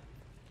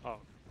 Oh.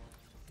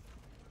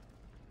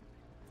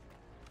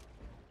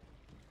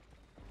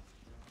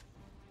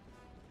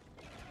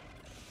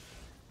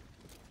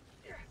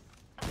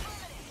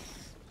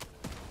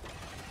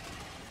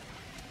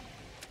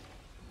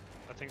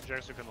 I think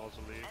Jackson can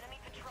also leave. Enemy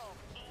patrol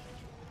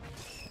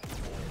east.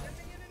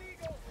 Sending in an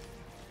eagle.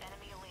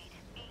 Enemy elite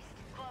east.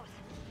 Close.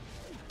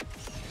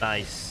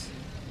 Nice.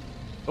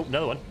 Oh,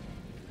 another one.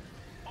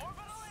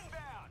 Orbital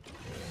inbound.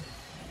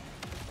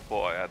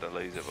 Thought I had a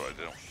laser, but I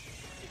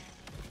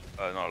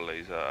don't. Not a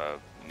laser,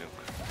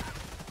 nuke.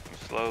 I'm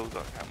slow, I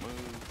can't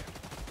move.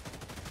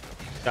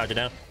 Charge it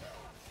down.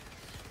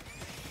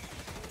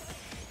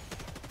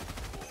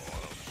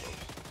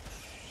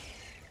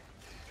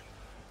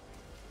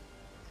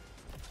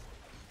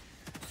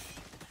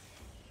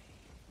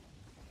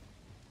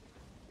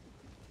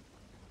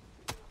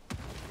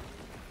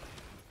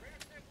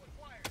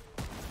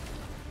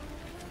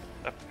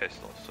 That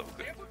pistol is so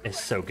good.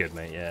 It's so good,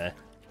 mate, yeah.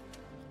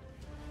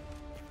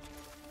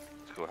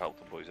 Let's go help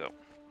the boys out.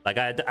 Like,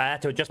 I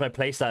had to adjust my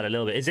playstyle a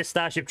little bit. Is this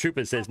Starship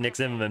Troopers, says Nick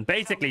Zimmerman.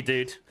 Basically,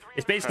 dude,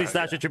 it's basically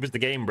Starship Troopers the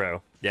game,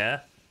 bro.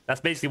 Yeah?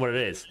 That's basically what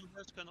it is. You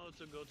guys can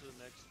also go to the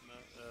next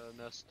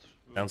nest.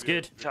 Sounds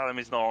good. Tell him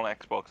he's not on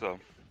Xbox though.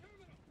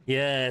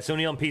 Yeah, it's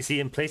only on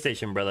PC and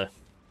PlayStation, brother.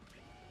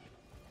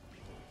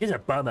 He's a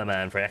bummer,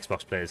 man, for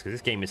Xbox players, because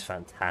this game is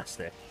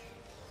fantastic.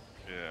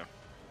 Yeah.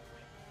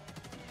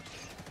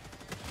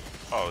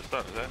 Oh, it's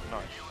done, is it?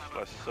 Nice.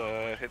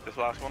 Let's hit this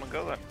last one and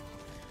go then.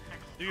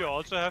 Do you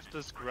also have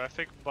this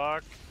graphic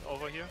bug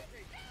over here?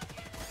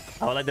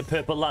 Oh, like the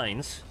purple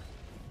lines?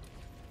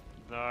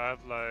 No, I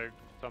have like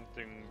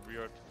something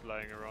weird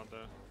flying around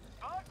there.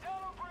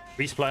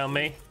 Resupply on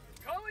me.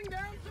 Calling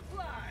down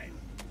supplies.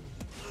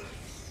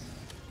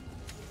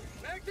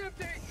 Back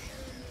empty.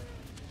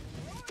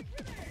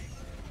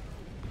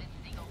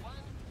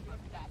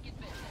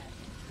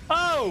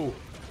 Oh!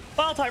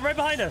 File time right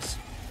behind us.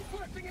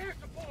 Requesting air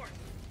support.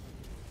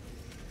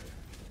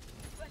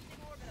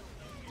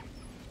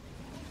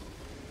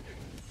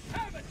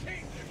 Have a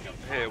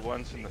taser. Here,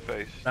 once in the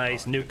face.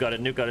 Nice, Nuke got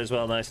it. Nuke got it as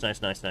well. Nice,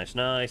 nice, nice, nice,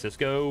 nice. Let's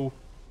go.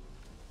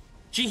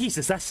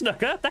 Jesus, that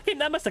snuck up.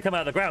 That must have come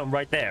out of the ground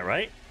right there,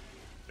 right?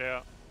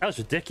 Yeah. That was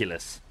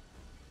ridiculous.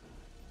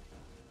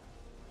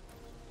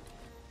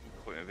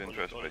 Point of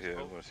interest right here.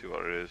 I want to see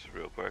what it is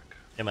real quick.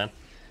 Yeah, man.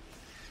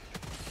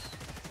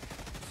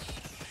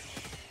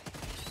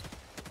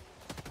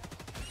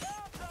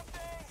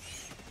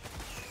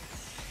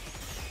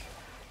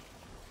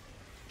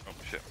 Oh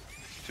shit.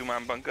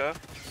 2-man bunker.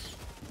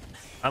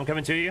 I'm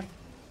coming to you.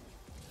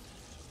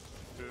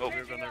 Oh,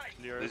 We're gonna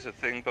clear there's it. a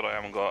thing, but I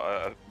haven't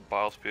got a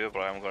bile spear,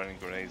 but I haven't got any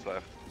grenades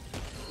left.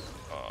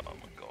 Oh my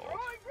god.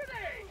 Throwing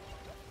grenade.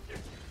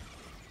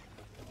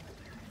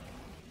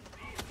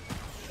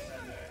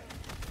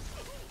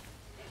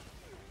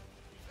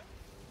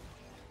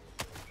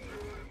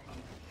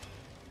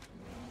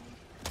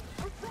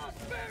 For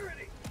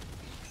prosperity.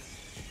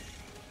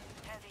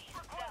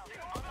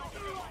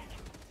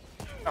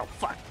 Oh,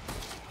 fuck.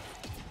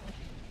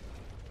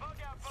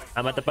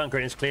 I'm at the bunker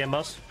and it's clear,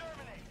 Moss.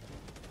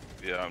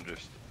 Yeah, I'm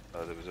just.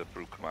 There was a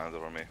brute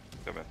commander on me.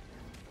 Come in.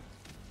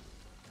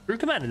 Brute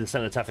Commander is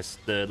some of the toughest,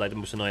 like the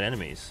most annoying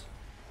enemies.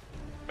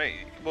 Mate,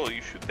 well,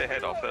 you shoot their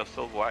head off, they'll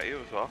still go at you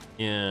as well.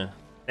 Yeah.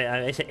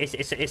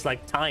 It's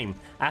like time.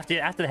 After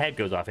the head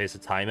goes off, it's a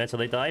timer till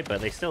they die,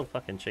 but they still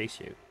fucking chase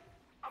you.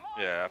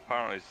 Yeah,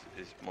 apparently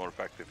it's more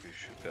effective if you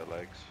shoot their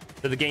legs.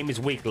 So the game is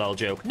weak, lol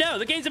joke. No,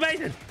 the game's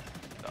amazing!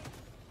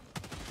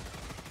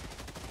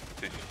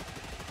 Did you?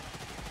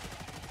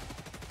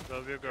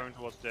 So we're going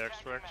towards the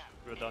extract.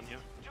 We're done here.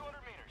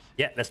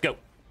 Yeah, let's go.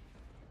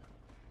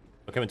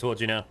 We're coming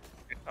towards you now.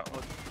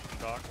 Oh,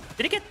 dark.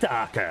 Did it get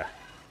darker?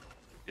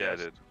 Yeah, I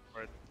did.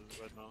 Right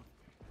now.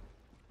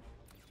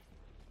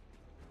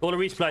 Call a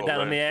resupply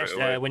down on the there, air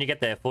straight away. when you get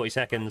there, 40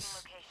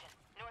 seconds.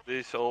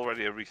 There's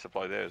already a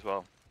resupply there as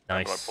well.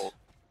 Nice.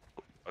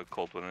 I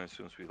called one in as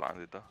soon as we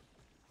landed there.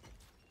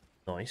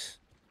 Nice.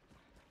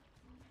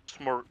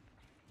 Smart.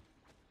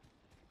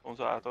 What was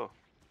that though?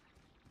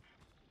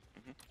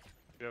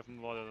 We have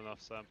more than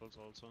enough samples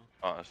also.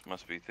 Oh, this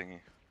must be thingy.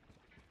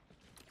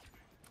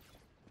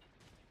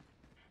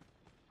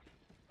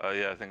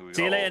 Yeah, I think we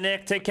See you got later, all-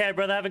 Nick. Take care,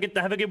 brother. Have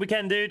a good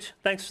weekend, dude.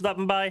 Thanks for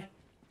stopping by.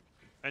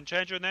 And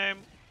change your name.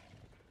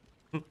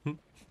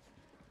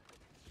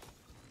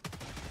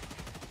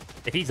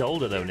 If he's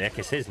older though, Nick,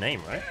 it's his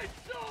name, right?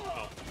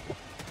 Oh.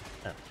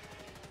 Oh.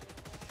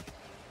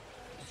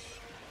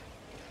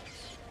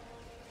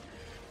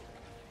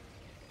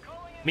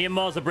 Me and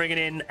Mars are bringing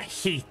in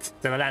heat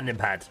to the landing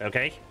pad,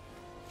 okay?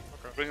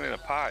 Bringing in a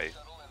pie.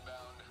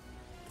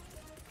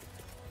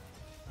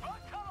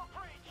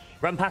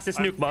 Run past this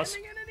nuke, Mars.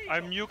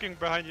 I'm nuking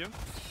behind you.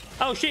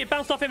 Oh shit, it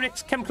bounced off him and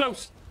it came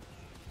close.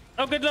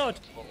 Oh good lord.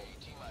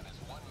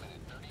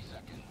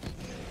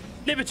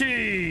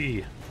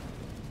 Liberty!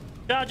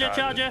 Charger,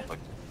 charger!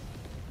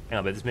 Hang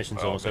on, but this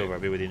mission's almost over. I'll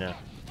be with you now.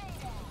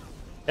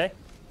 Okay?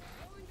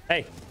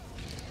 Hey.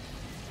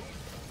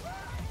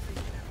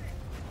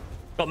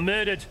 Got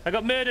murdered. I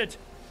got murdered.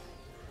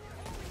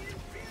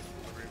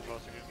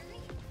 Reinforcing it.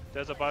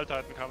 There's a Bile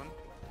Titan coming.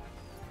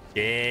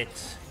 Shit.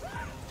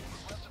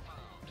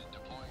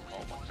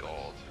 Oh my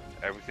god.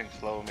 Everything's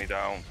slowing me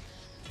down.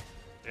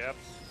 Yep.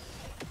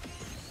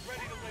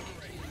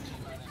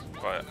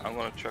 Right, I'm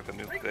gonna chuck a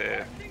nuke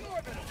there.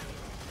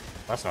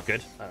 That's not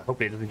good.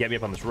 Hopefully it doesn't get me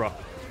up on this rock.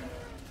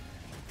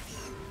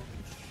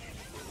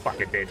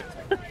 Fuck, it did.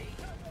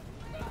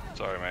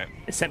 Sorry, mate.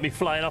 It sent me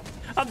flying off.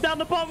 I'm down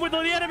the bottom with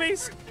all the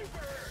enemies.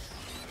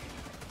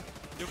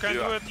 You can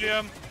do it,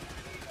 Liam.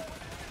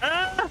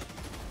 Ah!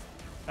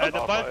 The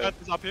Bile Titan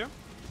is up here.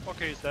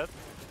 Okay, he's dead.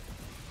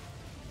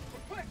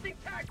 Requesting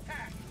tac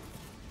pack.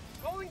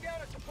 Calling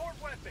down a support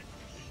weapon.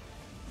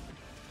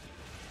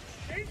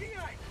 Changing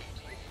ice.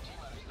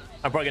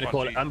 I'm probably gonna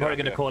call it. I'm probably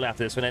gonna call it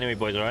after this one anyway,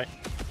 boys. All right.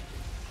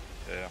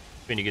 Yeah.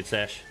 Been a good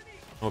sesh.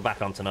 We're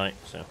back on tonight,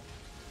 so.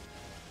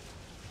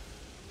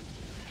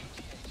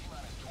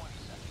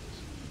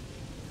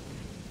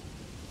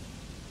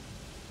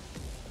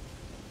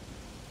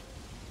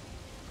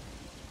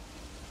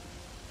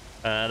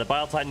 The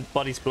Bile Titan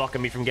body's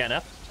blocking me from getting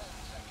up.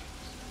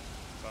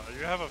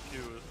 You have a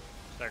few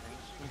seconds.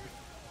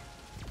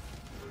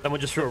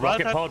 Someone just threw a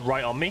rocket pod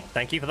right on me.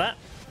 Thank you for that.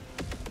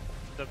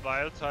 The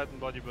Bile Titan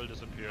body will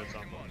disappear at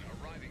some point.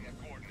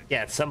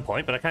 Yeah, at some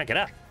point, but I can't get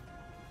up.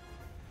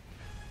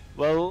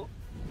 Well,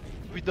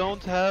 we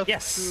don't have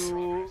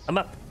to... I'm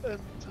up.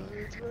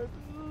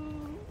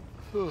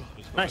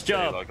 Nice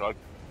job. Say, like,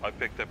 I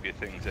picked up your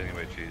things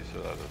anyway, Cheese,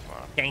 so that doesn't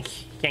matter.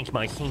 Thanks,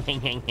 boys.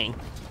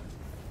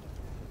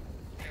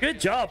 Good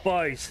job,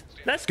 boys.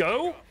 Let's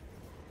go.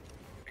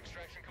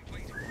 Extraction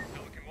complete.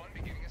 Pelican 1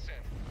 beginning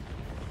ascent.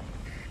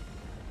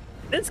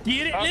 Let's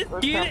get it.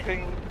 Let's get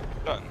it.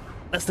 Done.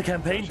 That's the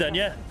campaign done,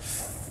 yeah.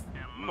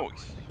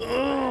 Nice.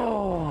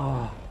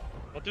 Oh.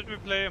 What did we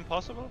play?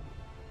 Impossible?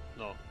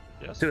 No.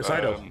 Yes.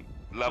 Suicidal.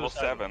 Level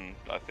 7,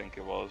 I think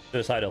it was.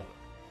 Suicidal.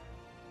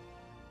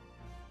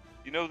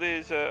 You know,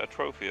 there's a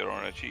trophy or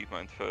an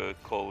achievement for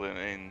calling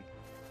in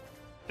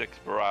 6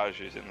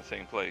 barrages in the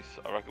same place.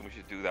 I reckon we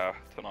should do that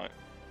tonight.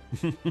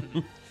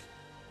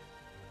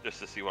 Just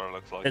to see what it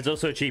looks like. There's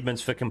also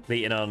achievements for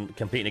completing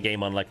a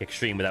game on like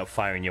extreme without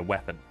firing your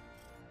weapon.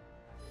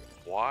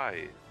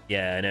 Why?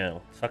 Yeah, I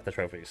know. Fuck the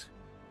trophies.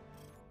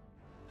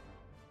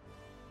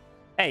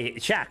 Hey,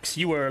 Shax,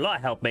 you were a lot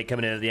of help, mate,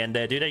 coming in at the end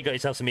there, dude. You got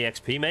yourself some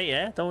EXP, mate,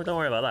 yeah? Don't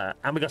worry about that.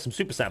 And we got some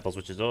super samples,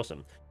 which is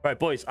awesome. Right,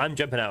 boys, I'm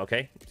jumping out,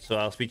 okay? So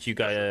I'll speak to you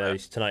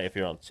guys tonight if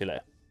you're on. See you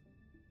later.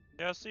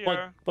 Yeah, see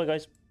ya. Bye,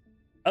 guys.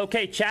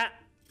 Okay, chat.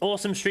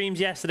 Awesome streams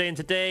yesterday and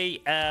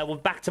today. We're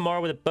back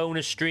tomorrow with a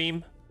bonus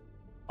stream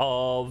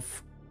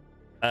of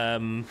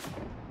Kingdom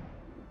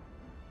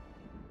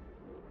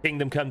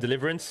Come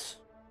Deliverance.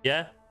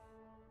 Yeah?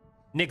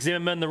 Nick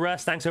Zimmerman, the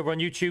rest. Thanks over on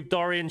YouTube.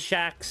 Dorian,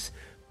 Shax,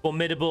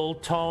 Formidable,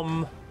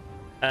 Tom,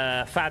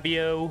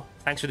 Fabio.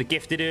 Thanks for the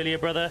gifted earlier,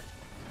 brother.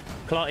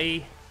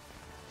 Clotty.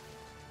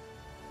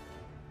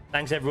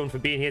 Thanks everyone for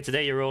being here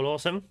today. You're all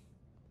awesome.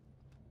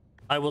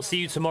 I will see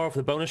you tomorrow for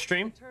the bonus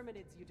stream.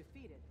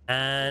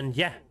 And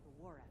yeah,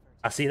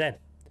 I'll see you then.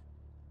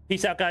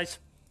 Peace out, guys.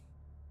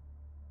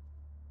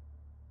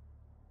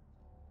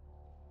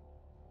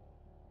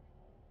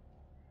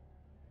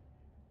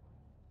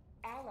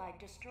 Allied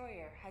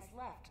destroyer has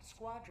left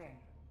squadron.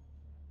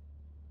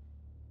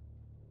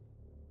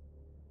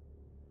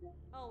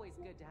 Always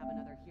good to have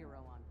another hero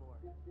on board.